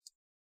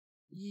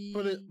one.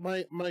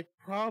 But my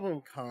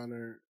problem,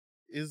 Connor,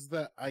 is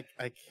that I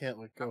can't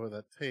let go of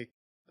that take.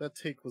 That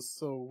take was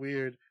so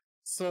weird.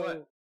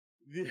 So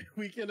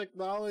we can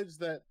acknowledge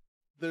that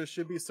there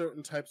should be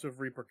certain types of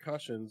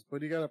repercussions,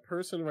 but you got a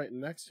person right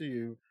next to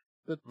you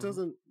that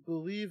doesn't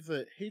believe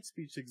that hate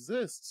speech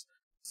exists.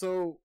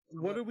 So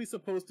what are we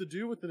supposed to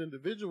do with an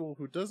individual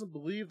who doesn't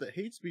believe that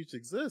hate speech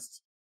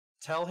exists?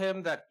 Tell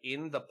him that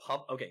in the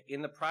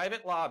in the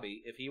private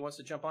lobby, if he wants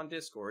to jump on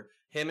Discord,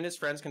 him and his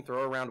friends can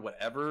throw around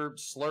whatever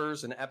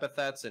slurs and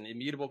epithets and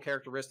immutable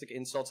characteristic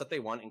insults that they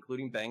want,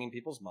 including banging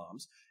people's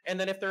moms. And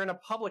then if they're in a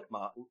public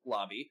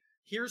lobby,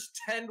 here's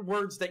 10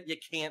 words that you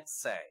can't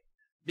say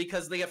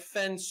because they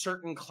offend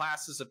certain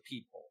classes of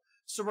people.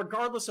 So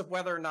regardless of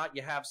whether or not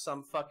you have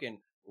some fucking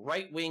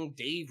right-wing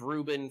Dave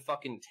Rubin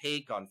fucking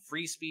take on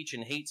free speech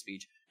and hate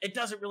speech, it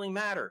doesn't really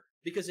matter.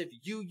 Because if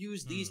you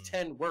use these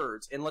 10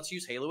 words, and let's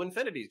use Halo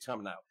Infinity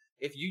coming out,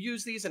 if you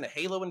use these in a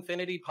Halo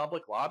Infinity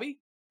public lobby,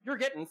 you're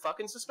getting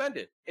fucking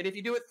suspended. And if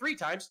you do it 3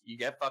 times, you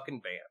get fucking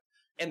banned.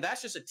 And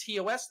that's just a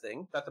TOS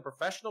thing that the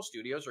professional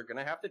studios are going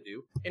to have to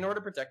do in order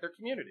to protect their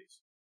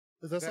communities.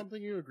 Is that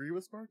something you agree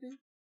with, Sparky?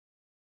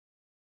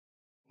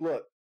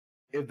 Look,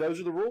 if those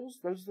are the rules,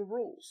 those are the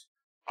rules.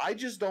 I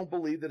just don't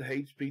believe that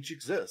hate speech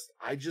exists.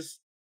 I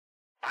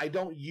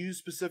don't use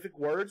specific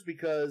words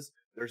because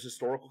there's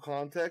historical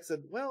context,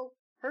 and, well,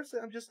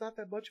 personally, I'm just not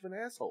that much of an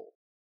asshole.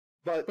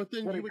 But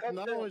then you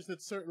acknowledge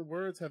that certain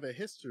words have a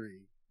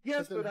history.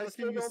 Yes, but how I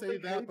still can you don't say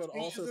think that, hate but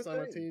speech also is a thing.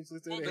 simultaneously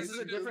say that This is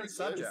a different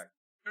subject.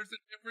 There's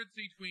a difference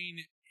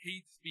between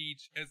hate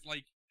speech as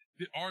like,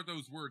 are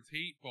those words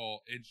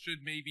hateful, and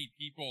should maybe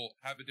people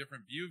have a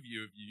different view of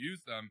you if you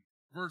use them,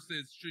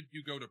 versus should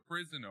you go to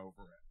prison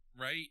over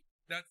it, right?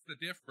 That's the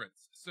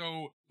difference.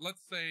 So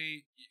let's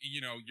say,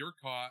 you're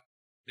caught.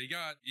 They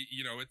got,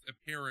 it's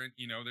apparent,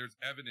 there's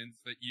evidence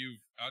that you've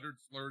uttered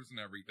slurs and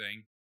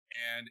everything,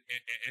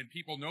 and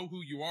people know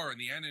who you are, and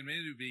the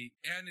anonymity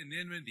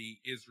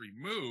is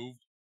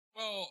removed.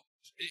 Well,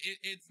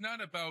 it's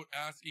not about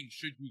asking,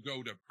 should you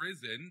go to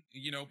prison,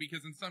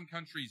 because in some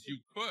countries you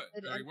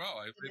could very well.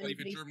 I believe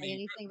in Germany. Say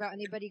anything about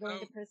anybody going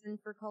to prison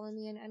for calling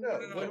me an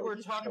N-word? When we're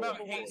talking about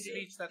hate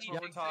speech, that's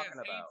what we're talking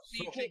about.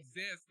 Hate speech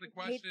exists. The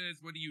question is,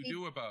 what do you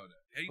do about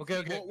it?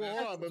 Okay. Wait.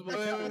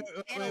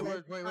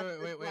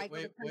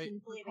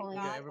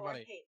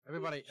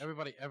 Everybody.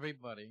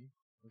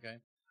 Okay.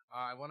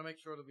 I want to make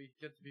sure that we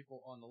get the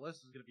people on the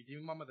list. It's going to be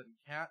Demon Mama, then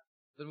Cat.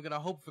 Then we're going to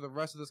hope for the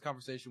rest of this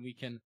conversation we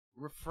can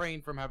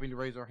refrain from having to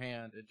raise our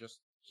hand and just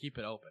keep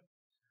it open.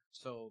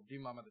 So,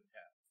 Demon Mama, then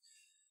Cat.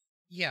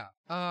 Yeah,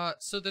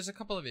 so there's a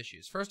couple of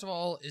issues. First of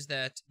all is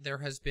that there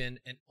has been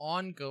an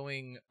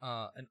ongoing,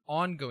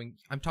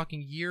 I'm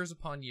talking years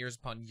upon years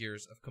upon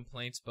years of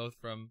complaints both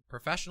from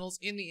professionals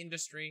in the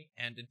industry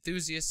and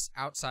enthusiasts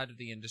outside of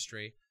the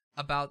industry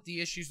about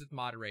the issues with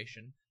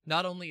moderation.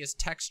 Not only is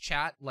text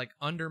chat,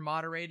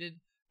 under-moderated,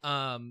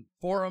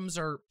 forums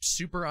are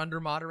super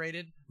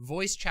under-moderated,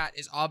 voice chat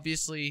is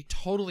obviously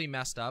totally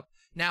messed up.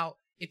 Now,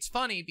 it's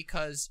funny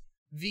because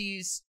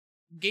these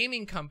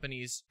gaming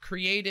companies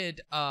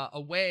created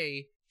a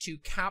way to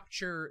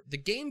capture the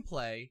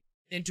gameplay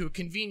into a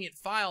convenient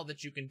file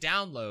that you can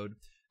download.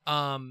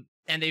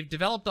 And they've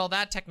developed all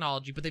that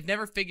technology, but they've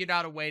never figured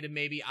out a way to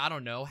maybe, I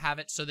don't know, have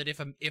it so that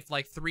if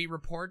like 3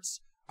 reports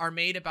are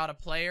made about a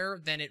player,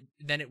 then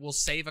it will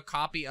save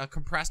a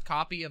compressed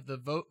copy of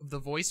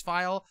the voice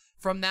file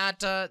from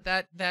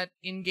that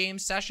in-game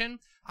session.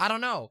 I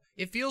don't know.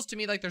 It feels to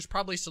me like there's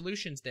probably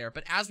solutions there,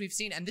 but as we've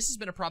seen, and this has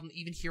been a problem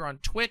even here on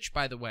Twitch,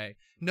 by the way,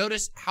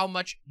 notice how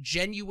much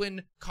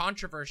genuine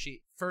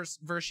controversy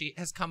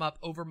has come up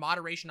over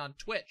moderation on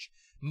Twitch.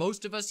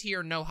 Most of us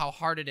here know how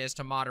hard it is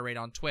to moderate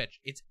on Twitch.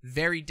 It's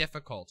very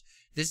difficult.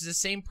 This is the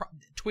same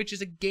Twitch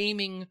is a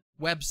gaming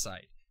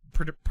website,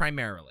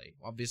 primarily.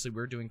 Obviously,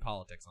 we're doing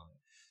politics on it.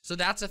 So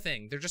that's a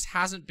thing. There just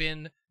hasn't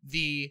been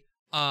the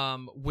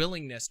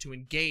willingness to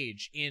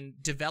engage in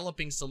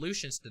developing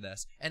solutions to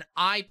this. And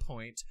I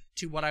point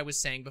to what I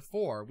was saying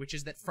before, which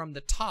is that from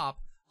the top,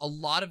 a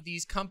lot of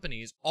these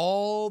companies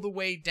all the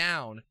way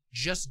down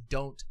just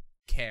don't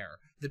care.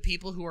 The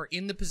people who are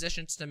in the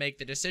positions to make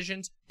the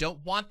decisions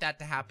don't want that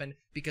to happen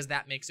because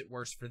that makes it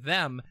worse for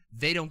them.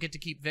 They don't get to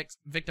keep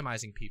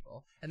victimizing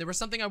people. And there was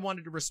something I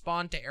wanted to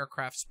respond to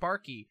Aircraft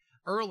Sparky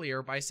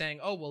earlier by saying,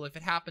 oh, well, if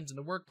it happens in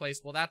the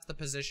workplace, well, that's the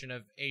position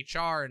of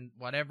HR and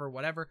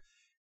whatever.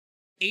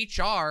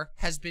 HR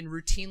has been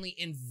routinely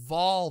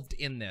involved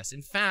in this.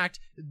 In fact,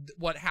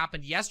 what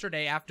happened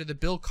yesterday after the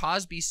Bill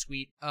Cosby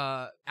suite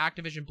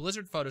Activision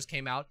Blizzard photos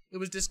came out, it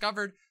was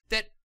discovered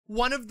that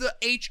one of the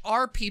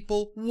HR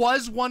people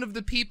was one of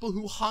the people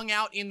who hung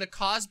out in the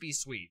Cosby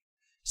suite.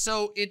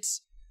 So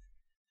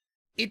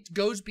it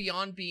goes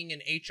beyond being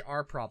an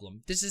HR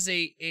problem. This is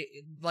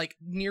like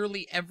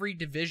nearly every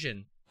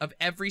division of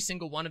every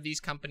single one of these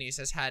companies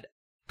has had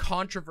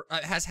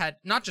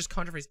not just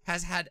controversy,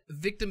 has had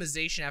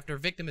victimization after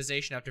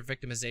victimization after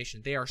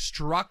victimization. They are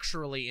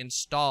structurally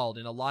installed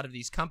in a lot of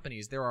these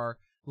companies. There are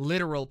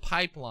literal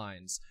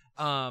pipelines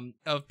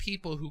of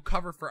people who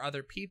cover for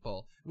other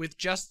people with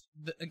just,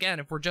 again,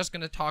 if we're just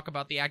going to talk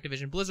about the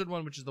Activision Blizzard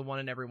one, which is the one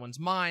in everyone's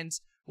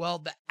minds, well,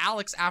 the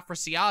Alex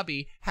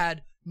Afrasiabi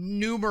had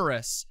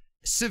numerous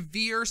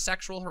severe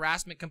sexual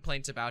harassment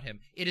complaints about him.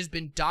 It has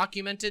been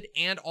documented,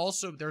 and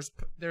also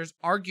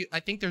I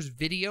think there's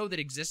video that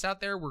exists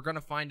out there, we're going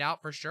to find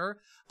out for sure,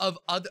 of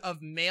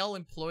male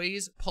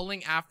employees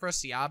pulling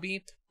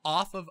Afrasiabi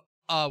off of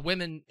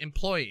women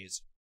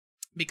employees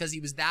because he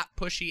was that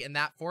pushy and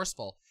that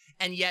forceful.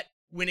 And yet,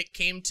 when it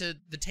came to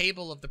the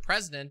table of the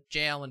president,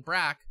 J. Allen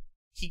Brack,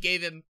 he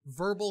gave him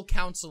verbal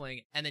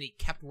counseling, and then he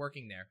kept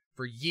working there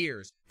for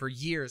years.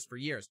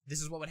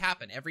 This is what would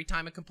happen. Every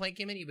time a complaint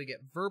came in, he would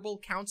get verbal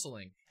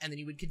counseling, and then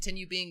he would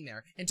continue being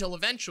there until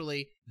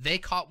eventually they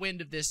caught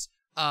wind of this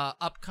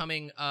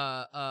upcoming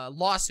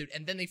lawsuit,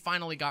 and then they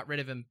finally got rid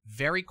of him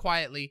very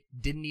quietly,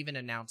 didn't even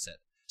announce it.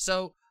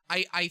 So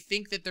I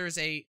think that there's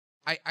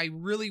I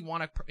really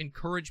want to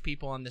encourage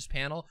people on this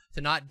panel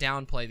to not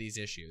downplay these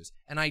issues,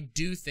 and I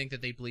do think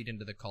that they bleed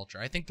into the culture.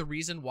 I think the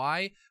reason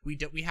why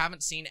we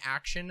haven't seen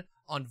action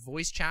on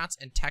voice chats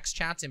and text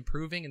chats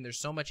improving, and there's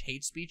so much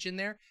hate speech in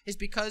there, is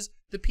because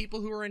the people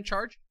who are in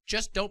charge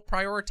just don't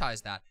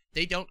prioritize that.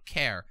 They don't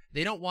care.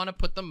 They don't want to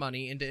put the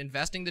money into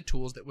investing the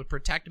tools that would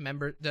protect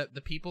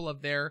the people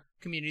of their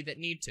community that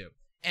need to.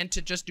 And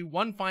to just do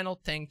one final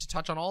thing to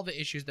touch on all the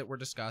issues that were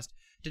discussed,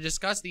 to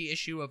discuss the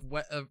issue of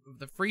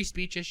the free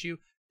speech issue,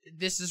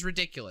 this is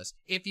ridiculous.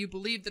 If you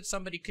believe that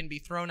somebody can be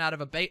thrown out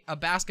of a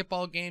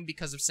basketball game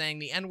because of saying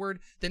the N-word,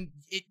 then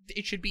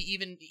it should be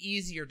even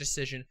easier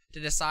decision to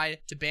decide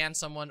to ban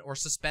someone or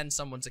suspend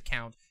someone's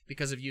account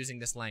because of using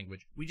this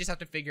language. We just have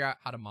to figure out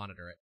how to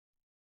monitor it.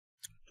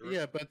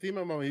 Yeah, but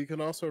Demon Mama, you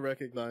can also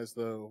recognize,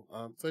 though,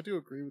 so I do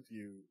agree with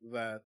you,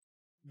 that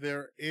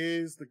there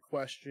is the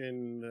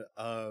question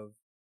of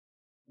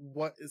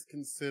what is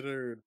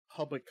considered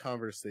public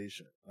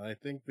conversation. I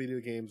think video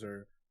games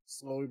are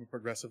slowly but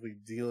progressively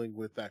dealing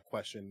with that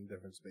question in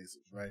different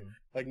spaces, right? Mm-hmm.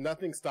 Like,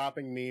 nothing's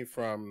stopping me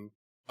from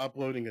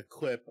uploading a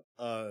clip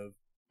of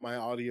my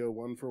audio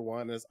one for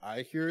one as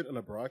I hear it in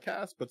a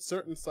broadcast, but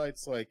certain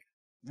sites, like,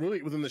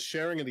 really within the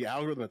sharing of the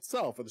algorithm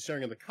itself or the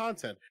sharing of the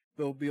content,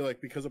 they'll be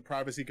like, because of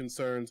privacy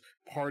concerns,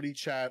 party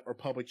chat or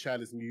public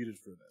chat is muted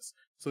for this.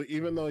 So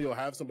even though you'll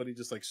have somebody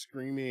just like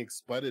screaming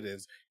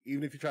expletives,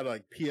 even if you try to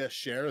like PS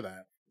share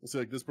that, it's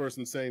like this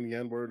person's saying the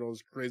N-word and all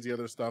this crazy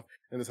other stuff,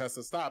 and this has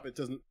to stop, it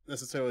doesn't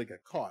necessarily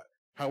get caught.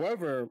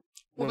 However,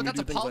 but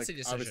that's a policy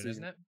decision,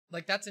 isn't it?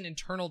 Like, that's an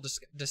internal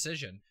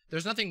decision.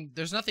 There's nothing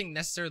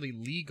necessarily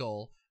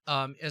legal,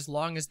 as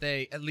long as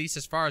they, at least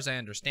as far as I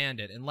understand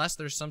it, unless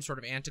there's some sort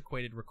of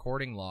antiquated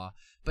recording law.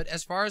 But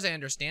as far as I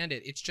understand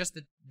it, it's just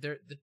that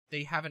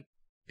they haven't,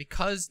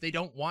 because they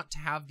don't want to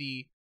have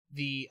the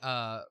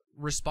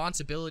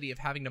responsibility of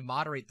having to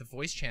moderate the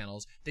voice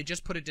channels, they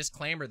just put a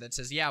disclaimer that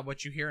says, yeah,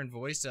 what you hear in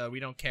voice, we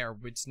don't care.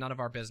 It's none of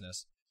our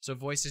business. So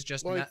voice is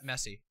just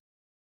messy.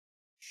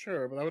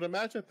 Sure, but I would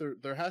imagine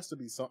there has to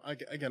be some,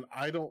 again,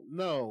 I don't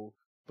know,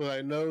 but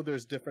I know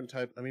there's different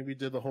type. I mean, we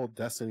did the whole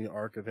Destiny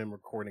arc of him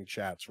recording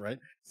chats, right?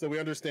 So we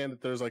understand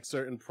that there's like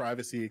certain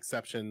privacy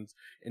exceptions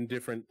in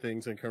different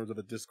things in terms of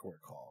a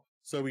Discord call.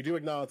 So we do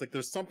acknowledge like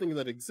there's something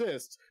that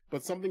exists,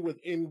 but something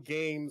within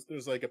games,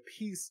 there's like a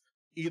piece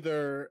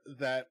either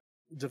that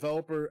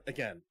developer,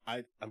 again,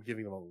 I'm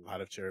giving them a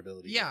lot of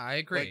charitability. Yeah, I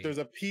agree. Like there's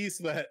a piece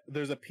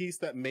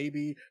that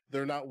maybe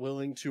they're not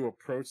willing to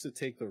approach to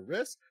take the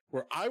risk,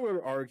 where I would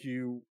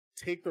argue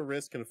take the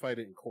risk and fight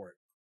it in court.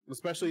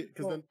 Especially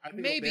because then I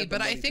think maybe,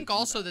 but I think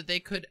also that they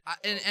could,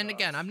 and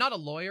again, I'm not a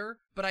lawyer,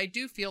 but I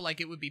do feel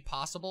like it would be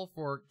possible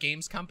for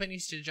games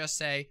companies to just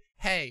say,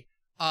 hey,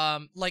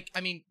 like, I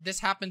mean,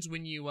 this happens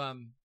when you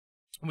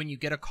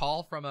get a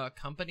call from a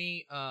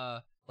company,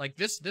 like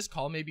this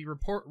call may be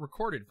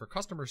recorded for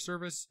customer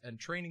service and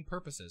training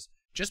purposes.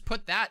 Just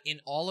put that in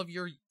all of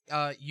your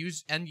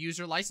end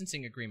user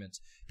licensing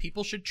agreements.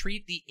 People should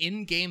treat the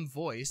in-game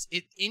voice.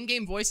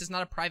 In-game voice is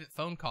not a private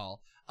phone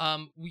call.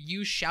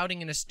 You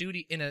shouting in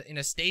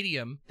a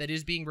stadium that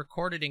is being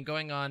recorded and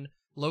going on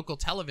local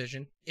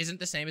television isn't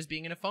the same as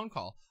being in a phone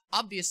call.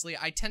 Obviously,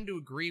 I tend to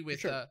agree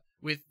with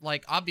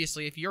like,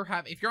 obviously, if you're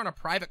on a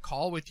private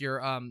call with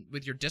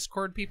your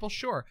Discord people,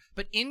 sure,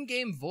 but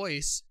in-game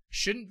voice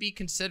shouldn't be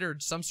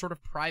considered some sort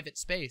of private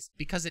space,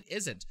 because it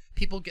isn't.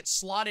 People get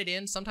slotted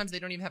in. Sometimes they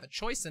don't even have a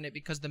choice in it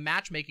because the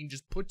matchmaking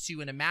just puts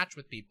you in a match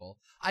with people.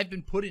 I've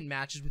been put in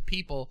matches with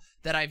people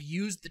that I've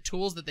used the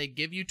tools that they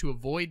give you to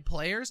avoid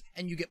players,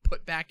 and you get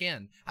put back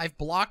in. I've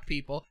blocked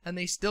people, and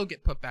they still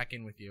get put back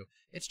in with you.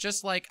 It's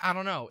just like, I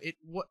don't know.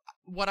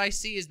 What I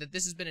see is that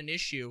this has been an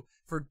issue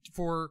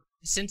for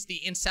since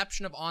the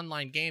inception of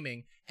online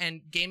gaming,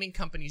 and gaming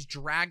companies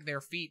drag their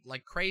feet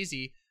like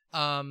crazy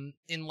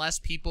unless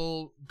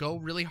people go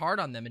really hard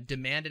on them and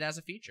demand it as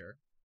a feature.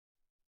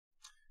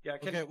 Yeah.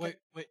 Wait,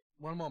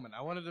 one moment.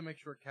 I wanted to make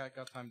sure Kat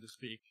got time to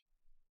speak,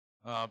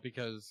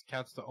 because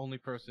Kat's the only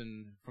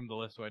person from the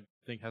list who I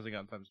think hasn't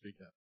gotten time to speak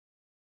yet.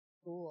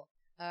 Cool.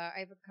 I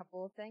have a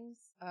couple of things.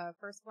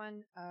 First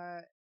one,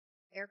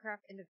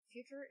 aircraft in the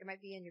future, it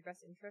might be in your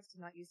best interest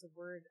to not use the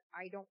word.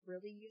 I don't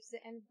really use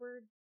the N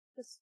word.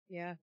 Just,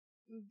 yeah,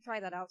 try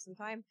that out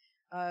sometime.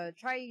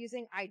 Try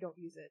using I don't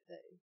use it.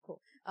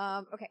 Cool.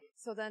 Okay.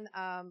 So then,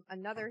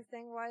 another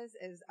thing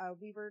is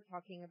we were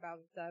talking about,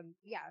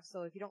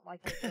 so if you don't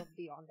like it, it'll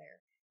be on there.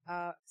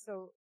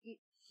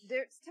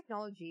 There's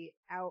technology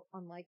out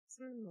on like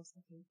some of the most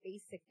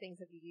basic things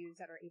that we use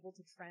that are able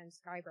to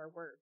transcribe our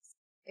words.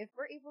 If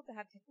we're able to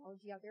have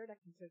technology out there that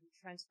can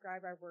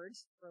transcribe our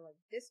words for like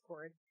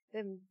Discord,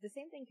 then the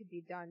same thing could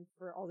be done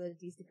for all of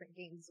these different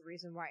games. The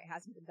reason why it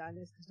hasn't been done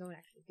is because no one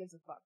actually gives a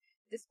fuck.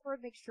 Discord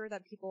makes sure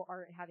that people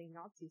aren't having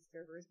Nazi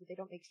servers, but they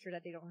don't make sure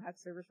that they don't have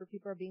servers where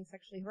people are being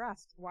sexually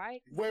harassed.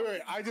 Why?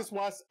 Wait, I just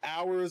watched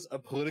hours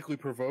of Politically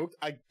Provoked.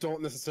 I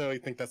don't necessarily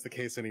think that's the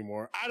case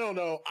anymore. I don't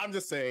know. I'm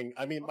just saying.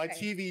 I mean, my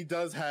TV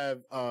does have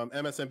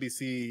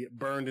MSNBC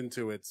burned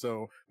into it,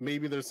 so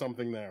maybe there's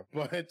something there.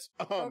 But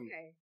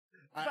okay.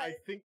 I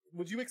think,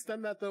 would you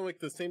extend that though, like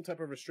the same type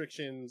of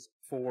restrictions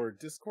for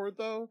Discord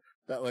though?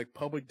 That like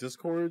public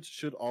Discords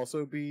should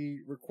also be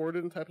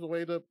recorded in type of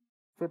way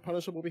for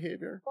punishable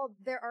behavior? Well,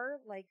 there are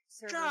like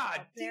servers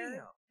out there.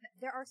 Damn.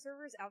 There are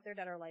servers out there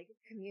that are like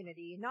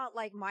community, not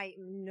like me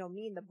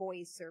and the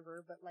boys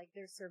server, but like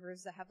there's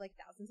servers that have like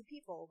thousands of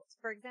people.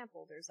 For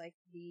example, there's like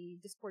the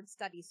Discord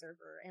study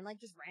server, and like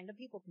just random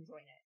people can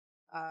join it.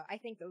 I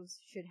think those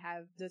should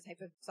have those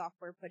type of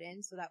software put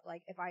in so that,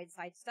 like, if I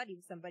decide to study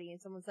with somebody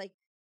and someone's like,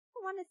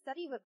 I want to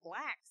study with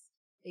blacks,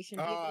 they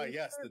shouldn't be able to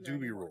yes, the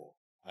doobie rule.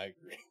 I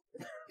agree.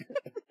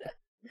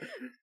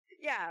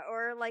 Yeah,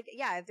 or like,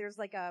 if there's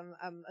like a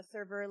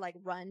server like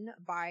run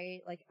by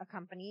like a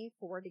company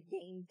for the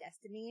game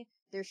Destiny,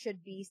 there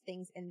should be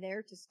things in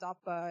there to stop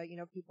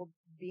people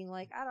being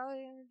like, I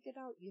don't get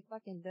out, you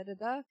fucking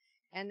da-da-da.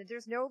 And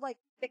there's no like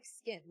thick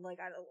skin. Like,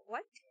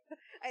 what?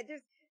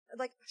 There's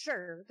like,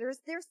 sure, there is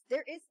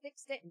thick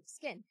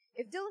skin.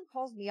 If Dylan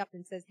calls me up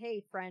and says,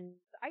 hey friend,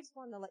 I just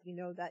want to let you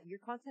know that your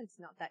content's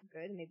not that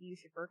good, maybe you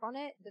should work on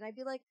it, then I'd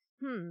be like,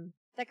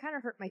 that kind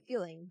of hurt my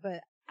feeling,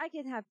 but I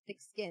can have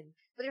thick skin.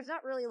 But there's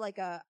not really like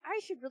I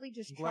should really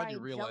just try. I'm glad you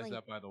realized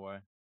that, by the way.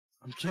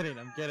 I'm kidding.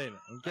 I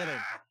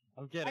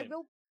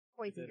will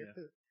poison your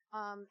food.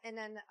 And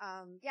then,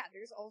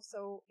 there's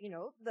also,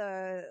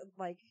 the,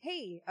 like,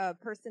 hey,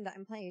 person that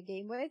I'm playing a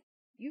game with,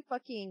 you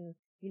fucking,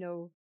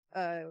 what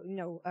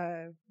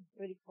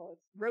do you call it?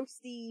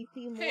 Roasty,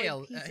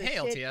 femoid, piece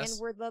of shit,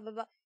 N-word, blah, blah,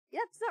 blah. Yeah,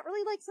 it's not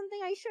really, like, something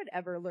I should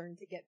ever learn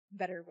to get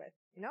better with,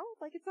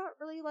 Like, it's not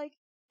really, like,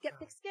 get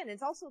thick skin.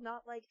 It's also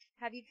not, like,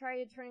 have you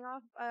tried turning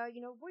off,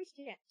 voice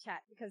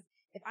chat? Because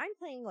if I'm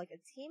playing, like, a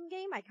team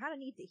game, I kind of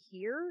need to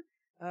hear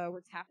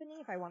what's happening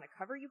if I want to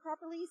cover you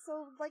properly.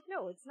 So, like,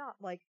 no, it's not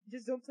like,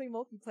 just don't play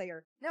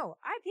multiplayer. No,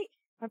 I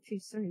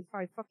paid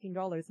 $75 fucking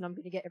and I'm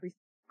gonna get every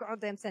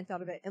goddamn cent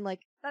out of it. And,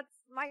 like,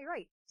 that's my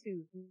right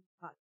to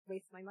not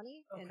waste my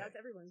money, and that's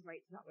everyone's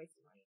right to not waste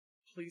their money.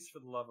 Please, for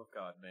the love of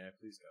God, may I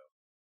please go?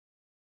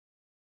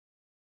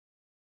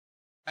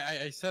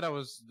 I said I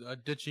was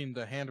ditching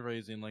the hand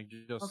raising, like,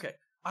 just... Okay,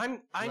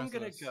 I'm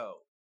gonna go.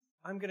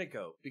 I'm gonna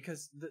go,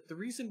 because the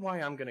reason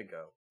why I'm gonna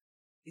go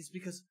is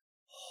because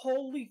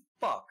holy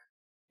fuck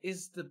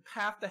is the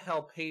path to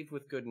hell paved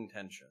with good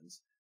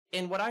intentions.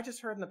 And what I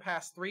just heard in the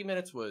past 3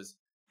 minutes was,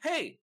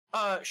 hey,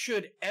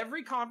 Should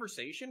every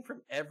conversation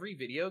from every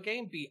video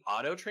game be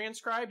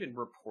auto-transcribed and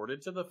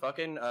reported to the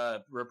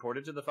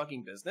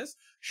fucking business?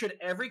 Should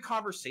every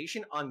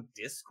conversation on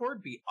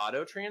Discord be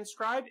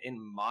auto-transcribed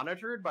and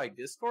monitored by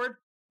Discord?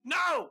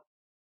 No!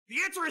 The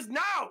answer is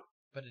no!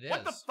 But it is.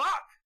 What the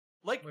fuck?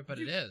 Like, Wait, but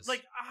it is.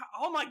 Like,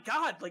 oh my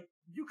god, like,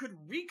 you could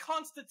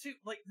reconstitute,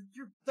 like,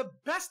 the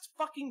best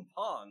fucking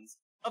pawns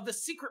of the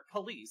secret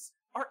police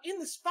are in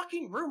this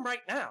fucking room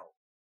right now.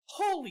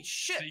 Holy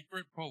shit!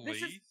 Secret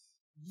police?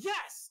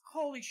 Yes!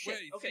 Holy shit!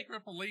 Wait, okay.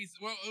 secret police?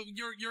 Well,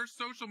 your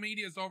social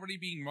media is already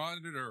being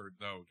monitored,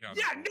 though, Counter.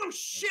 Yeah, no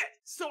shit!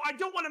 So I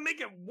don't want to make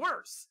it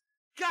worse!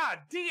 God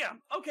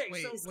damn! Okay,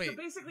 so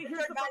basically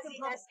here's the fucking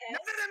problem.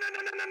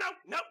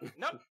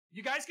 No.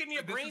 You guys give me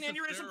a brain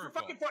aneurysm for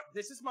fucking fun.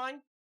 This is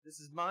mine.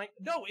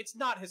 No, it's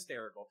not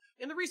hysterical.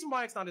 And the reason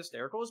why it's not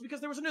hysterical is because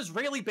there was an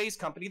Israeli-based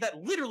company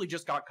that literally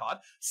just got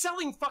caught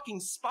selling fucking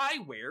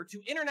spyware to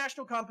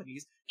international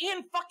companies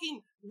and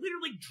fucking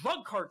literally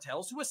drug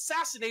cartels who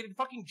assassinated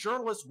fucking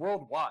journalists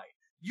worldwide.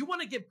 You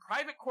want to give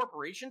private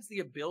corporations the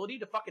ability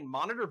to fucking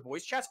monitor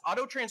voice chats,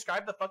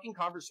 auto-transcribe the fucking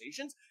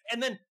conversations,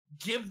 and then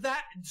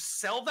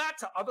sell that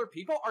to other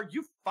people? Are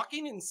you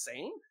fucking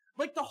insane?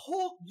 Like,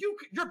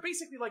 you're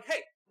basically like, hey,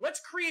 let's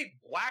create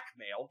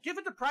blackmail, give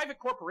it to private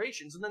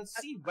corporations, and then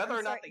see whether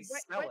or not they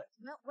sell it.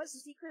 What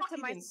secrets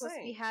am I supposed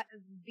to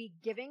be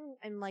giving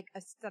in, like, a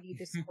study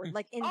Discord?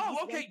 Like, in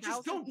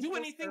just don't do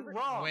anything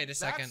wrong. Wait a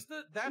second.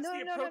 That's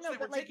the approach that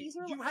we're taking.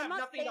 You have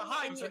nothing to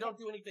hide, so don't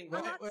do anything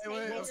wrong. Wait,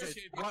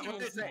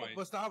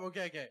 okay. Stop,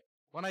 okay.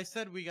 When I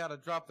said we gotta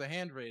drop the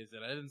hand raise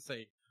I didn't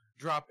say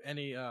drop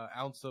any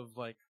ounce of,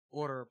 like,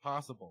 order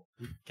possible.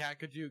 Kat,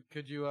 could you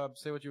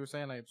say what you were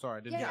saying? I'm sorry,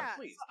 I didn't hear.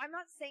 Please. So I'm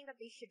not saying that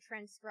they should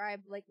transcribe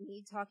like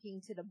me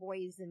talking to the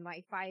boys in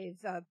my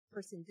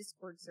 5-person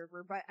Discord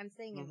server, but I'm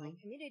saying in my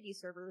community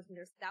servers when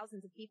there's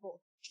thousands of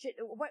people,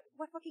 what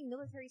fucking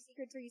military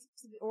secrets are you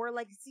supposed to be, or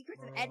like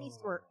secrets of any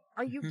sort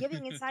are you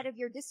giving inside of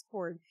your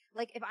Discord?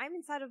 Like if I'm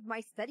inside of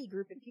my study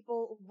group and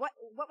people, what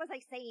was I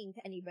saying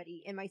to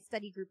anybody in my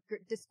study group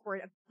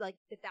Discord of like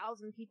the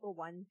 1,000 people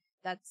one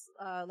that's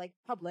like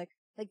public?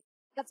 Like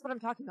that's what I'm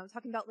talking about. I'm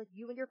talking about like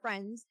you and your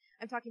friends.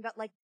 I'm talking about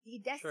like the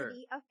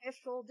Destiny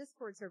official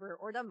Discord server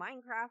or the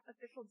Minecraft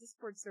official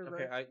Discord server.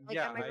 Okay,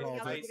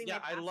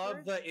 I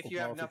love the if you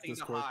have nothing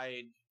to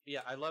hide.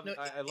 Yeah, I love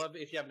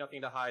if you have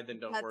nothing to hide, then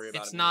don't worry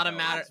about it. It's not a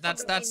matter.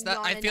 That's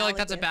I feel like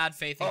that's a bad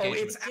faith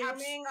engagement. It's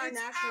assuming our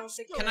national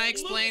security. Can I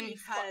explain?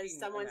 Because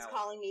someone's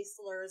calling me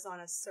slurs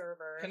on a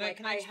server. Can I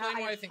explain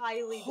why I think?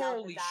 Highly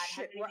holy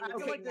shit! I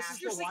feel like this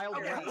is the Wild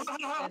West.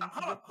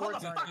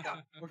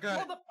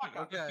 Okay.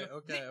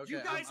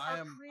 You guys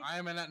I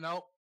am in that.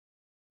 Nope.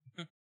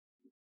 Why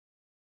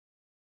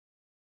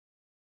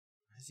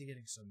is he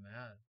getting so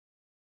mad?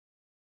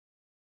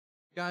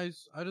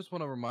 Guys, I just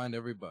want to remind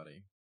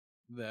everybody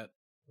that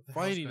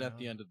fighting at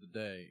the end of the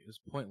day is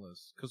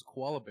pointless because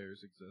koala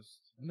bears exist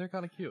and they're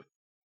kind of cute.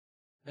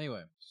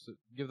 Anyway, so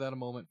give that a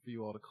moment for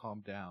you all to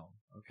calm down,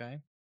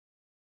 okay?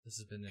 This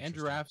has been and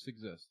giraffes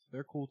exist.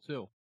 They're cool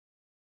too.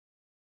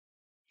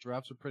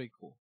 Giraffes are pretty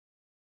cool.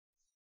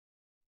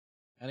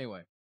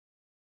 Anyway.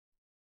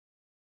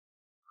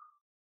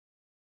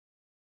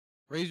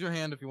 Raise your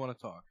hand if you want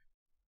to talk.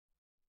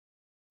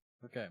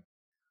 Okay.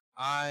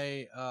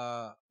 I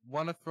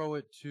want to throw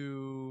it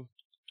to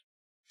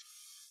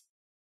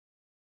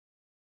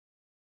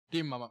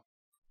Demon Mama.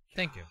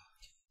 Thank you.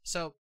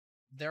 So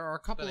there are a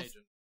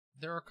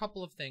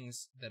couple of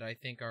things that I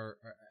think are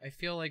I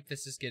feel like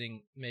this is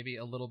getting maybe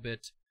a little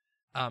bit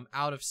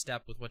out of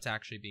step with what's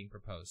actually being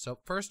proposed. So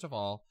first of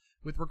all,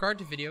 with regard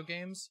to video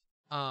games,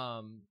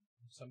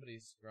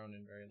 somebody's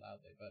groaning very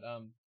loudly, but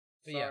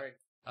sorry.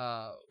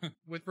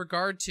 With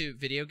regard to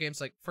video games,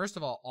 like first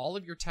of all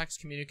of your text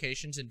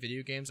communications in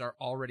video games are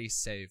already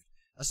saved,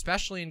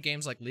 especially in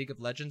games like League of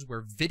Legends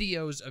where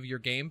videos of your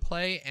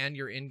gameplay and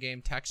your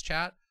in-game text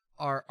chat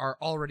are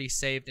already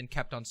saved and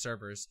kept on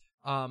servers.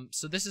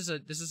 So this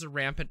is a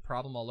rampant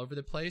problem all over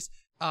the place.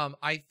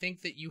 I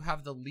think that you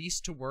have the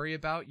least to worry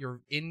about your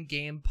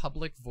in-game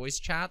public voice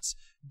chats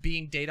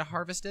being data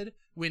harvested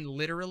when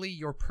literally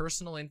your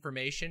personal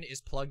information is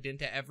plugged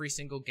into every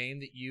single game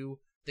that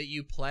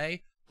you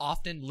play,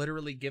 often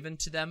literally given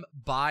to them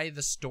by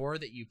the store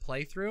that you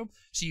play through.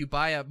 So you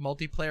buy a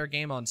multiplayer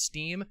game on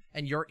Steam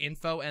and your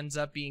info ends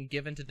up being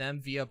given to them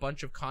via a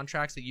bunch of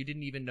contracts that you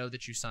didn't even know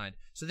that you signed.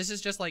 So this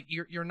is just like,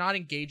 you're not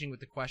engaging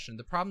with the question.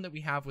 The problem that we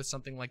have with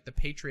something like the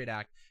Patriot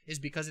Act is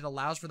because it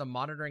allows for the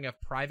monitoring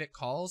of private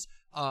calls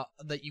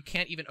that you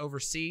can't even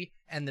oversee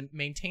and the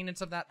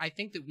maintenance of that. I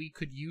think that we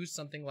could use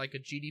something like a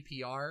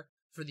GDPR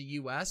for the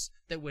US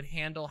that would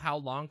handle how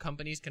long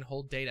companies can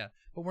hold data.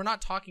 But we're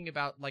not talking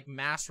about like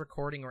mass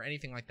recording or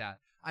anything like that.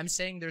 I'm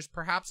saying there's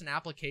perhaps an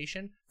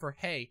application for,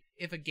 hey,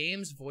 if a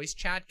game's voice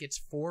chat gets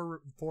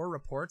four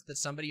reports that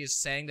somebody is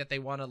saying that they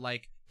want to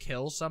like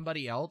kill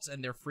somebody else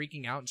and they're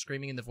freaking out and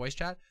screaming in the voice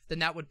chat, then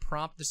that would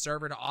prompt the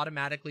server to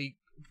automatically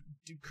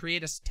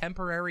create a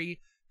temporary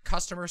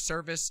customer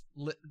service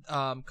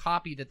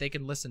copy that they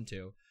can listen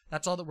to.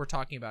 That's all that we're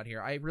talking about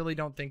here. I really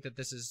don't think that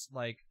this is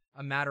like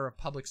a matter of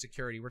public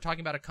security. We're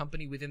talking about a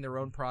company within their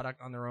own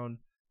product on their own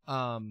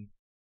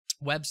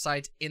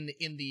website in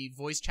the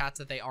voice chats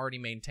that they already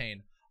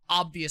maintain.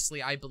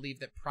 Obviously, I believe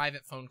that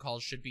private phone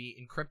calls should be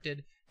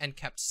encrypted and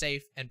kept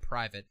safe and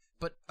private,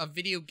 but a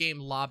video game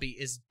lobby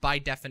is by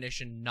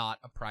definition not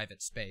a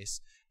private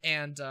space.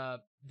 And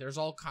there's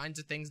all kinds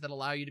of things that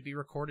allow you to be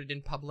recorded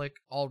in public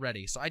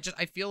already. So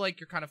I feel like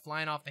you're kind of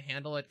flying off the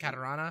handle at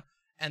Katarana,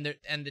 and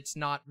it's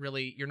not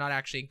really, you're not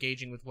actually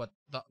engaging with what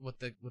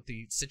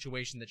the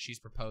situation that she's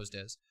proposed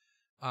is.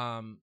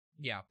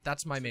 Yeah,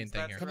 that's my main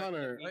thing here.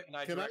 Connor,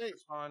 Can I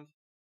respond?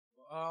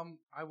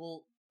 I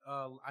will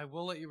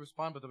let you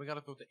respond, but then we got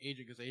to throw it to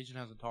Agent because Agent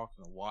hasn't talked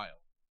in a while.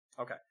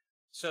 Okay.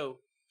 So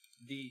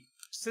the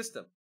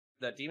system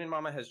that Demon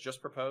Mama has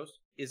just proposed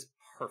is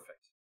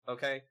perfect.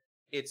 Okay?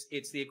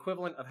 It's the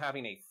equivalent of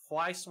having a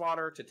fly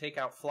swatter to take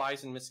out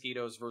flies and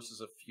mosquitoes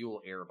versus a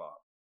fuel air bomb.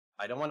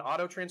 I don't want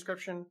auto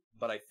transcription,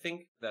 but I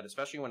think that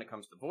especially when it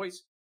comes to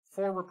voice,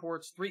 4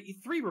 reports,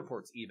 3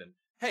 reports even.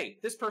 Hey,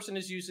 this person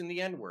is using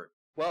the N-word.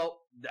 Well,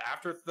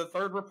 after the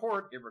 3rd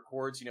report, it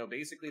records,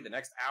 basically the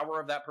next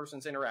hour of that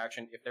person's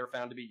interaction. If they're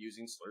found to be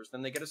using slurs,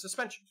 then they get a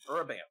suspension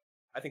or a ban.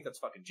 I think that's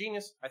fucking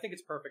genius. I think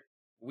it's perfect.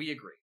 We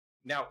agree.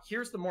 Now,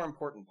 here's the more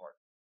important part.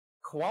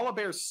 Koala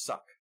bears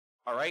suck.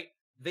 All right?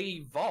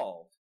 They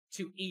evolved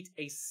to eat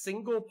a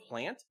single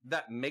plant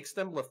that makes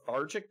them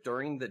lethargic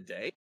during the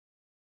day.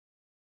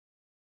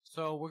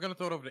 So we're going to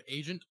throw it over to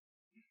Agent.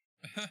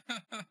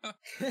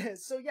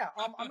 So yeah,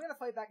 I'm gonna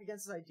fight back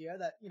against this idea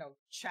that,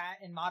 chat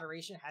and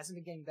moderation hasn't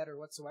been getting better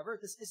whatsoever.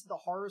 This isn't the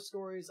horror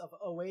stories of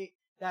 '08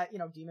 that,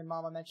 Demon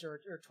Mama mentioned,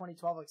 or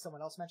 2012, like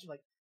someone else mentioned.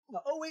 Like,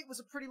 '08 was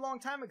a pretty long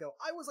time ago.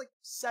 I was like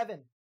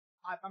 7.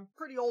 I'm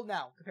pretty old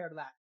now compared to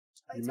that.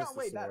 It's not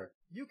way better.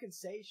 You can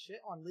say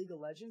shit on League of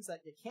Legends that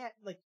you can't,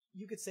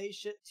 you could say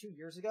shit 2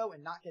 years ago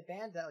and not get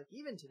banned, that,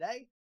 even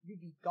today, you'd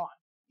be gone.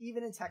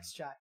 Even in text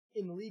chat,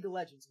 in League of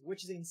Legends,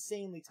 which is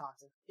insanely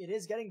toxic. It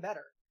is getting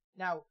better.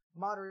 Now,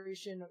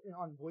 moderation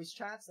on voice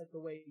chats, like the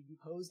way you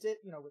posed it,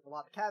 with a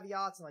lot of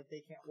caveats, and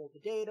they can't hold the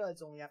data,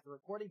 it's only after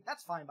recording,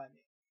 that's fine by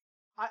me.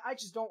 I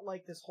just don't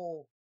like this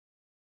whole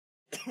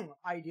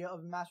idea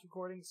of mass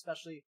recording,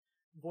 especially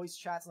voice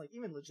chats, and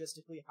even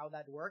logistically how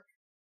that'd work.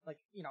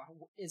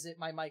 Is it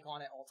my mic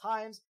on at all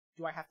times?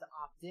 Do I have to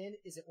opt in?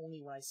 Is it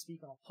only when I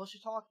speak on a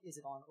push-to-talk? Is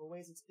it on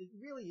always? It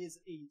really is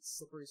a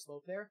slippery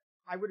slope there.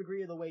 I would agree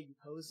with the way you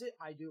posed it.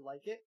 I do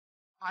like it.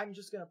 I'm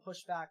just gonna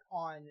push back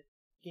on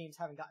games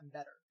haven't gotten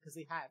better, because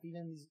they have,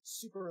 even in these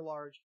super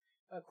large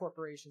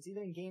corporations,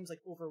 even in games like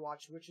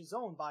Overwatch, which is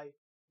owned by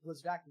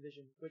Blizzard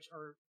Activision, which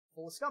are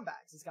full of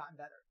scumbags, has gotten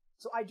better.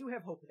 So I do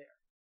have hope there.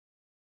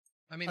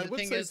 I mean, the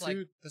thing is,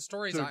 the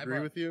stories I agree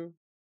with you.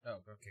 Oh,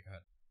 okay, go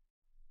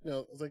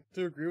ahead.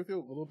 To agree with you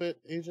a little bit,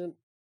 Agent,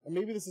 and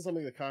maybe this is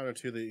something that Connor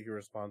too that you can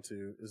respond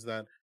to, is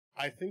that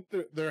I think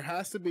there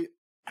has to be,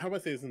 how do I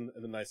say this in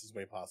the nicest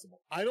way possible?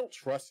 I don't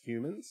trust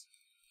humans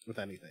with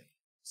anything.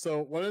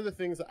 So one of the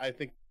things that I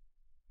think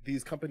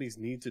these companies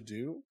need to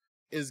do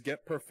is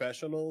get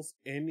professionals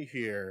in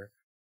here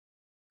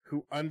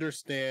who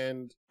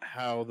understand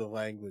how the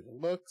language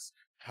looks,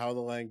 how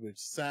the language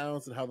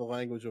sounds, and how the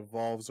language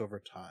evolves over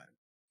time.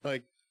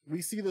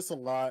 We see this a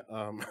lot.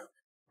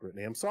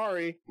 Brittany, I'm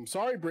sorry,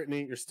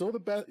 Brittany. You're still the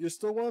best. You're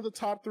still one of the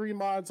top 3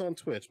 mods on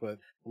Twitch, but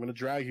I'm going to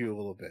drag you a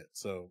little bit.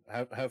 So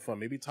have fun.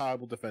 Maybe Todd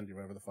will defend you,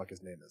 whatever the fuck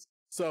his name is.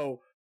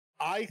 So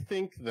I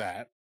think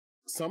that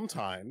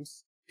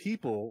sometimes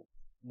people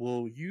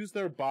will use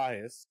their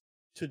bias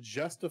to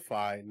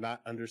justify not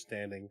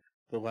understanding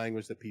the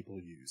language that people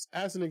use.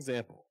 As an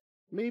example,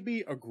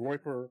 maybe a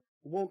groiper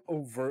won't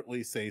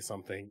overtly say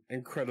something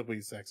incredibly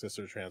sexist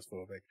or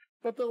transphobic,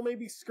 but they'll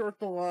maybe skirt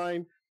the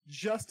line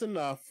just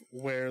enough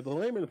where the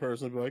layman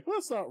person will be like, well,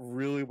 that's not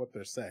really what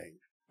they're saying.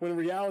 When in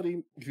reality,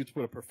 if you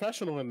put a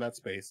professional in that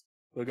space,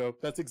 they'll go,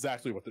 that's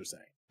exactly what they're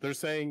saying. They're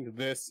saying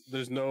this,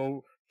 there's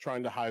no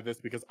trying to hide this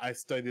because I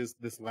studied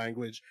this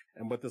language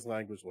and what this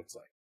language looks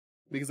like.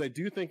 Because I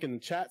do think in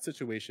chat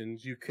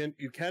situations, you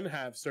can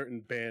have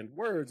certain banned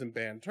words and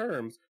banned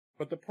terms,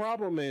 but the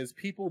problem is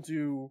people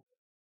do,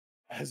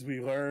 as we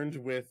learned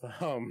with,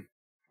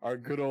 our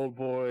good old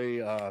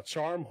boy,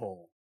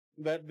 Charmhole,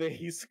 that they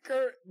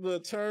skirt the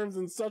terms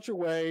in such a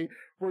way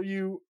where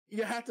you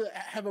have to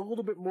have a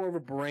little bit more of a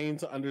brain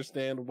to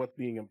understand what's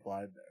being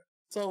implied there.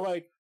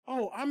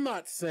 So I'm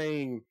not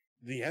saying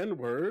the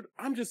N-word,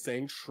 I'm just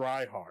saying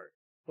try hard.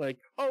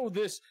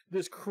 This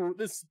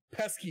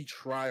pesky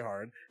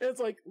tryhard. And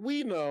it's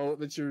we know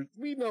what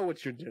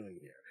you're doing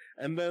here.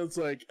 And then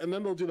and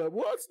then they'll do that.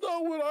 Well, that's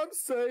not what I'm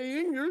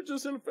saying. You're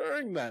just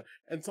inferring that.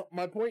 And so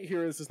my point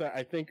here is that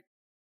I think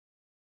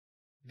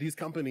these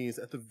companies,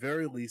 at the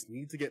very least,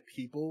 need to get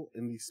people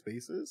in these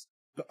spaces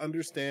to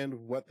understand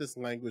what this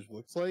language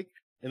looks like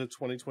in a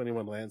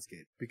 2021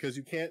 landscape. Because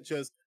you can't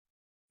just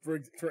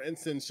for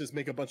instance, just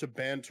make a bunch of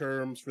banned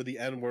terms for the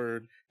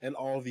N-word and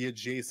all the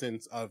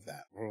adjacents of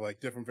that, or like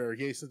different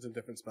variations and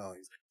different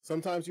spellings.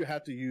 Sometimes you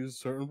have to use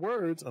certain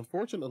words,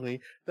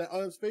 unfortunately, that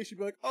on its face you'd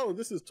be like, oh,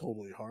 this is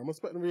totally harmless,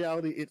 but in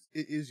reality, it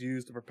is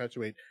used to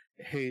perpetuate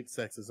hate,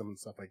 sexism, and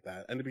stuff like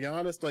that. And to be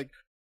honest, like,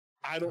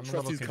 I don't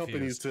trust these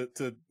companies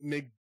to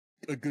make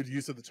a good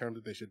use of the term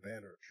that they should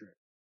ban or restrict.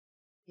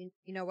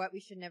 You know what?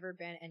 We should never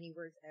ban any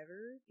words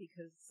ever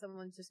because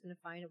someone's just going to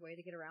find a way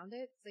to get around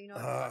it. So, you know,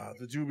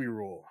 the Juby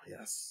rule.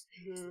 Yes.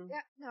 Yeah,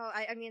 no,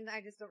 I mean,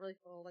 I just don't really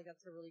feel like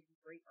that's a really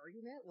great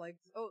argument. Like,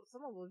 oh,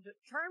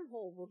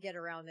 Charmhole will get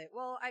around it.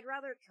 Well, I'd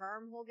rather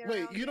Charmhole get around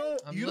it. Wait,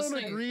 you don't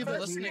agree that...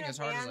 I'm listening as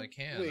hard as I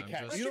can. Wait,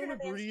 Kat, you don't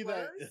agree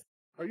that...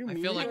 Are you I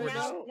feel like we're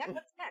just...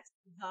 What's next?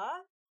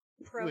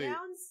 The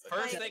pronouns?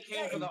 First they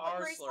came for the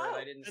R slur and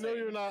I didn't say I know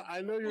you're not...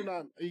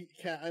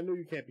 I know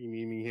you can't be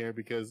memeing here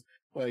because...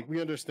 Like,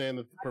 we understand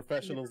that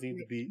professionals need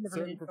to be,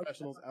 certain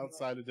professionals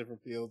outside of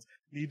different fields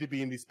need to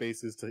be in these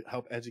spaces to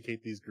help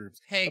educate these groups.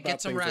 Hey, about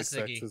get some things rest,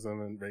 like Ziggy.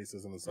 sexism and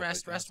racism and stuff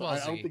Rest, like rest that. well,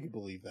 I don't Ziggy. think you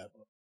believe that.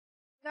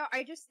 No,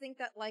 I just think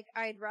that, like,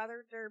 I'd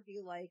rather there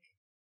be, like,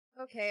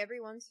 okay, every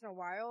once in a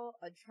while,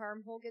 a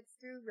Charmhole gets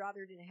through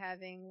rather than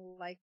having,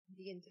 like,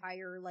 the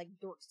entire, like,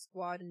 Dork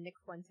Squad and Nick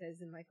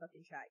Fuentes in my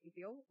fucking chat, you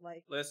feel?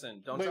 Like...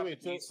 Listen, don't drop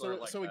the slur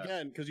like so that.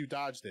 again, because you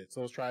dodged it,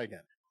 so let's try again.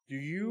 Do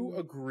you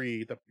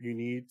agree that you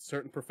need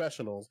certain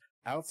professionals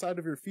outside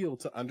of your field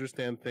to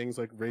understand things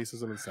like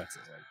racism and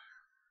sexism?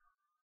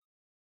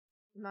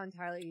 Not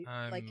entirely,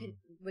 like,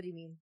 what do you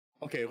mean?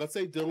 Okay, let's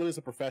say Dylan is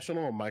a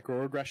professional on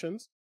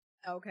microaggressions.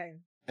 Okay.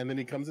 And then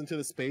he comes into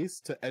the space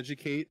to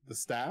educate the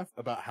staff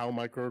about how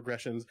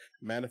microaggressions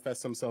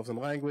manifest themselves in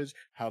language,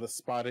 how to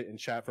spot it in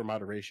chat for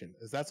moderation.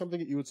 Is that something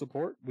that you would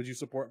support? Would you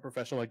support a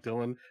professional like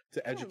Dylan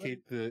to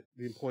educate the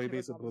employee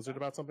base of Blizzard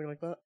about something like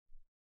that?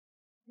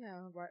 Yeah,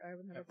 I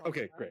would never.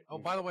 Okay, great. Oh,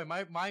 by the way,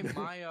 my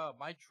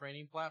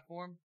training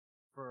platform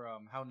for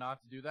how not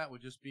to do that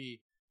would just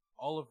be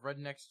all of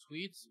Redneck's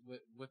tweets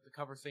with the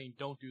cover saying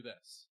 "Don't do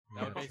this."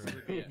 That would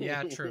basically be it.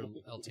 Yeah, true.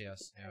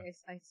 LTS. Yeah.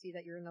 I see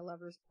that you're in the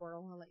lovers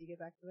portal. I'll let you get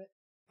back to it.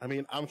 I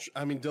mean,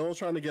 Dylan's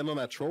trying to get on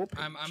that troll page.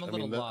 I'm a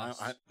little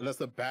lost. That's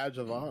the badge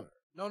of honor.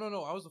 No.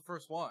 I was the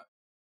first one.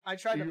 I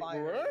tried to buy it.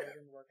 It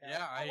didn't work out.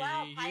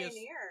 Yeah,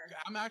 pioneer.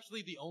 I'm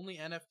actually the only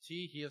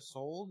NFT he has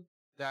sold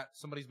that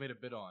somebody's made a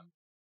bid on.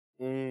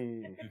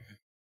 Man.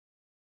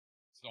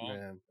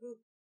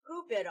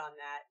 Who bid on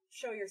that?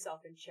 Show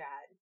yourself in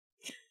chat.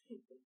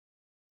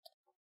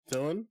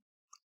 Dylan,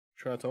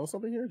 trying to tell us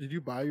something here? Did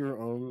you buy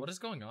your own? What is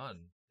going on?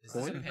 Is I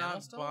this a did panel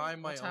not still? buy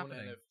my What's own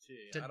happening?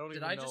 NFT. Did I don't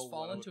even I know just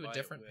fall what I into would a buy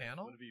different it with.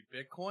 panel? Would it be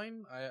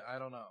Bitcoin? I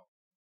don't know.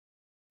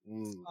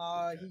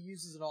 He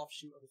uses an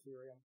offshoot of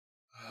Ethereum.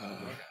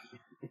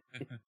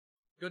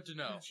 Good to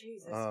know.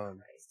 Jesus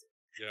Christ.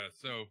 Yeah,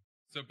 so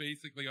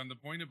basically on the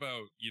point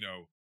about,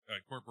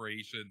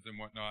 corporations and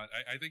whatnot,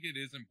 I think it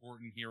is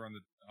important here on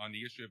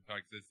the issue of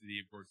toxicity,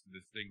 of course, to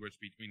distinguish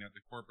between at the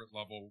corporate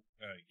level,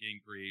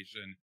 game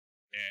creation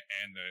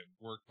and the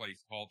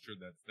workplace culture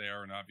that's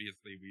there. And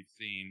obviously we've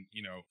seen,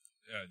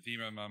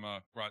 Demon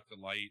Mama brought to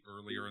light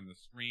earlier in the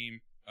stream,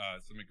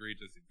 some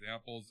egregious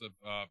examples of,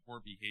 poor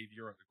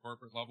behavior at the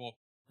corporate level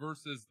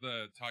versus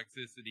the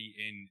toxicity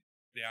in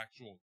the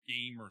actual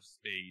gamer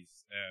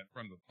space,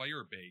 from the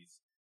player base.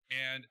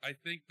 And I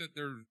think that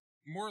there's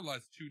more or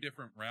less two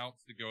different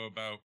routes to go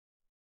about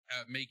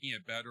making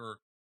it better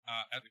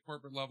at the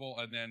corporate level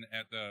and then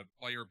at the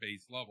player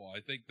base level.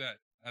 I think that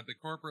at the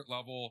corporate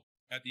level,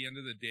 at the end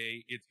of the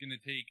day, it's going to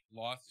take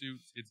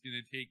lawsuits. It's going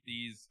to take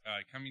these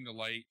coming to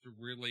light to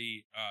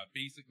really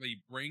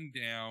basically bring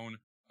down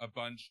a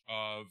bunch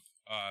of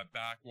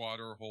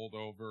backwater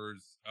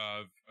holdovers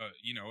of,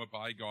 a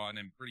bygone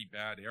and pretty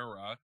bad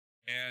era.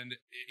 And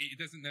it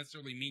doesn't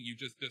necessarily mean you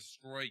just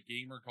destroy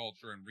gamer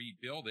culture and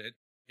rebuild it.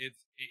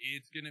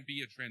 It's going to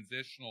be a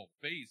transitional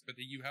phase, but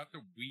then you have to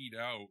weed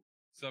out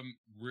some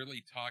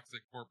really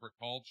toxic corporate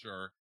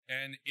culture.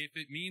 And if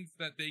it means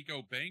that they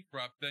go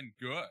bankrupt, then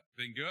good.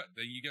 Then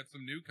you get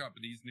some new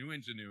companies, new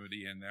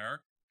ingenuity in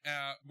there,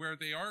 where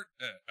they aren't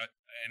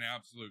an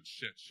absolute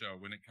shit show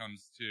when it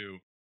comes to,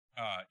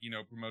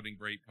 promoting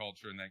great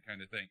culture and that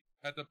kind of thing.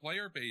 At the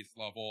player base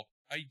level,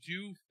 I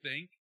do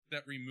think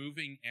that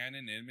removing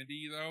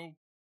anonymity, though,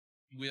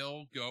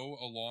 will go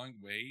a long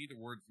way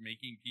towards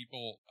making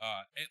people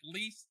at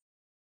least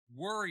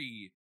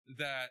worry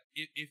that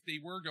if they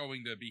were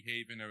going to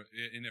behave in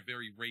a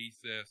very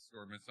racist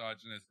or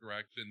misogynist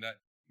direction, that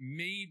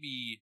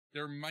maybe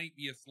there might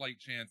be a slight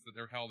chance that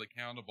they're held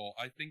accountable.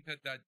 I think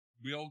that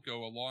will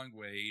go a long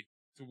way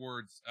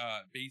towards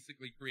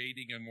basically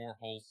creating a more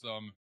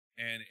wholesome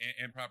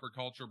and proper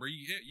culture where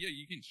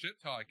you can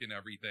shit talk and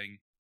everything,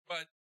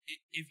 but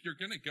if you're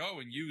gonna go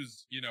and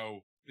use,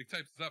 the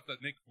type of stuff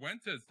that Nick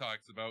Fuentes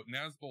talks about,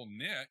 Nazbol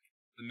Nick,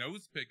 the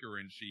nose picker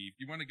in chief,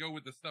 you want to go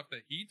with the stuff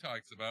that he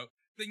talks about,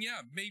 then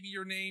yeah, maybe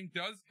your name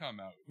does come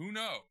out. Who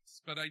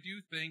knows? But I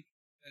do think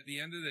at the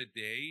end of the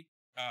day,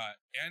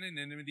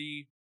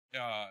 anonymity,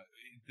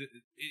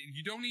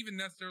 you don't even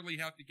necessarily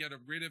have to get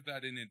rid of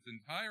that in its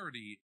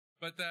entirety,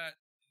 but that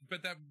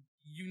that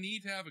you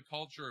need to have a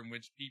culture in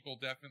which people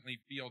definitely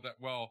feel that,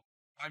 well,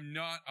 I'm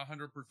not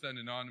 100%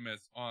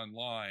 anonymous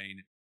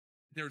online.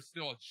 There's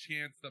still a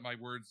chance that my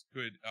words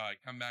could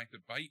come back to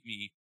bite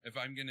me if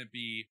I'm going to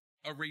be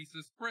a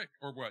racist prick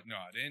or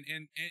whatnot.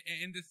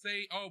 And to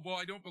say, oh, well,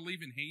 I don't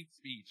believe in hate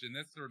speech and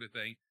this sort of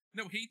thing.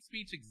 No, hate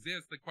speech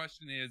exists. The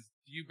question is,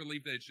 do you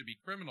believe that it should be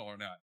criminal or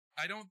not?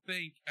 I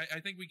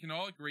think we can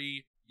all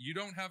agree you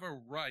don't have a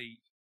right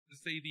to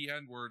say the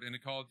N-word in a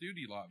Call of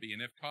Duty lobby.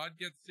 And if COD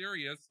gets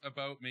serious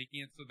about making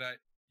it so that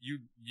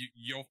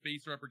you'll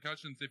face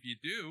repercussions if you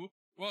do,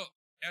 well,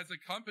 as a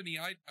company,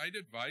 I'd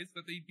advise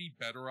that they'd be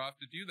better off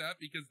to do that,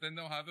 because then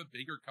they'll have a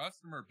bigger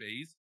customer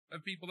base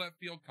of people that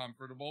feel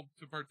comfortable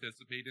to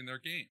participate in their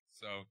games.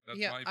 So that's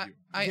my view.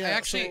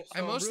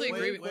 I mostly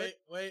agree with.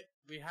 Wait.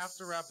 We have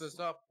to wrap this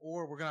up,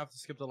 or we're gonna have to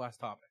skip the last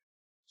topic.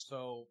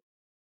 So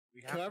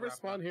we have Can to I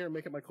respond here and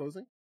make it my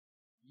closing?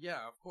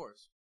 Yeah, of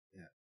course.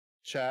 Yeah.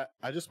 Chat,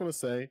 I just want to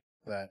say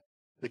that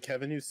the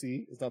Kevin you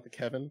see is not the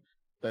Kevin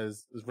that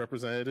is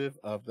representative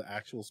of the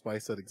actual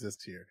spice that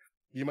exists here.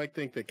 You might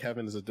think that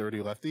Kevin is a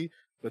dirty lefty,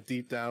 but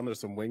deep down there's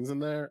some wings in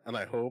there, and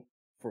I hope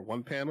for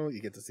one panel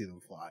you get to see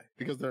them fly,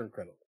 because they're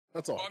incredible.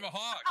 That's all. Oh, I'm a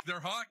hawk. They're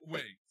hawk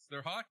wings.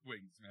 They're hawk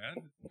wings,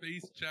 man.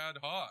 Space Chad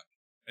Hawk.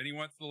 And he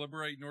wants to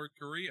liberate North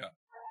Korea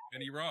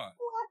and Iran.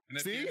 And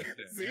See?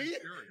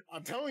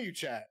 I'm telling you,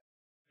 chat.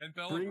 And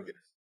Belarus.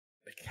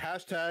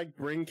 Hashtag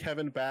bring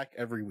Kevin back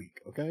every week,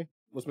 okay?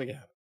 Let's make it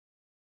happen.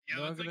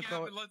 Yeah, let's make it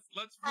happen. Let's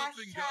flip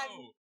and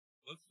go.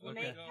 Let's flip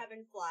Make and go.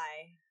 Kevin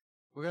fly.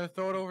 We're gonna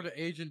throw it over to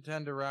Agent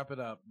 10 to wrap it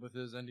up with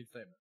his ending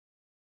statement.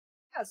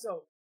 Yeah,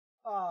 so,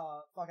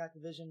 fuck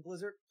Activision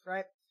Blizzard,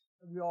 right?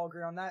 We all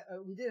agree on that.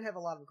 We did have a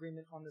lot of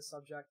agreement on this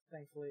subject,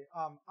 thankfully.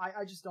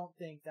 I just don't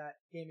think that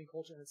gaming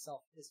culture in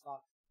itself is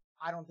fucked.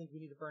 I don't think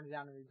we need to burn it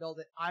down and rebuild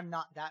it. I'm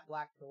not that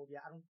black-pilled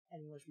yet. I don't think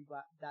anyone should be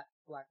that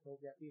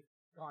black-pilled yet. We've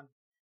gone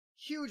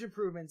huge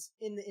improvements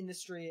in the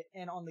industry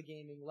and on the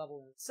gaming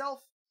level in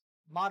itself.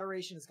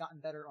 Moderation has gotten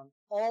better on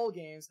all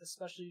games,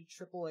 especially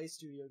AAA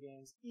studio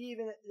games.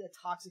 Even a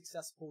toxic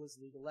cesspool as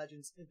League of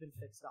Legends has been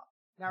fixed up.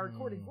 Now,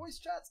 recording voice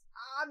chats,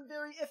 I'm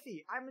very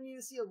iffy. I'm gonna need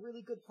to see a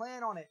really good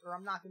plan on it, or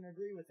I'm not gonna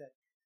agree with it.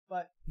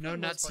 But no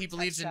nuts, he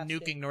believes in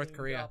nuking North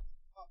Korea.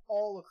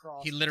 All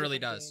across. He literally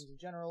does. In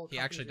general, he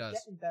actually does.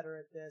 Getting better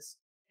at this,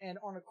 and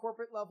on a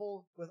corporate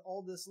level, with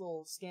all this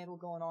little scandal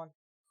going on,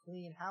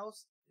 clean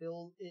house,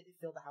 fill the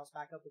house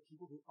back up with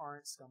people who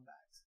aren't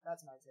scumbags.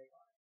 That's my take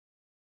on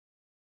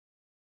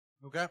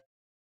it. Okay.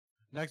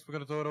 Next, we're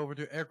gonna throw it over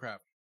to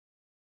Aircraft.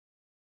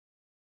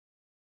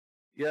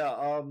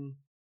 Yeah.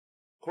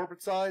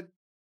 Corporate side.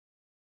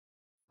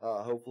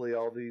 Hopefully,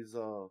 all these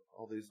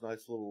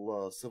nice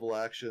little civil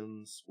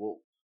actions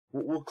will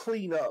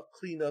clean up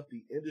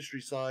the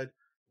industry side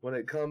when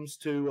it comes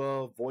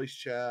to voice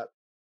chat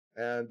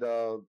and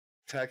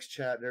text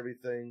chat and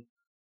everything.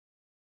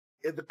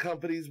 If the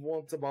companies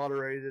want to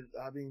moderate it,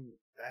 I mean,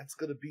 that's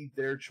going to be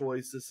their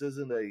choice. This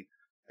isn't a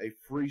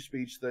free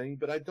speech thing,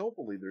 but I don't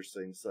believe there's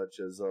things such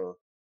as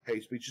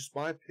hate speech. It's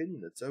my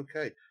opinion. It's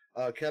okay.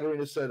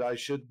 Katarina said I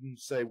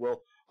shouldn't say,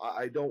 well,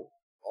 I don't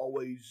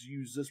always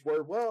use this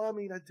word. Well, I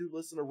mean, I do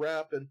listen to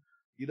rap, and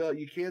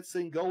you can't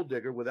sing Gold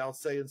Digger without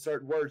saying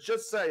certain words.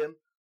 Just saying.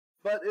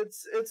 But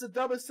it's the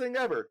dumbest thing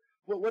ever.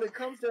 When it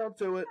comes down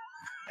to it,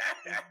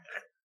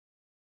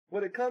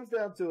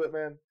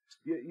 man,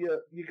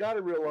 you got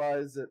to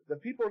realize that the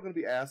people are going to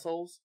be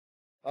assholes.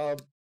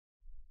 And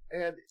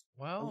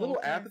a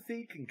little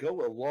apathy can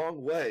go a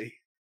long way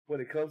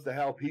when it comes to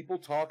how people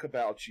talk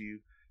about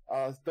you.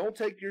 Don't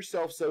take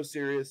yourself so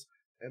serious,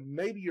 and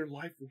maybe your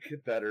life will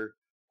get better.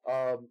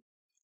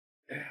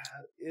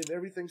 If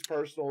everything's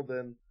personal,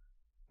 then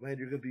man,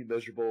 you're going to be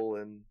miserable,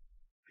 and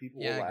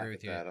people will laugh I agree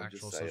with at that. you. I'm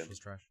Actual just saying. social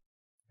trash.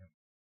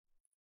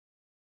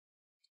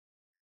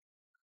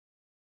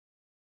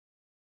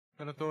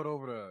 I'm gonna throw it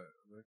over to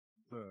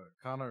the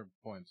Connor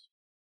points.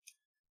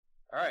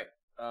 All right.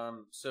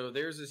 So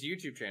there's this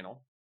YouTube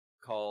channel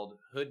called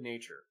Hood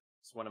Nature.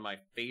 It's one of my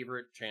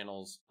favorite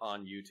channels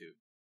on YouTube,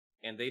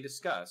 and they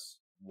discuss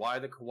why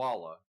the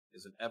koala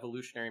is an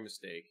evolutionary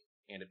mistake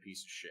and a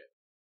piece of shit.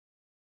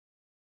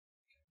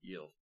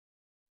 Yield.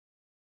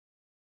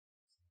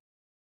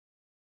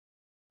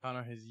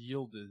 Connor has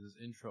yielded his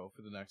intro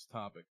for the next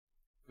topic.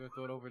 I'm gonna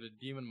throw it over to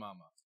Demon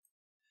Mama.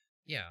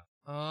 Yeah.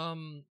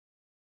 I'm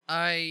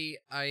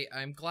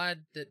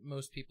glad that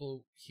most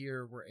people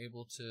here were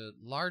able to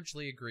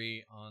largely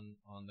agree on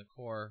the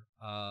core.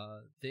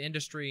 The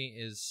industry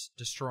is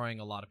destroying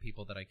a lot of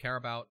people that I care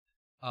about.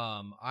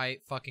 I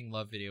fucking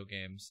love video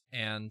games,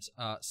 and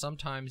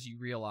sometimes you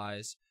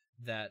realize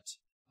that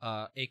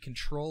a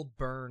controlled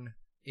burn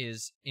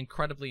is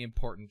incredibly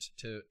important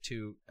to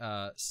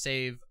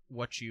save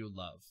what you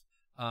love,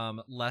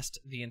 lest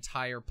the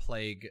entire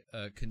plague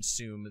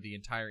consume the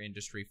entire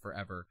industry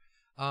forever.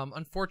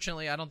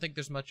 Unfortunately, I don't think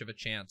there's much of a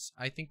chance.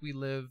 I think we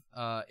live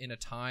in a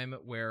time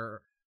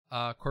where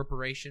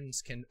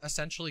corporations can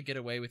essentially get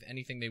away with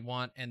anything they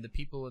want, and the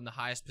people in the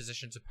highest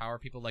positions of power,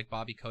 people like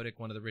Bobby Kotick,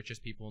 one of the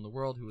richest people in the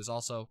world, who is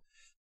also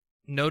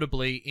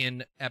notably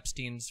in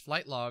Epstein's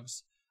flight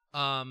logs,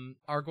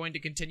 are going to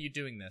continue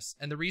doing this.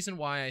 And the reason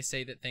why I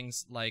say that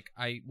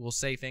I will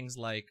say things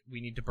like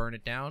we need to burn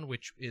it down,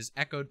 which is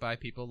echoed by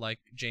people like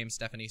James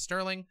Stephanie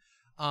Sterling,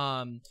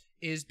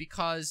 is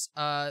because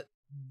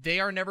they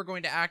are never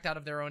going to act out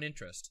of their own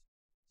interest.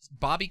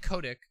 Bobby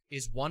Kotick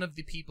is one of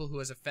the people who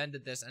has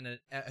offended this and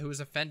who has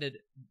offended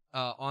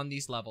on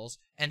these levels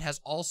and has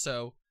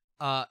also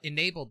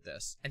enabled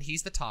this, and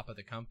he's the top of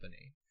the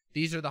company.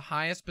 These are the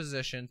highest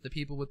positions, the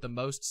people with the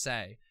most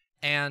say.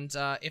 And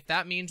if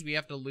that means we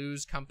have to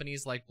lose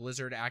companies like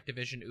Blizzard,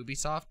 Activision,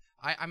 Ubisoft,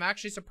 I'm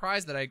actually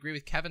surprised that I agree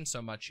with Kevin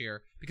so much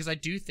here, because I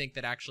do think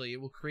that actually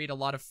it will create a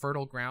lot of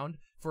fertile ground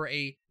for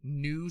a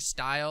new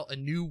style, a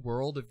new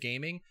world of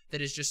gaming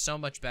that is just so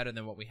much better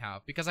than what we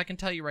have. Because I can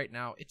tell you right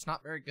now, it's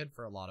not very good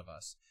for a lot of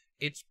us.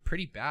 It's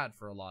pretty bad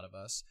for a lot of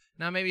us.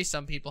 Now, maybe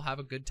some people have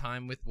a good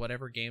time with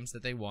whatever games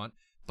that they want,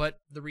 but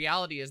the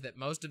reality is that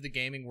most of the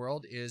gaming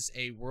world is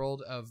a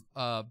world of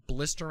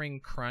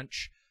blistering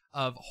crunch,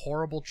 of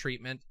horrible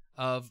treatment,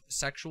 of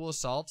sexual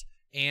assault,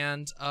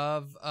 and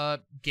of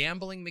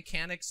gambling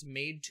mechanics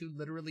made to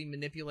literally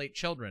manipulate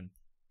children.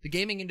 The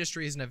gaming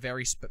industry is in a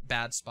very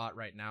bad spot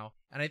right now,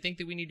 and I think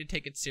that we need to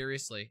take it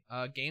seriously.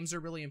 Games are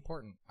really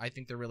important. I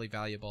think they're really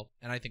valuable,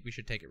 and I think we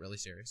should take it really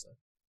seriously.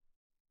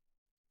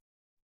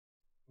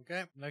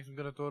 Okay, next I'm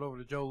going to throw it over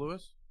to Joe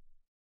Lewis.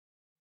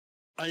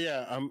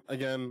 Yeah,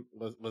 again,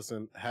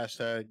 listen,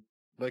 hashtag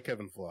let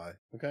Kevin fly,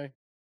 okay?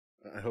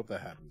 I hope that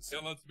happens.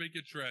 Yeah, let's make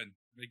it trend.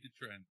 Make it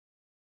trend.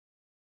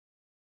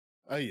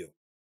 You.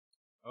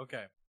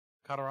 Okay.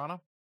 Katarana?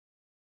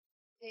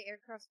 Hey,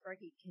 Aircraft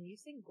Sparky, can you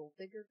sing Gold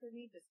Digger for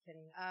me? Just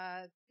kidding.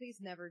 Please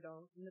never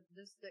don't.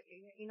 Just,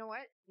 you know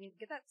what?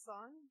 Get that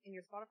song in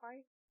your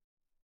Spotify.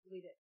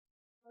 Delete it.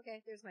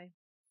 Okay, there's my...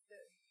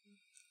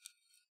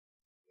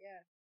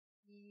 Yeah.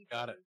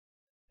 Got it.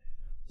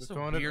 This We're is a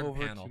throwing it weird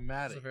over panel. to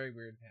Maddie. This is a very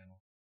weird panel.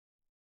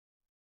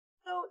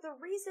 So the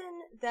reason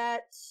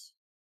that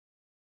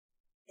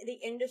the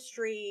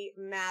industry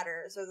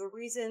matters, or the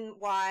reason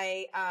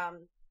why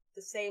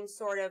the same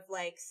sort of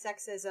like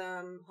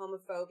sexism,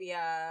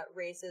 homophobia,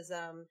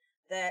 racism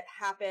that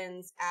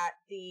happens at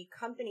the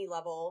company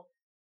level,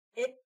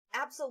 it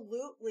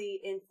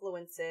absolutely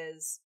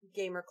influences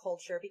gamer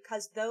culture,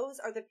 because those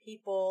are the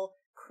people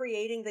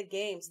creating the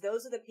games.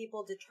 Those are the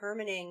people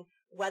determining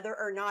whether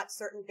or not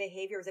certain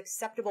behavior is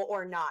acceptable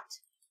or not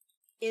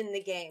in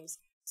the games.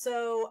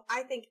 So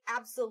I think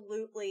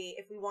absolutely,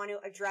 if we want to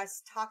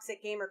address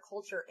toxic gamer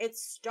culture, it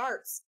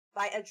starts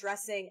by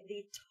addressing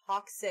the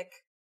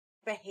toxic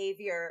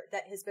behavior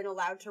that has been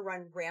allowed to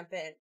run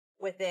rampant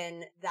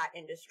within that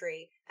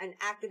industry. And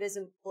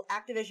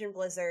Activision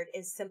Blizzard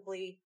is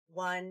simply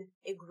one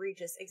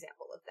egregious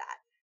example of that.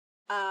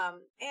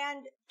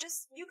 And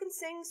just, you can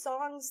sing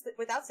songs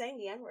without saying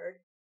the N-word.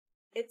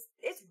 It's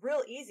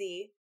real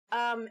easy.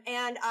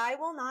 And I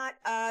will not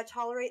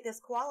tolerate this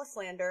koala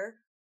slander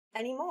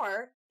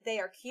anymore. They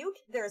are cute.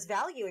 There's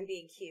value in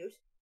being cute.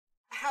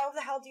 How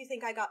the hell do you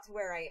think I got to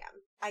where I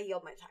am? I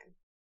yield my time.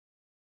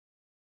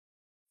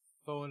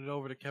 Throwing it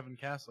over to Kevin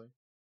Castley.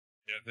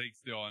 Yeah, thanks,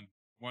 Dylan.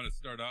 Want to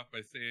start off by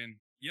saying,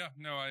 yeah,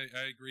 no, I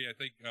agree. I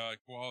think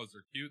koalas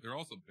are cute. They're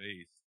also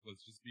based.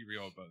 Let's just be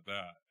real about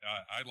that.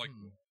 I like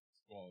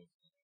koalas.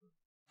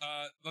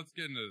 Let's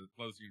get into the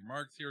closing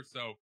remarks here.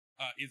 So,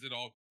 is it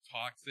all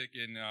toxic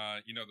in,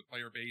 the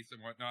player base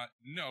and whatnot?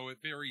 No, it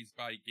varies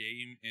by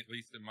game, at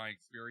least in my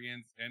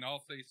experience. And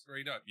I'll say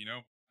straight up,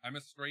 I'm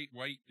a straight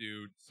white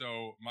dude,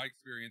 so my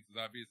experience is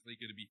obviously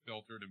going to be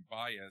filtered and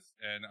biased.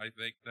 And I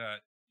think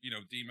that,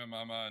 Dima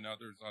Mama and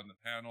others on the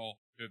panel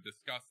who have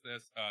discussed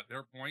this,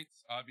 their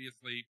points,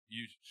 obviously,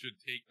 you should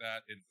take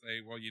that and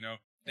say, well,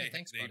 they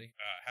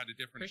had a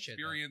different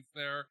experience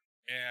there.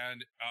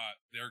 And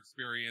their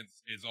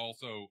experience is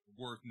also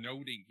worth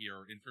noting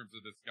here in terms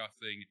of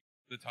discussing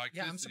the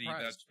toxicity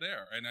that's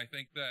there. And I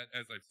think that,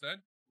 as I've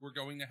said, we're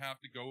going to have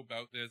to go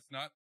about this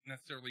not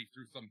necessarily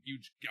through some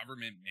huge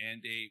government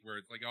mandate where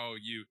it's like, oh,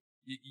 you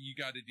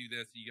got to do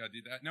this, you got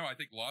to do that. No, I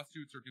think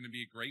lawsuits are going to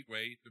be a great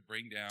way to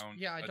bring down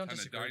a ton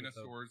of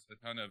dinosaurs, a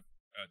ton of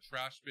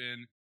trash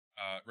bin,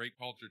 rape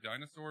culture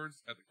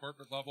dinosaurs at the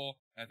corporate level.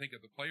 And I think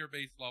at the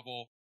player-based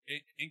level,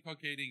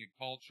 inculcating a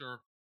culture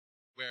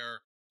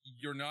where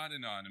you're not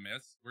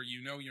anonymous, where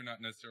you're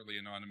not necessarily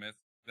anonymous,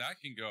 that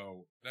can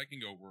go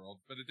world.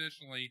 But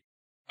additionally,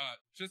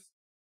 just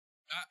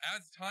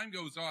as time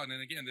goes on,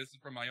 and again, this is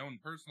from my own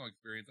personal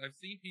experience, I've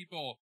seen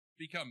people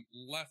become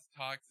less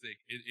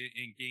toxic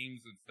in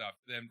games and stuff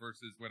than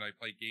versus when I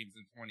played games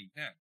in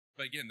 2010.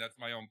 But again, that's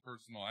my own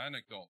personal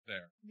anecdote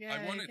there. Yeah,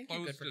 I want to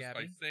close just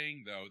by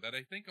saying, though, that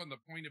I think on the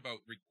point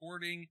about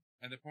recording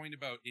and the point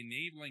about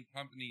enabling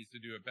companies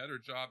to do a better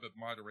job of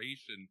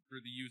moderation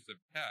through the use of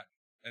tech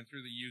and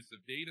through the use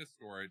of data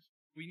storage,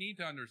 we need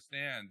to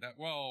understand that,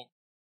 well,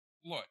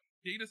 look,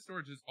 data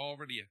storage is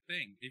already a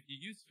thing. If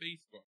you use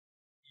Facebook,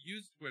 you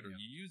use Twitter,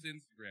 you use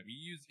Instagram, you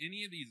use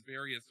any of these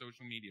various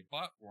social media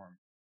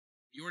platforms,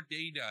 your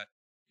data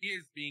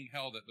is being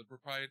held at the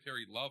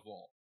proprietary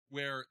level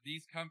where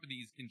these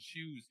companies can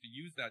choose to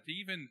use that to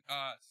even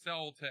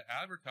sell to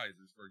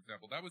advertisers, for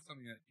example. That was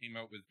something that came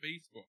out with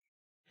Facebook.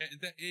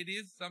 It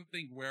is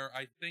something where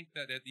I think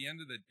that at the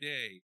end of the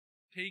day,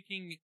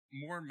 taking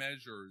more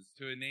measures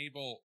to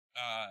enable,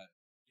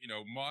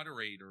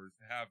 moderators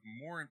to have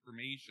more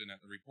information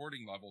at the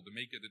reporting level to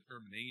make a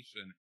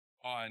determination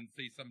on,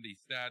 say, somebody's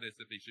status,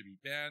 if they should be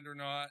banned or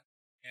not.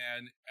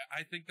 And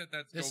I think that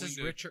that's going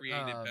to create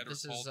a better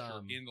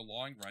culture in the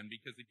long run,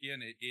 because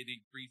again, it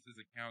increases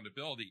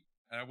accountability.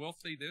 And I will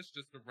say this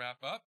just to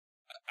wrap up.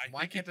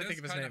 Why can't I think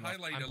of his name?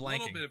 Highlight I'm a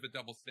blanking. little bit of a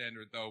double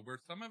standard, though, where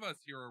some of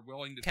us here are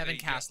willing to Kevin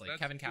say, Castley. yes,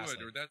 that's Kevin good,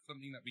 Castley. or that's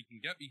something that we can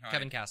get behind.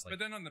 Kevin Castley.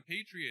 But then on the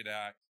Patriot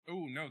Act,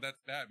 oh no,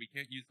 that's bad. We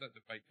can't use that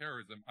to fight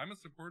terrorism. I'm a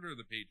supporter of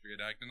the Patriot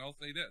Act, and I'll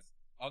say this: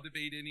 I'll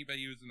debate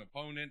anybody who's an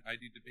opponent. I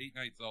do debate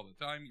nights all the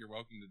time. You're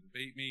welcome to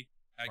debate me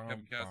at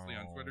Kevin Castley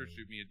on Twitter.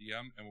 Shoot me a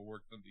DM, and we'll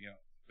work something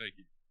out. Thank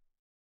you.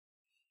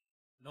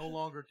 No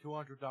longer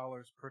 $200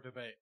 per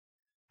debate.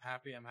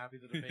 I'm happy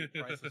the debate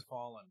price has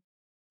fallen.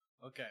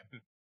 Okay.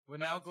 We're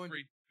now going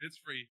free. It's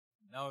free.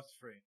 Now it's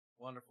free.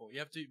 Wonderful. You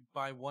have to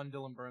buy one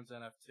Dylan Burns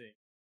NFT.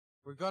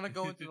 We're going to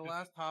go into the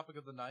last topic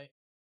of the night,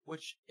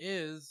 which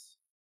is...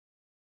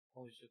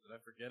 Holy shit, did I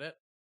forget it?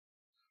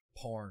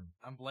 Porn.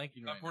 I'm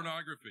blanking right now.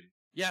 Pornography.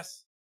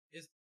 Yes.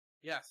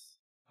 Yes.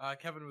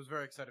 Kevin was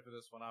very excited for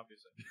this one,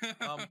 obviously.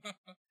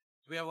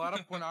 We have a lot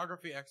of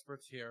pornography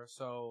experts here,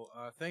 so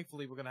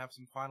thankfully we're going to have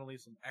some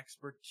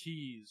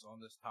expertise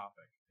on this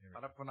topic. A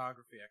lot of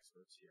pornography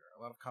experts here,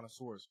 a lot of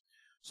connoisseurs.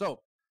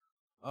 So,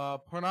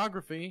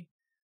 pornography,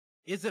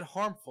 is it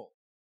harmful?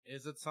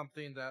 Is it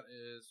something that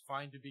is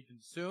fine to be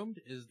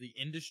consumed? Is the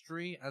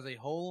industry as a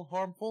whole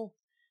harmful?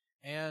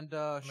 And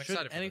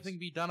should anything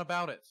be done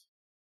about it?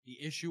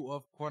 The issue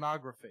of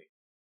pornography.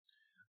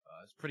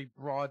 It's a pretty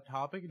broad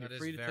topic, and you're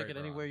free to take it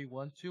anywhere you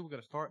want to. We're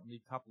going to start in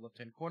the top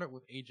left-hand corner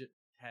with Agent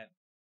 10.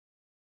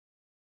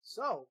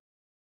 So,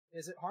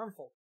 is it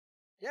harmful?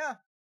 Yeah.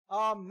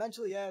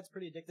 Mentally, yeah, it's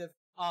pretty addictive.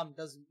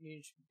 Doesn't mean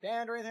it should be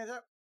banned or anything like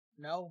that.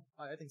 No,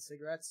 I think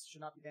cigarettes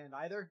should not be banned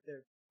either.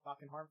 They're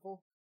fucking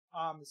harmful.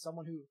 As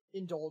someone who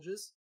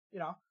indulges,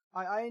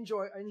 I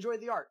enjoy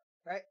the art,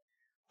 right?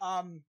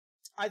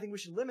 I think we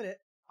should limit it,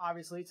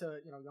 obviously, to,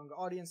 younger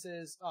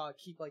audiences,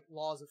 keep,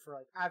 laws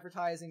for,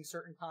 advertising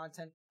certain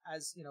content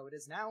as, it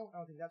is now. I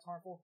don't think that's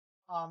harmful.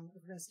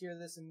 If we're gonna steer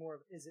this in more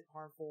of, is it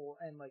harmful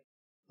and,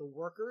 the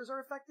workers are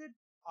affected?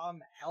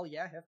 Hell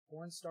yeah, have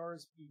porn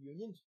stars be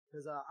unioned,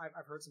 because,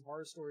 I've heard some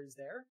horror stories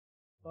there.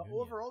 But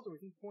overall, do we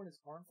think porn is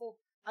harmful?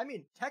 I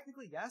mean,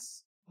 technically,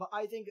 yes, but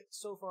I think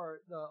so far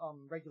the,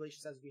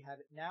 regulations as we have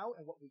it now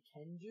and what we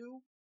can do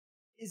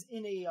is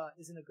in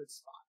a good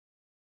spot.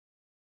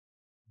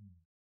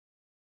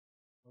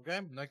 Okay,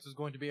 next is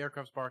going to be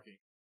Aircraft Sparky.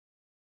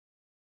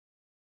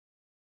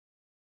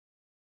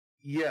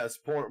 Yes,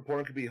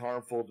 porn can be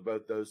harmful to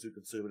both those who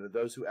consume it and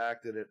those who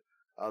act in it.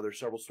 There's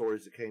several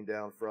stories that came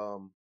down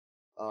from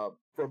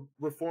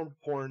reformed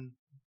porn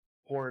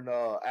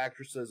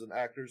actresses and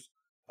actors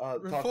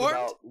talking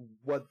about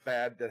what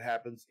bad that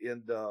happens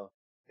in the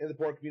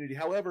porn community.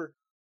 However,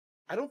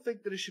 I don't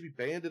think that it should be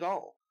banned at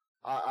all.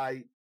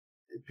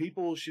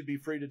 People should be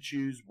free to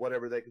choose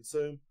whatever they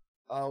consume.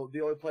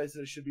 The only place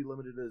that it should be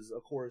limited is,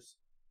 of course,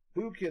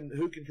 who can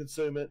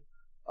consume it.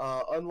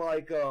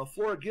 Unlike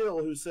Flora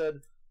Gill, who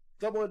said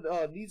someone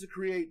needs to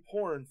create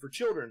porn for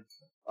children,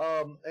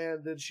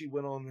 and then she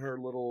went on her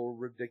little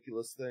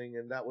ridiculous thing,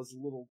 and that was a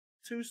little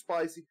too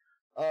spicy.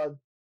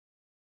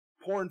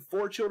 Porn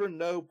for children,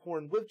 no.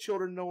 Porn with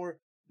children,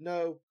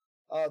 no.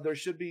 There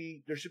should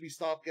be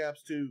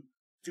stopgaps to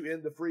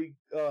end the free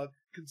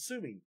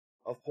consuming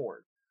of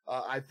porn.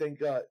 I think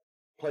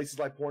places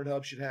like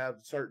Pornhub should have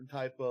certain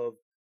type of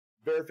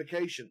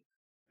verification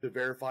to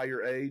verify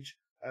your age,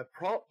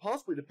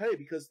 possibly to pay,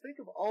 because think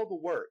of all the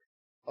work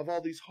of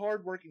all these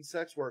hard-working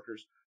sex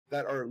workers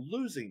that are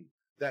losing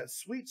that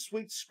sweet,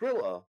 sweet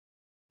Skrilla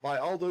by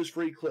all those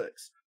free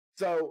clicks.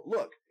 So,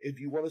 look, if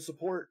you want to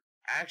support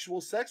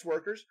actual sex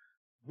workers,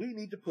 we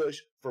need to push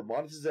for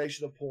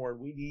monetization of porn.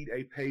 We need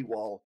a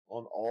paywall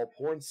on all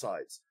porn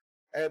sites.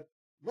 And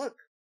look,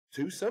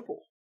 too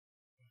simple.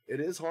 It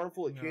is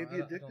harmful. It can be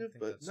addictive,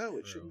 but no,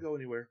 it shouldn't go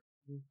anywhere.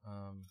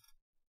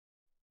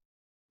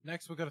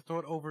 Next, we're going to throw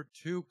it over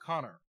to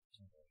Connor.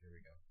 Here we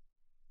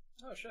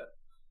go. Oh, shit.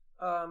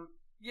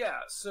 Yeah,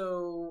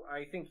 so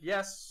I think,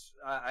 yes,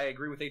 I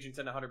agree with Agent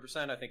 10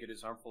 100%. I think it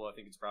is harmful. I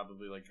think it's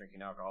probably like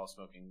drinking alcohol,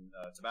 smoking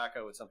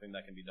tobacco. It's something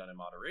that can be done in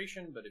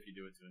moderation, but if you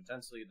do it too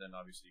intensely, then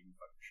obviously you can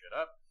fuck your shit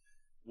up.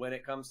 When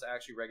it comes to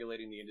actually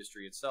regulating the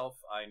industry itself,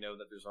 I know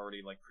that there's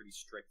already pretty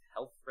strict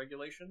health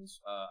regulations.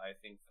 I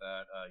think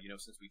that,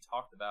 since we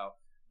talked about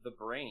the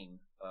brain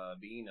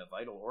being a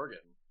vital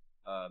organ,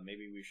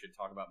 maybe we should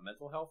talk about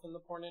mental health in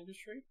the porn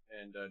industry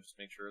and just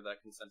make sure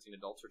that consenting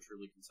adults are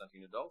truly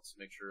consenting adults,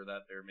 make sure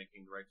that they're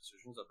making the right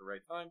decisions at the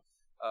right time.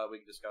 We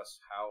can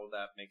discuss how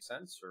that makes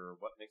sense or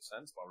what makes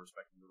sense while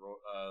respecting the rule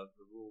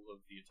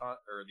of the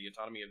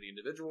autonomy of the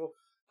individual.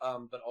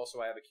 But also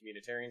I have a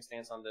communitarian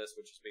stance on this,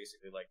 which is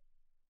basically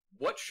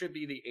what should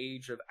be the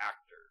age of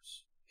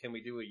actors? can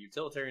we do a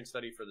utilitarian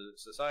study for the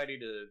society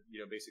to,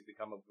 basically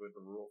come up with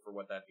a rule for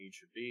what that age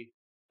should be?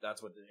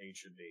 That's what the age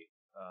should be.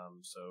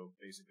 So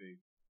basically,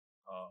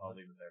 I'll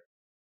leave it there.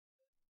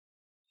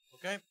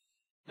 Okay.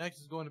 Next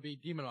is going to be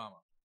Demon Mama.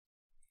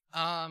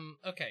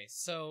 Okay,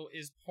 so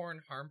is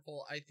porn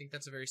harmful? I think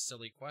that's a very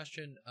silly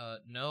question.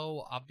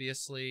 No,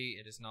 obviously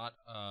it is not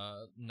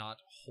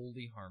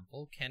wholly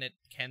harmful.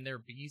 Can there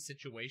be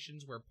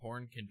situations where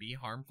porn can be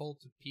harmful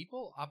to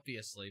people?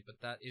 Obviously,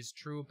 but that is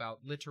true about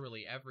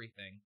literally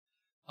everything,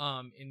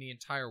 in the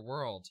entire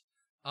world.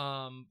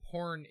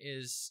 Porn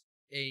is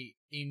a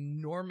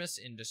enormous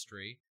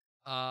industry.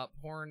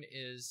 Porn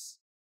is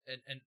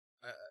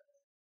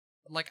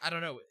like, I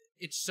don't know,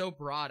 it's so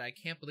broad. I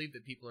can't believe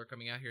that people are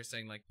coming out here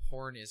saying like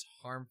porn is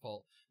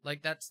harmful.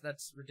 Like that's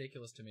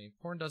ridiculous to me.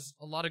 Porn does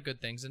a lot of good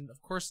things, and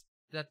of course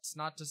that's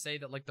not to say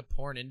that like the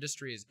porn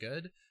industry is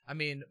good. I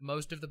mean,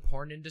 most of the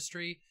porn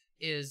industry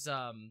is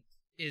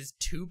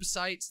tube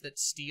sites that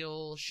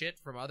steal shit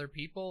from other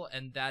people,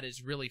 and that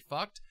is really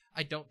fucked.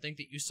 I don't think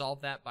that you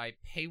solve that by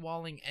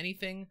paywalling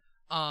anything,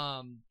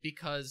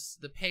 because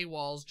the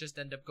paywalls just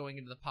end up going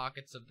into the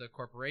pockets of the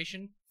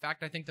corporation. In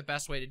fact, I think the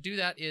best way to do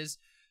that is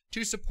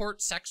to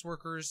support sex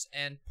workers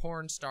and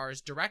porn stars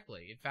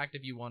directly. In fact,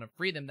 if you want to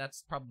free them,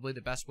 that's probably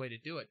the best way to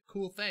do it.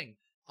 Cool thing.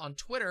 On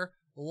Twitter,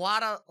 a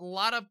lot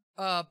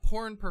of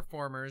porn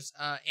performers,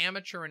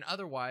 amateur and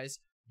otherwise,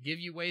 give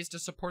you ways to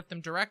support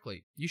them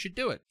directly. You should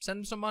do it. Send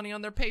them some money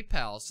on their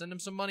PayPal. Send them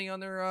some money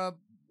on their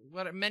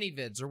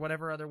ManyVids or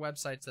whatever other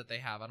websites that they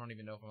have. I don't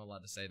even know if I'm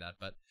allowed to say that,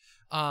 but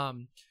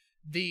oh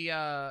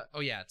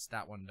yeah, it's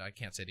that one. I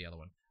can't say the other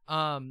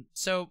one.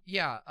 So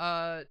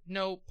yeah,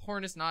 no,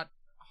 porn is not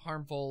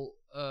harmful.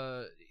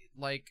 I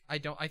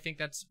think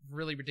that's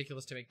really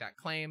ridiculous to make that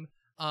claim.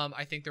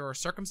 I think there are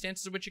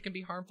circumstances in which it can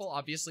be harmful.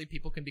 Obviously,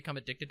 people can become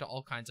addicted to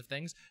all kinds of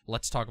things.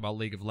 Let's talk about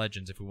League of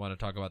Legends if we want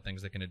to talk about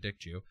things that can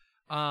addict you.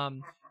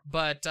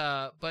 But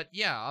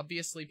yeah,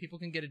 obviously people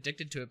can get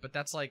addicted to it, but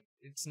that's like,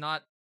 it's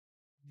not,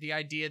 the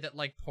idea that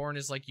like porn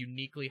is like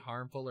uniquely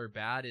harmful or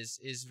bad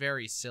is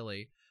very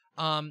silly.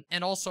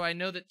 And also I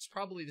know that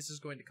probably this is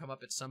going to come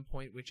up at some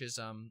point, which is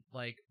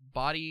like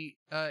body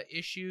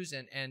issues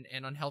and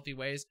unhealthy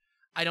ways.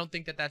 I don't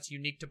think that that's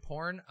unique to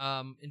porn.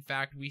 In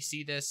fact, we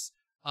see this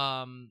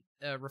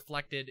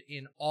reflected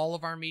in all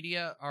of our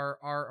media.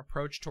 Our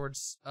approach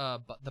towards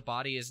the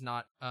body is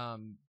not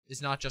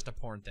just a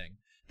porn thing.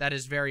 That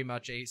is very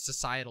much a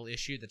societal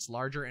issue that's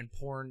larger, and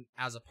porn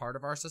as a part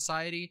of our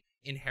society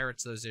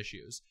inherits those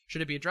issues.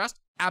 Should it be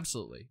addressed?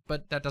 Absolutely,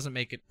 but that doesn't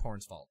make it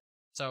porn's fault.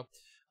 So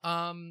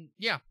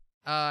yeah,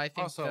 I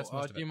think also, that's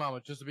most of it.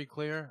 Mama, just to be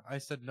clear, I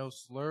said no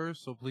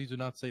slurs, so please do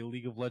not say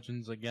League of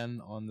Legends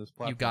again on this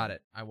platform. You got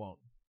it. I won't.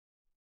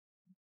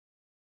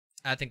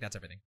 I think that's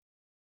everything.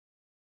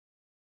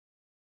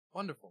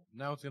 Wonderful.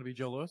 Now it's going to be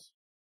Joe Lewis.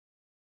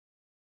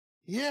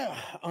 Yeah,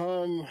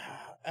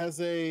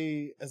 as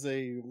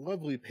a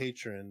lovely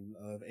patron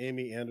of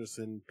Amy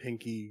Anderson,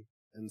 Pinky,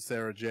 and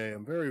Sarah J,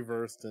 I'm very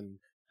versed in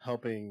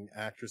helping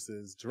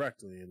actresses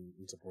directly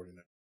and supporting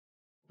them.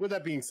 With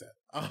that being said,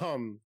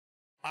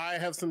 I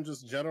have some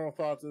just general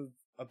thoughts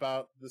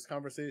about this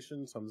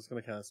conversation, so I'm just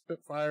going to kind of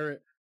spitfire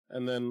it,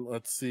 and then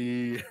let's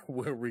see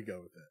where we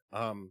go with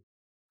it.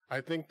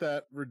 I think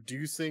that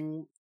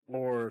reducing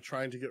or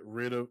trying to get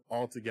rid of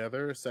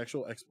altogether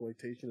sexual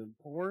exploitation in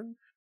porn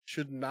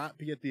should not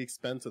be at the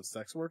expense of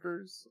sex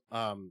workers.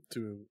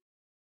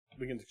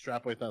 We can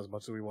extrapolate that as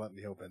much as we want in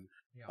the open.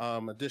 Yeah.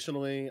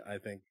 Additionally, I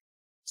think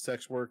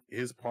sex work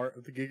is part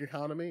of the gig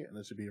economy, and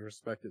it should be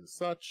respected as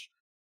such.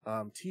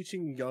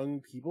 Teaching young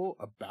people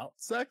about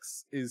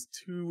sex is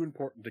too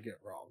important to get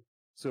wrong.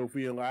 So if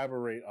we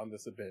elaborate on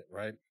this a bit,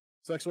 right?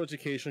 Sexual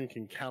education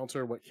can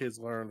counter what kids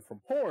learn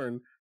from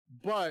porn,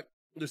 but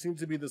there seems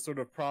to be this sort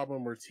of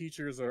problem where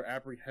teachers are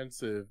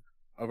apprehensive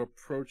of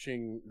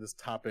approaching this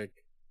topic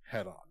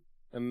head on.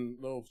 And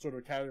they'll sort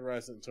of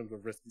categorize it in terms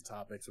of risky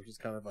topics, which is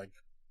kind of like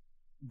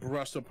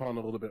brushed upon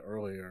a little bit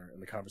earlier in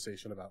the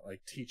conversation about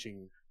like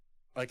teaching,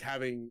 like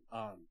having,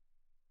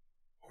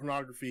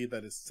 pornography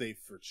that is safe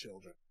for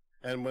children.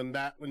 And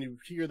when you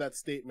hear that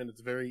statement,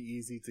 it's very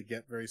easy to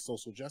get very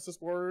social justice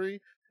warrior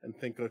and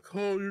think like,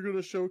 oh, you're going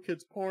to show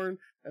kids porn.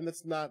 And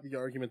that's not the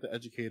argument that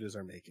educators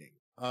are making.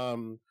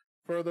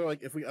 Further,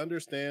 like if we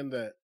understand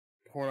that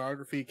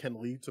pornography can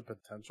lead to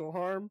potential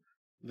harm,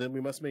 then we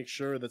must make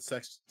sure that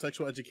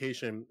sexual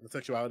education,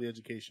 sexuality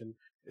education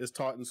is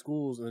taught in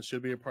schools, and it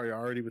should be a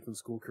priority within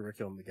school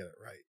curriculum to get it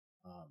right.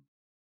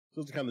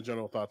 Those are kind of the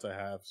general thoughts I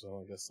have.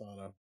 So I guess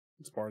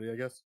it's a party, I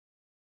guess.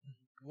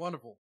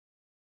 Wonderful.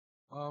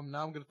 Now I'm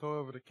going to throw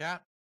over to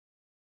Kat.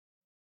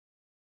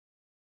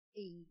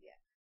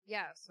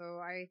 Yeah, so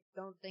I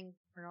don't think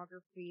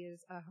pornography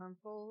is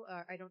harmful.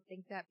 I don't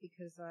think that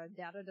because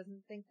data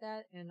doesn't think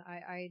that, and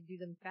I do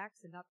them facts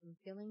and not them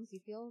feelings. You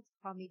feel?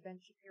 Call me Ben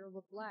Shapiro,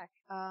 look black.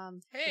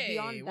 Hey,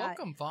 beyond that,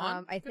 welcome,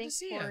 Vaughn. I Good think to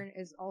see porn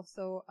is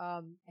also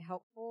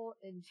helpful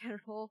in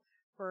general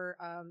for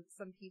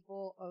some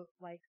people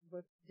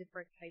with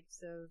different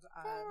types of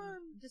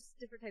just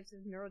different types of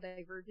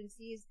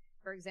neurodivergencies.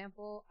 For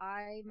example,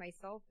 I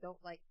myself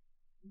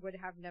would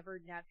have never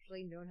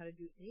naturally known how to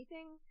do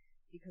anything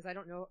because I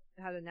don't know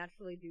how to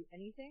naturally do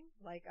anything.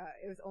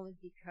 It was only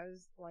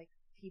because,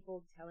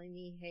 people telling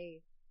me,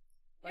 hey,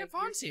 Yeah, you're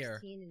Vaughn's here.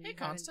 16 and Hey, you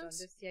haven't Constance.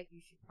 done this yet,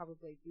 you should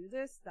probably do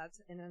this.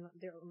 And then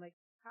I'm like,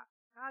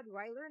 how do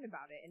I learn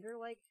about it? And they're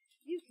like,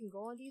 you can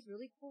go on these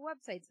really cool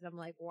websites. And I'm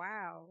like,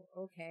 wow,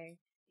 okay.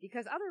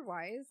 Because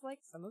otherwise,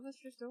 some of us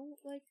just don't,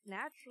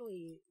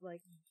 naturally,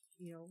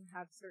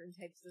 have certain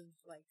types of,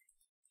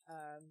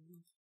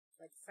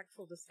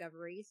 sexual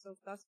discovery, so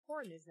thus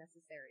porn is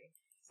necessary.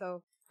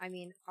 So, I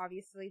mean,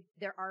 obviously,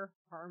 there are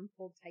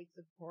harmful types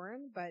of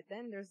porn, but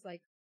then there's,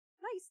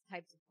 nice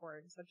types of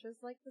porn, such as,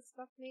 the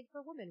stuff made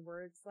for women,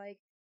 where it's like,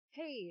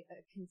 hey, a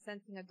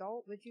consenting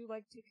adult, would you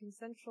like to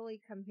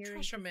consensually come here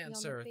and kiss me on the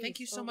Trashomancer, face? thank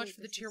you so Oh, much wait,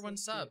 for the this tier is 1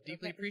 so sub. cute.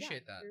 Deeply Okay,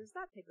 appreciate yeah, that. there's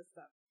that type of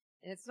stuff.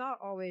 And it's not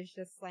always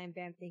just slam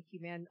bam, thank you,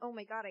 man. Oh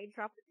my god, I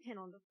dropped a pen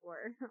on the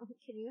floor.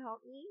 Can you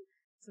help me?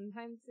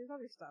 Sometimes there's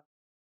other stuff.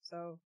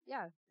 So,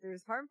 yeah,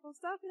 there's harmful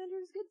stuff and then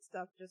there's good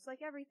stuff, just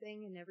like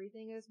everything, and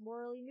everything is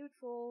morally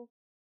neutral.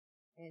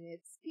 And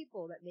it's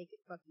people that make it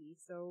fucky,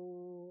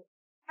 so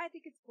I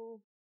think it's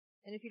cool.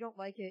 And if you don't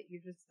like it,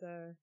 you're just,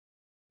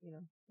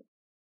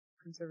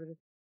 conservative.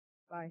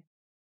 Bye.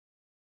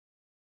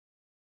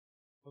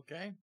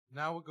 Okay,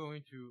 now we're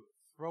going to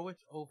throw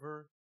it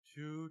over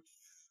to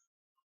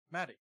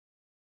Maddie.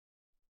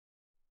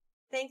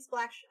 Thanks,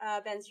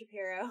 Ben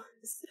Shapiro.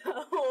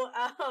 So,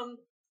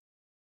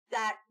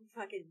 that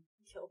fucking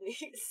killed me.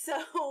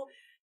 So,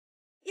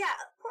 yeah,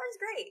 porn's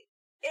great.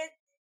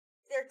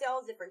 There's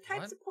all different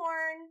types of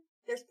porn.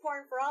 There's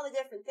porn for all the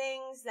different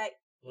things that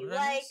you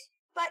like.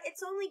 But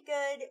it's only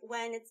good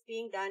when it's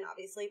being done,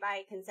 obviously,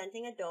 by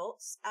consenting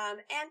adults,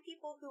 and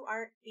people who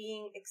aren't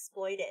being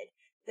exploited.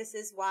 This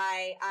is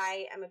why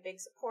I am a big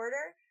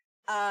supporter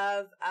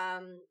of,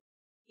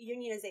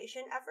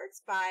 unionization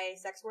efforts by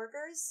sex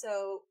workers.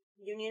 So,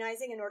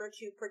 unionizing in order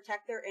to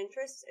protect their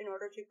interests, in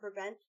order to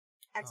prevent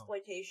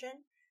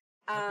exploitation.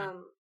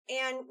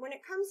 And when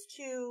it comes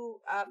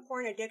to,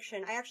 porn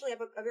addiction, I actually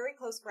have a very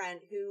close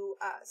friend who,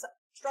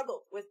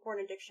 struggled with porn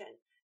addiction.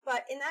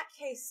 But in that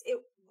case,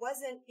 it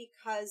wasn't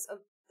because of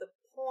the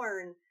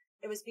porn.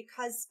 It was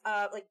because,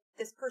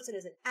 this person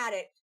is an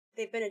addict.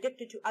 They've been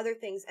addicted to other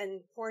things,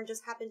 and porn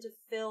just happened to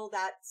fill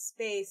that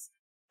space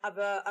of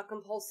a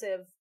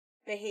compulsive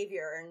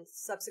behavior and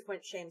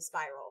subsequent shame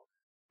spiral.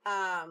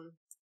 And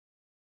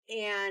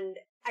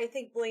I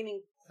think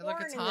blaming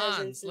porn in those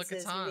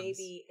instances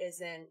maybe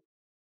isn't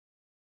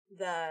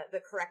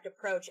the correct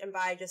approach. And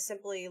by just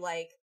simply,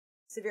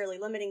 severely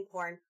limiting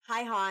porn,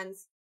 hi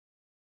Hans,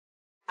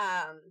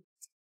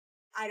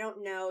 I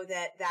don't know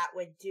that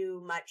would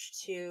do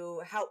much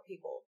to help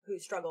people who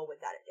struggle with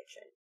that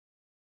addiction.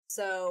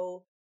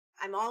 So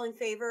I'm all in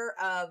favor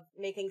of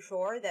making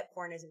sure that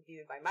porn isn't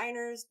viewed by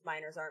minors.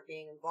 Minors aren't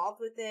being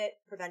involved with it,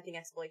 preventing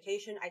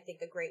exploitation. I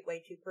think a great way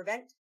to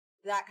prevent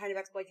that kind of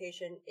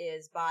exploitation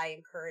is by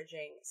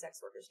encouraging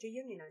sex workers to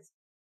unionize.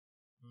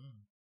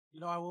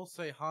 I will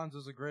say Hans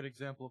is a great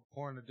example of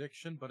porn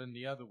addiction, but in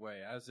the other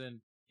way, as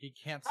in, he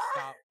can't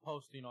stop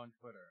posting on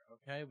Twitter,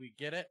 okay? We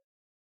get it.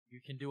 You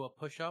can do a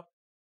push-up.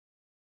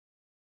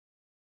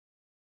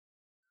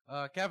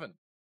 Kevin.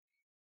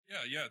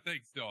 Yeah,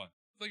 thanks, Dylan.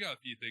 So I got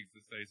a few things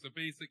to say. So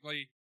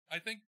basically, I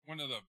think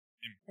one of the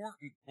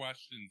important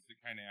questions to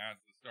kind of ask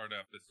to start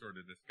off this sort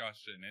of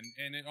discussion,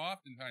 and it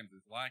oftentimes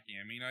is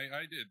lacking. I mean,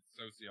 I did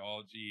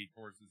sociology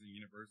courses in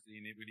university,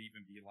 and it would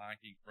even be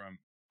lacking from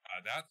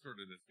that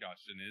sort of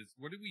discussion is,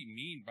 what do we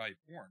mean by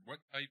porn?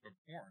 What type of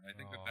porn? I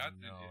think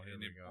that's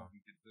an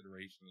important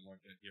consideration to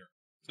look at here.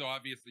 So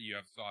obviously you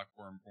have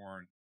softcore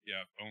porn, you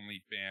have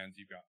OnlyFans,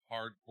 you've got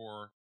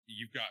hardcore,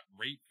 you've got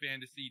rape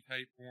fantasy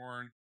type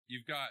porn,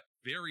 you've got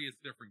various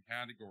different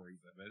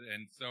categories of it.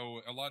 And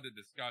so a lot of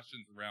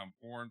discussions around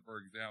porn,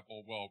 for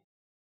example, will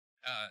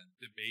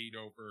debate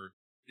over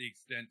the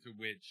extent to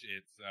which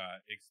it's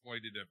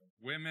exploitative of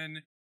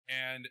women.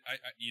 And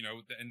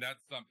and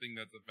that's something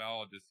that's a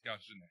valid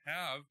discussion to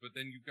have. But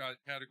then you've got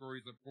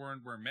categories of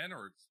porn where men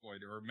are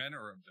exploited or men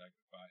are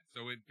objectified.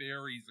 So it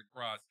varies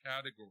across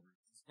categories.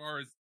 As far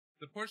as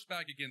the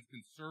pushback against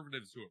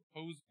conservatives who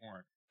oppose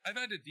porn, I've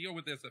had to deal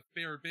with this a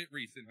fair bit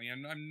recently,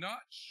 and I'm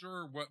not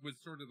sure what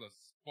was sort of the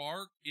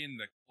spark in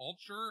the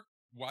culture.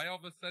 Why all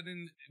of a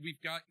sudden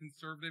we've got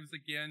conservatives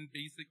again,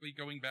 basically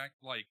going back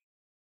to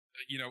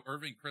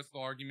Irving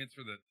Kristol arguments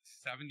for the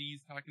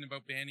 70s talking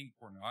about banning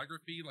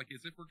pornography.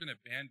 As if we're going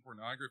to ban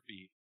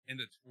pornography in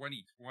the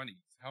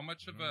 2020s. How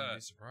much of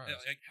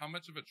how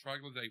much of a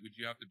troglodyte would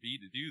you have to be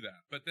to do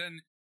that? But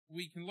then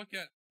we can look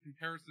at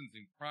comparisons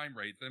in crime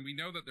rates, and we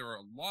know that there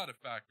are a lot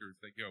of factors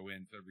that go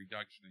into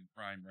reduction in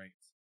crime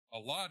rates. A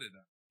lot of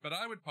them. But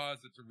I would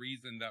posit to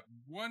reason that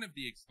one of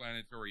the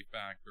explanatory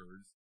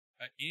factors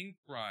in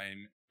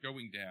crime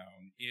going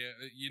down,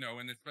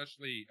 and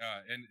especially,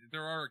 and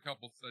there are a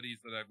couple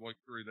studies that I've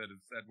looked through that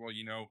have said, well,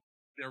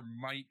 there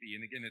might be,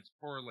 and again, it's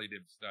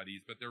correlative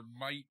studies, but there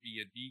might be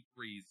a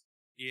decrease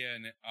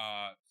in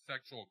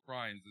sexual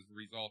crimes as a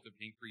result of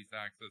increased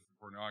access to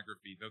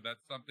pornography, though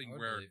that's something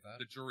where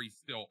the jury's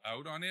still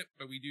out on it,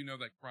 but we do know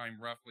that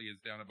crime roughly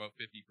is down about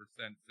 50%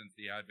 since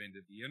the advent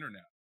of the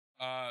internet.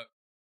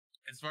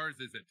 As far as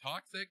is it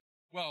toxic?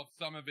 Well,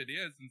 some of it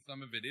is and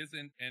some of it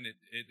isn't, and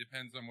it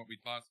depends on what we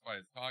classify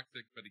as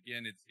toxic, but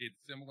again,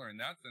 it's similar in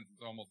that sense.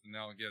 It's almost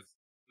analogous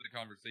to the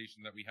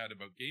conversation that we had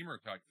about gamer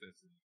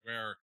toxicity,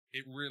 where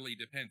it really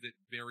depends. It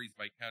varies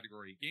by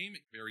category of game,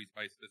 it varies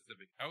by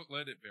specific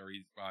outlet, it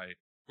varies by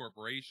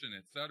corporation,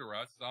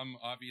 etc. Some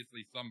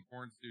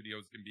porn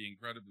studios can be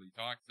incredibly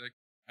toxic,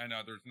 and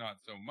others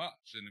not so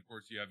much. And of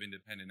course, you have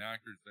independent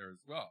actors there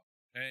as well.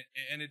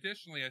 And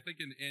additionally, I think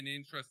an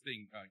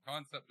interesting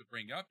concept to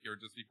bring up here,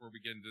 just before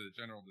we get into the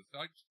general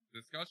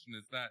discussion,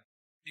 is that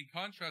in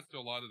contrast to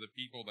a lot of the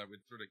people that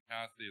would sort of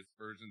cast the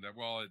aspersion that,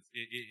 well,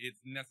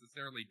 it's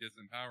necessarily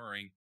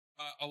disempowering,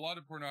 a lot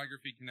of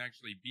pornography can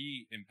actually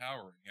be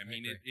empowering. I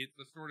mean, it's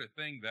the sort of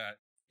thing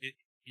that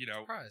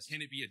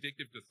can it be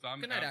addictive to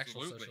some? Good night,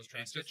 absolutely.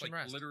 It's just like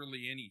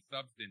literally any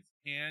substance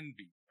can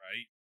be,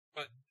 right?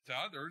 But to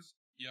others,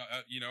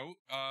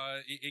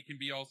 it can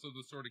be also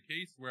the sort of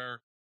case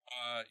where,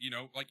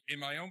 like in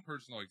my own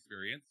personal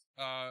experience,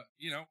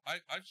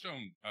 I've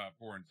shown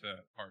porn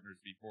to partners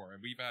before,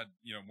 and we've had,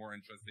 more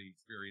interesting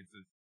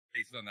experiences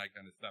based on that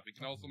kind of stuff. It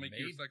can also make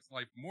your sex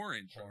life more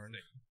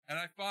interesting. And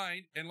I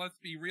find, and let's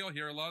be real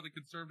here, a lot of the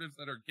conservatives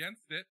that are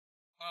against it,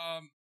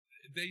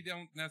 they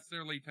don't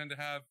necessarily tend to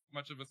have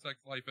much of a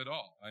sex life at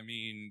all. I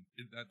mean,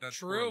 that's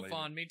true,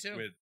 Fawn, me too.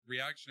 With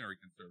reactionary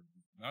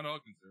conservatism. Not all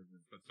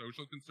conservatives, but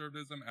social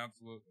conservatism,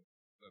 absolutely.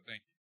 So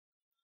thank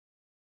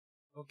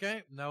you.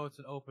 Okay, now it's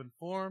an open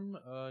forum.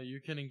 You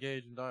can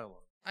engage in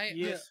dialogue.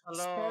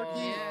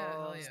 Sparky,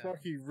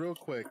 Sparky, real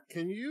quick,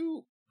 can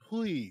you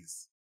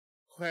please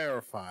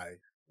clarify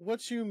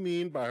what you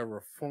mean by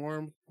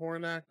reformed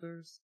porn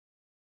actors?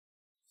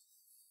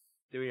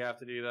 Do we have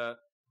to do that?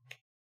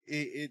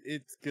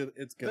 It's good.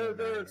 It's good.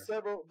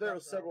 There are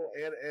several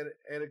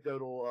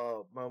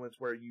anecdotal moments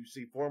where you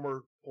see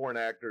former porn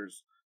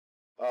actors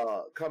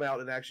come out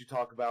and actually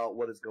talk about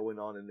what is going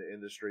on in the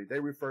industry. They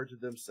refer to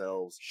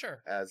themselves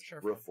as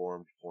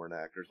reformed porn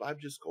actors. I'm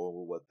just going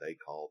with what they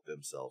call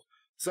themselves.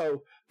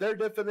 So their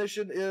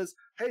definition is,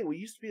 hey, we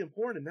used to be in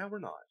porn and now we're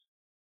not.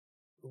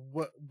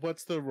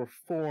 What's the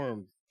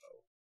reformed?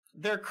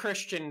 They're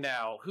Christian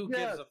now. Who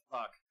gives a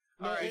fuck?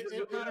 No,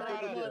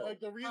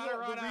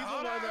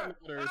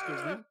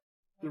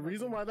 the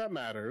reason why that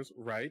matters,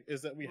 right,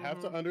 is that we have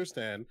to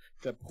understand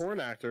that porn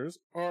actors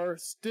are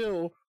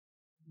still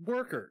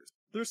workers.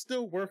 They're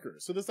still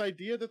workers. So this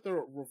idea that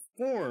they're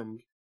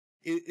reformed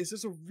is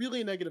just a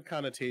really negative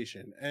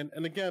connotation. And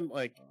again,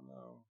 like,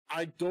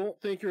 I don't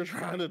think you're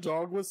trying to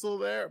dog whistle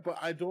there, but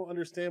I don't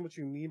understand what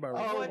you mean by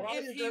reformed. Why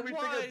is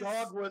everything a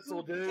dog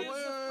whistle, dude?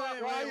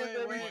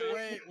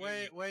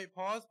 Wait,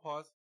 pause.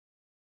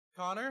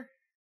 Connor,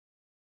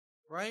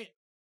 right?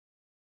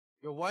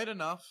 You're white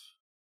enough,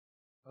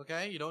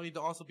 okay? You don't need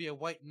to also be a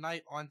white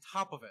knight on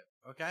top of it,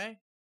 okay?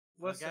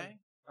 Listen, okay?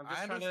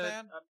 I'm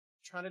just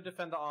trying to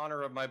defend the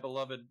honor of my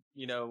beloved,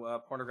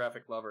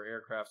 pornographic lover,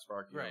 Aircraft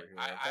Sparky. Right. Over here,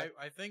 okay?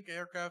 I think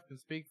Aircraft can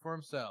speak for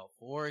himself,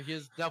 or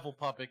his devil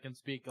puppet can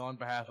speak on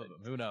behalf of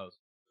him. Who knows?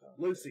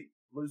 Lucy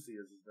is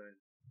his name.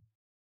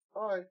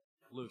 Hi,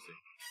 Lucy.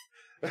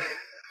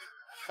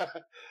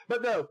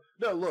 But no.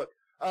 Look,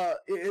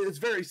 it's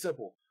very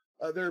simple.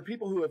 There are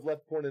people who have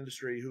left the porn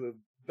industry who have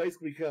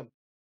basically become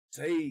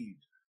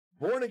saved,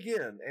 born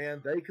again,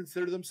 and they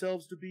consider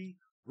themselves to be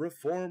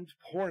reformed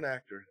porn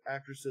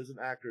actresses and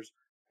actors.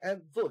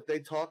 And look, they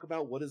talk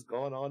about what has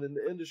gone on in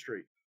the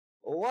industry.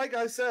 Like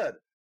I said,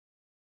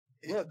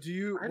 look, what do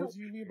you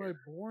mean by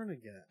born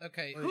again?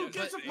 Okay, who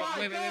gives a fuck?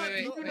 Wait.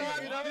 I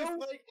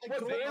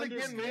don't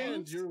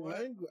understand your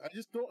language. I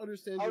just don't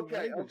understand your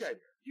language. Okay.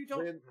 You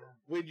don't.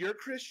 When you're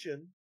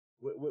Christian,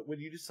 when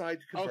you decide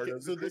to convert over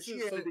to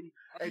Christianity,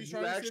 and you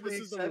actually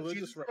accept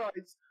Jesus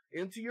Christ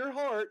into your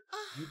heart,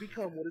 you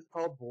become what is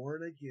called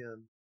born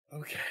again.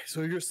 Okay,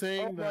 so you're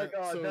saying that? Oh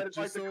my God, so that is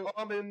like the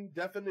common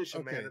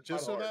definition, okay, man.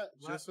 Just so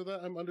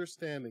that I'm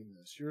understanding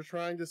this, you're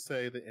trying to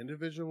say that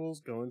individuals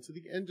go into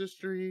the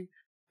industry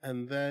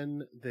and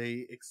then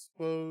they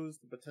expose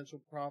the potential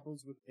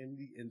problems within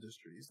the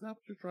industry. Is that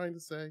what you're trying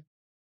to say?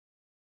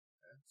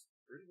 That's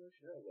pretty much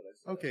what I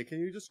said. Okay, can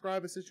you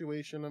describe a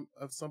situation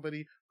of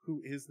somebody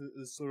who is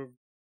the sort of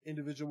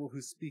individual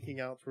who's speaking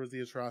out towards the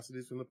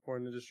atrocities from the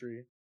porn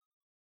industry?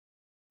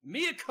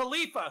 Mia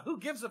Khalifa, who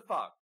gives a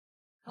fuck?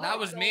 That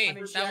was me.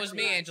 That was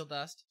me, Angel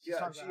Dust.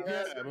 Yeah,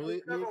 Mia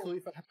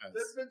Khalifa has.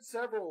 There's been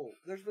several.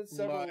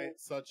 Like,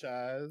 such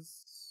as?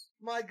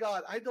 My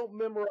God, I don't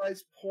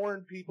memorize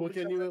porn people. Well,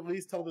 can you at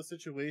least tell the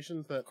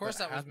situations that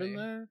happened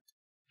there?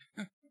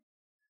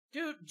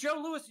 Dude, Joe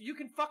Lewis, you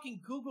can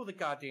fucking Google the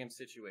goddamn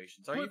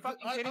situations. Are you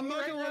fucking kidding I'm me not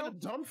right gonna now? let a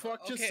dumb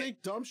fuck just say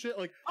dumb shit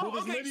like,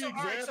 there's many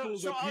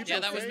examples of people Yeah,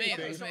 that was me. saying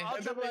That was things, me.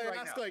 and then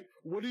I ask, like,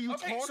 what are you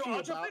talking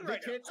about? They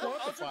can't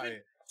quantify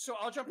it. So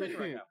I'll jump in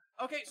right now.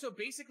 Okay, so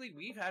basically,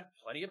 we've had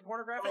plenty of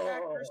pornographic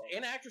actors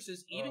and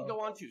actresses even go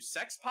on to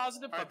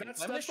sex-positive fucking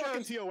That's feminist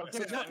fucking shows. TOS.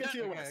 That's fucking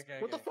TOS. okay,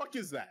 What the okay. fuck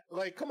is that?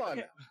 Like, come on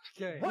now.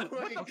 Okay. What the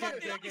Okay,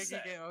 fuck is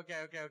that?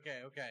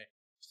 okay.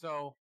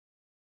 So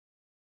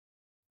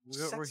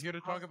we're here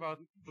to talk about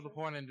the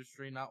porn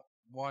industry, not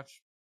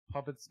watch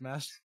puppet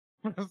smash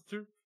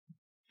master.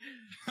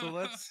 So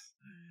let's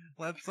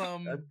That's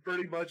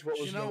pretty much what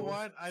was. you know going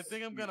what? I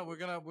think we're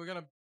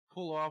gonna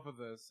pull off of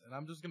this, and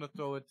I'm just gonna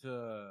throw it to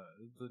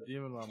the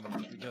Demon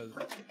Mama because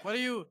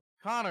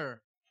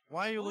Connor?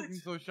 Why are you looking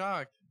so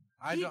shocked?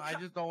 I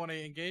just don't want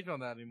to engage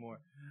on that anymore.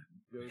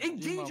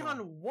 Engage on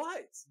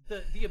what?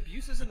 The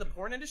abuses in the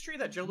porn industry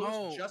that Joe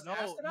Lewis just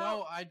asked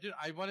about? No,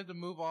 I wanted to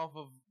move off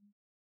of.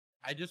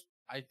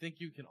 I think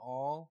you can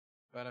all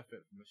benefit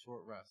from a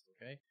short rest.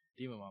 Okay,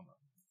 Demon Mama.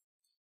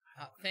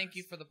 Thank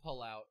you for the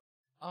pullout.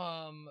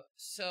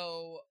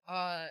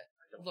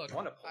 Look,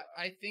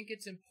 I think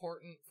it's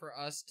important for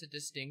us to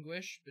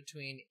distinguish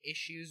between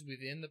issues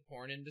within the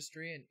porn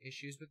industry and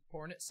issues with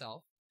porn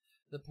itself.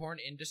 The porn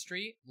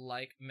industry,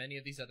 like many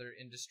of these other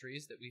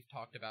industries that we've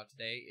talked about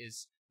today,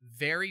 is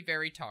very,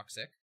 very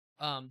toxic.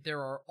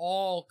 There are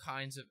all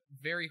kinds of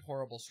very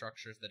horrible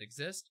structures that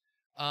exist.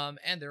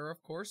 And there are,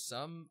 of course,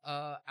 some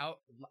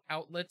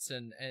outlets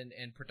and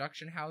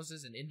production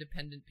houses and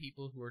independent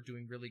people who are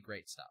doing really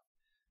great stuff.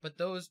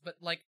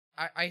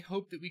 I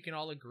hope that we can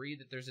all agree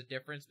that there's a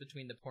difference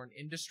between the porn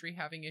industry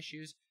having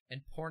issues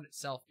and porn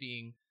itself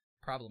being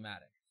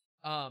problematic.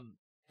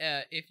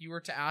 If you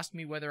were to ask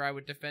me whether I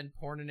would defend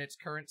porn in its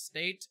current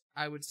state,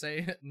 I would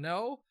say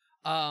no.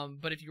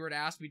 But if you were to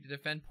ask me to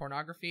defend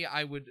pornography,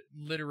 I would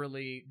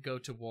literally go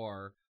to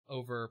war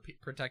over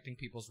protecting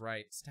people's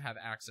rights to have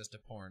access to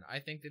porn. I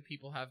think that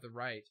people have the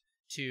right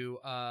to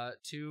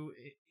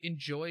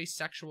enjoy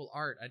sexual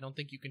art. I don't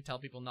think you can tell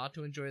people not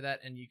to enjoy that,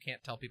 and you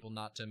can't tell people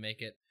not to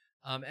make it.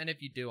 And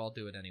if you do, I'll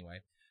do it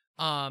anyway.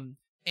 But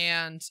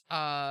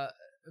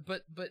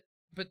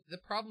the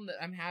problem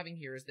that I'm having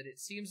here is that it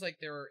seems like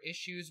there are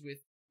issues with,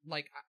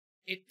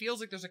 it feels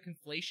like there's a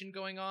conflation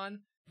going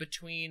on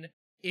between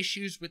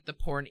issues with the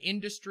porn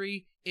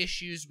industry,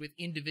 issues with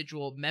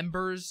individual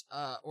members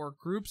or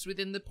groups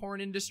within the porn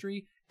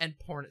industry, and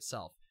porn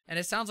itself. And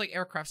it sounds like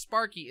Aircraft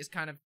Sparky is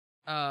kind of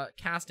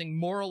casting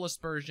moral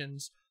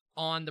aspersions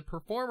on the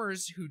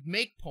performers who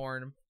make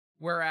porn,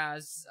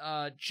 whereas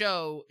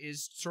Joe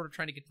is sort of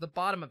trying to get to the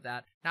bottom of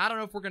that. Now, I don't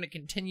know if we're going to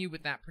continue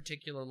with that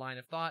particular line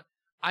of thought.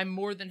 I'm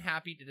more than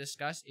happy to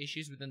discuss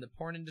issues within the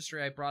porn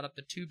industry. I brought up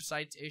the tube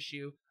sites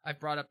issue. I've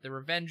brought up the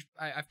revenge.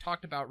 I've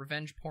talked about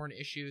revenge porn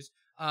issues.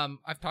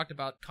 I've talked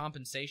about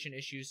compensation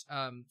issues.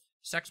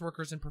 Sex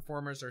workers and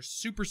performers are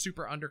super,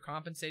 super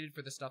undercompensated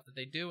for the stuff that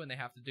they do, and they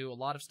have to do a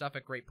lot of stuff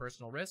at great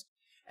personal risk.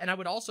 And I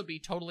would also be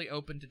totally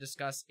open to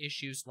discuss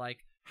issues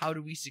like how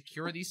do we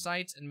secure these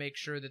sites and make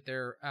sure that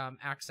they're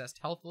accessed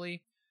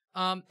healthily.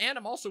 And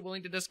I'm also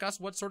willing to discuss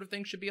what sort of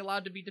things should be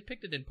allowed to be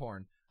depicted in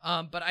porn.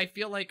 But I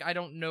feel like I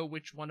don't know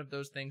which one of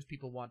those things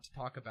people want to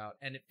talk about.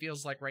 And it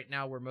feels like right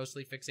now we're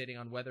mostly fixating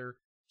on whether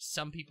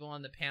some people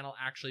on the panel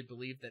actually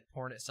believe that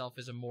porn itself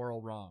is a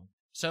moral wrong.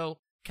 So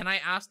can I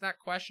ask that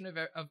question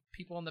of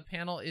people on the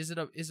panel? Is it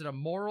a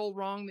moral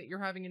wrong that you're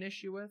having an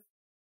issue with?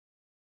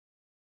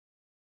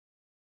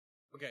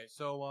 Okay,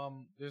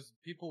 so there's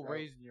people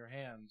raising your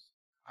hands.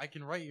 I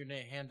can write your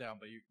hand down,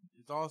 but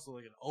it's also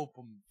like an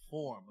open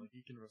form, like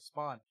you can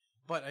respond.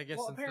 But I guess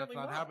since that's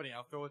not happening,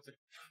 I'll throw it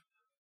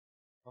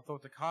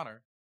to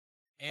Connor.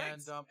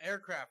 And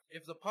Aircraft,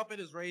 if the puppet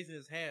is raising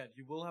his hand,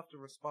 you will have to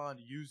respond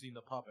using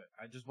the puppet.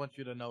 I just want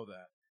you to know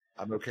that.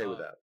 I'm okay with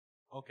that.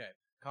 Okay,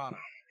 Connor,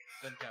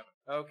 then Kevin.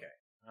 Okay,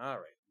 all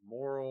right.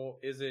 Moral?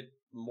 Is it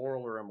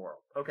moral or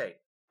immoral? Okay,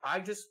 I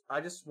just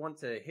want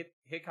to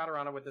hit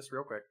Katarana with this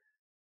real quick.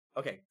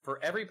 Okay, for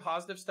every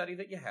positive study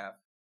that you have,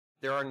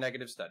 there are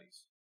negative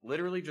studies.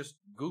 Literally, just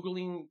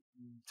Googling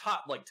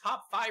top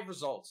 5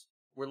 results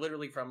were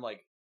literally from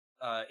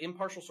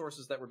impartial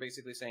sources that were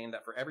basically saying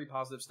that for every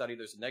positive study,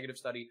 there's a negative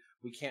study.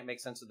 We can't make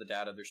sense of the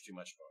data. There's too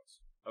much noise.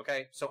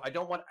 Okay? So I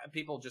don't want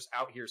people just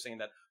out here saying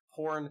that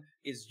porn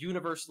is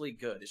universally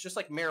good. It's just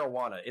like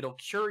marijuana. It'll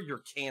cure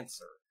your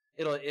cancer.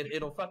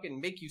 It'll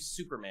fucking make you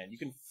Superman. You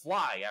can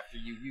fly after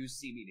you use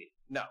CBD.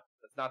 No,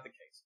 that's not the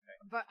case. Okay?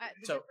 But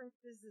the difference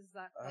is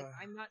that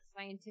I'm not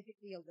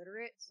scientifically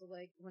illiterate, so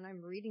when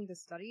I'm reading the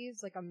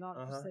studies, I'm not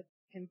just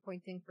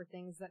pinpointing for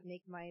things that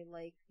make my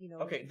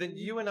Okay, then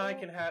you and I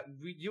can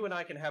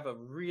have a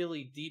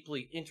really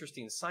deeply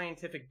interesting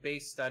scientific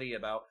based study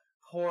about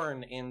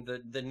porn in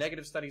the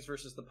negative studies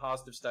versus the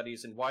positive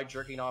studies and why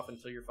jerking off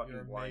until you're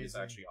fucking blind is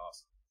actually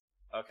awesome.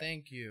 Okay.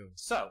 Thank you.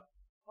 So,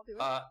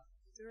 all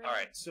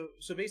right. So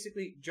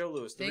basically, Joe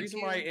Lewis, the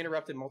reason why I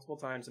interrupted multiple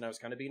times and I was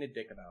kind of being a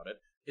dick about it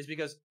is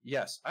because,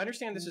 yes, I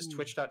understand this is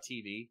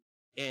Twitch.tv,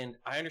 and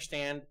I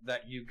understand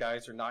that you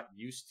guys are not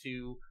used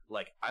to,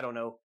 I don't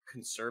know,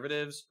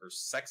 conservatives or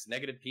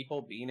sex-negative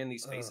people being in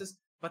these spaces.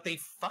 but they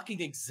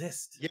fucking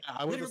exist. Yeah,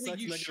 I was Literally, a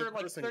sex you negative share,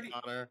 like, person, 30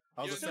 Connor.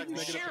 I was a So sex you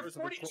negative share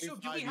person 40. for So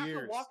do 25 we have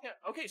years. to walk down?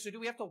 Okay, so do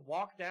we have to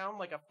walk down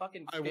like a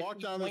fucking? I walk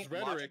down this 50-point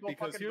rhetoric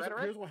because logical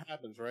fucking here's what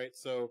happens, right?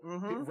 So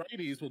Mhm.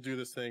 righties will do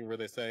this thing where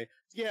they say,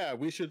 yeah,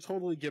 we should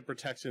totally give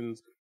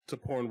protections to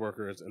porn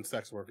workers and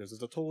sex workers.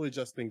 It's a totally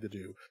just thing to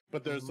do.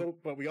 But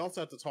but we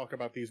also have to talk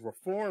about these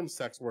reform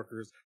sex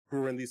workers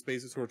who are in these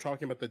spaces who are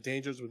talking about the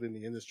dangers within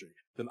the industry.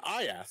 Then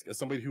I ask, as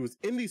somebody who is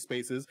in these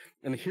spaces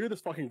and hear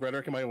this fucking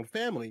rhetoric in my own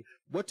family,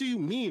 what do you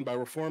mean by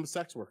reformed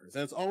sex workers?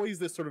 And it's always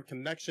this sort of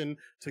connection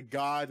to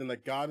God and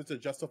that God is a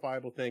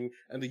justifiable thing.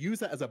 And they use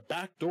that as a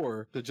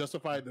backdoor to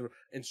justify the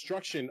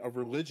instruction of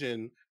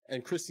religion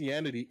and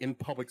Christianity in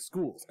public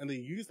schools. And they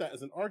use that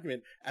as an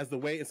argument as the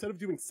way, instead of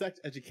doing sex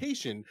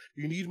education,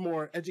 you need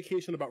more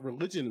education about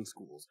religion in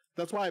schools.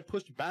 That's why I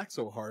pushed back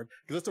so hard,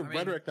 because that's a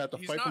rhetoric that I have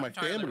to fight for my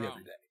family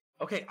every day.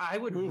 Okay, I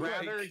would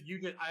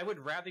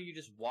Like- rather you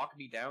just walk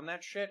me down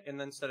that shit, and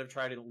then instead of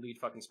try to lead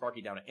fucking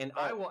Sparky down it. And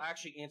I will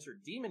actually answer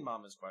Demon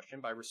Mama's question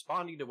by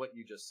responding to what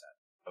you just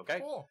said. Okay?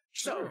 Cool.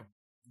 So, Sure.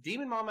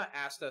 Demon Mama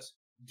asked us,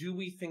 do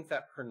we think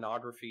that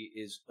pornography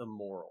is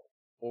immoral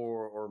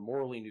or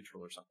morally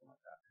neutral or something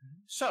like that?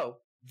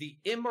 So, the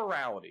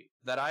immorality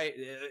that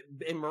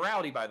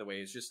immorality, by the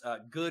way, is just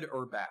good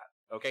or bad.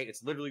 Okay,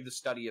 it's literally the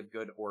study of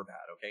good or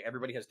bad. Okay,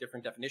 everybody has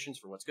different definitions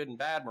for what's good and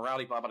bad.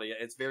 Morality, blah blah blah.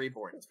 It's very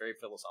boring. It's very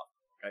philosophical.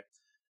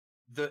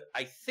 Okay,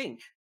 I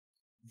think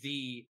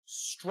the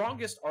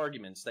strongest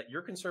arguments that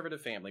your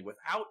conservative family,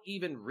 without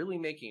even really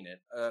making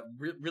it,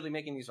 really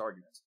making these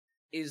arguments,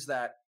 is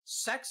that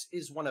sex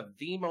is one of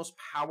the most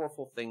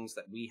powerful things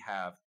that we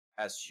have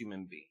as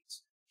human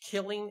beings.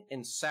 Killing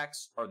and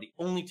sex are the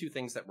only two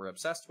things that we're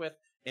obsessed with,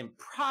 and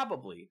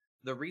probably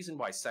the reason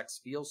why sex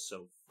feels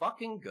so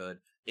fucking good,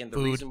 and the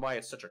reason why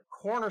it's such a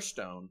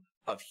cornerstone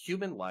of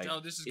human life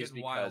this is is getting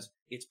because wild.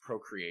 it's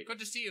procreating. Good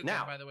to see you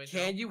Now, again, by the way,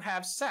 can Joe. you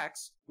have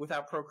sex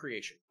without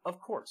procreation? Of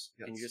course.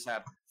 Can you just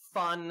have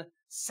fun,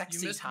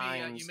 sexy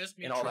times you missed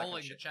me and all that kind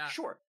trolling of the shit? chat.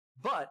 Sure.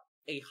 But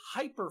a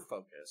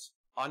hyper-focus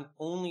on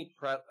only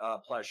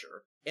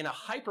pleasure and a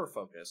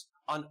hyper-focus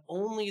on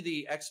only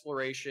the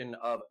exploration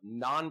of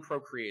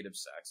non-procreative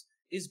sex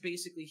is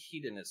basically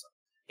hedonism.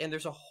 And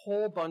there's a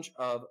whole bunch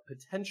of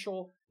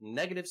potential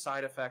negative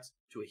side effects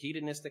to a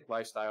hedonistic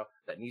lifestyle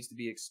that needs to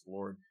be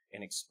explored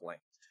and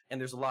explained. And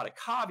there's a lot of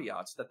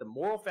caveats that the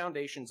moral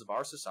foundations of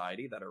our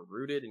society that are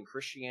rooted in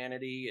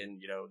Christianity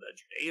and,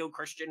 the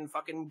Judeo-Christian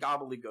fucking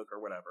gobbledygook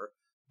or whatever,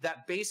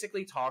 that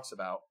basically talks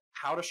about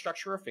how to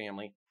structure a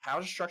family, how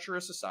to structure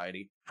a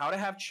society, how to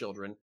have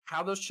children,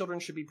 how those children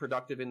should be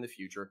productive in the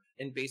future,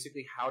 and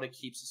basically how to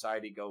keep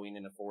society going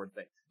in a forward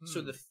thing.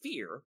 So the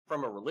fear,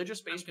 from a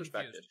religious-based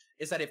perspective,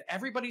 is that if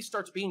everybody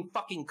starts being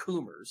fucking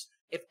coomers,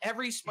 if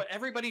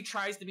everybody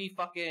tries to be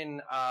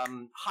fucking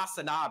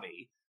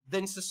Hasanabe,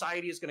 then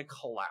society is going to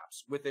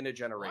collapse within a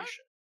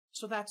generation.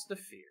 So that's the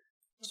fear.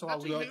 So I'll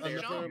leave it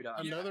there.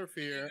 Another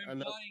fear.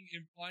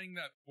 Implying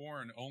that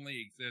porn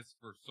only exists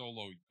for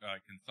solo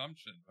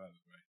consumption, by the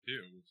way,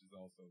 too, which is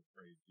also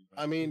crazy.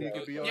 I mean, you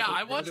could be.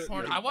 I watch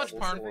porn. I watch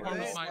porn.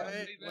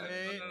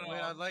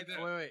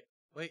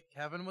 Wait,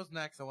 Kevin was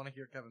next. I want to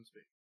hear Kevin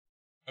speak.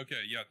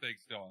 Okay, yeah,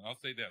 thanks, Dylan. I'll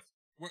say this.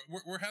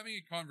 We're having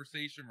a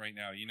conversation right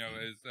now,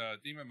 as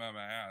Demon Mama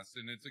asked,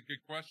 and it's a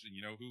good question,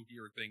 who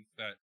here thinks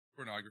that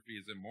pornography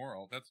is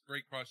immoral? That's a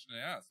great question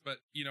to ask. But,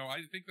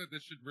 I think that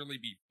this should really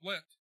be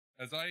flipped.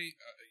 As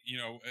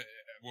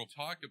we'll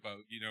talk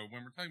about,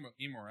 when we're talking about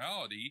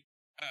immorality,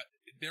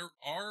 there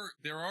are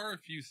a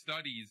few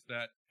studies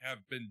that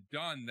have been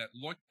done that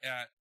look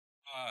at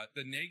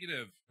the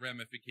negative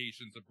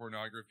ramifications of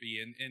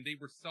pornography, and they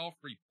were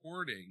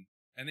self-reporting,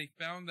 and they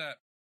found that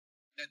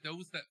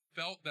those that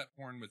felt that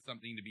porn was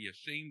something to be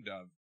ashamed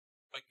of,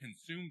 but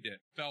consumed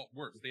it, felt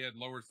worse. They had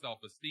lower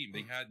self-esteem.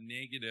 They had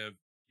negative.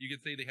 You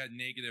could say they had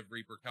negative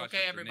repercussions.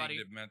 Okay, everybody.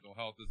 Negative mental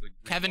health as a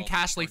Kevin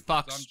Cashley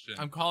fucks.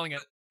 I'm calling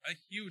it. A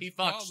huge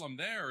problem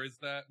there is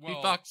that,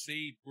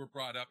 they were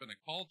brought up in a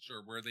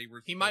culture where they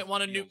were. He might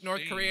want to nuke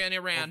North Korea and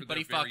Iran, but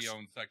he fucks. Very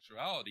own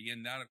sexuality,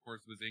 and that, of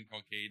course, was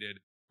inculcated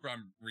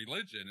from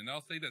religion. And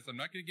I'll say this: I'm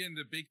not going to get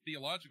into a big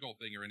theological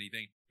thing or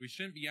anything. We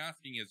shouldn't be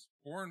asking, is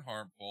porn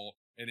harmful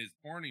and is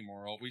porn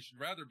immoral? We should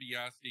rather be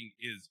asking,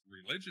 is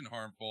religion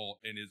harmful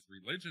and is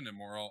religion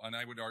immoral? And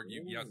I would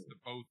argue yes to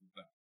both of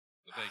them.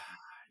 So thank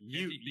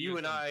you. You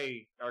and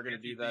I are going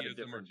to do that a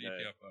different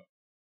day.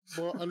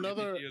 Well,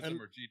 another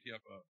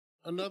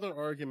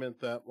argument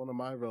that one of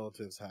my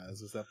relatives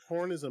has is that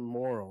porn is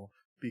immoral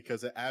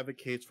because it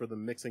advocates for the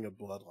mixing of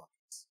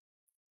bloodlines.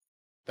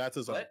 That's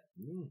his argument.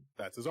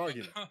 That's his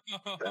argument.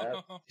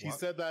 He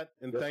said that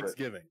in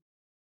Thanksgiving,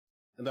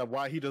 and that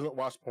why he doesn't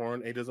watch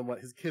porn, and he doesn't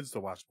want his kids to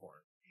watch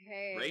porn.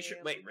 Hey, racial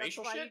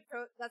shit?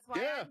 That's why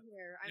I'm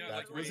here.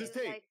 That was his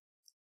take. Like,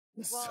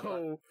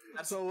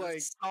 That's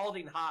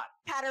scalding hot.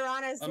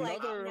 Paterana's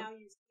like, now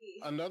you see.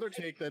 Another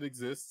take that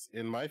exists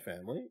in my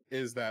family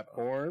is that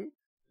porn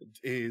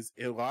is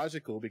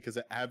illogical because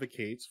it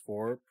advocates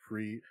for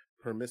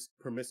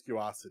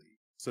promiscuosity.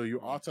 So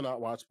you ought to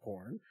not watch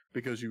porn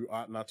because you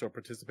ought not to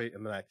participate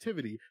in that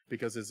activity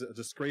because it's a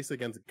disgrace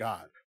against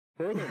God.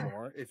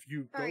 Furthermore, if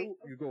you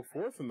go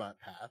forth in that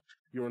path,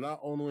 you are not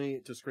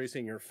only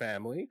disgracing your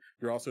family,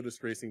 you're also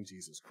disgracing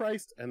Jesus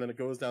Christ, and then it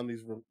goes down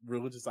these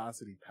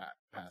religiosity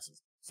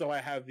passes. So I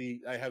have the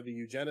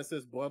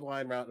eugenicist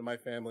bloodline route in my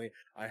family.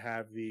 I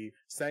have the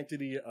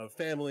sanctity of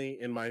family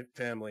in my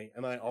family,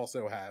 and I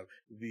also have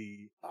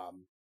the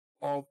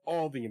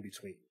all the in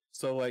between.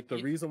 So like the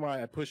reason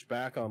why I push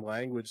back on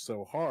language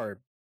so hard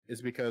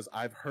is because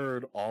I've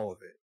heard all of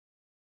it.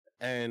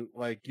 And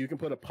like you can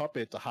put a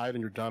puppet to hide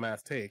in your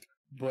dumbass take,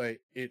 but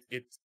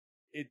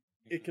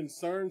it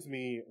concerns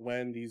me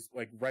when these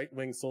like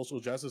right-wing social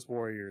justice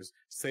warriors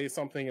say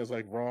something is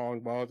like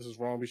wrong, well, this is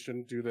wrong, we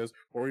shouldn't do this,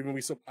 or even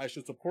I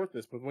should support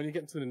this. But when you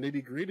get into the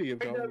nitty-gritty of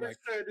going, I never like,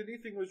 said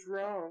anything was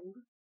wrong.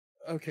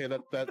 Okay,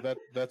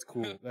 that's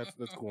cool.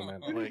 That's cool, man.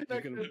 Like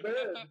you can.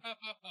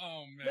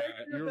 Oh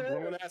man, you're a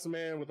grown ass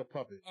man with a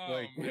puppet. Oh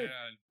like, man,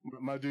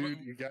 my dude,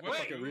 you got wait,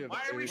 fucking real.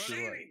 Why are we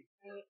shaving?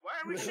 Why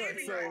are we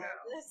shaving So, right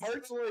now?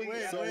 Personally,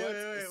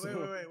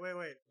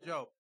 Wait,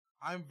 Joe.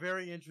 I'm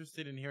very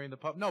interested in hearing the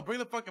puppet. No, bring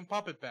the fucking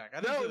puppet back.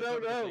 I didn't No, do this no,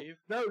 puppet no, to leave.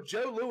 no.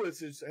 Joe Lewis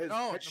has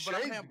No, has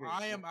but shaved me.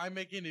 I'm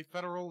making a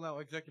federal now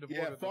executive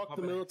order. Yeah, fuck the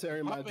puppet-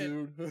 military, my puppet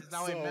dude. is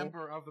now a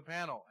member of the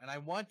panel, and I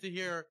want to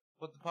hear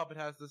what the puppet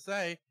has to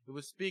say. It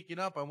was speaking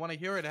up. I want to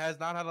hear it. It has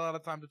not had a lot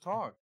of time to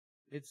talk.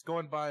 It's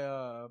going by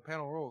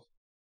panel rules.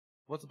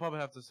 What's the puppet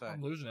have to say?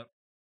 I'm losing it.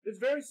 It's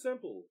very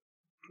simple.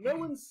 No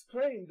one's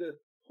claimed that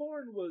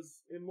porn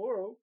was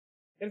immoral.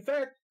 In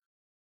fact,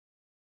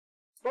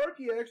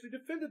 Sparky actually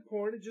defended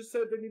porn and just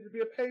said there needed to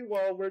be a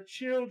paywall where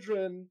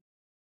children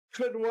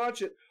couldn't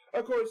watch it.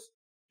 Of course,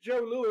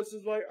 Joe Lewis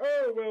is like,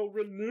 oh, well,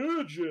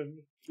 religion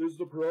is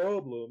the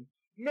problem.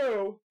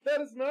 No,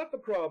 that is not the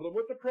problem.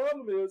 What the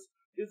problem is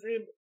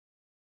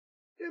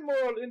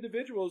immoral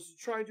individuals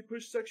trying to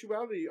push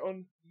sexuality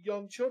on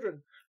young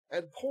children.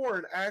 And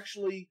porn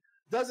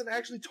doesn't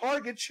actually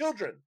target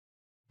children.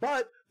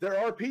 But there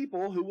are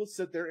people who will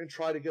sit there and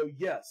try to go,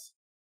 yes,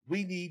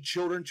 we need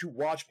children to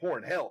watch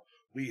porn. Hell,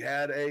 we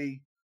had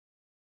a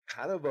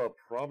kind of a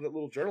prominent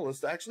little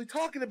journalist actually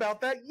talking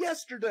about that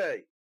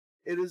yesterday.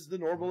 It is the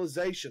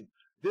normalization.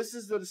 This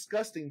is the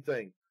disgusting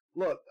thing.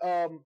 Look,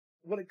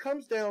 when it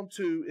comes down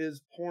to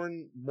is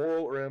porn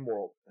moral or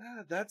immoral,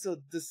 that's a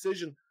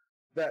decision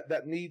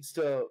that needs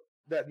to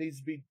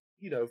be,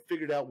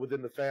 figured out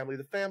within the family.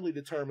 The family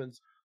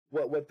determines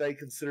what they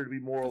consider to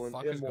be moral and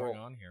What the fuck immoral. is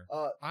going on here?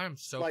 I am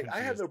so like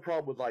confused. I have no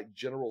problem with like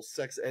general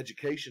sex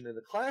education in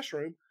the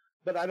classroom,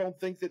 but I don't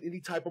think that any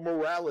type of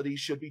morality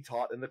should be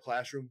taught in the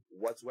classroom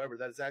whatsoever.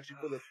 That is actually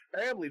for the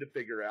family to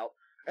figure out.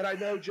 And I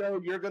know, Joe,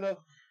 you're gonna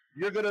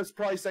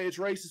probably say it's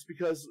racist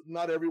because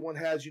not everyone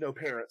has,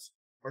 parents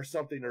or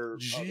something or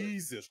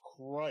Jesus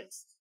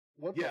Christ.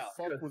 What the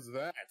fuck was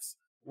that?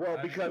 Well,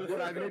 because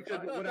when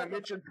I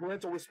mentioned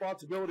parental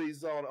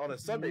responsibilities on a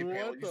Sunday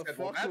panel, what you the said,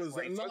 well, fuck that's was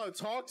that? racist. No,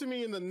 talk to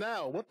me in the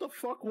now. What the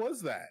fuck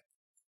was that?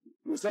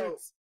 So,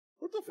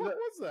 what the fuck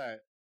was that?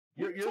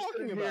 You're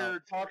sitting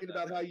here talking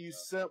about how you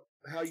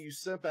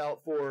simp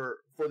out for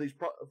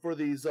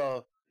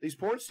these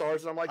porn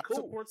stars, and I'm like, I cool.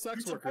 support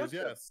sex You workers,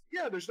 them. yes.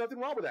 Yeah, there's nothing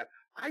wrong with that.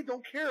 I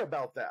don't care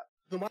about that.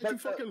 Then why'd you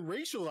fucking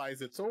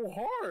racialize it so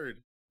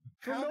hard?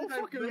 For How no did I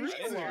fucking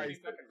racialize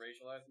reason. Fucking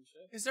racialized and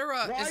shit. Is there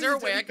Why is there a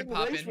is way I can anything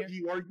pop race in with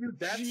here? you? Are you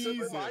that Jesus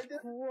simple-minded?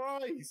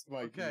 Christ,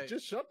 Mikey. Okay.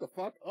 Just shut the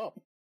fuck up.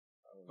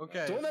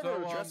 Okay, Don't ever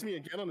so, address me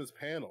again on this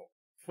panel.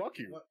 Fuck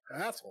you,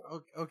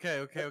 asshole.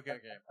 Okay.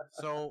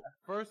 So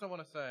first, I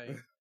want to say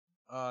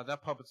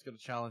that puppet's going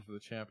to challenge for the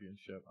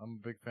championship. I'm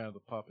a big fan of the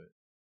puppet.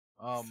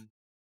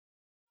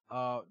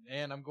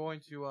 And I'm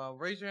going to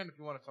raise your hand if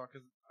you want to talk,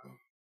 because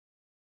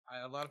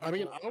a lot of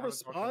people. I'll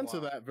respond to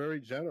that very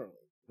generally,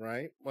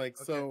 right? Like,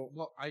 Okay, so.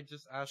 well, I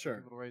just asked Sure.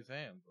 people to raise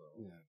hands,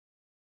 though.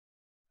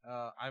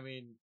 Yeah.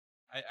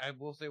 I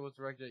will say what's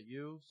directed at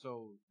you,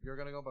 so you're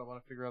gonna go, but I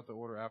want to figure out the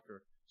order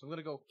after. So I'm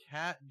gonna go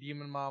Cat,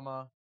 Demon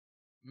Mama.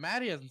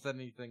 Maddie hasn't said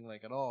anything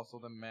like at all, so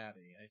then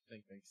Maddie, I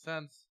think, makes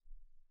sense.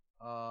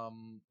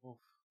 I'm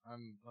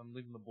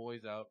leaving the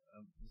boys out.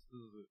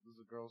 This is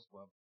a girls'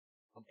 club.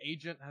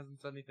 Agent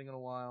hasn't said anything in a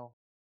while.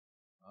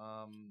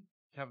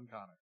 Kevin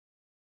Connor.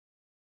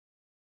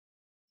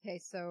 Okay,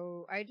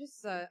 so I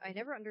just, I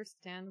never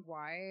understand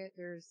why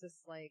there's this,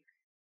 like,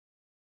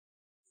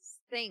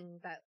 thing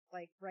that,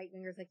 like,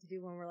 right-wingers like to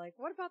do when we're like,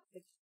 what about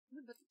the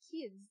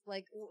kids?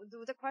 Like,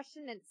 the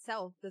question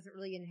itself doesn't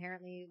really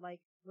inherently, like,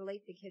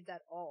 relate to kids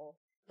at all.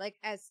 Like,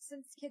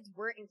 since kids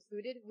were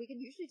included, we can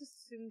usually just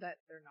assume that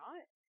they're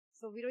not.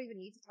 So we don't even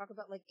need to talk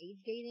about, like,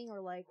 age gating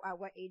or, like, at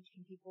what age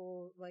can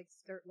people, like,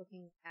 start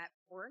looking at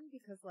porn?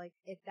 Because, like,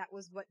 if that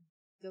was what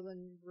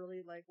Dylan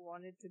really, like,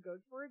 wanted to go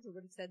towards, we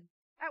would have said,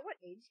 at what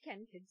age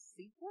can kids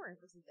see porn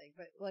or something?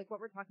 But, like, what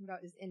we're talking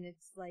about is in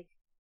its, like,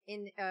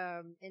 in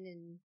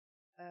an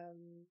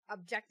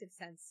objective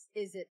sense,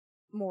 is it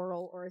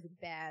moral or is it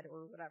bad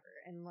or whatever?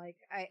 And, like,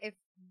 if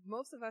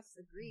most of us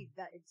agree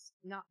that it's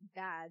not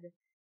bad,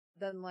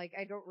 then, like,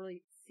 I don't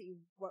really see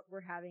what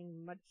we're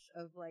having much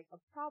of like a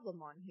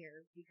problem on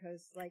here,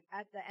 because like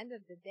at the end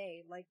of the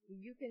day, like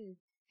you can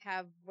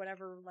have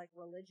whatever like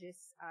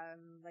religious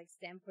like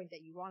standpoint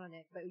that you want on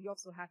it, but you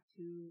also have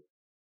to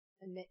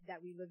admit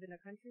that we live in a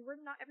country where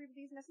not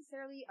everybody's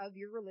necessarily of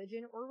your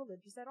religion or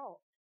religious at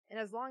all. And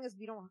as long as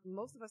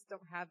most of us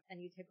don't have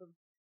any type of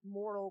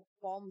moral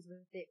qualms with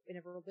it in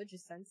a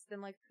religious sense,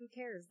 then like who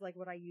cares like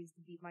what I use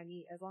to beat my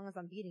meat, as long as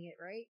I'm beating it,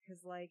 right?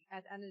 Because like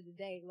at the end of the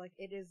day, like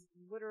it is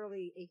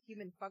literally a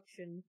human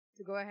function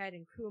to go ahead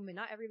and coom, and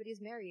not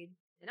everybody's married,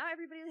 and not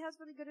everybody has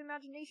really good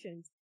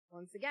imaginations.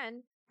 Once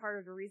again, part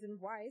of the reason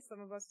why some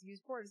of us use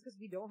porn is because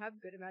we don't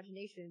have good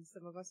imaginations.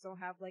 Some of us don't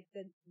have like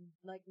the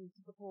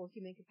typical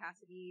human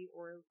capacity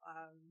or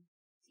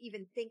to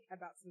even think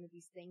about some of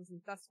these things, and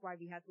that's why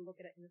we had to look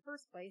at it in the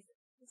first place.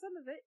 And some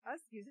of it,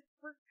 us use it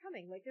for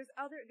coming. Like there's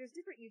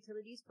different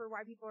utilities for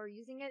why people are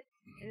using it.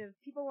 And if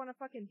people want to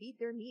fucking beat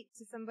their meat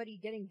to somebody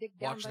getting dicked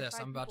down Watch by this.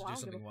 five I'm about people,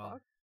 to do I don't give something a wild.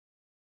 fuck.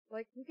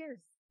 Like who cares?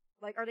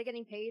 Like are they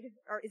getting paid?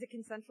 Or is it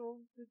consensual?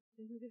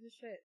 Who gives a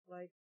shit?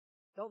 Like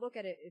don't look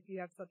at it if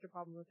you have such a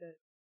problem with it.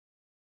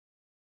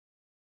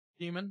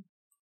 Demon.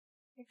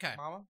 Okay.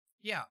 Mama.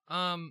 Yeah.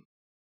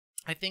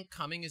 I think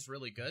coming is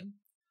really good.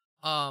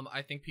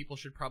 I think people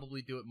should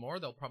probably do it more.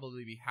 They'll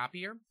probably be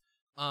happier.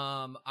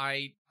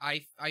 I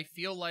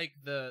feel like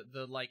the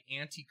like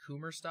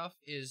anti-coomer stuff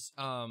is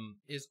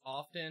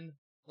often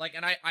like,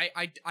 and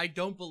I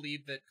don't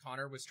believe that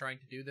Connor was trying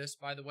to do this,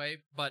 by the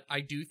way, but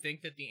I do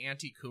think that the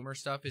anti-coomer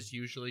stuff is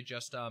usually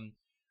just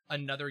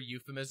another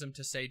euphemism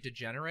to say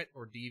degenerate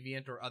or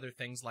deviant or other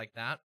things like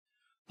that.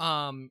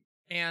 I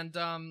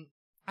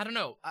don't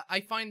know.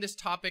 I find this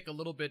topic a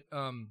little bit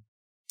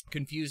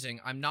confusing.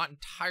 I'm not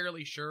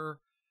entirely sure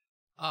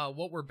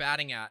what we're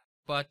batting at,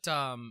 but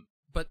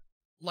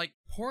like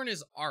porn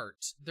is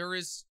art.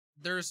 There's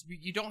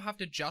you don't have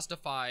to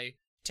justify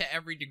to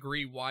every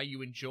degree why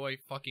you enjoy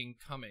fucking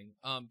coming.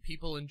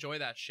 People enjoy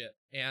that shit,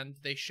 and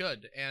they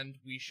should, and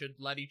we should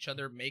let each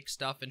other make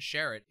stuff and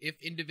share it. If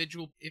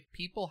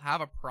people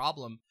have a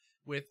problem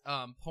with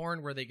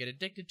porn where they get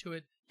addicted to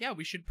it, yeah,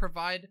 we should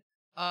provide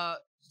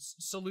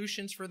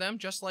solutions for them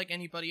just like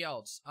anybody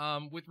else.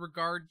 With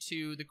regard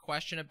to the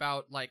question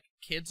about like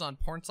kids on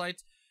porn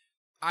sites,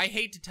 I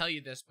hate to tell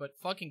you this, but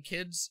fucking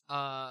kids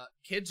are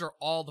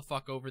all the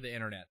fuck over the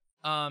internet.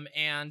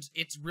 And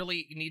it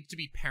needs to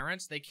be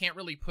parents. They can't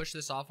really push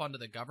this off onto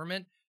the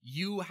government.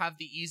 You have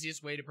the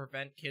easiest way to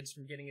prevent kids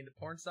from getting into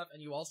porn stuff,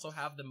 and you also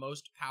have the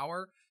most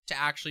power to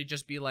actually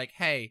just be like,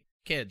 hey,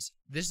 kids,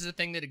 this is a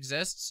thing that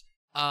exists.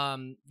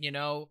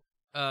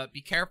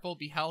 Be careful,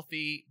 be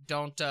healthy,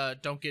 don't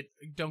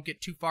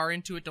get too far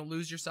into it, don't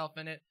lose yourself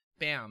in it.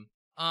 Bam.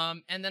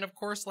 And then of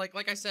course, like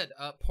I said,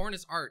 porn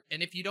is art.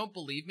 And if you don't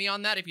believe me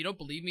on that, if you don't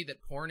believe me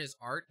that porn is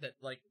art, that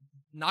like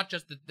not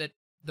just that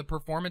the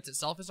performance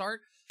itself is art,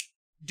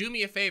 do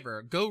me a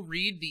favor, go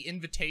read The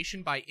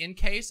Invitation by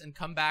Incase and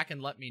come back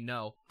and let me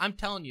know. I'm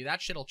telling you,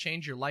 that shit'll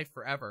change your life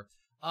forever.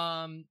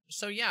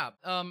 So yeah,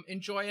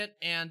 enjoy it,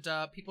 and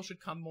people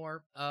should come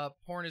more.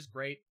 Porn is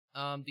great.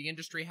 The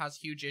industry has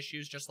huge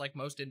issues, just like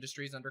most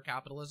industries under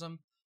capitalism.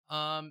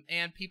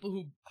 And people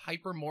who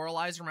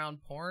hyper-moralize around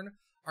porn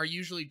are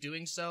usually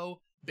doing so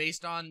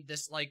based on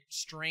this, like,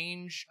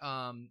 strange,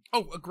 a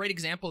great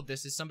example of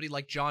this is somebody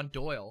like John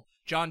Doyle.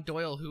 John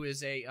Doyle, who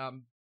is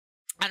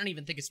I don't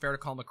even think it's fair to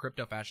call him a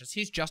crypto-fascist.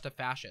 He's just a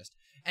fascist.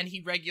 And he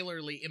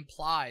regularly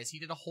implies, he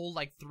did a whole,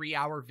 like,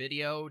 3-hour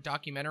video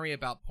documentary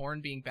about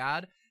porn being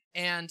bad,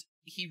 and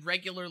he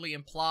regularly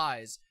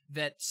implies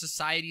that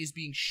society is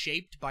being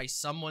shaped by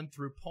someone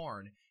through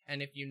porn.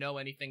 And if you know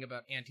anything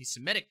about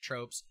anti-Semitic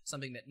tropes,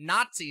 something that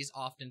Nazis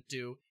often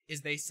do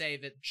is they say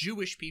that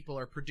Jewish people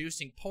are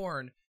producing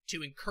porn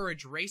to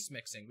encourage race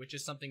mixing, which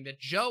is something that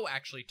Joe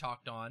actually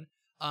talked on.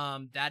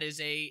 That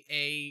is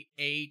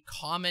a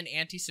common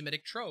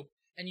anti-Semitic trope.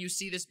 And you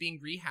see this being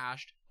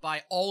rehashed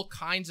by all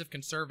kinds of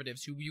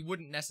conservatives who you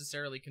wouldn't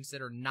necessarily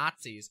consider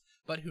Nazis,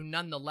 but who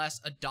nonetheless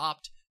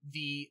adopt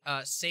the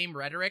same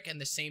rhetoric and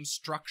the same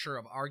structure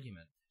of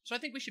argument. So I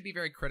think we should be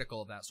very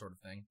critical of that sort of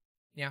thing.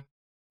 Yeah.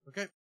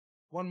 Okay.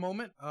 One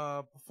moment.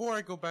 Before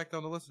I go back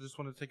down the list, I just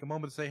want to take a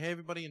moment to say, hey,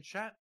 everybody in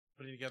chat,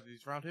 putting together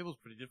these roundtables is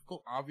pretty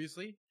difficult.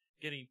 Obviously,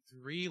 getting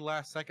 3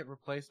 last-second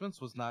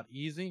replacements was not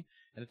easy,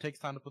 and it takes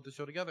time to put the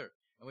show together.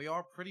 And we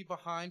are pretty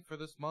behind for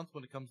this month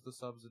when it comes to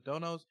subs and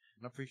donos,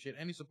 and I appreciate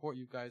any support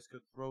you guys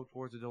could throw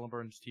towards the Dylan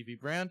Burns TV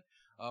brand.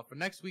 For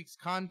next week's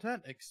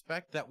content,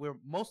 expect that we're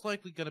most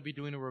likely going to be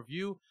doing a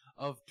review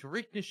of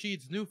Tariq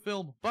Nasheed's new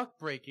film, Buck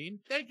Breaking.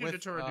 Thank you,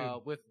 Datura,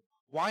 with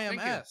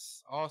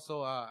YMS.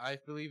 Also, I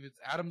believe it's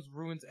Adams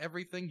Ruins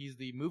Everything. He's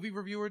the movie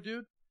reviewer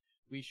dude.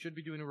 We should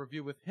be doing a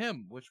review with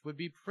him, which would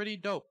be pretty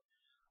dope.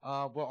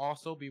 We'll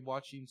also be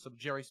watching some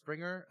Jerry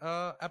Springer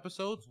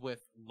episodes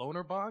with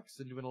Lonerbox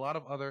and doing a lot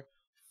of other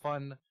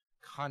fun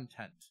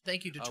content.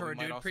 Thank you, Datura,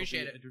 dude.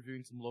 Appreciate it.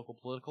 Interviewing some local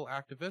political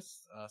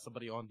activists,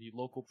 somebody on the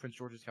local Prince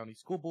George's County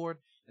School Board,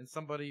 and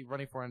somebody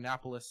running for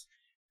Annapolis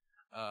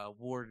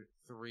Ward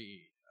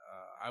 3.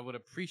 I would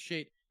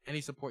appreciate any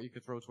support you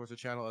could throw towards the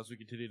channel as we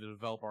continue to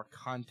develop our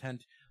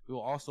content. We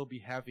will also be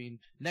having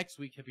next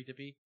week, Hippy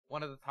Dippy.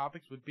 One of the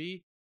topics would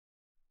be,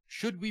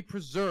 should we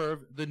preserve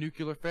the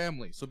nuclear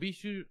family? So be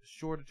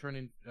sure to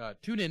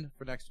tune in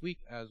for next week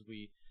as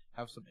we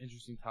have some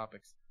interesting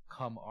topics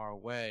come our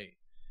way.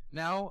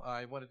 Now,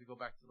 I wanted to go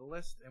back to the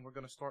list, and we're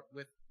going to start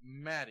with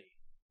Maddie.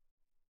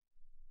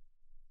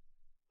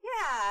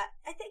 Yeah,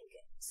 I think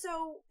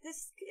so.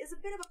 This is a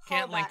bit of a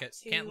Can't link callback it.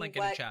 to Can't link it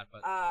what in chat,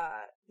 but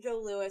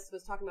Joe Lewis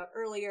was talking about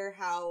earlier.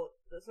 How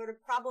the sort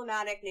of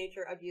problematic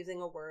nature of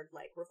using a word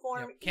like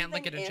reform. Yep, can't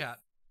link it in chat.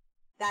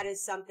 That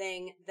is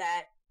something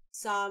that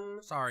some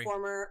Sorry.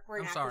 former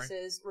porn I'm sorry.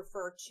 actresses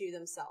refer to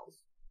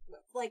themselves with.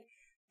 Like,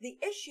 the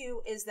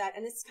issue is that,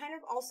 and this kind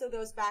of also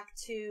goes back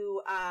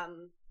to, I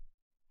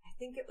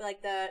think it,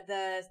 like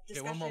the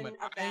discussion one moment.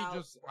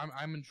 about.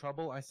 I'm in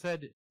trouble. I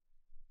said,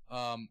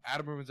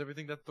 Adam ruins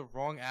everything. That's the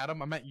wrong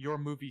Adam. I meant your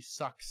movie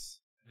sucks.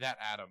 That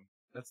Adam.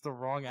 That's the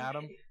wrong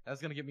Adam.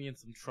 That's gonna get me in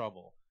some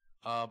trouble.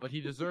 But he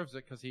deserves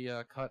it because he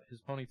cut his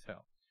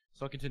ponytail.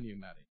 So continue,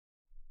 Maddie.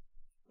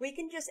 We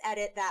can just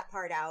edit that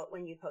part out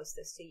when you post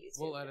this to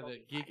YouTube. We'll edit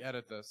it. Geek,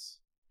 edit this.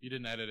 You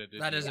didn't edit it, did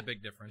you? that is a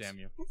big difference. Damn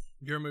you.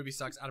 Your movie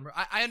sucks.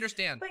 I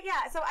understand. But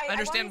yeah, so I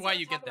understand wanted why to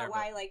you talk get there. about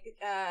why like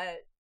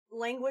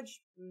language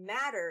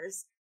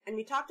matters, and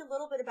we talked a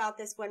little bit about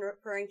this when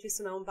referring to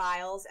Simone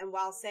Biles, and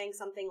while saying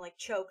something like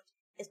choked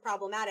is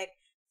problematic.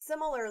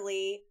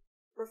 Similarly,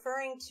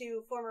 referring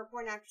to former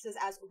porn actresses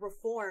as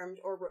reformed,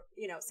 or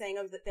saying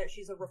that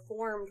she's a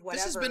reformed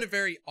whatever. This has been a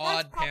very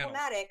odd that's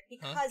problematic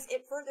because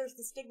it furthers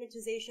the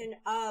stigmatization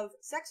of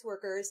sex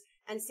workers,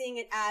 and seeing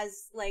it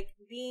as like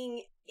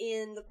being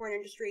in the porn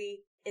industry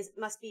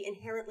must be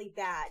inherently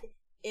bad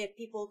if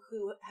people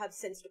who have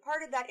since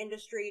departed that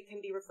industry can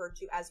be referred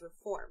to as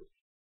reformed.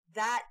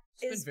 That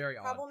is very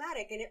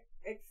problematic, and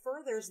it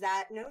furthers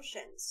that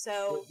notion.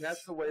 So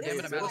that's the way they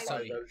would though,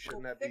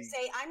 shouldn't that be?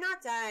 Say, I'm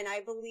not done.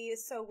 I believe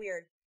it's so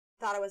weird.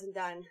 Thought I wasn't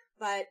done,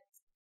 but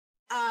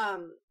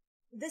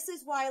this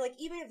is why, like,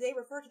 even if they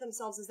refer to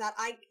themselves as that,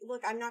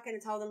 I'm not going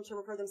to tell them to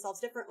refer themselves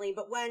differently.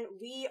 But when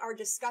we are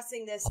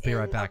discussing this, I'll be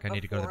right back. I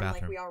need to go to the forum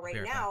bathroom. like we are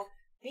right now.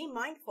 Be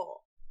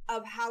mindful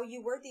of how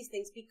you word these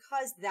things,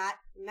 because that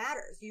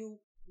matters. You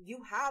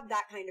have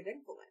that kind of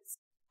influence.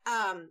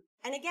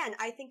 And again,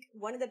 I think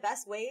one of the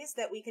best ways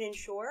that we can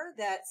ensure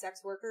that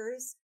sex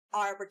workers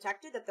are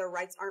protected, that their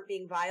rights aren't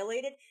being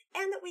violated,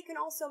 and that we can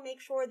also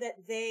make sure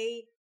that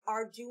they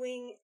are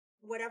doing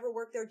whatever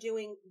work they're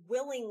doing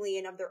willingly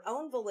and of their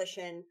own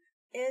volition,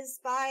 is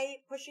by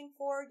pushing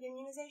for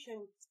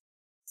unionization.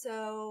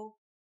 So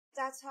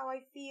that's how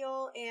I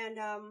feel, and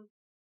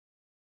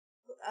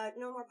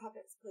no more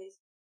puppets, please.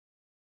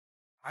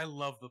 I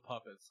love the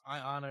puppets. I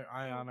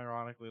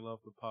unironically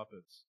love the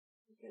puppets.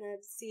 I'm gonna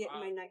see it in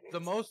my nightmares. The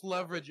most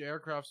leverage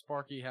Aircraft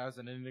Sparky has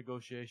in any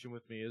negotiation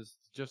with me is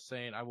just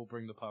saying, I will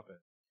bring the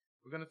puppet.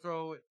 We're gonna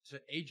throw it to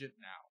Agent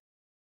now.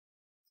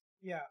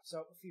 Yeah, so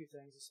a few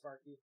things with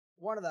Sparky.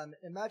 One of them,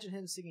 imagine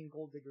him singing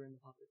Gold Digger in the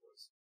puppet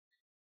voice.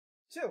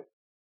 Two,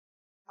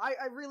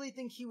 I really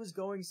think he was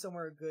going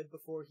somewhere good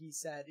before he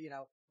said,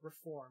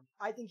 reformed.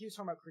 I think he was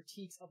talking about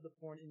critiques of the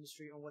porn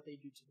industry and what they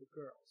do to the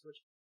girls,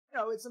 which,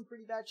 it's some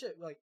pretty bad shit.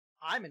 Like,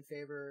 I'm in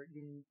favor of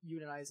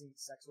unionizing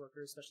sex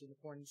workers, especially in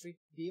the porn industry.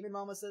 Demon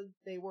Mama said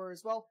they were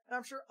as well, and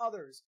I'm sure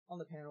others on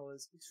the panel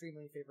is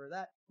extremely in favor of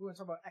that. We want to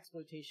talk about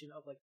exploitation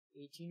of,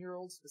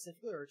 18-year-olds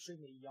specifically, or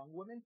extremely young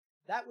women.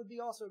 That would be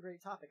also a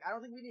great topic. I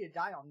don't think we need to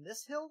die on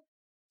this hill,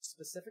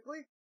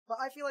 specifically, but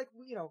I feel like,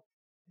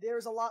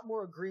 there's a lot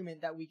more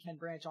agreement that we can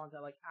branch onto,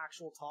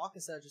 actual talk,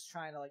 instead of just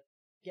trying to,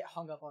 get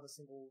hung up on a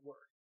single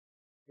word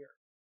here.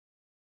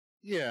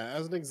 Yeah,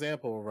 as an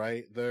example,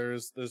 right,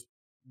 there's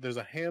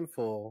a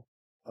handful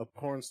of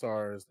porn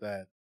stars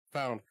that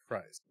found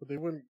Christ, but they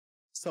wouldn't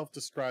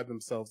self-describe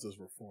themselves as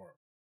reformed.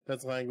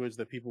 That's language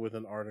that people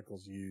within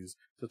articles use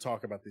to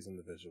talk about these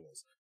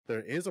individuals.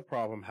 There is a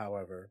problem,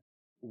 however,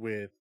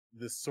 with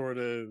this sort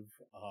of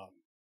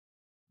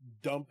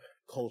dump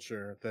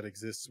culture that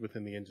exists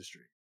within the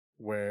industry,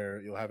 where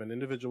you'll have an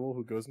individual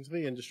who goes into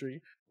the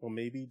industry, will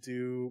maybe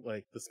do,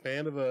 the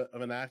span of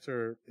an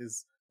actor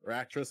or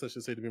actress, I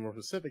should say to be more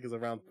specific, is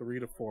around 3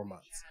 to 4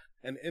 months.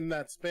 And in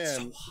that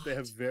span, they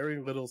have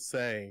very little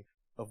say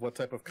of what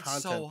type of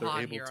content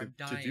they're able to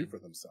do for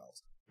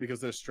themselves, because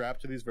they're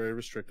strapped to these very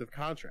restrictive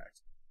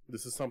contracts.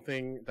 This is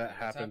something that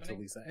happened to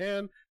Lisa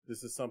Ann.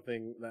 This is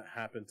something that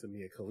happened to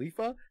Mia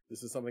Khalifa.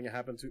 This is something that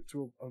happened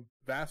to a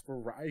vast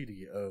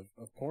variety of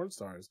porn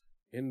stars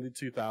in the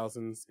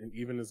 2000s, and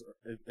even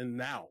and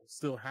now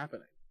still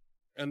happening.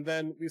 And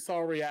then we saw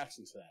a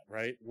reaction to that,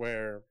 right?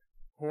 Where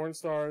porn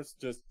stars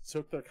just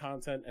took their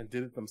content and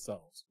did it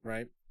themselves,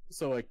 right?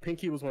 So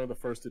Pinky was one of the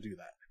first to do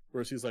that,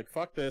 where she's like,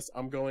 fuck this,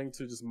 I'm going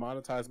to just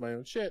monetize my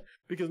own shit,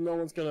 because no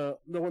one's going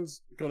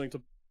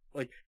to,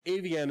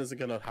 AVN isn't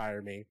going to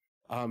hire me.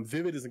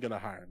 Vivid isn't going to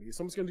hire me.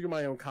 Someone's going to do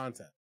my own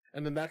content.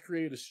 And then that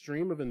created a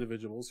stream of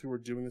individuals who were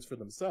doing this for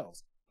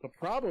themselves. The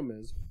problem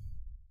is,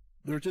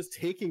 they're just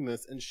taking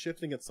this and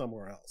shifting it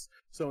somewhere else.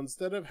 So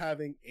instead of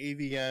having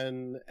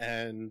AVN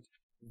and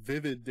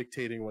Vivid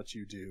dictating what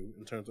you do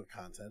in terms of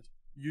content,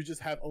 you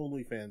just have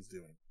OnlyFans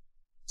doing.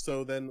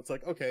 So then it's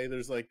like, okay,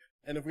 there's like,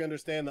 and if we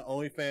understand that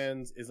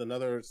OnlyFans is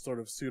another sort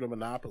of pseudo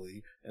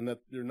monopoly and that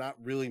they're not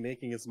really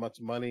making as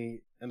much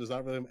money and there's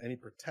not really any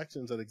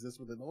protections that exist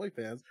within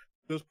OnlyFans,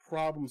 there's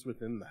problems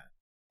within that.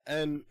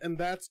 And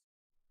that's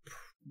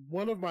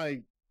one of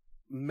my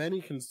many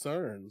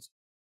concerns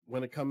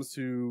when it comes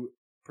to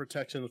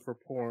protections for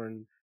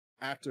porn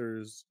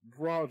actors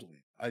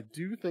broadly. I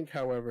do think,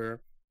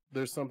 however,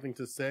 there's something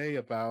to say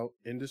about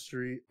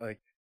industry, like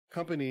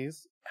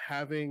companies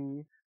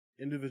having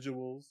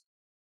individuals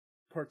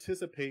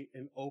participate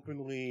in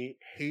openly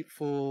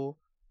hateful,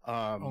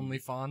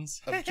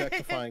 OnlyFans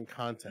objectifying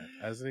content.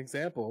 As an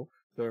example,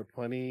 there are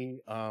plenty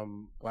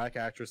black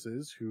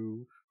actresses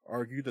who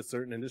argue that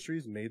certain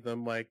industries made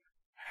them like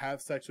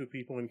have sex with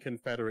people in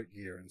Confederate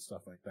gear and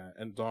stuff like that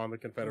and don the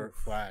Confederate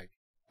flag.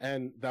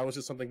 And that was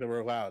just something that were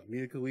allowed.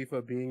 Mia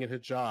Khalifa being in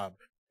hijab.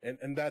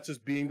 And that's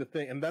just being the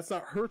thing. And that's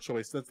not her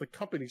choice. That's the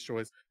company's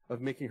choice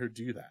of making her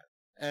do that.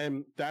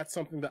 And that's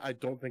something that I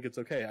don't think it's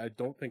okay. I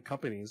don't think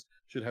companies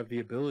should have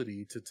the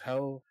ability to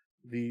tell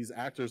these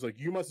actors, like,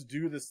 you must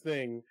do this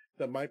thing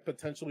that might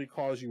potentially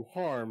cause you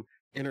harm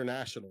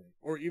internationally,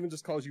 or even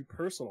just cause you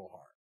personal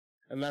harm.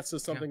 And that's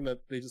just something that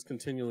they just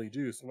continually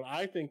do. So when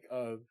I think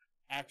of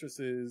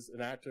actresses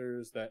and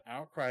actors that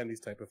outcry on these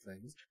type of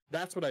things,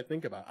 that's what I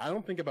think about. I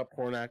don't think about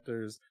porn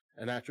actors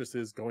and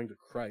actresses going to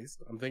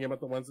Christ. I'm thinking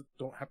about the ones that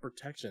don't have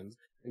protections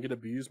and get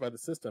abused by the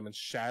system and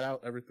shat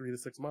out every 3 to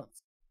 6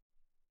 months.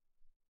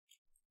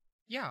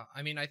 Yeah,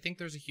 I mean, I think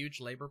there's a huge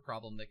labor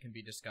problem that can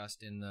be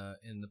discussed in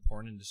the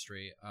porn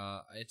industry.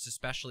 It's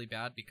especially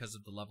bad because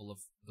of the level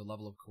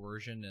of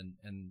coercion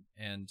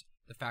and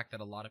the fact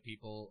that a lot of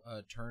people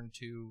turn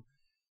to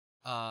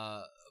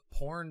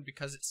porn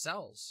because it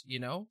sells, you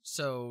know?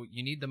 So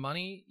you need the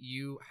money,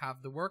 you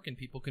have the work, and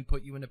people can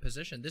put you in a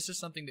position. This is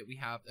something that we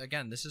have,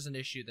 again, this is an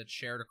issue that's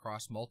shared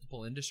across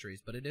multiple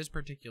industries, but it is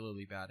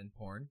particularly bad in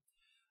porn.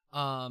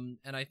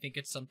 And I think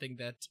it's something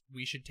that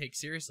we should take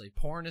seriously.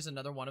 Porn is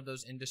another one of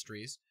those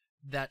industries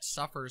that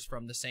suffers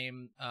from the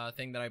same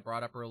thing that I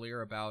brought up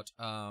earlier about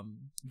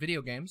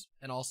video games,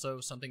 and also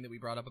something that we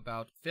brought up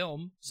about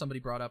film. Somebody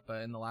brought up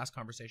in the last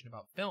conversation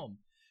about film,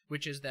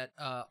 which is that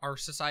our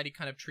society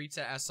kind of treats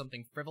it as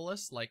something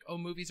frivolous, like, oh,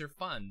 movies are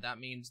fun. That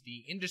means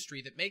the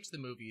industry that makes the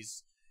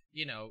movies,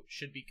 you know,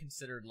 should be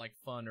considered like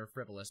fun or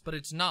frivolous, but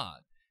it's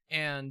not.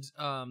 And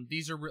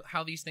these are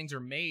how these things are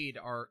made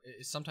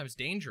is sometimes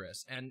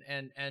dangerous and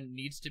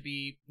needs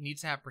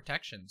to have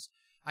protections.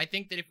 I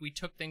think that if we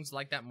took things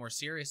like that more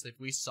seriously, if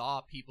we saw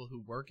people who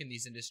work in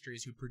these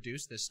industries who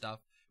produce this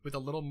stuff with a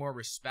little more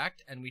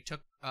respect, and we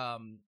took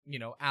you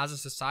know, as a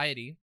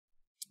society,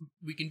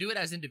 we can do it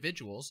as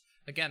individuals.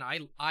 Again,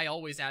 I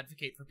always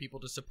advocate for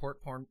people to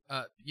support porn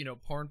you know,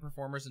 porn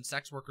performers and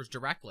sex workers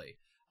directly.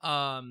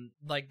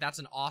 Like, that's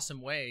an awesome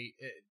way,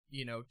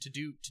 you know, to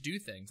do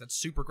things. That's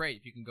super great.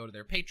 If you can go to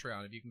their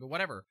Patreon, if you can go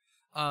whatever,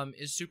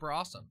 is super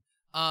awesome.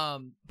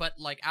 But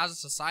like, as a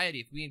society,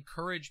 if we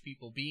encourage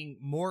people being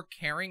more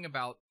caring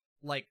about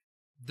like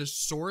the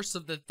source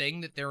of the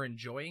thing that they're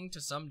enjoying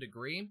to some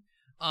degree,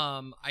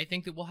 I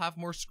think that we'll have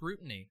more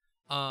scrutiny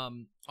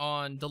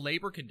on the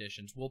labor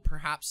conditions. We'll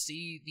perhaps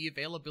see the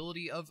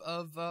availability of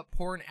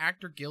porn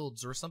actor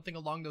guilds or something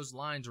along those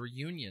lines, or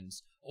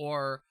unions,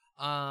 or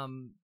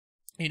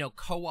you know,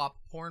 co-op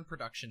porn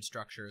production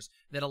structures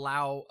that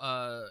allow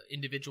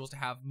individuals to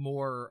have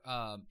more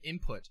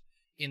input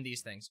in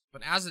these things.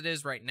 But as it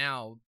is right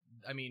now,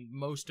 I mean,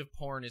 most of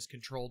porn is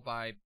controlled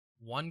by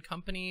one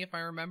company, if I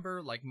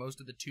remember. Like, most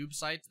of the tube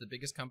sites, the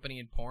biggest company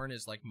in porn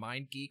is like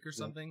MindGeek or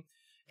something.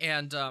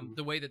 And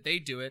the way that they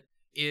do it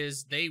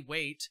is they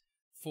wait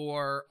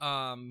for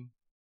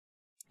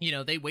you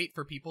know, they wait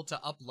for people to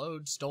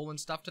upload stolen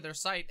stuff to their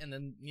site, and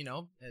then, you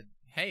know,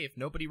 hey, if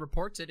nobody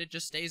reports it, it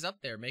just stays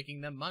up there,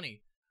 making them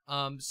money.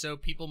 So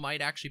people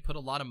might actually put a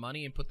lot of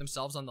money and put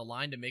themselves on the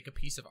line to make a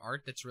piece of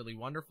art that's really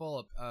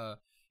wonderful,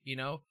 you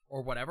know,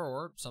 or whatever,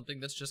 or something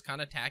that's just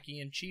kind of tacky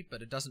and cheap,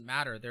 but it doesn't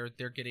matter.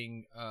 They're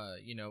getting,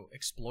 you know,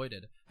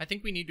 exploited. I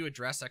think we need to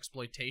address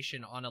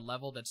exploitation on a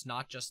level that's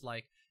not just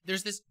like,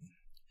 there's this,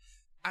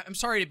 I'm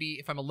sorry to be,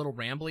 if I'm a little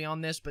rambly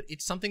on this, but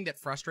it's something that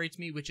frustrates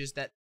me, which is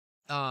that,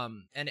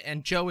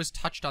 and Joe has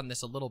touched on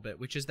this a little bit,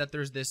 which is that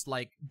there's this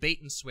like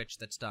bait and switch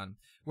that's done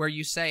where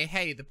you say,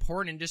 hey, the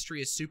porn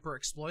industry is super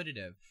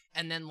exploitative.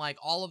 And then like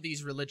all of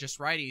these religious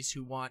righties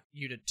who want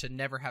you to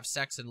never have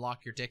sex and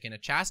lock your dick in a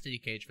chastity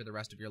cage for the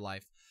rest of your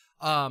life,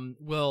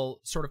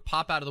 will sort of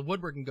pop out of the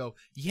woodwork and go,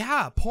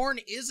 yeah, porn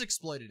is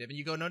exploitative. And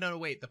you go, no,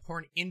 wait, the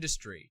porn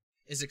industry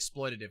is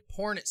exploitative.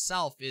 Porn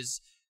itself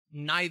is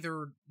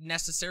neither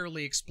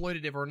necessarily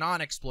exploitative or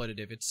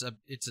non-exploitative. It's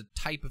a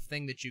type of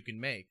thing that you can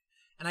make.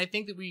 And I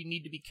think that we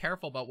need to be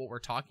careful about what we're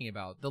talking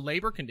about. The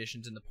labor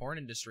conditions in the porn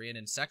industry and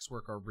in sex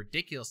work are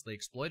ridiculously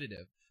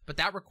exploitative, but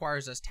that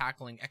requires us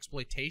tackling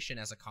exploitation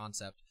as a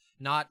concept,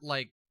 not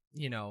like,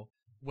 you know,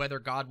 whether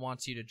God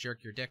wants you to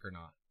jerk your dick or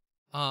not.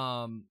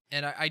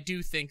 And I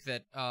do think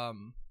that,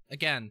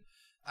 again,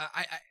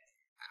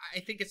 I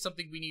think it's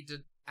something we need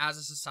to, as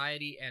a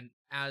society and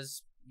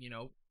as, you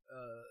know,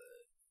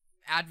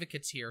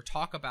 advocates here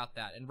talk about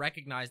that and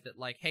recognize that,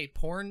 like, hey,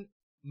 porn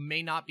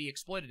may not be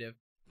exploitative,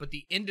 but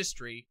the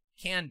industry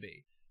can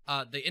be.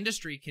 The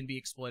industry can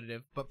be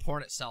exploitative, but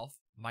porn itself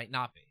might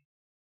not be.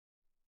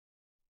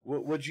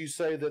 Would you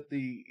say that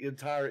the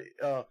entire,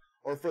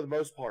 or for the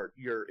most part,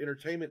 your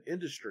entertainment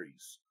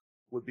industries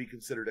would be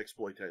considered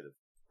exploitative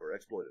or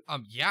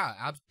exploitive?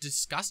 Yeah,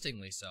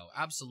 disgustingly so.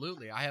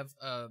 Absolutely. I have,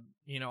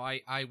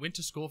 I went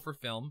to school for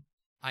film.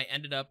 I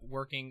ended up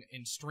working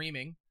in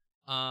streaming,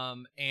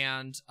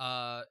 and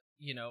I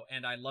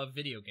love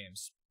video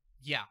games.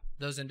 Yeah,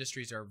 those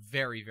industries are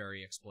very,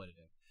 very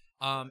exploitative.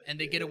 And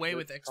they get away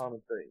with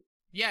common thing.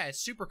 Yeah, it's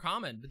super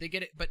common, but they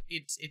get it. But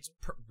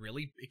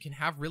it can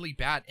have really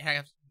bad,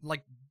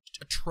 like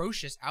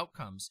atrocious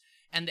outcomes,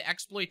 and the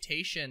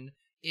exploitation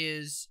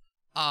is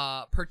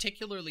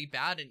particularly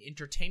bad in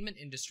entertainment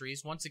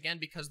industries. Once again,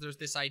 because there's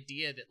this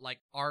idea that like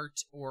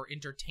art or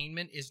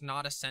entertainment is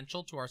not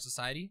essential to our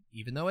society,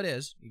 even though it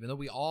is. Even though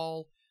we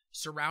all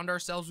surround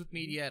ourselves with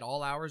media at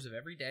all hours of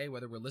every day,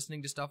 whether we're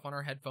listening to stuff on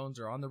our headphones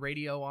or on the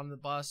radio on the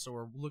bus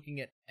or looking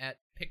at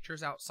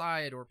pictures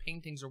outside or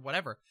paintings or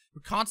whatever.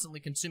 We're constantly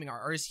consuming.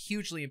 Art is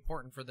hugely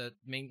important for the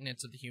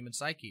maintenance of the human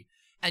psyche.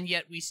 And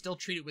yet we still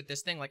treat it with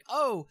this thing like,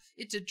 oh,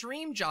 it's a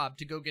dream job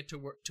to go get to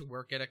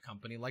work at a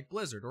company like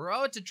Blizzard. Or,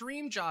 oh, it's a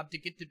dream job to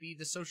get to be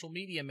the social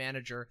media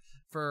manager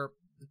for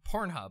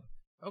Pornhub.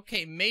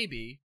 Okay,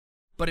 maybe,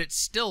 but it's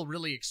still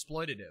really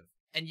exploitative.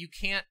 And you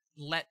can't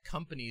let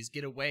companies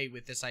get away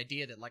with this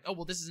idea that like, oh,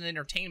 well, this is an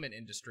entertainment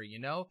industry, you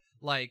know?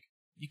 Like,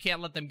 you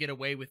can't let them get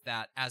away with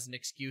that as an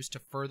excuse to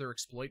further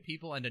exploit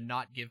people and to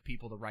not give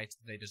people the rights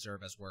that they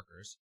deserve as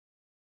workers.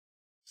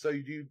 So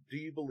do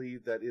you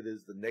believe that it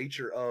is the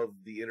nature of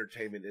the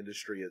entertainment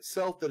industry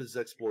itself that is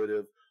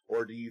exploitive,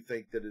 or do you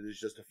think that it is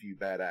just a few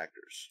bad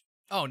actors?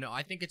 Oh, no,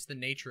 I think it's the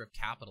nature of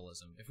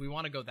capitalism. If we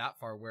want to go that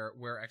far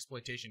where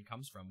exploitation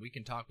comes from, we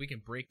can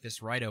break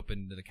this right open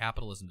into the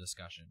capitalism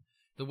discussion.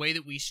 The way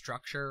that we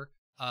structure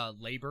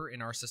labor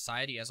in our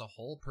society as a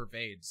whole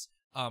pervades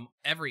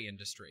every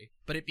industry,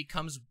 but it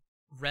becomes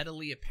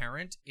readily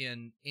apparent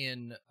in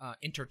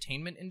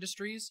entertainment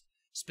industries,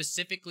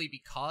 specifically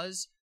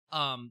because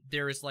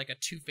there is like a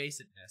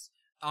two-facedness.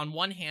 On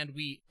one hand,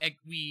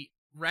 we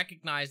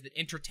recognize that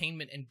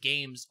entertainment and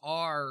games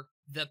are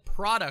the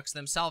products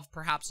themselves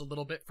perhaps a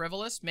little bit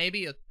frivolous,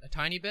 maybe a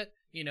tiny bit,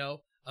 you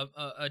know.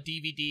 A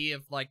DVD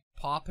of like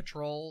Paw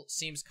Patrol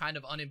seems kind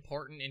of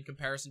unimportant in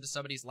comparison to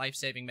somebody's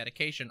life-saving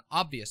medication,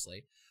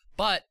 obviously.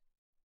 But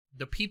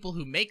the people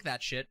who make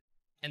that shit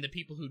and the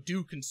people who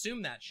do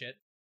consume that shit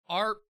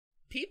are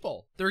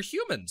people. They're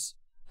humans.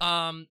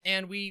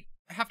 And we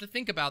have to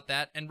think about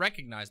that and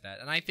recognize that.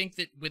 And I think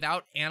that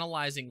without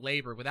analyzing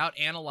labor, without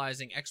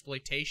analyzing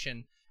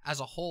exploitation as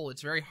a whole,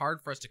 it's very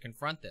hard for us to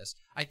confront this.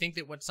 I think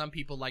that what some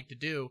people like to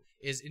do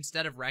is,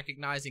 instead of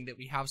recognizing that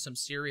we have some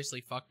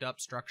seriously fucked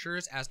up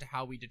structures as to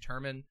how we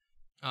determine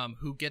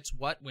who gets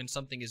what when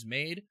something is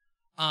made,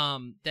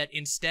 that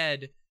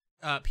instead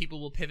people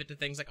will pivot to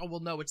things like, oh, well,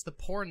 no, it's the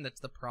porn that's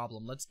the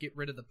problem. Let's get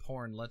rid of the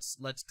porn.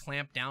 Let's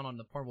clamp down on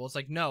the porn. Well, it's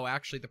like, no,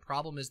 actually, the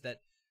problem is that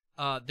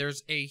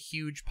there's a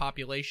huge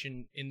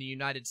population in the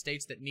United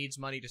States that needs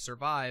money to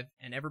survive,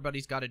 and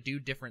everybody's got to do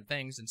different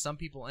things, and some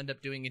people end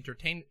up doing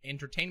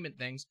entertainment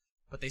things,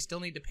 but they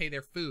still need to pay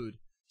their food.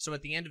 So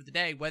at the end of the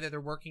day, whether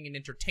they're working in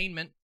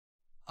entertainment,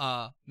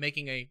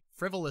 making a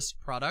frivolous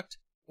product,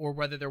 or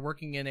whether they're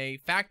working in a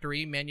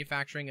factory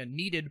manufacturing a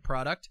needed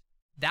product,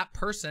 that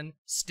person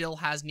still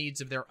has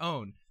needs of their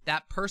own.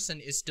 That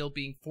person is still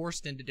being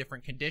forced into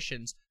different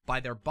conditions by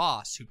their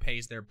boss who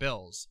pays their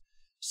bills.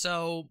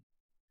 So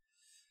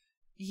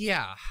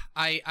yeah,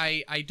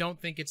 I don't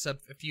think it's a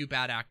few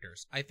bad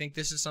actors. I think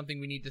this is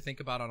something we need to think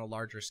about on a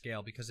larger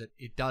scale, because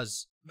it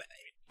does,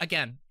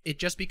 again, it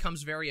just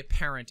becomes very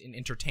apparent in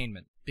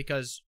entertainment,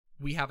 because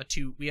we have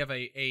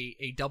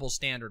a double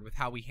standard with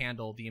how we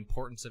handle the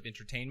importance of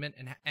entertainment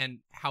and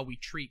how we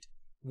treat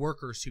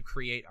workers who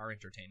create our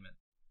entertainment.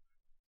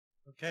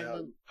 Okay.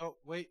 Oh,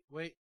 wait.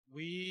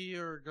 We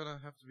are gonna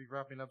have to be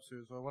wrapping up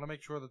soon, so I want to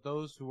make sure that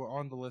those who are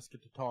on the list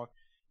get to talk,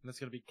 and that's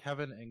gonna be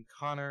Kevin and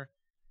Connor.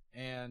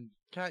 And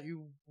Kat,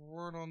 you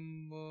weren't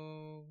on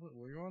the.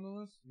 Were you on the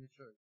list? Let me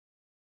check.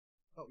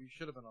 Oh, you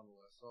should have been on the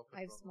list. So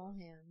I have small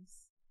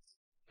hands.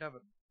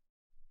 Kevin.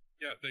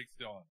 Yeah, thanks,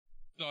 Dylan.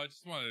 So I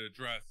just wanted to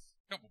address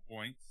a couple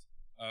points.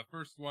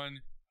 First one,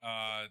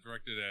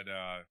 directed at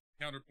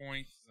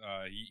counterpoints.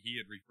 He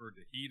had referred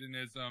to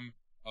hedonism.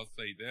 I'll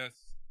say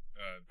this: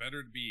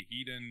 better to be a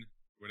hedon,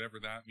 whatever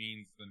that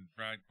means, than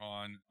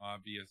TradCon.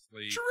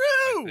 Obviously,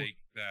 true. I think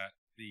that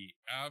the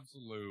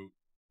absolute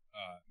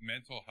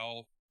mental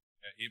health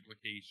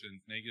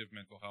implications, negative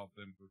mental health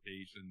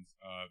implications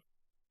of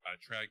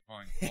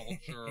TradCon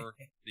culture,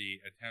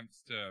 the attempts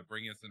to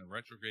bring us in a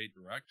retrograde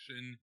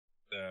direction,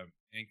 to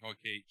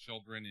inculcate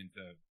children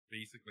into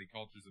basically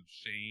cultures of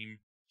shame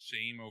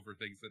over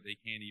things that they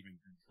can't even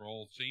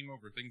control, shame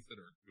over things that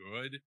are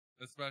good,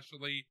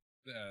 especially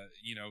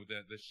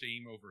the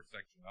shame over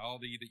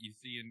sexuality that you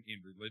see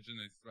in religion,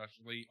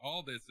 especially.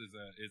 All this is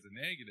a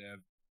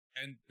negative.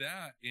 And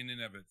that, in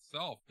and of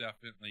itself,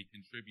 definitely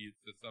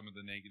contributes to some of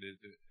the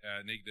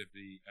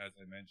negativity, as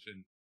I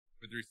mentioned,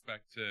 with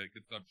respect to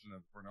consumption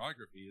of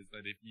pornography, is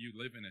that if you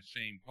live in a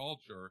shame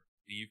culture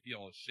and you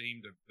feel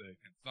ashamed of the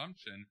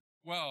consumption,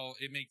 well,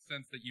 it makes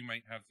sense that you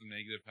might have some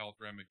negative health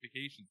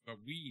ramifications.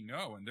 But we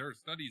know, and there are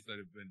studies that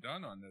have been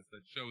done on this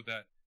that show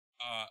that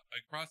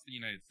across the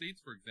United States,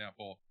 for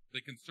example,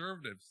 the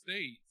conservative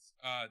states,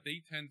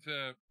 they tend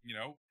to,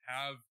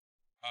 have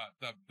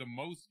the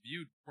most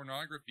viewed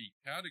pornography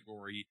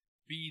category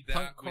be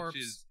that which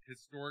is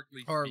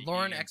historically or speaking,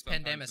 Lauren and X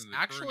sometimes Pandemus in the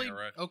current actually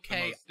era, the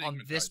okay most on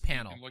this stigmatized.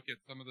 panel. You can look at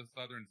some of the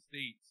southern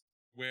states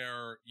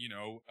where,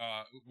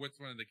 what's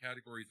one of the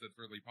categories that's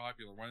really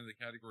popular? One of the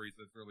categories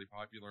that's really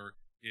popular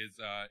is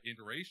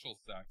interracial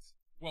sex.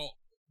 Well,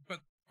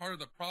 but part of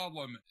the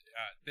problem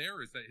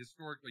there is that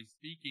historically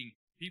speaking,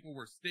 people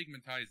were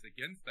stigmatized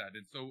against that.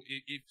 And so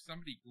if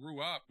somebody grew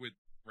up with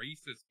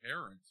racist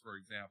parents, for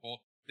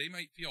example, they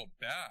might feel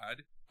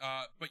bad,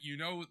 but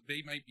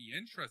they might be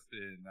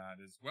interested in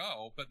that as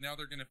well. But now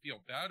they're going to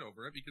feel bad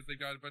over it because they've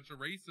got a bunch of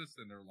racists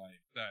in their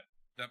life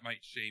that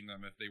might shame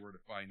them if they were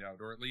to find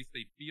out, or at least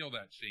they feel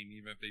that shame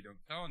even if they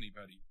don't tell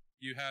anybody.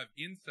 You have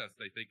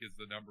incest, I think, is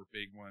the number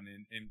big one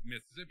in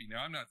Mississippi.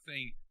 Now, I'm not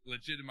saying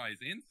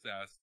legitimize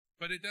incest,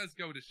 but it does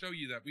go to show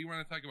you that we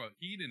want to talk about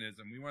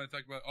hedonism. We want to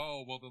talk about,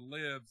 the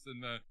libs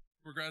and the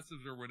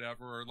progressives or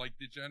whatever, or like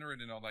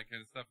degenerate and all that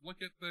kind of stuff.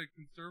 Look at the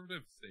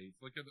conservative states.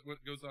 Look at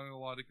what goes on in a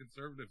lot of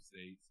conservative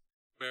states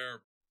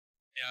where,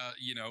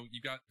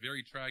 you got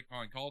very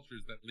tragicon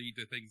cultures that lead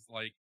to things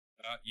like,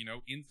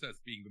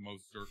 incest being the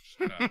most searched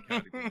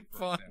category,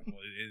 for example.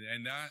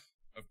 And that,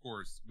 of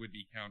course, would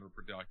be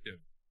counterproductive.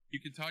 You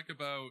can talk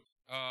about,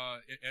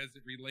 as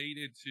it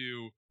related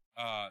to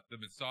the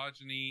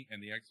misogyny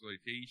and the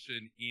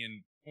exploitation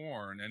in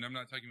porn, and I'm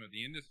not talking about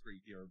the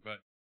industry here,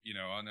 but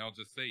and I'll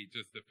just say,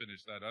 just to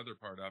finish that other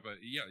part up,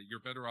 yeah,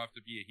 you're better off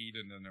to be a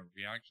heathen than a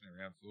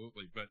reactionary,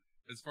 absolutely. But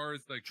as far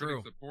as the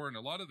critics of porn,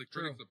 a lot of the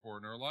critics of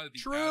porn, or a lot of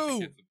the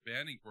advocates of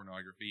banning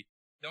pornography,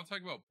 they'll talk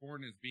about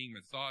porn as being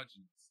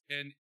misogynist.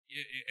 And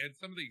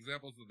some of the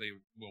examples that they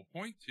will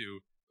point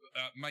to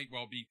might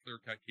well be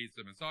clear-cut cases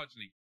of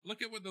misogyny. Look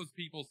at what those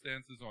people's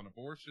stances on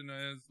abortion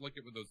is. Look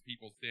at what those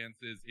people's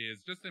stances is,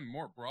 just in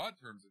more broad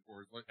terms, of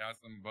course. Ask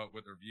them about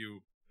what their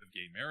view of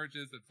gay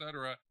marriages,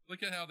 etc.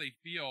 Look at how they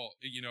feel,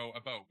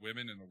 about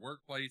women in the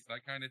workplace,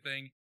 that kind of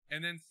thing,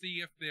 and then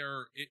see if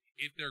their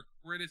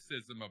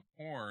criticism of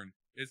porn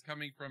is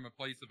coming from a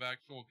place of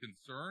actual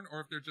concern,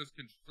 or if they're just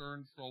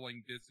concern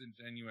trolling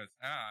disingenuous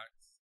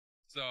acts.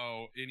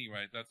 So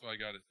anyway, that's what I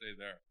got to say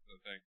there. So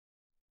thanks.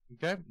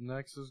 Okay,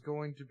 next is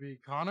going to be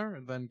Connor,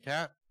 and then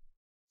Kat.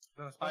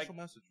 Then a special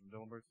message from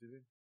Dylanberg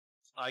TV.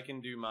 I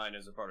can do mine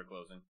as a part of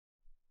closing.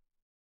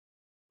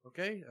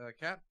 Okay,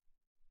 Kat.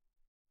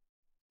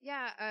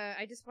 Yeah,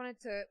 I just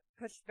wanted to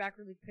push back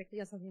really quickly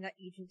on something that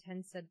Agent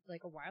 10 said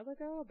like a while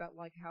ago about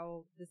like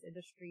how this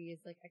industry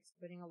is like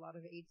exploiting a lot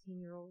of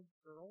 18-year-old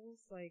girls.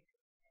 Like,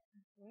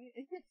 what?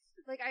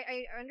 Like,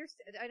 I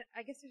understand.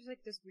 I guess there's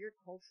like this weird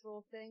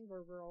cultural thing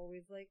where we're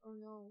always like, oh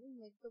no,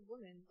 like the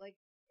woman, like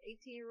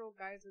 18-year-old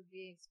guys are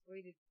being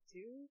exploited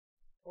too.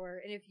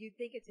 And if you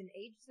think it's an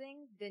age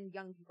thing, then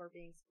young people are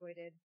being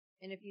exploited.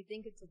 And if you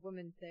think it's a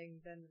woman thing,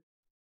 then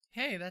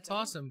hey, that's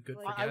awesome. Good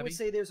for Gabby. I would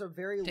say there's a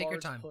very Take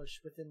large push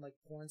within like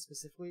porn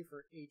specifically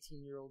for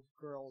 18-year-old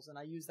girls, and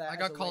I use that. I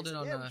got called in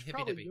on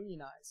Hippy Dippy.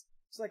 Unionize.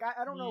 So like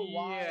I don't know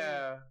why.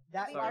 Yeah.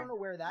 I don't know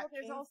where that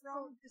came from.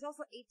 There's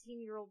also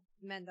 18-year-old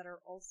men that are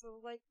also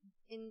like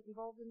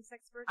involved in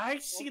sex work. I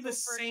see the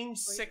same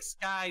 6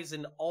 guys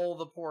in all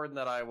the porn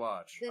that I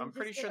watch. Then I'm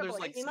pretty sure there's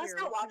like. You must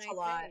not watch a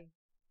lot.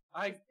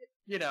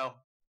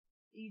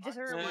 You just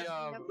heard.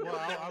 I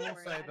will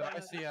say that I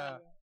see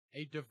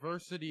a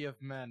diversity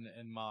of men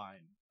in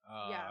mine.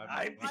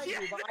 I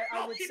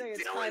would say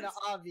it's kind of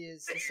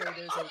obvious to say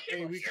there's a.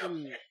 Hey, we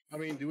can. I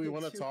mean, do we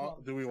want to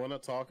talk? Do we want to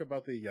talk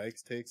about the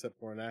yikes takes that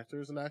porn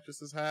actors and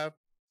actresses have?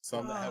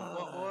 Some that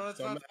have,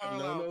 some that have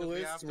no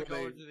lists. We have to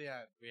go into the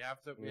end. We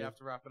have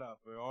to wrap it up.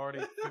 We're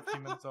already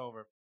 15 minutes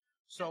over.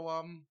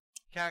 So,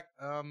 Kat,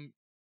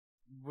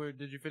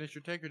 did you finish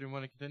your take, or do you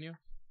want to continue?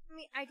 I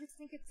mean, I just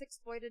think it's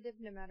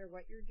exploitative no matter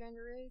what your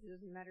gender is. It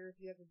doesn't matter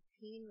if you have a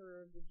peen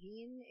or a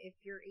vagine. If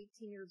you're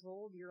 18 years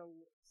old,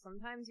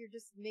 sometimes you're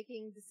just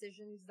making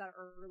decisions that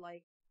are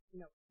like,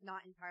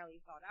 not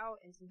entirely thought out,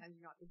 and sometimes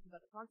you're not thinking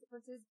about the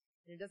consequences,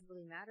 and it doesn't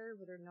really matter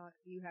whether or not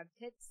you have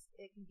tits.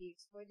 It can be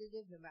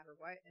exploitative no matter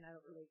what, and I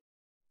don't really...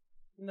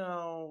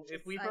 No,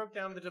 if we broke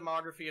down the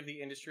demography of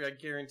the industry, I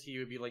guarantee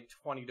you it would be like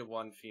 20 to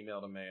 1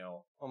 female to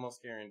male.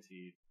 Almost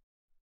guaranteed.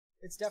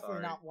 It's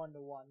definitely not 1 to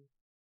 1.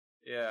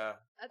 Yeah.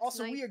 That's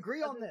also, nice. We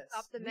agree on this.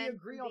 We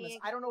agree on this.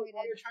 I don't know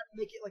why you're trying to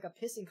make it like a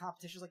pissing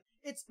competition.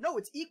 It's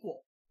it's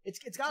equal. It's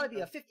got to be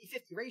a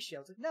 50-50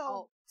 ratio. It's like,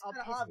 no, I'll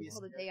piss obvious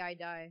until the day I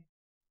die.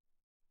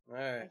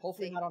 Alright.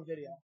 Hopefully not on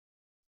video.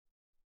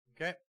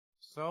 Okay,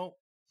 so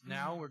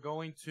now we're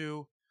going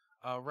to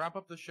wrap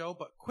up the show,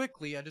 but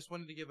quickly, I just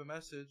wanted to give a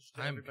message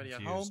to everybody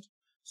at home.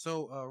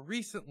 So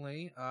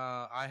recently,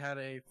 I had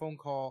a phone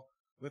call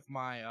with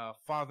my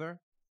father,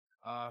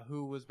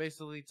 who was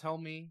basically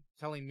telling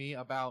me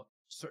about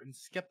certain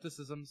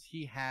skepticisms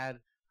he had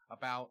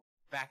about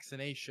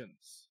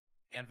vaccinations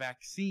and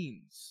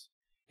vaccines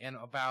and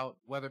about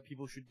whether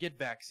people should get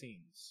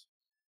vaccines.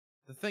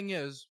 The thing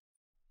is,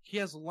 he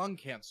has lung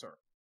cancer.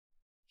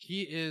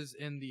 He is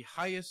in the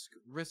highest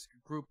risk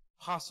group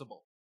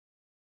possible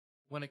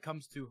when it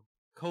comes to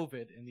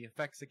COVID and the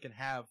effects it can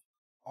have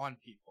on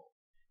people.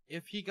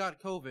 If he got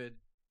COVID,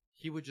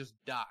 he would just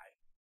die.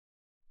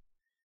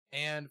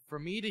 And for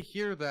me to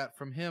hear that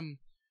from him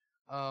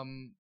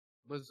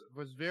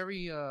was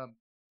very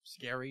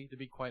scary, to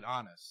be quite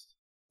honest.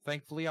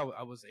 Thankfully, I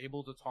was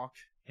able to talk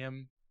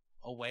him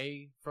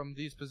away from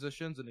these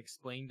positions and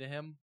explain to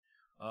him,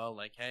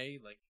 hey,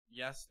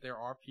 yes, there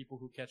are people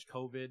who catch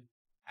COVID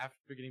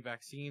after getting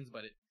vaccines,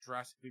 but it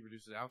drastically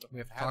reduces out. We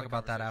have to talk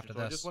about that after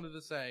this. I just wanted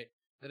to say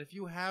that if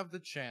you have the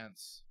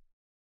chance,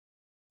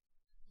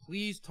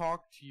 please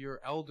talk to your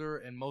elder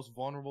and most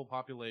vulnerable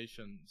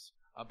populations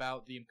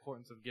about the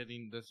importance of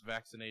getting this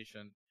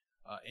vaccination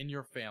in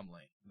your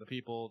family, the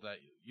people that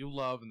you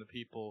love and the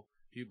people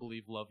you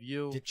believe love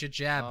you. Get your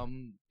jab.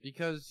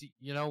 Because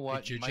you know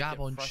what, get your you might jab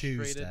get on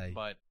frustrated, Tuesday.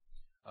 But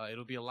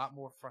it'll be a lot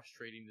more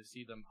frustrating to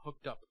see them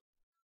hooked up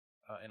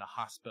in a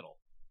hospital.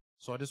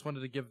 So I just wanted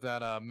to give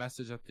that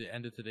message at the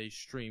end of today's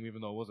stream,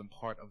 even though it wasn't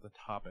part of the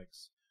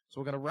topics. So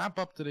we're going to wrap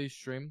up today's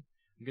stream.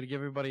 I'm going to give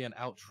everybody an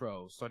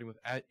outro, starting with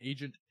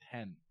Agent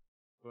 10.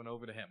 Going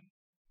over to him.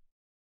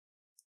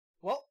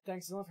 Well,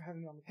 thanks Dylan for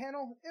having me on the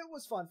panel. It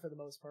was fun for the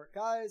most part,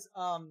 guys.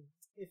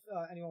 If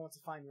anyone wants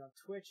to find me on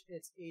Twitch,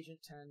 it's Agent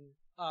 10.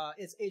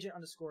 It's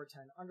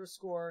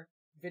Agent_10_.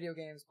 Video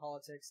games,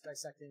 politics,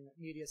 dissecting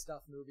media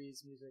stuff,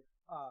 movies, music,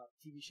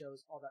 TV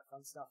shows, all that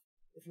fun stuff.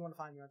 If you want to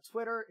find me on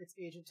Twitter, it's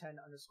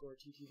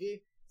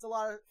Agent10_TTV. It's a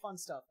lot of fun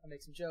stuff. I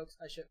make some jokes,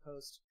 I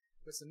shitpost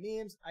with some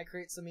memes, I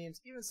create some memes,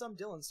 even some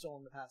Dylan stole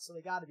in the past, so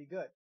they gotta be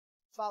good.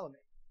 Follow me.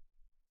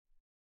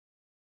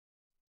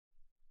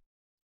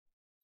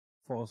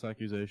 False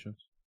accusations.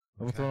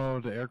 I'm throwing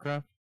over to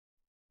aircraft.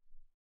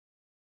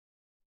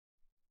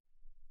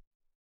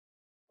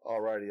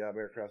 Alrighty, I'm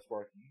Aircraft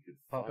Sparky. You can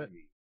Puppet. find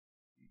me.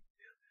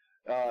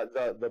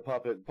 The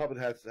puppet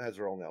has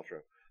her own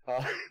outro.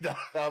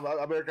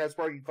 I'm Aircraft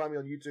Sparky. You can find me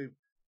on YouTube,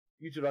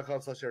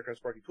 youtube.com/Aircraft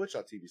Sparky,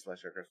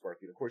 twitch.tv/Aircraft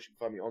Sparky, and of course you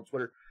can find me on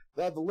Twitter.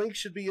 The link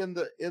should be in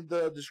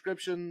the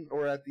description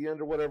or at the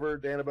end or whatever.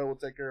 Danabo will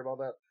take care of all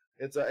that.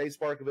 It's a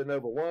Spark of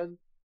Innova 1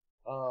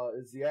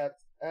 is the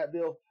at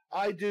deal.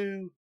 I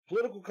do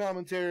political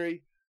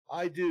commentary,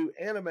 I do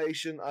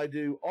animation, I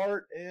do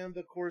art, and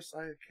of course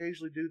I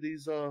occasionally do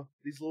these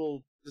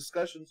little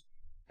discussions.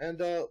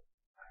 And I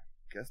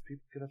guess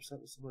people get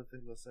upset with some of the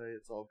things I say.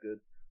 It's all good.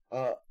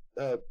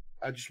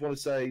 I just want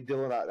to say,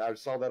 Dylan, I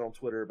saw that on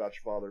Twitter about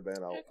your father,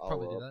 man. I'll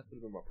probably do that. put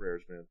him in my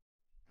prayers, man.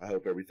 I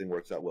hope everything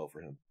works out well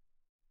for him.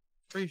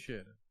 Appreciate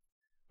it.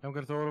 Now I'm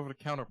going to throw it over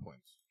to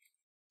Counterpoints.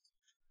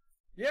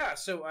 Yeah,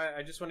 so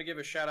I just want to give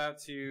a shout out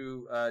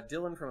to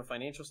Dylan from a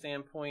financial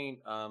standpoint.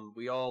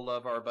 We all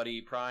love our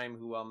buddy Prime,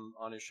 who I'm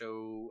on his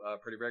show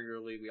pretty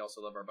regularly. We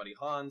also love our buddy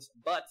Hans,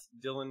 but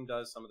Dylan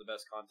does some of the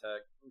best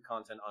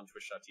content on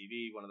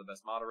Twitch.tv, one of the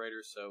best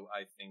moderators. So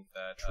I think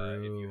that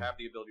if you have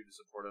the ability to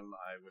support him,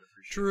 I would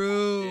appreciate it.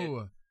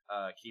 True.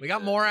 We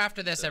got more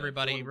after this,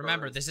 everybody. Dylan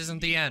Remember, Burns this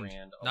isn't the end.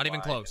 brand Not even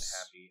alive close. and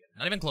happy and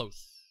Not even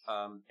close.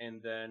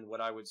 And then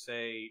what I would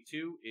say,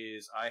 too,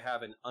 is I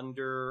have an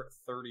under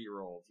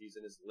 30-year-old. He's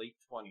in his late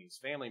 20s,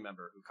 family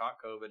member who caught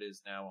COVID,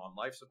 is now on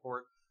life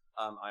support.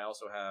 I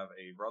also have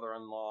a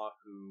brother-in-law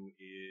who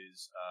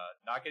is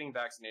not getting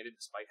vaccinated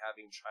despite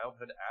having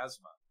childhood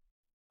asthma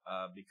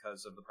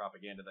because of the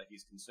propaganda that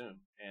he's consumed.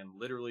 And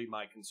literally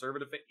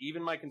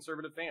even my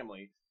conservative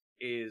family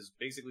is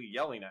basically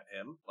yelling at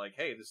him like,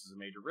 hey, this is a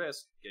major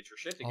risk. Get your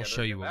shit together. I'll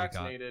show you get what we got.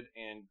 vaccinated.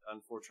 And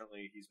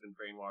unfortunately, he's been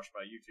brainwashed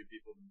by YouTube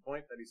people to the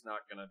point that he's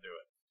not going to do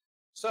it.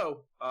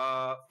 So,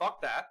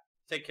 fuck that.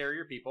 Take care of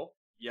your people.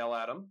 Yell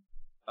at them.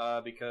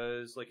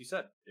 Because, like you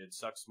said, it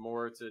sucks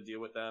more to deal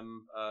with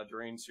them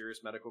during serious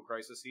medical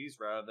crises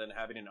rather than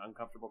having an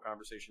uncomfortable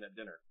conversation at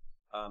dinner.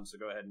 So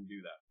go ahead and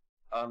do that.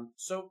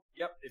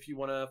 If you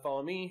want to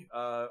follow me,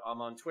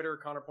 I'm on Twitter,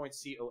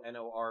 Counterpoints,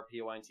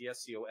 CONORPOINTS,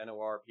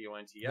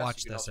 CONORPOINTS.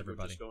 Watch you can this, also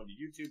everybody. Just go into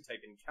YouTube,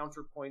 type in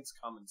Counterpoints,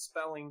 common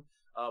spelling.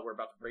 We're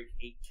about to break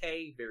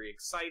 8K, very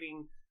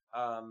exciting.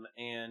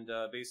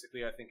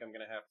 Basically, I think I'm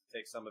going to have to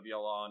take some of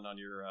y'all on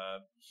your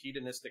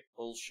hedonistic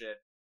bullshit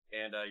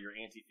and your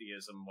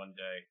anti-theism one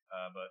day,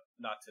 but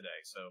not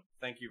today. So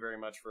thank you very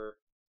much for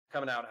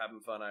coming out, having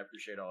fun. I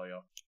appreciate all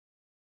y'all.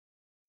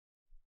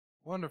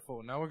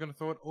 Wonderful. Now we're going to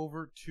throw it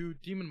over to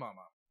Demon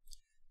Mama.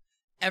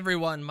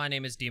 Everyone, my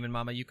name is Demon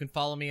Mama. You can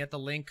follow me at the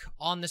link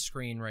on the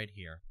screen right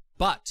here.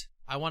 But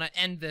I want to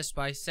end this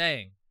by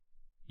saying,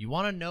 you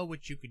want to know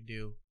what you could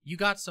do? You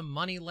got some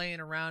money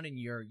laying around and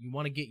you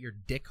want to get your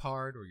dick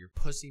hard or your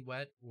pussy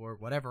wet or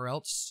whatever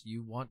else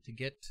you want to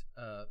get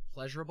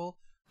pleasurable?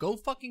 Go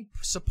fucking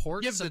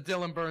support. Give the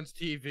Dylan Burns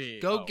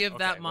TV. Go give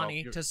that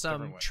money to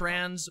some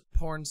trans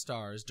porn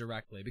stars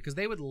directly, because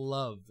they would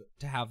love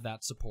to have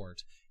that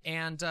support.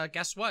 And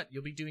guess what?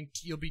 You'll be doing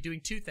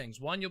two things.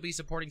 One, you'll be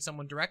supporting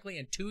someone directly,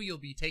 and two, you'll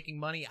be taking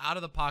money out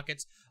of the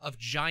pockets of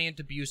giant,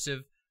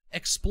 abusive,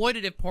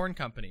 exploitative porn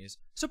companies.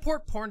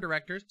 Support porn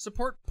directors.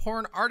 Support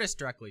porn artists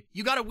directly.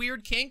 You got a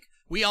weird kink?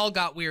 We all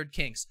got weird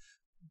kinks.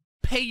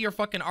 Pay your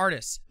fucking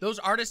artists. Those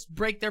artists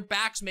break their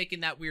backs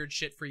making that weird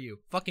shit for you.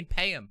 Fucking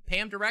pay them. Pay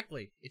them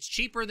directly. It's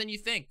cheaper than you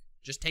think.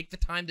 Just take the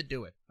time to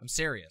do it. I'm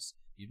serious.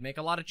 You'd make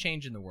a lot of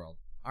change in the world.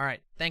 All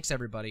right. Thanks,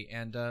 everybody.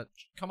 And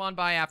come on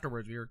by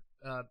afterwards. We're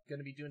going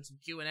to be doing some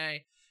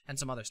Q&A and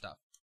some other stuff.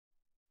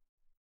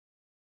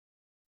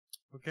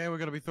 Okay, we're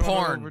going to be throwing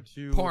it over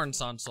to... Porn,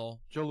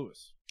 Sonsol. Joe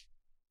Lewis.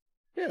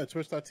 Yeah,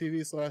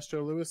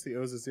 twitch.tv/Joe Lewis. The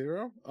O's is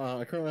 0.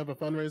 I currently have a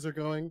fundraiser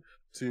going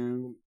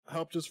to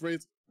help just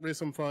raise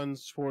some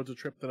funds towards a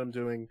trip that I'm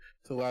doing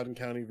to Loudoun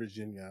County,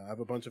 Virginia. I have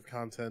a bunch of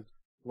content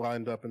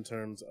lined up in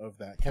terms of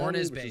that. Porn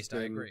is based,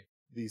 I agree.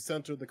 The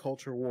center of the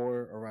culture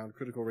war around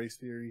critical race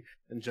theory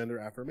and gender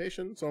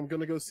affirmation. So I'm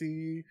going to go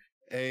see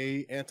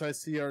a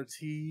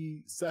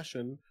anti-CRT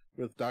session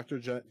with Dr.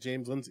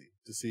 James Lindsay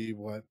to see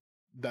what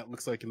that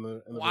looks like in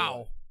the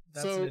wow.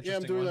 So yeah,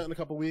 I'm doing that in a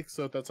couple weeks.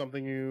 So if that's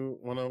something you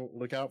want to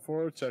look out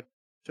for, check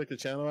the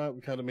channel out.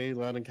 We kind of made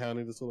Loudoun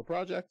County this little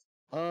project.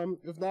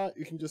 If not,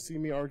 you can just see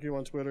me argue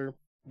on Twitter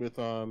with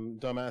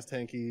dumbass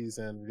tankies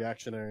and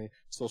reactionary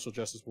social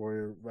justice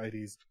warrior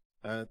righties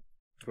at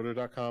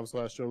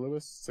twitter.com/Joe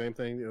Lewis. Same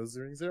thing, the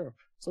O0.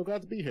 So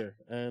glad to be here,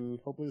 and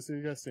hopefully see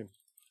you guys soon.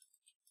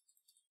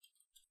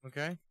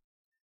 Okay.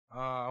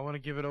 I want to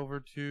give it over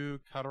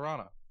to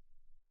Katarana.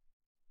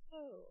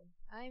 Oh,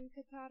 I'm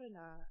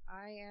Katarina.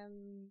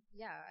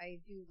 I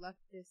do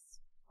leftist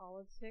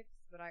politics,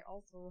 but I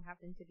also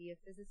happen to be a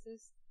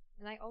physicist,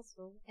 and I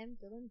also am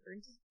Dylan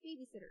Burns'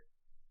 babysitter.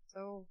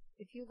 So,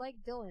 if you like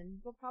Dylan,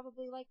 you'll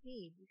probably like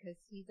me, because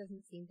he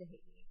doesn't seem to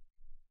hate me.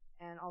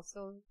 And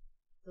also,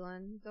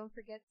 Dylan, don't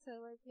forget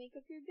to, make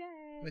up your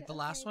bed. Wait, the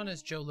last one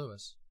is Joe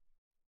Lewis.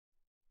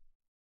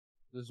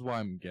 This is why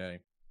I'm gay.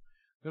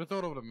 I'm gonna throw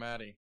it over to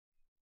Maddie.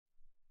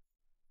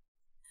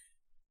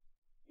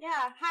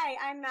 Yeah, hi,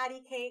 I'm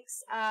Maddie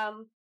Cakes.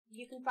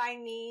 You can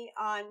find me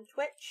on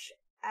Twitch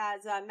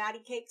as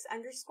MaddieCakes_.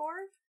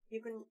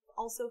 You can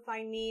also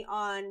find me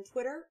on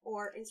Twitter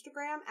or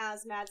Instagram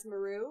as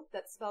Madsmaru.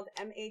 That's spelled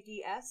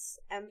MadsMaru.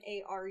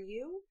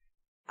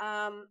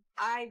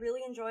 I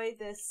really enjoyed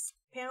this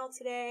panel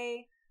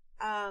today.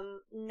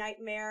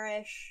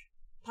 Nightmarish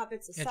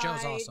puppets aside. Yeah,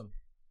 Joe's awesome.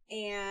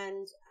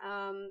 And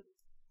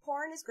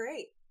porn is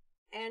great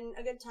and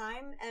a good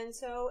time, and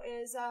so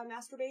is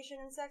masturbation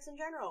and sex in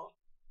general.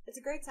 It's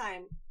a great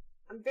time.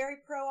 I'm very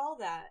pro all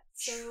that.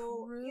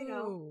 So,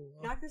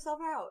 knock yourself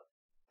out.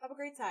 Have a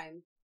great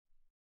time.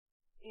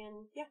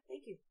 And yeah,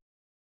 thank you.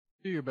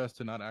 Do your best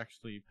to not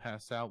actually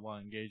pass out while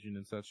engaging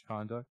in such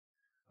conduct.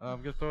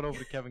 I'm gonna throw it over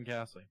to Kevin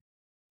Castley.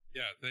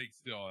 Yeah,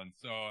 thanks, Dylan.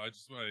 So I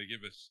just want to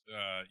give a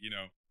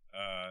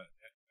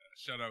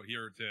shout out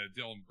here to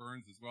Dylan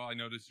Burns as well. I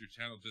noticed your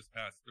channel just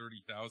passed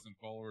 30,000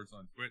 followers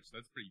on Twitch.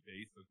 That's pretty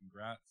base. So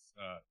congrats,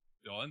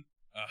 Dylan.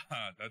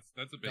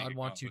 That's a big God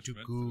wants you to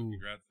accomplishment, goo. so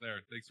congrats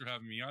there. Thanks for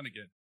having me on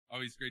again.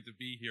 Always great to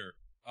be here.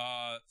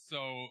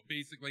 So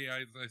basically,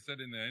 as I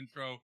said in the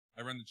intro,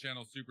 I run the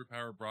channel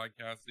Superpower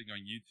Broadcasting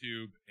on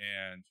YouTube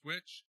and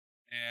Twitch,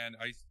 and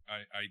I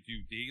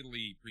do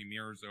daily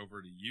premieres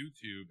over to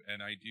YouTube, and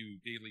I do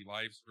daily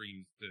live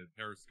streams to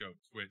Periscope,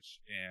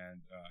 Twitch,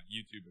 and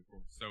YouTube, of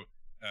course. So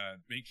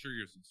make sure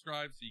you're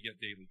subscribed so you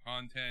get daily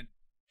content.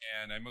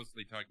 And I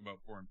mostly talk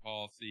about foreign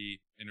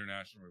policy,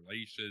 international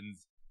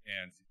relations,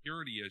 and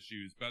security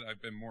issues, but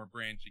I've been more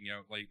branching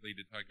out lately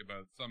to talk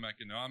about some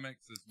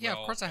economics as well. Yeah,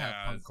 of course I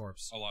have Punk Corps.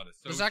 A lot of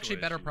social There's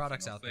actually better issues.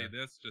 products And I'll out there. say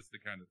this just to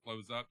kind of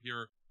close up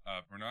here.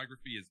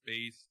 Pornography is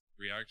base,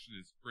 reaction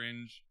is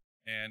cringe,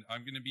 and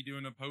I'm going to be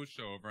doing a post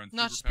show over on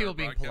Not just Superpower people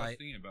being polite.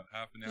 Broadcasting in about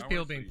half an Just hour.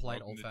 people being you're polite,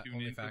 welcome to only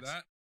tune in for facts.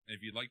 that. And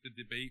if you'd like to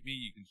debate me,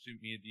 you can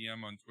shoot me a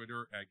DM on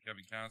Twitter at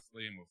Kevin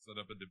Castley, and we'll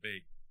set up a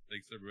debate.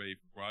 Thanks everybody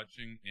for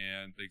watching,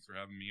 and thanks for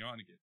having me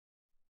on again.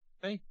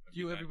 Thank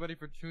you, everybody,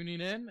 for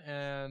tuning in,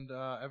 and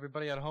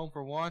everybody at home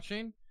for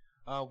watching.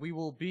 We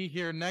will be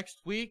here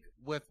next week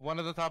with one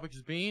of the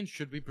topics being,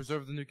 should we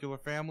preserve the nuclear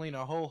family, and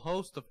a whole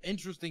host of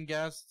interesting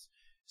guests.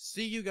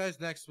 See you guys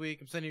next week.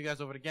 I'm sending you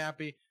guys over to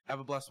Gappy. Have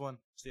a blessed one.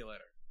 See you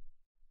later.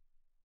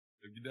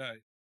 Have a good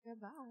day.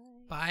 Goodbye.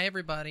 Bye,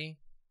 everybody.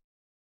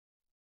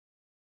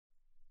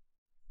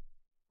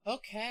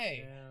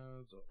 Okay.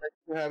 Thanks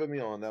for having me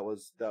on. That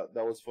was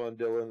fun,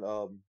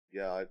 Dylan.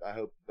 Yeah, I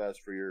hope the best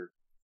for your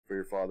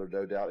father,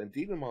 no doubt. And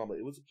Demon Mama,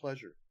 it was a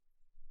pleasure.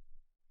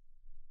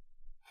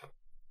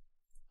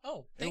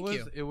 Oh, thank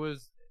you. It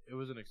was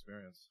an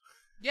experience.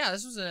 Yeah,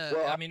 this was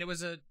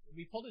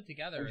we pulled it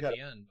together Okay. at the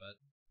end, but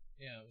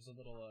yeah, it was a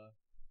little,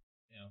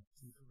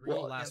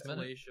 real last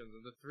minute. Cancellations,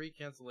 and the 3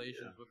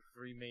 cancellations with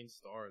 3 main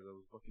stars that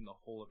was booking the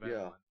whole event.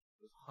 Yeah. On.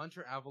 It was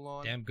Hunter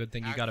Avalon. Damn good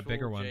thing you got a Actual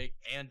bigger one. Jake,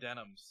 and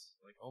Denims.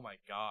 Like, oh my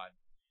god.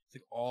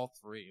 It's like all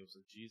three. It was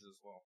like Jesus.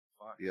 Well,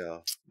 fuck.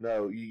 Yeah.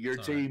 No, your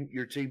It's all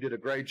right. team did a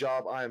great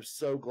job. I am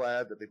so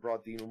glad that they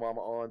brought Demon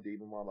Mama on.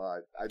 Demon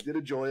Mama, I did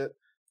enjoy it.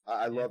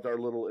 I loved our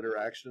little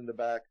interaction in the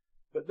back.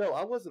 But no,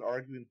 I wasn't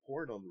arguing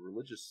porn on the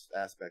religious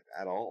aspect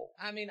at all.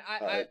 I mean,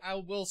 I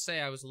will say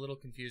I was a little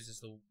confused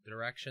as to the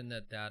direction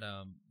that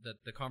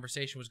the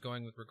conversation was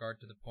going with regard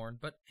to the porn.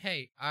 But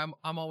hey, I'm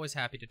always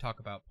happy to talk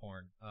about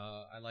porn.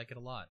 I like it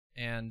a lot,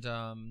 and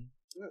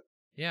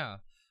yeah.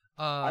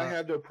 I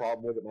have no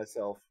problem with it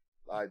myself.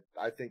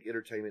 I think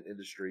entertainment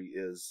industry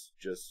is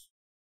just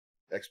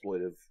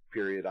exploitive.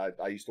 Period.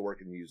 I used to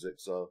work in music,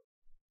 so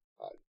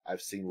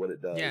I've seen what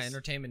it does. Yeah,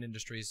 entertainment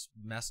industry's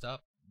messed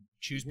up.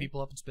 Chews people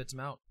up and spits them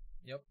out.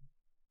 Yep.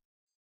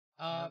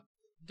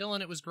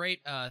 Dylan, it was great.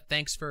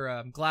 Thanks for.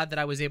 I'm glad that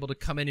I was able to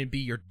come in and be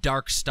your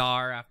dark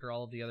star after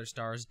all of the other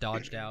stars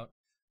dodged out.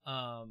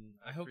 I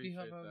hope you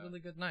have a really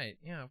good night.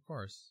 Yeah, of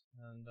course.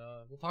 And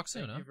we'll talk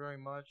soon. Thank you very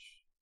much.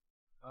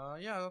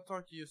 Yeah, I'll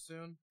talk to you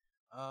soon.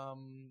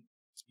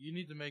 You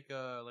need to make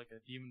a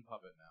demon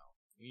puppet now.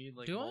 We need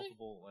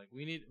multiple.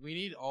 We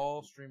need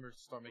all streamers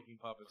to start making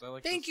puppets. I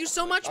like. Thank you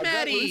so much,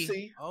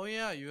 Maddie. Oh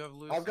yeah, you have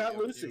Lucy. I've got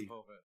Lucy.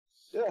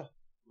 Yeah.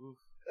 Oof.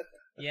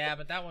 Yeah,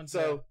 but that one's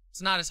so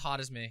it's not as hot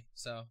as me.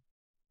 So.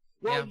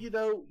 Well,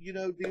 yeah. you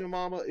know, Demon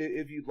Mama,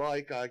 if you'd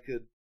like, I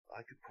could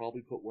probably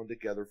put one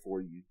together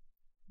for you.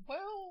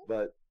 Well.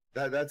 But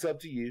that's up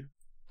to you.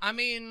 I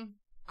mean,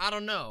 I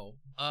don't know.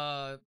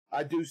 I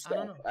do stuff. I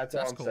don't know. That's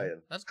all I'm cool.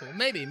 saying. That's cool.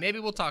 Maybe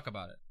we'll talk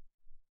about it.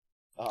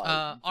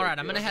 All right,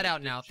 I'm gonna head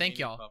out now. Thank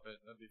y'all. Puppet.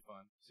 That'd be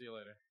fun. See you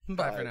later.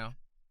 Bye for now.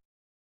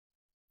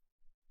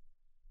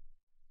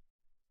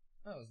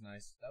 That was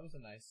nice. That was a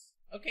nice.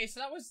 Okay, so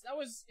that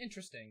was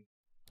interesting.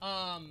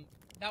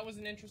 That was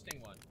an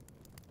interesting one.